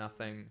have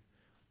nothing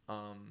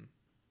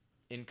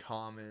in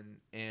common,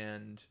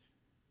 and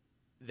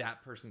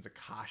that person's a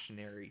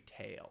cautionary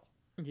tale.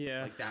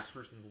 Yeah. Like that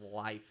person's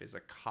life is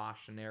a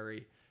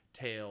cautionary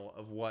tale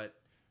of what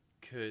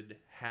could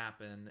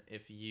happen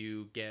if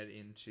you get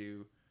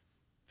into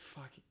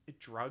fucking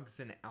drugs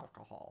and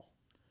alcohol.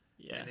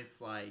 Yeah. And it's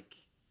like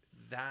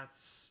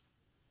it's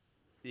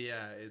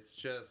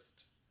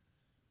just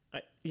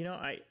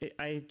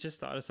I just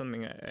thought of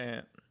something.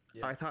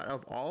 I thought,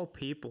 of all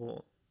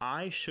people,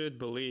 I should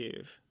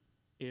believe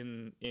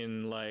in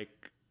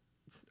like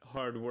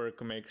hard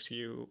work makes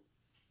you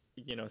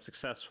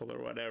successful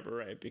or whatever,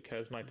 right?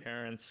 Because my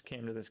parents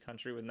came to this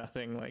country with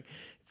nothing. Like,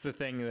 it's the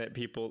thing that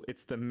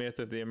it's the myth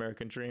of the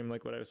American dream,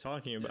 like what I was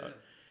talking about. Yeah.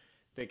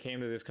 They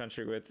came to this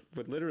country with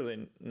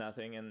literally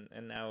nothing, and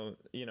now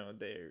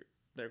they're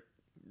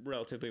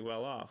relatively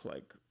well off.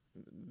 Like,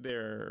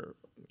 they're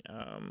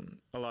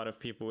a lot of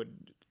people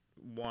would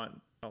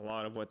want a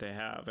lot of what they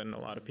have, and a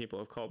lot of people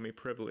have called me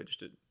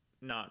privileged,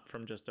 not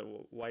from just a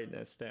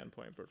whiteness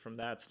standpoint, but from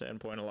that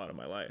standpoint a lot of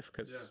my life,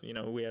 because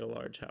we had a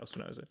large house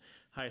when I was in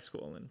high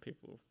school, and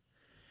people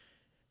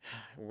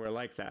were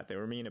like that. They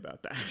were mean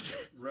about that.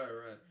 Right.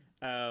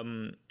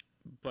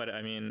 But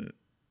I mean,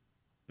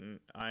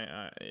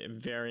 I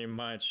very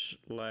much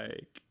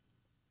like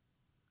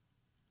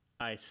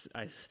I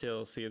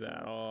still see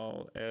that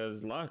all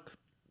as luck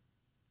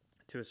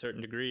to a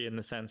certain degree, in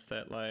the sense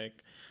that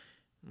like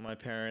my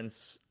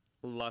parents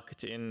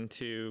lucked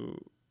into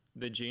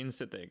the genes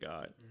that they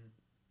got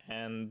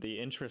and the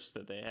interests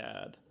that they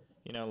had.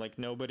 Like,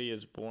 nobody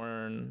is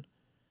born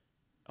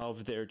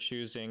of their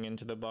choosing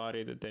into the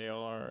body that they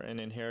are and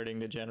inheriting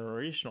the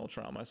generational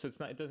trauma. So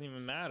it doesn't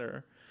even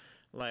matter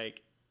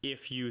like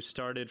if you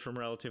started from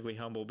relatively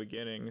humble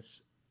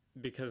beginnings,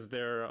 because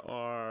there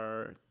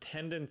are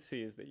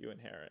tendencies that you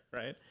inherit,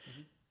 right?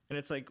 And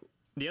it's like,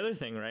 the other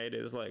thing, right,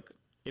 is like,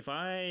 if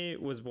I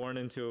was born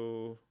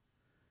into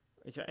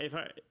if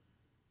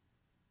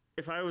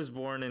I was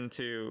born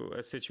into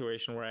a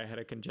situation where I had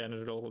a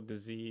congenital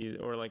disease,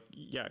 or like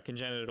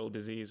congenital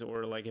disease,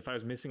 or like if I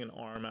was missing an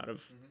arm out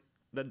of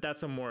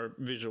that's a more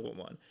visual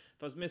one.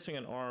 If I was missing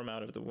an arm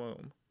out of the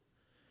womb,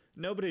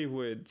 nobody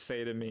would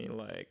say to me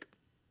like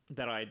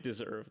that I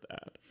deserve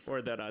that,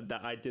 or that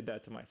I did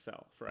that to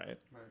myself, right?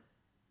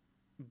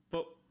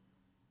 But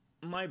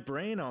my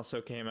brain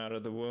also came out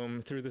of the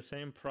womb through the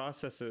same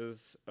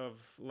processes of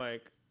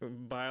like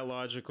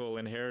biological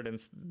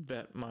inheritance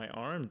that my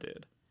arm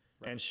did.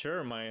 And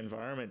sure, my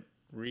environment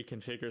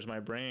reconfigures my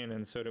brain,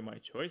 and so do my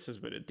choices,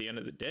 but at the end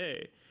of the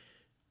day,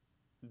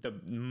 the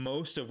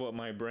most of what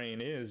my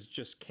brain is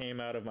just came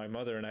out of my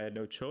mother, and I had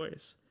no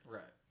choice.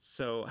 Right.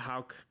 So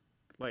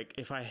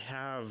if I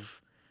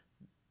have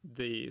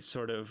the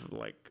sort of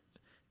like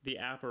the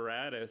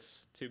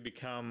apparatus to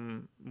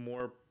become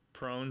more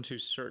prone to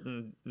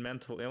certain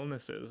mental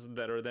illnesses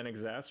that are then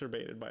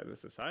exacerbated by the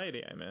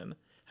society I'm in,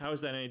 how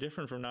is that any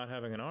different from not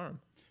having an arm?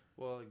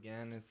 Well,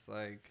 again, it's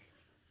like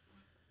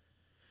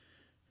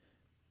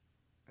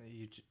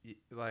you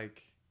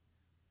like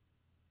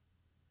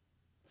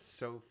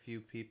so few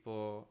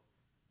people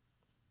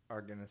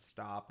are gonna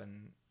stop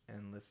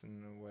and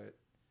listen to what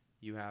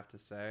you have to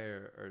say,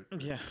 or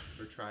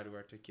try to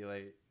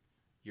articulate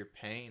your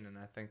pain. And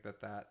I think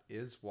that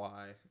is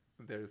why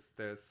there's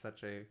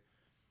such a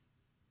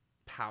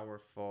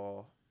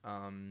powerful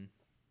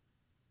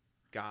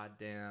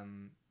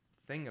goddamn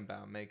thing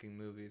about making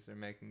movies or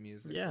making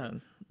music. Yeah,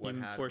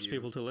 you force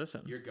people to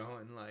listen. You're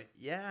going like,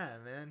 yeah,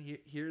 man,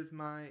 here's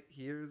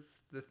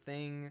the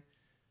thing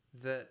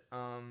that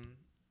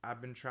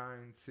I've been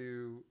trying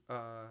to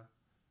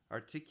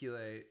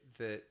articulate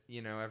that,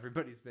 you know,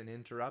 everybody's been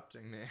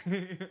interrupting me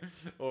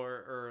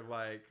or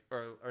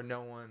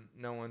no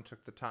one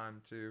took the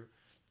time to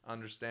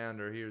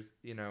understand, or here's,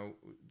 you know,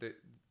 the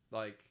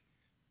like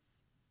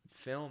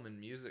film and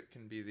music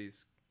can be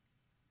these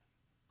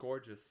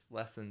gorgeous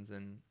lessons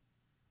in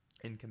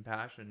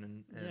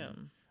compassion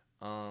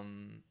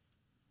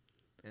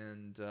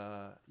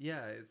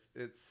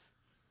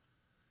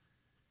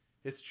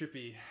it's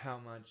trippy how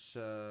much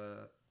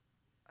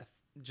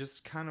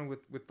just kind of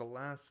with the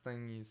last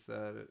thing you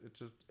said,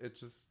 it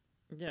just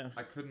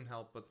I couldn't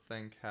help but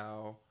think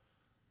how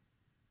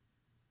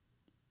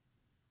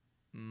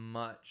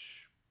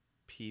much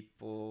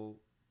people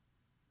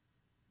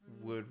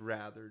would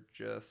rather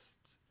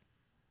just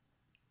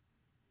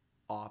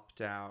opt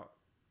out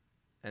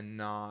and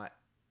not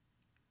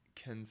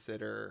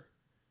consider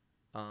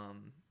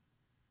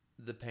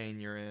the pain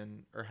you're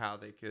in or how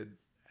they could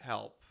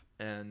help,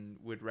 and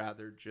would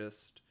rather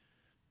just,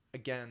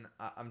 again,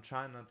 I'm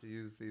trying not to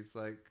use these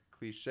like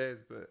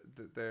cliches, but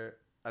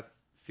I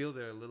feel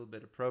they're a little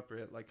bit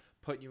appropriate, like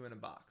put you in a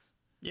box.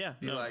 Yeah.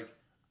 Be like,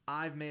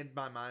 I've made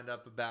my mind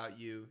up about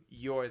you,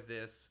 you're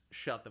this,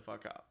 shut the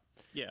fuck up.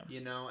 Yeah.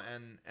 You know,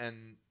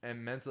 and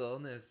mental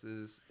illness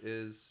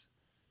is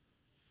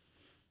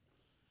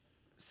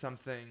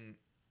something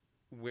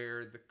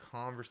where the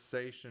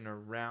conversation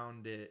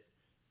around it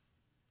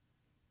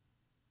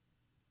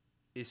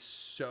is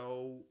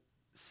so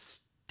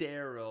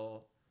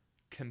sterile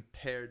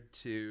compared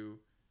to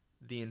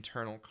the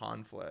internal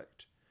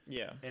conflict.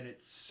 Yeah. And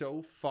it's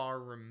so far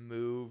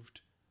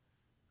removed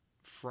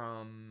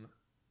from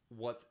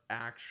what's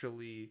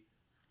actually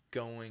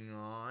going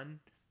on.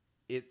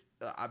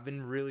 I've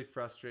been really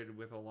frustrated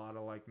with a lot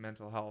of like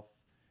mental health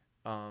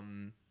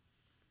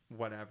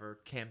whatever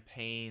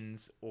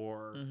campaigns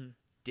or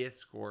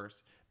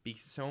discourse,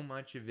 because so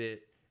much of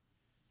it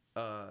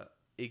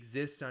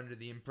exists under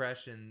the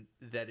impression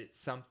that it's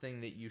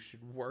something that you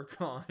should work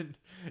on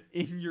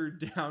in your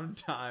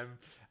downtime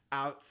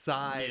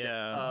outside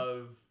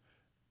of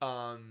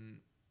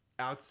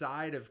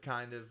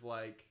kind of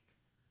like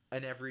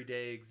an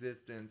everyday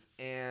existence.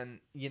 And,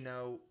 you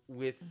know,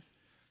 with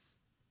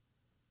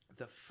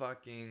the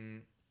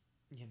fucking,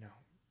 you know,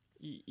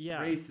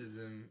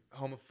 racism,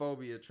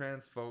 homophobia,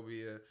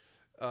 transphobia,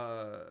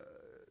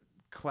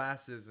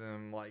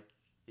 classism, like,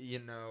 you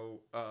know,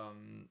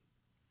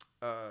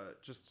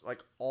 just like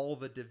all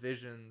the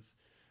divisions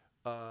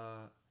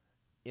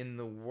in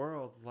the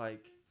world,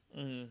 like,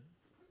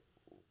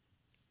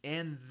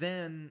 and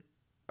then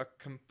a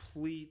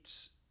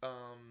complete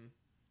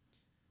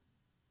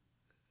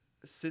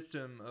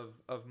system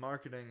of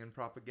marketing and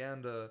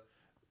propaganda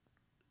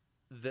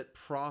that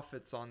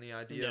profits on the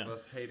idea of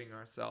us hating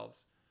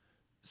ourselves.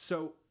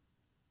 So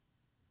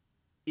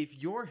if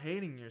you're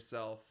hating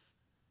yourself,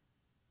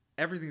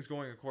 everything's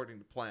going according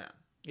to plan.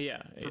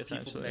 Yeah, for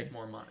people to make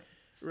more money.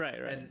 Right.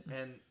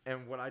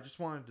 And what I just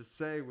wanted to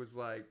say was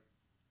like,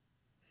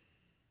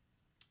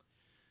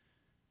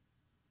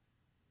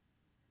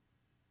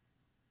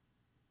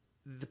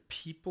 the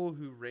people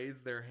who raise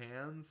their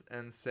hands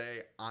and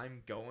say,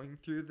 I'm going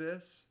through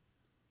this,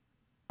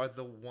 are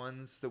the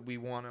ones that we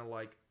want to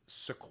like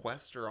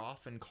sequester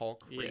off and call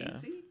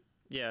crazy.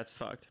 Yeah, it's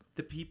fucked.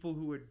 The people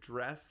who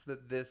address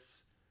that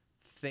this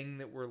thing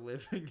that we're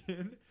living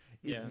in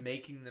is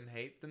making them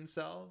hate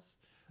themselves.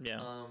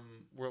 Yeah.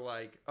 We're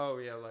like, oh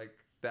yeah, like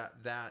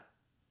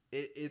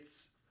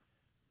it's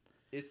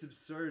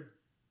absurd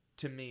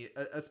to me,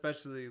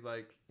 especially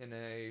like in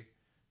a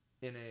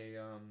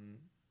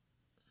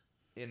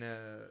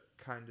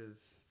kind of,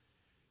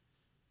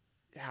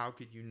 how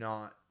could you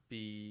not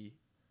be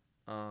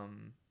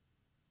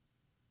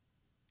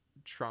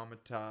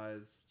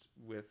traumatized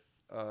with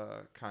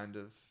kind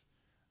of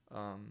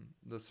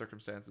the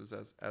circumstances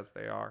as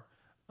they are.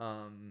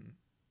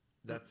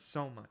 That's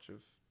so much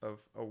of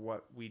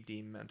what we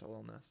deem mental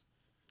illness.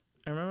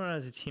 I remember when I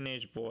was a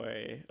teenage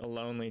boy, a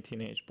lonely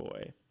teenage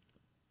boy,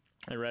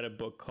 I read a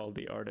book called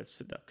The Art of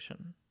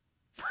Seduction.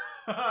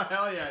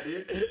 Hell yeah,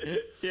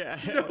 dude. Yeah.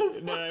 No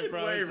fucking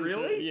way,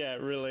 really? Yeah,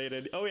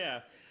 related. Oh, yeah.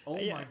 Oh,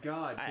 yeah. My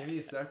God. Give me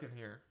a second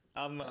here.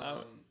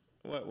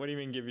 What do you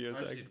mean give you a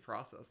second? I just need to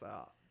process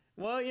that.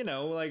 Well, you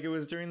know, like, it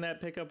was during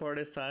that pickup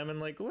artist time, and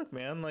like, look,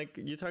 man, like,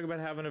 you talk about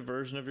having a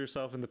version of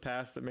yourself in the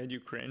past that made you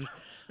cringe.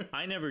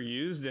 I never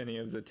used any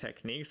of the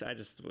techniques. I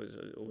just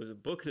it was a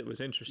book that was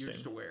interesting. You're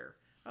just aware.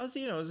 I was,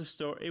 you know, it was a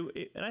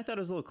story, and I thought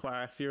it was a little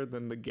classier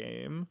than the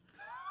game.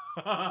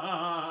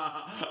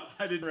 I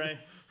didn't. Right.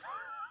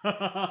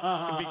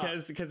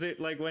 because it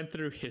like went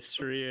through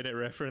history and it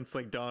referenced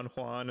like Don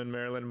Juan and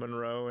Marilyn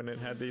Monroe, and it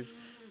had these.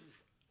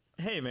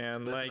 Hey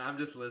man, Listen, like I'm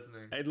just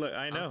listening. I know.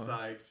 I'm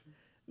psyched.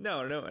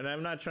 No, and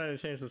I'm not trying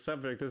to change the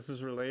subject. This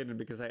is related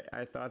because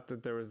I thought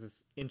that there was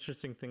this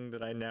interesting thing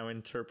that I now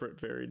interpret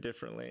very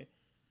differently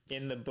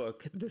in the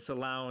book, this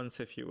allowance,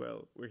 if you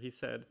will, where he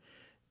said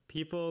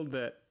people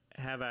that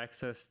have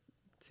access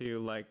to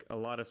like a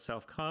lot of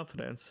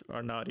self-confidence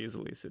are not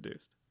easily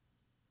seduced.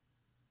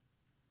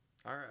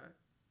 All right.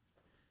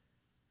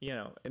 You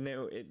know, and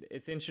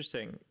it's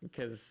interesting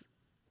because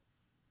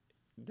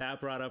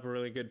that brought up a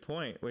really good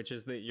point, which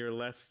is that you're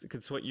less,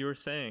 because what you were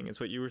saying is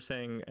what you were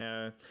saying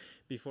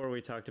before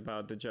we talked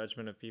about the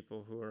judgment of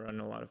people who are in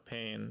a lot of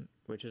pain,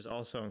 which is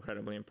also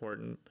incredibly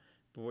important.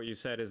 But what you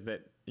said is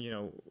that, you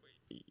know,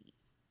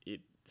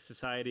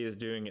 society is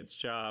doing its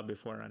job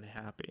if we're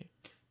unhappy.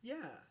 Yeah.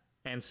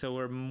 And so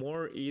we're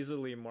more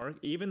easily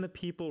even the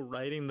people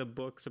writing the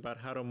books about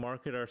how to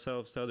market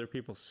ourselves to other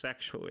people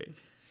sexually.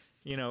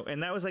 You know,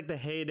 and that was like the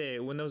heyday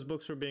when those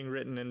books were being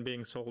written and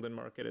being sold and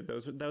marketed.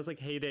 That was like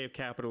heyday of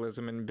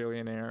capitalism and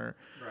billionaire,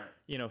 right,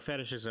 you know,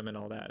 fetishism and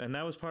all that. And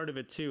that was part of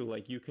it too.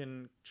 Like you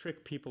can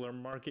trick people or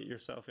market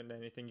yourself into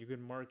anything. You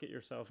can market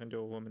yourself into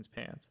a woman's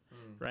pants,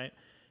 right?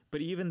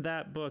 But even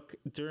that book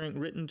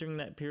written during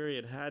that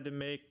period had to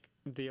make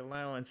the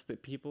allowance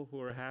that people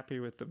who are happy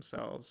with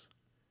themselves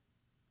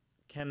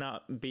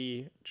cannot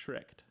be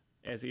tricked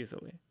as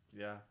easily.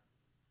 Yeah.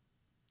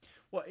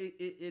 Well,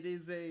 it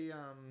is a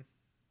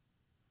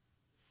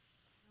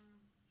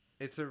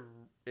it's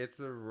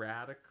a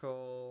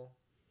radical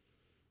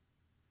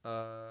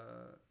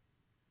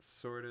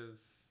sort of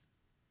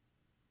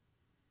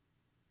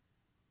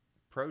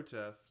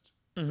protest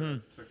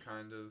to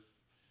kind of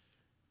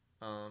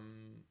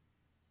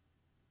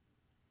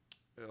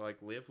like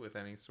live with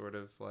any sort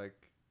of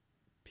like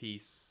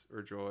peace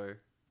or joy.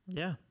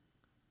 Yeah.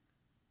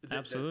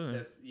 Absolutely.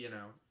 That's, you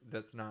know,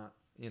 that's not,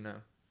 you know.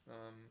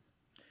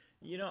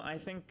 You know, I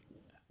think,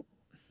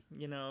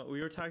 you know,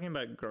 we were talking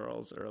about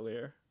girls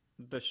earlier,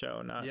 the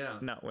show,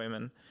 not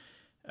women.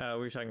 We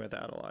were talking about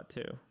that a lot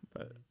too.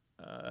 But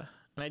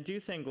and I do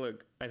think,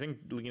 look, I think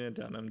Lena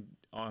Dunham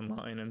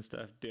online and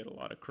stuff did a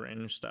lot of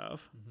cringe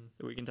stuff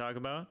that we can talk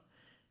about.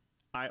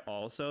 I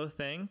also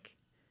think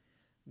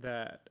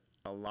that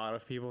a lot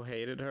of people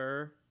hated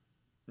her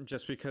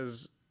just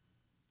because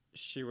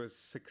she was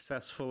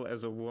successful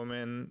as a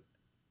woman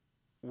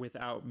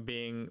without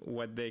being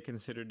what they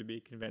considered to be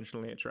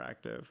conventionally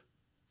attractive.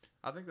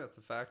 I think that's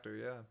a factor,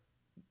 yeah.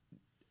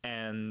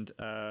 And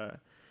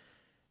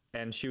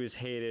she was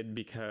hated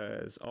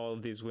because all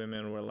of these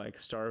women were like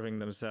starving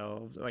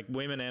themselves, like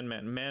women and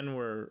men. Men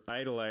were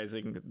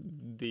idolizing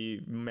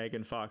the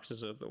Megan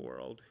Foxes of the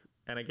world.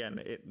 And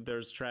again,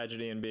 there's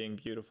tragedy in being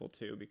beautiful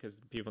too, because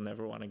people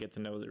never want to get to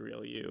know the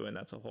real you, and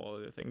that's a whole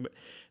other thing. But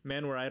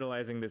men were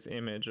idolizing this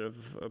image of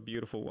a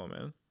beautiful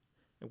woman.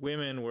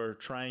 Women were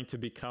trying to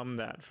become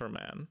that for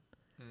men.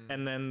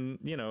 And then,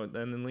 you know, and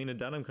then Lena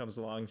Dunham comes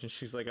along and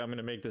she's like, I'm going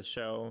to make this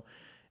show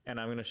and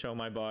I'm going to show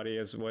my body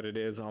as what it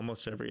is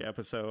almost every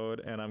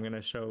episode. And I'm going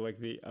to show like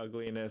the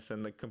ugliness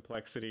and the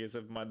complexities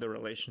of the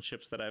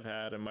relationships that I've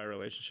had and my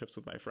relationships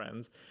with my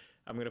friends.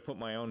 I'm going to put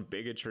my own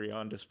bigotry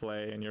on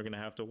display and you're going to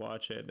have to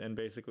watch it. And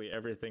basically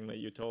everything that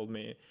you told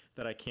me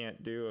that I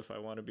can't do if I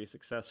want to be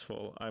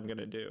successful, I'm going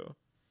to do.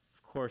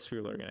 Of course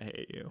people are going to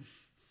hate you.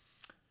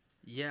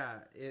 Yeah,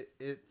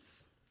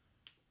 it's...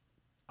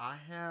 I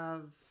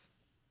have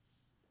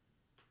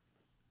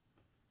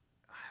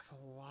a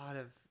lot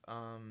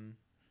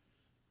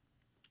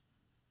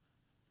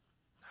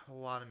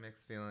of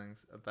mixed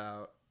feelings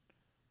about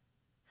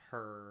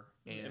her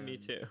and me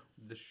too.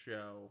 The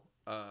show.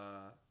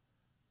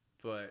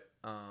 But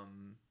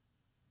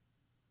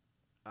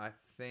I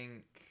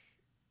think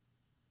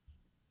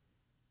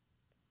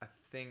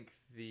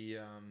the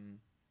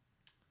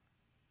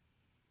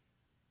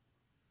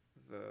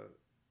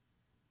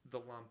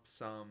lump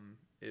sum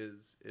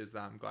is that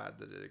I'm glad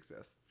that it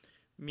exists.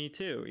 Me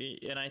too.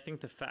 And I think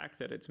the fact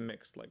that it's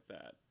mixed like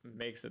that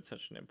makes it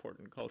such an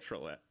important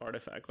cultural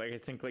artifact. Like, I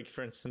think, like,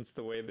 for instance,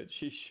 the way that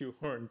she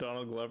shoehorned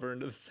Donald Glover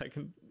into the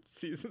second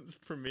season's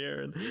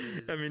premiere. And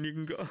I mean, you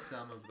can go...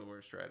 some of the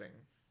worst writing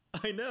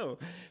I know.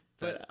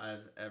 That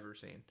I've ever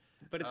seen.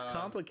 But it's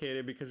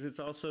complicated because it's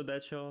also...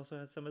 that show also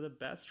had some of the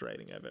best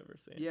writing I've ever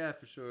seen. Yeah,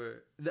 for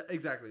sure.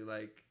 Exactly.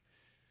 Like...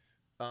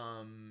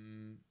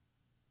 and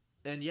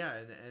yeah,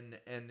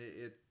 and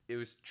it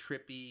was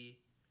trippy.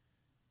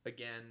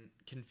 Again,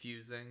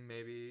 confusing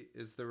maybe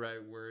is the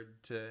right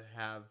word, to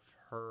have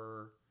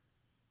her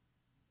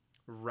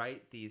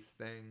write these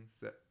things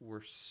that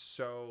were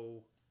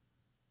so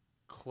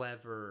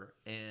clever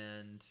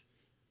and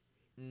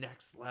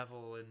next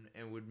level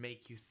and would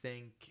make you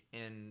think,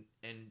 and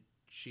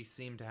she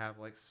seemed to have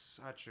like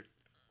such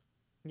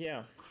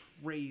a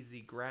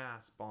crazy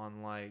grasp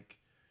on like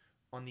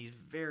on these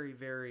very,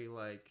 very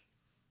like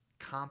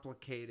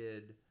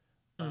complicated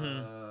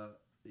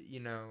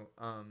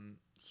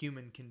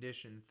human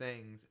condition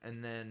things,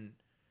 and then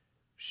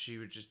she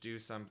would just do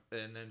something,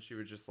 and then she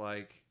would just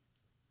like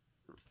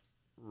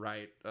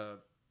write a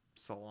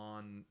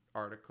Salon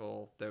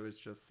article that was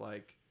just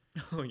like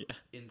Oh yeah.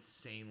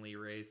 insanely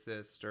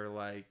racist, or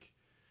like,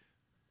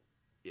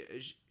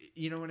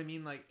 you know what I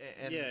mean, like,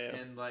 and Yeah.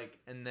 and like,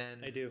 and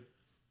then I do.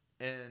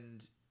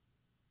 and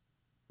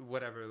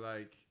whatever,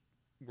 like,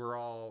 we're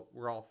all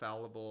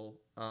fallible,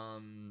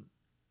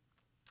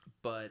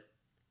 but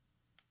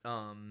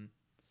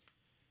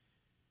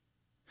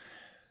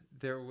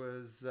there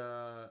was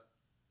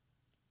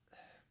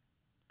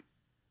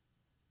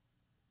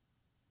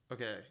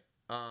okay,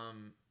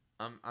 I'm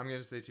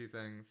gonna say two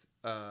things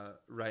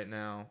right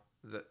now,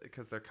 that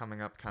because they're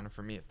coming up kind of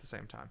for me at the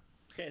same time.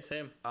 Okay,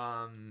 same.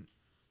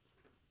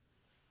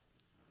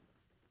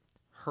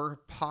 Her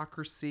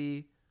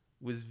hypocrisy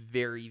was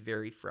very,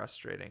 very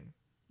frustrating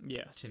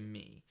Yes. to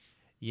me.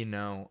 You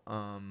know,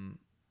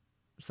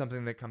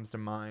 something that comes to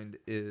mind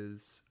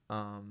is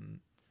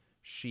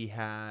she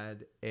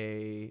had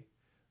a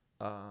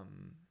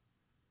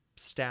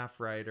staff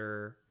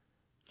writer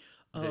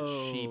that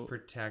she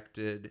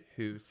protected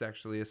who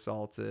sexually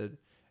assaulted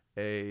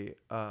a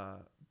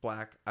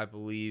black, I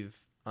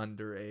believe,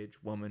 underage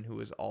woman who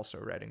was also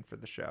writing for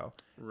the show.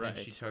 Right. And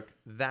she took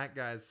that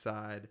guy's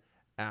side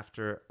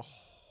after a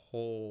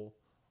whole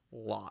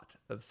lot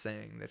of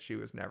saying that she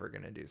was never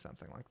going to do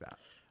something like that.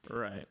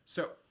 Right.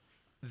 So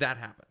that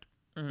happened.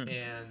 Mm-hmm.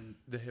 And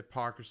the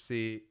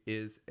hypocrisy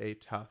is a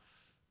tough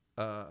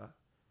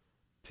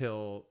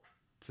pill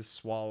to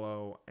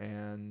swallow.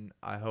 And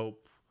I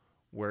hope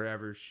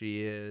wherever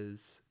she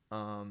is,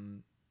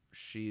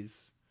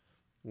 she's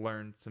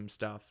learned some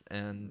stuff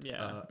and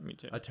me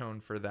too.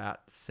 atoned for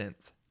that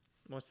since.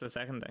 What's the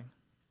second thing?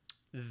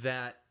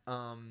 That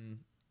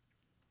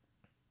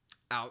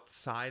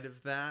outside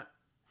of that,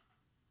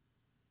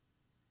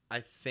 I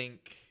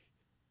think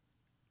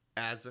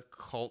as a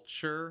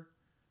culture,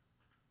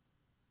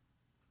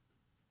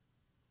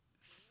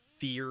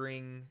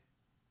 fearing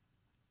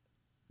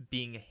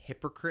being a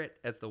hypocrite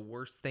as the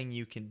worst thing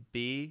you can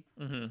be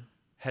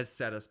has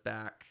set us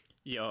back.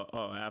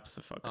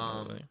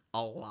 Absolutely.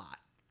 A lot.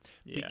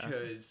 Yeah.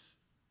 Because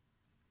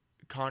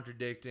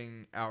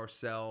contradicting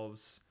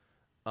ourselves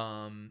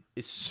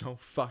is so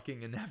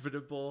fucking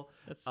inevitable.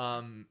 That's...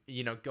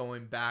 you know,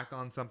 going back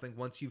on something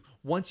once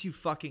you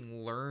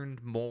fucking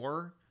learned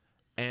more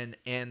and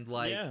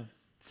like,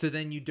 so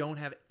then you don't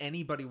have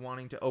anybody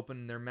wanting to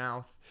open their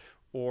mouth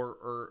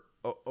or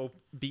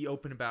be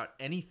open about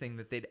anything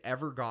that they'd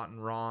ever gotten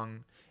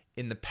wrong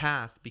in the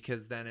past,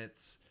 because then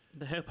it's...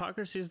 The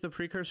hypocrisy is the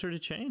precursor to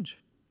change,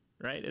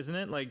 right? Isn't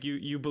it? Like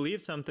you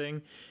believe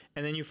something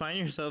and then you find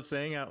yourself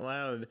saying out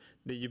loud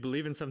that you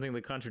believe in something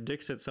that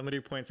contradicts it.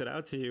 Somebody points it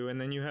out to you and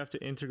then you have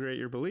to integrate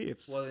your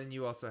beliefs. Well, then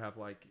you also have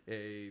like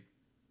a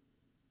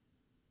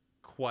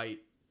quite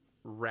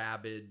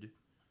rabid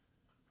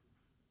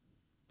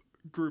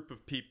group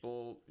of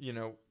people, you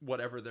know,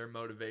 whatever their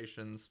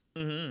motivations,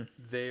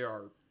 they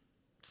are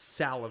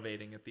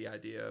salivating at the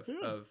idea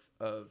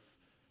of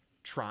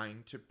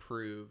trying to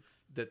prove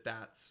that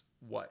that's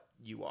what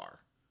you are.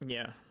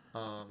 Yeah.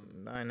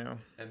 I know.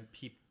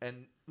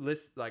 And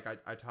listen, like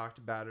I talked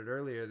about it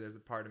earlier, there's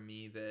a part of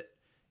me that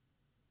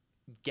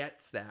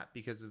gets that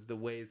because of the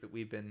ways that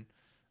we've been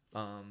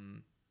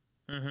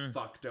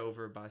fucked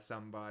over by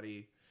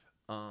somebody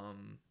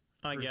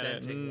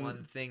presenting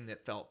one thing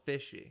that felt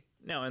fishy.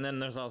 No, and then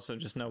there's also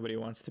just nobody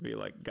wants to be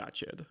like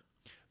gotcha'd.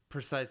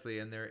 Precisely,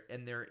 and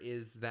there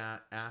is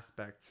that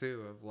aspect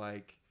too of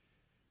like,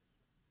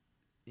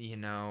 you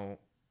know,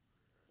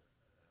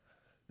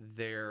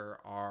 there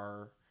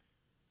are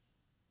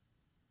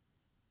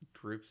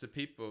groups of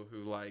people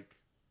who like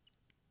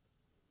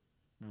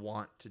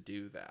want to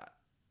do that.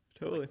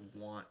 Totally.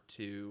 Like,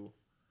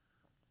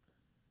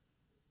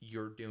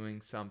 you're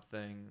doing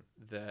something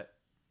that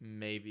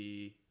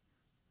maybe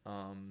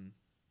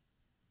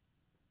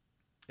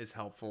is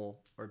helpful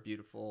or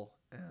beautiful,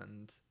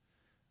 and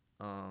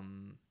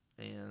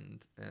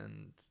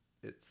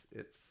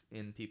it's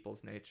in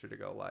people's nature to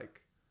go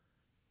like,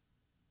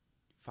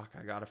 fuck,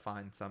 I gotta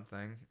find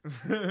something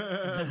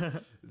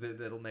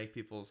that'll make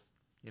people,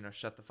 you know,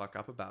 shut the fuck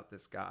up about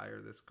this guy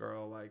or this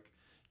girl. Like,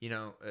 you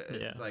know,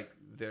 it's like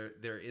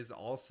there is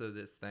also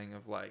this thing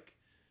of like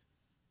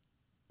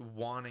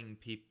wanting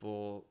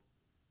people,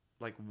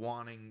 like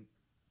wanting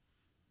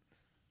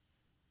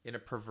in a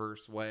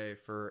perverse way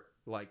for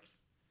like,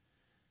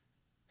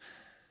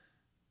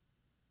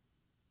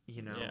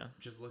 you know,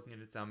 just looking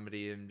at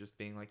somebody and just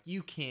being like,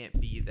 you can't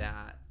be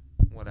that,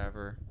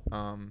 whatever.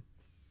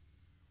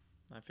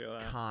 I feel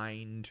that.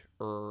 Kind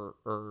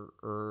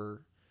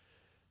or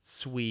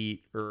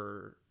sweet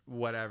or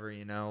whatever,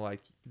 you know,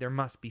 like there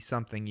must be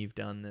something you've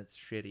done that's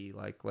shitty.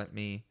 Like, let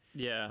me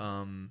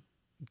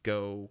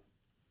go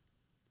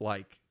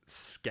like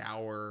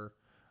scour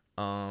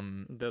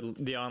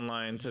the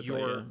online to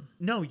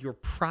your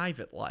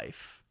private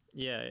life.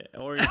 Yeah.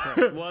 Or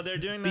well, they're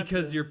doing that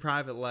because your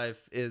private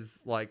life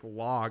is like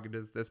logged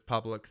as this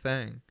public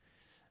thing.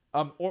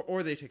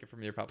 Or they take it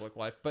from your public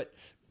life, but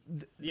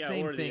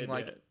same thing,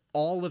 like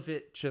all of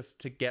it just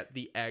to get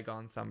the egg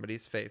on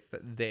somebody's face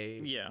that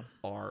they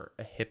are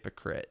a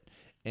hypocrite.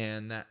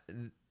 and that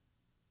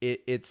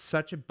it's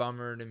such a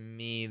bummer to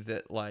me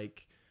that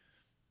like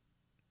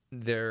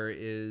there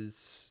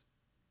is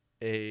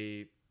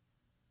a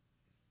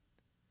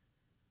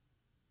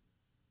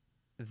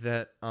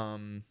that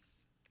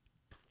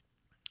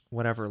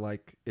whatever,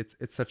 like it's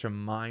such a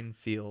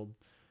minefield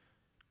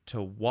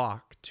to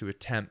walk to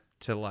attempt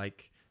to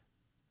like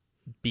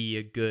be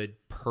a good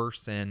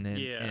person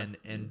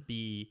and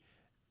be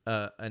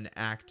an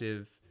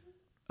active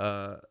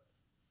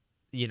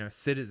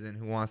citizen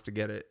who wants to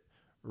get it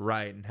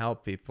right and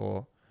help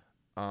people.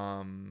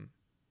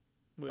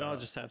 We all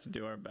just have to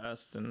do our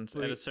best, and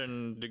at a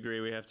certain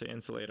degree we have to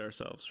insulate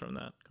ourselves from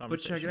that conversation.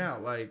 But check it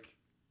out, like,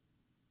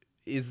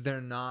 is there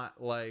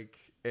not like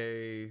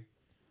a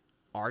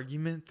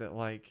argument that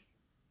like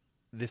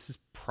this is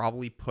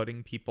probably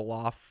putting people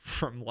off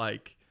from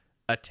like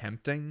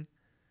attempting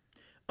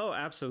Oh,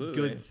 absolutely.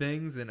 good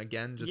things, and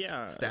again, just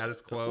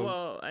status quo.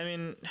 Well, I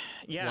mean,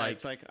 yeah, like,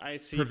 it's like I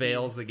see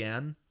prevails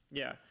again.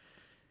 Yeah,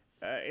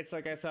 it's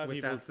like I saw with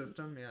people that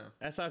system. Yeah,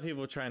 I saw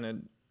people trying to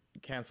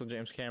cancel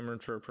James Cameron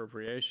for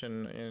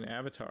appropriation in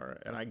Avatar,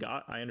 and I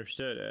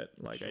understood it,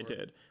 like sure. I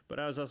did, but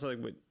I was also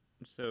like, wait,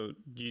 so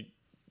do you?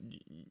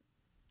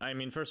 I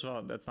mean, first of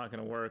all, that's not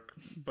going to work,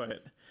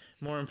 but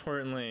more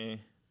importantly,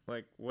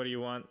 like, what do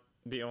you want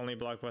the only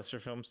blockbuster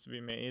films to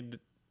be made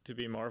to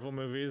be Marvel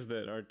movies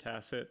that are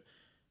tacit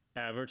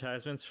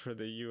advertisements for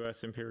the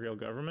U.S. imperial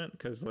government?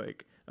 Because,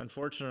 like,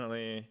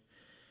 unfortunately,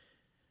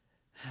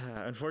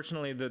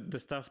 the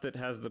stuff that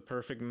has the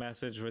perfect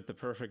message with the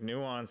perfect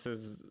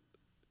nuances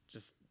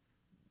just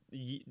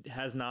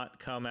has not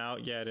come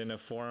out yet in a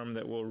form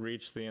that will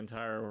reach the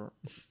entire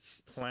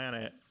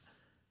planet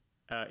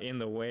in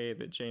the way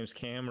that James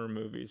Cameron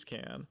movies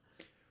can.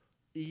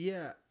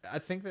 Yeah, I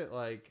think that,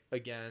 like,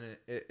 again,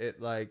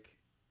 it like,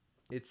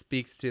 it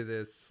speaks to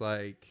this,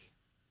 like,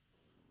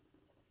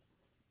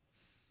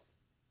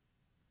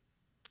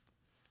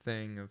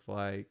 thing of,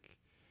 like,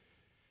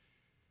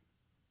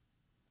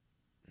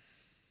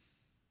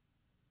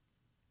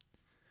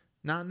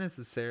 not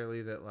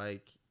necessarily that,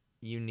 like,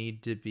 you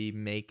need to be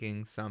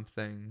making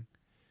something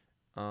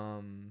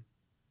to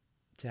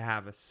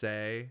have a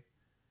say.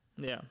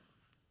 Yeah.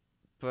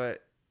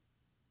 But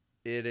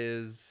it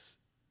is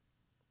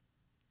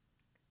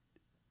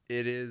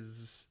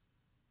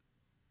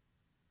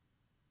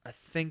I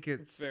think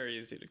it's very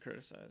easy to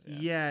criticize.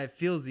 Yeah, it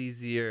feels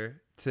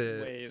easier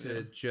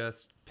to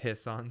just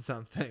piss on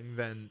something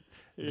than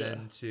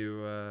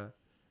to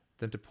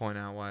point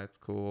out why it's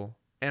cool.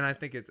 And I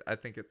think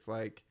it's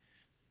like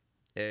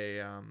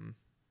a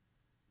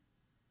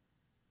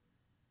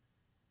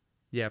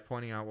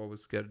pointing out what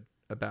was good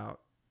about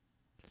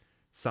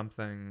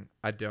something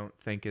I don't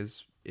think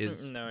is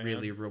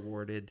really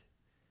rewarded.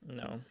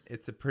 No,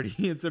 it's a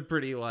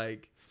pretty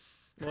like.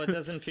 Well, it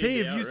doesn't feed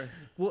it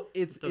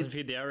doesn't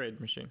feed the outrage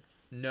machine.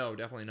 No,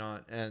 definitely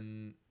not.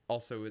 And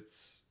also,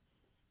 it's,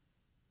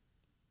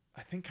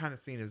 I think, kind of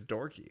seen as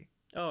dorky.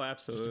 Oh,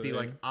 absolutely. Just to be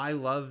like, I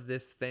love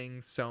this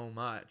thing so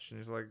much, and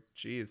it's like,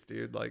 geez,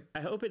 dude, like.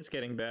 I hope it's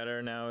getting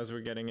better now as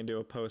we're getting into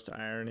a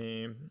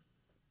post-irony.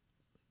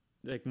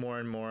 Like, more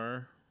and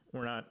more,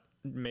 we're not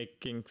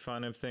making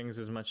fun of things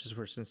as much as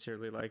we're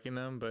sincerely liking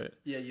them, but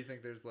yeah, you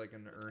think there's like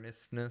an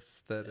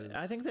earnestness that is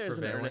I think there's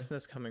prevailing? An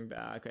earnestness coming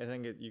back. I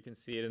think you can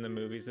see it in the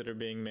movies that are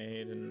being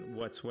made and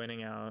what's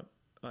winning out,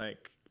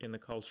 like, in the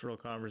cultural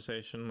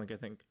conversation. Like, I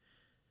think,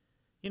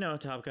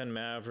 Top Gun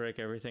Maverick,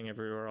 Everything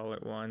Everywhere All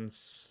at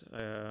Once,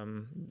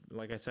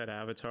 like I said,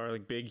 Avatar,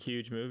 like big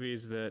huge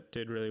movies that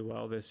did really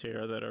well this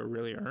year that are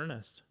really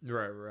earnest.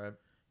 Right.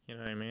 You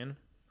know what I mean?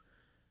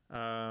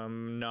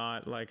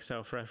 Not like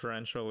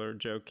self-referential or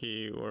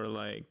jokey or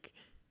like,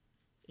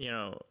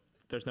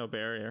 there's no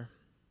barrier.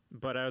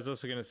 But I was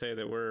also going to say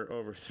that we're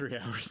over 3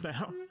 hours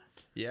now.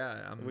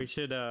 Yeah. We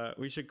should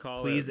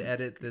call Please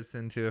edit this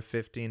into a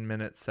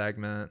 15-minute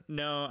segment.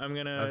 No, I'm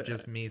going to. Of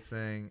just me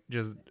saying,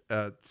 just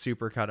a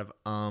super cut of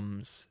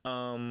ums.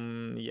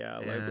 Yeah.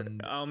 Like,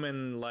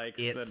 and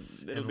likes.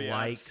 It's it'll and be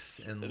likes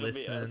us. and It'll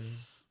listen.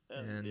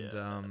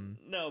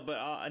 No,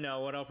 but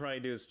no, what I'll probably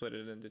do is split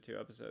it into 2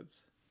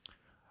 episodes.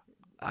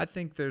 I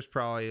think there's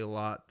probably a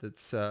lot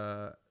that's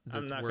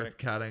worth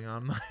cutting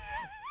on my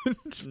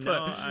end. No,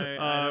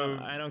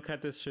 I don't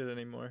cut this shit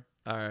anymore.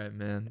 All right,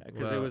 man.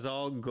 Because it was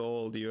all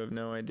gold. You have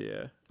no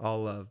idea.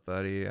 All love,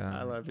 buddy.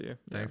 I love you.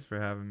 Thanks for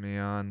having me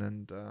on,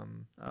 and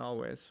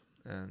always.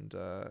 And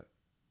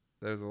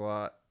there's a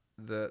lot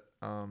that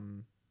I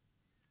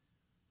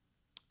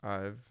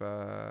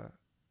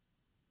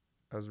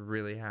was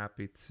really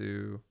happy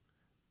to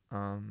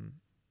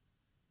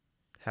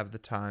have the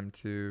time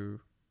to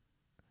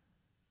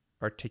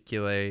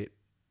articulate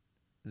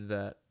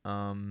that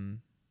I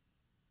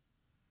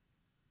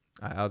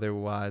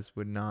otherwise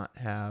would not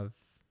have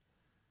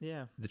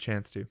the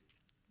chance to.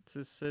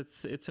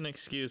 It's an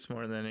excuse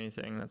more than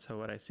anything. That's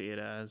what I see it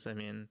as. I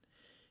mean,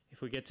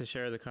 if we get to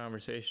share the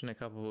conversation, a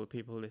couple of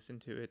people listen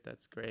to it,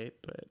 that's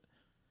great, but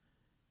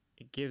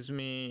it gives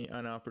me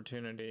an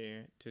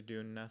opportunity to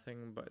do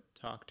nothing but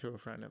talk to a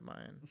friend of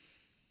mine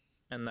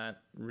And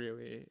that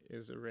really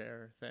is a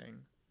rare thing.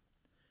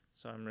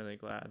 So I'm really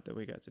glad that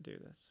we got to do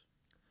this.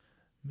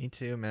 Me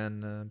too,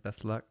 man.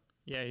 Best luck.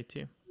 Yeah, you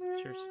too.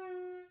 Cheers.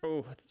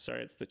 Oh,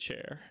 sorry, it's the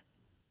chair.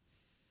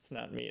 It's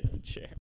not me, it's the chair.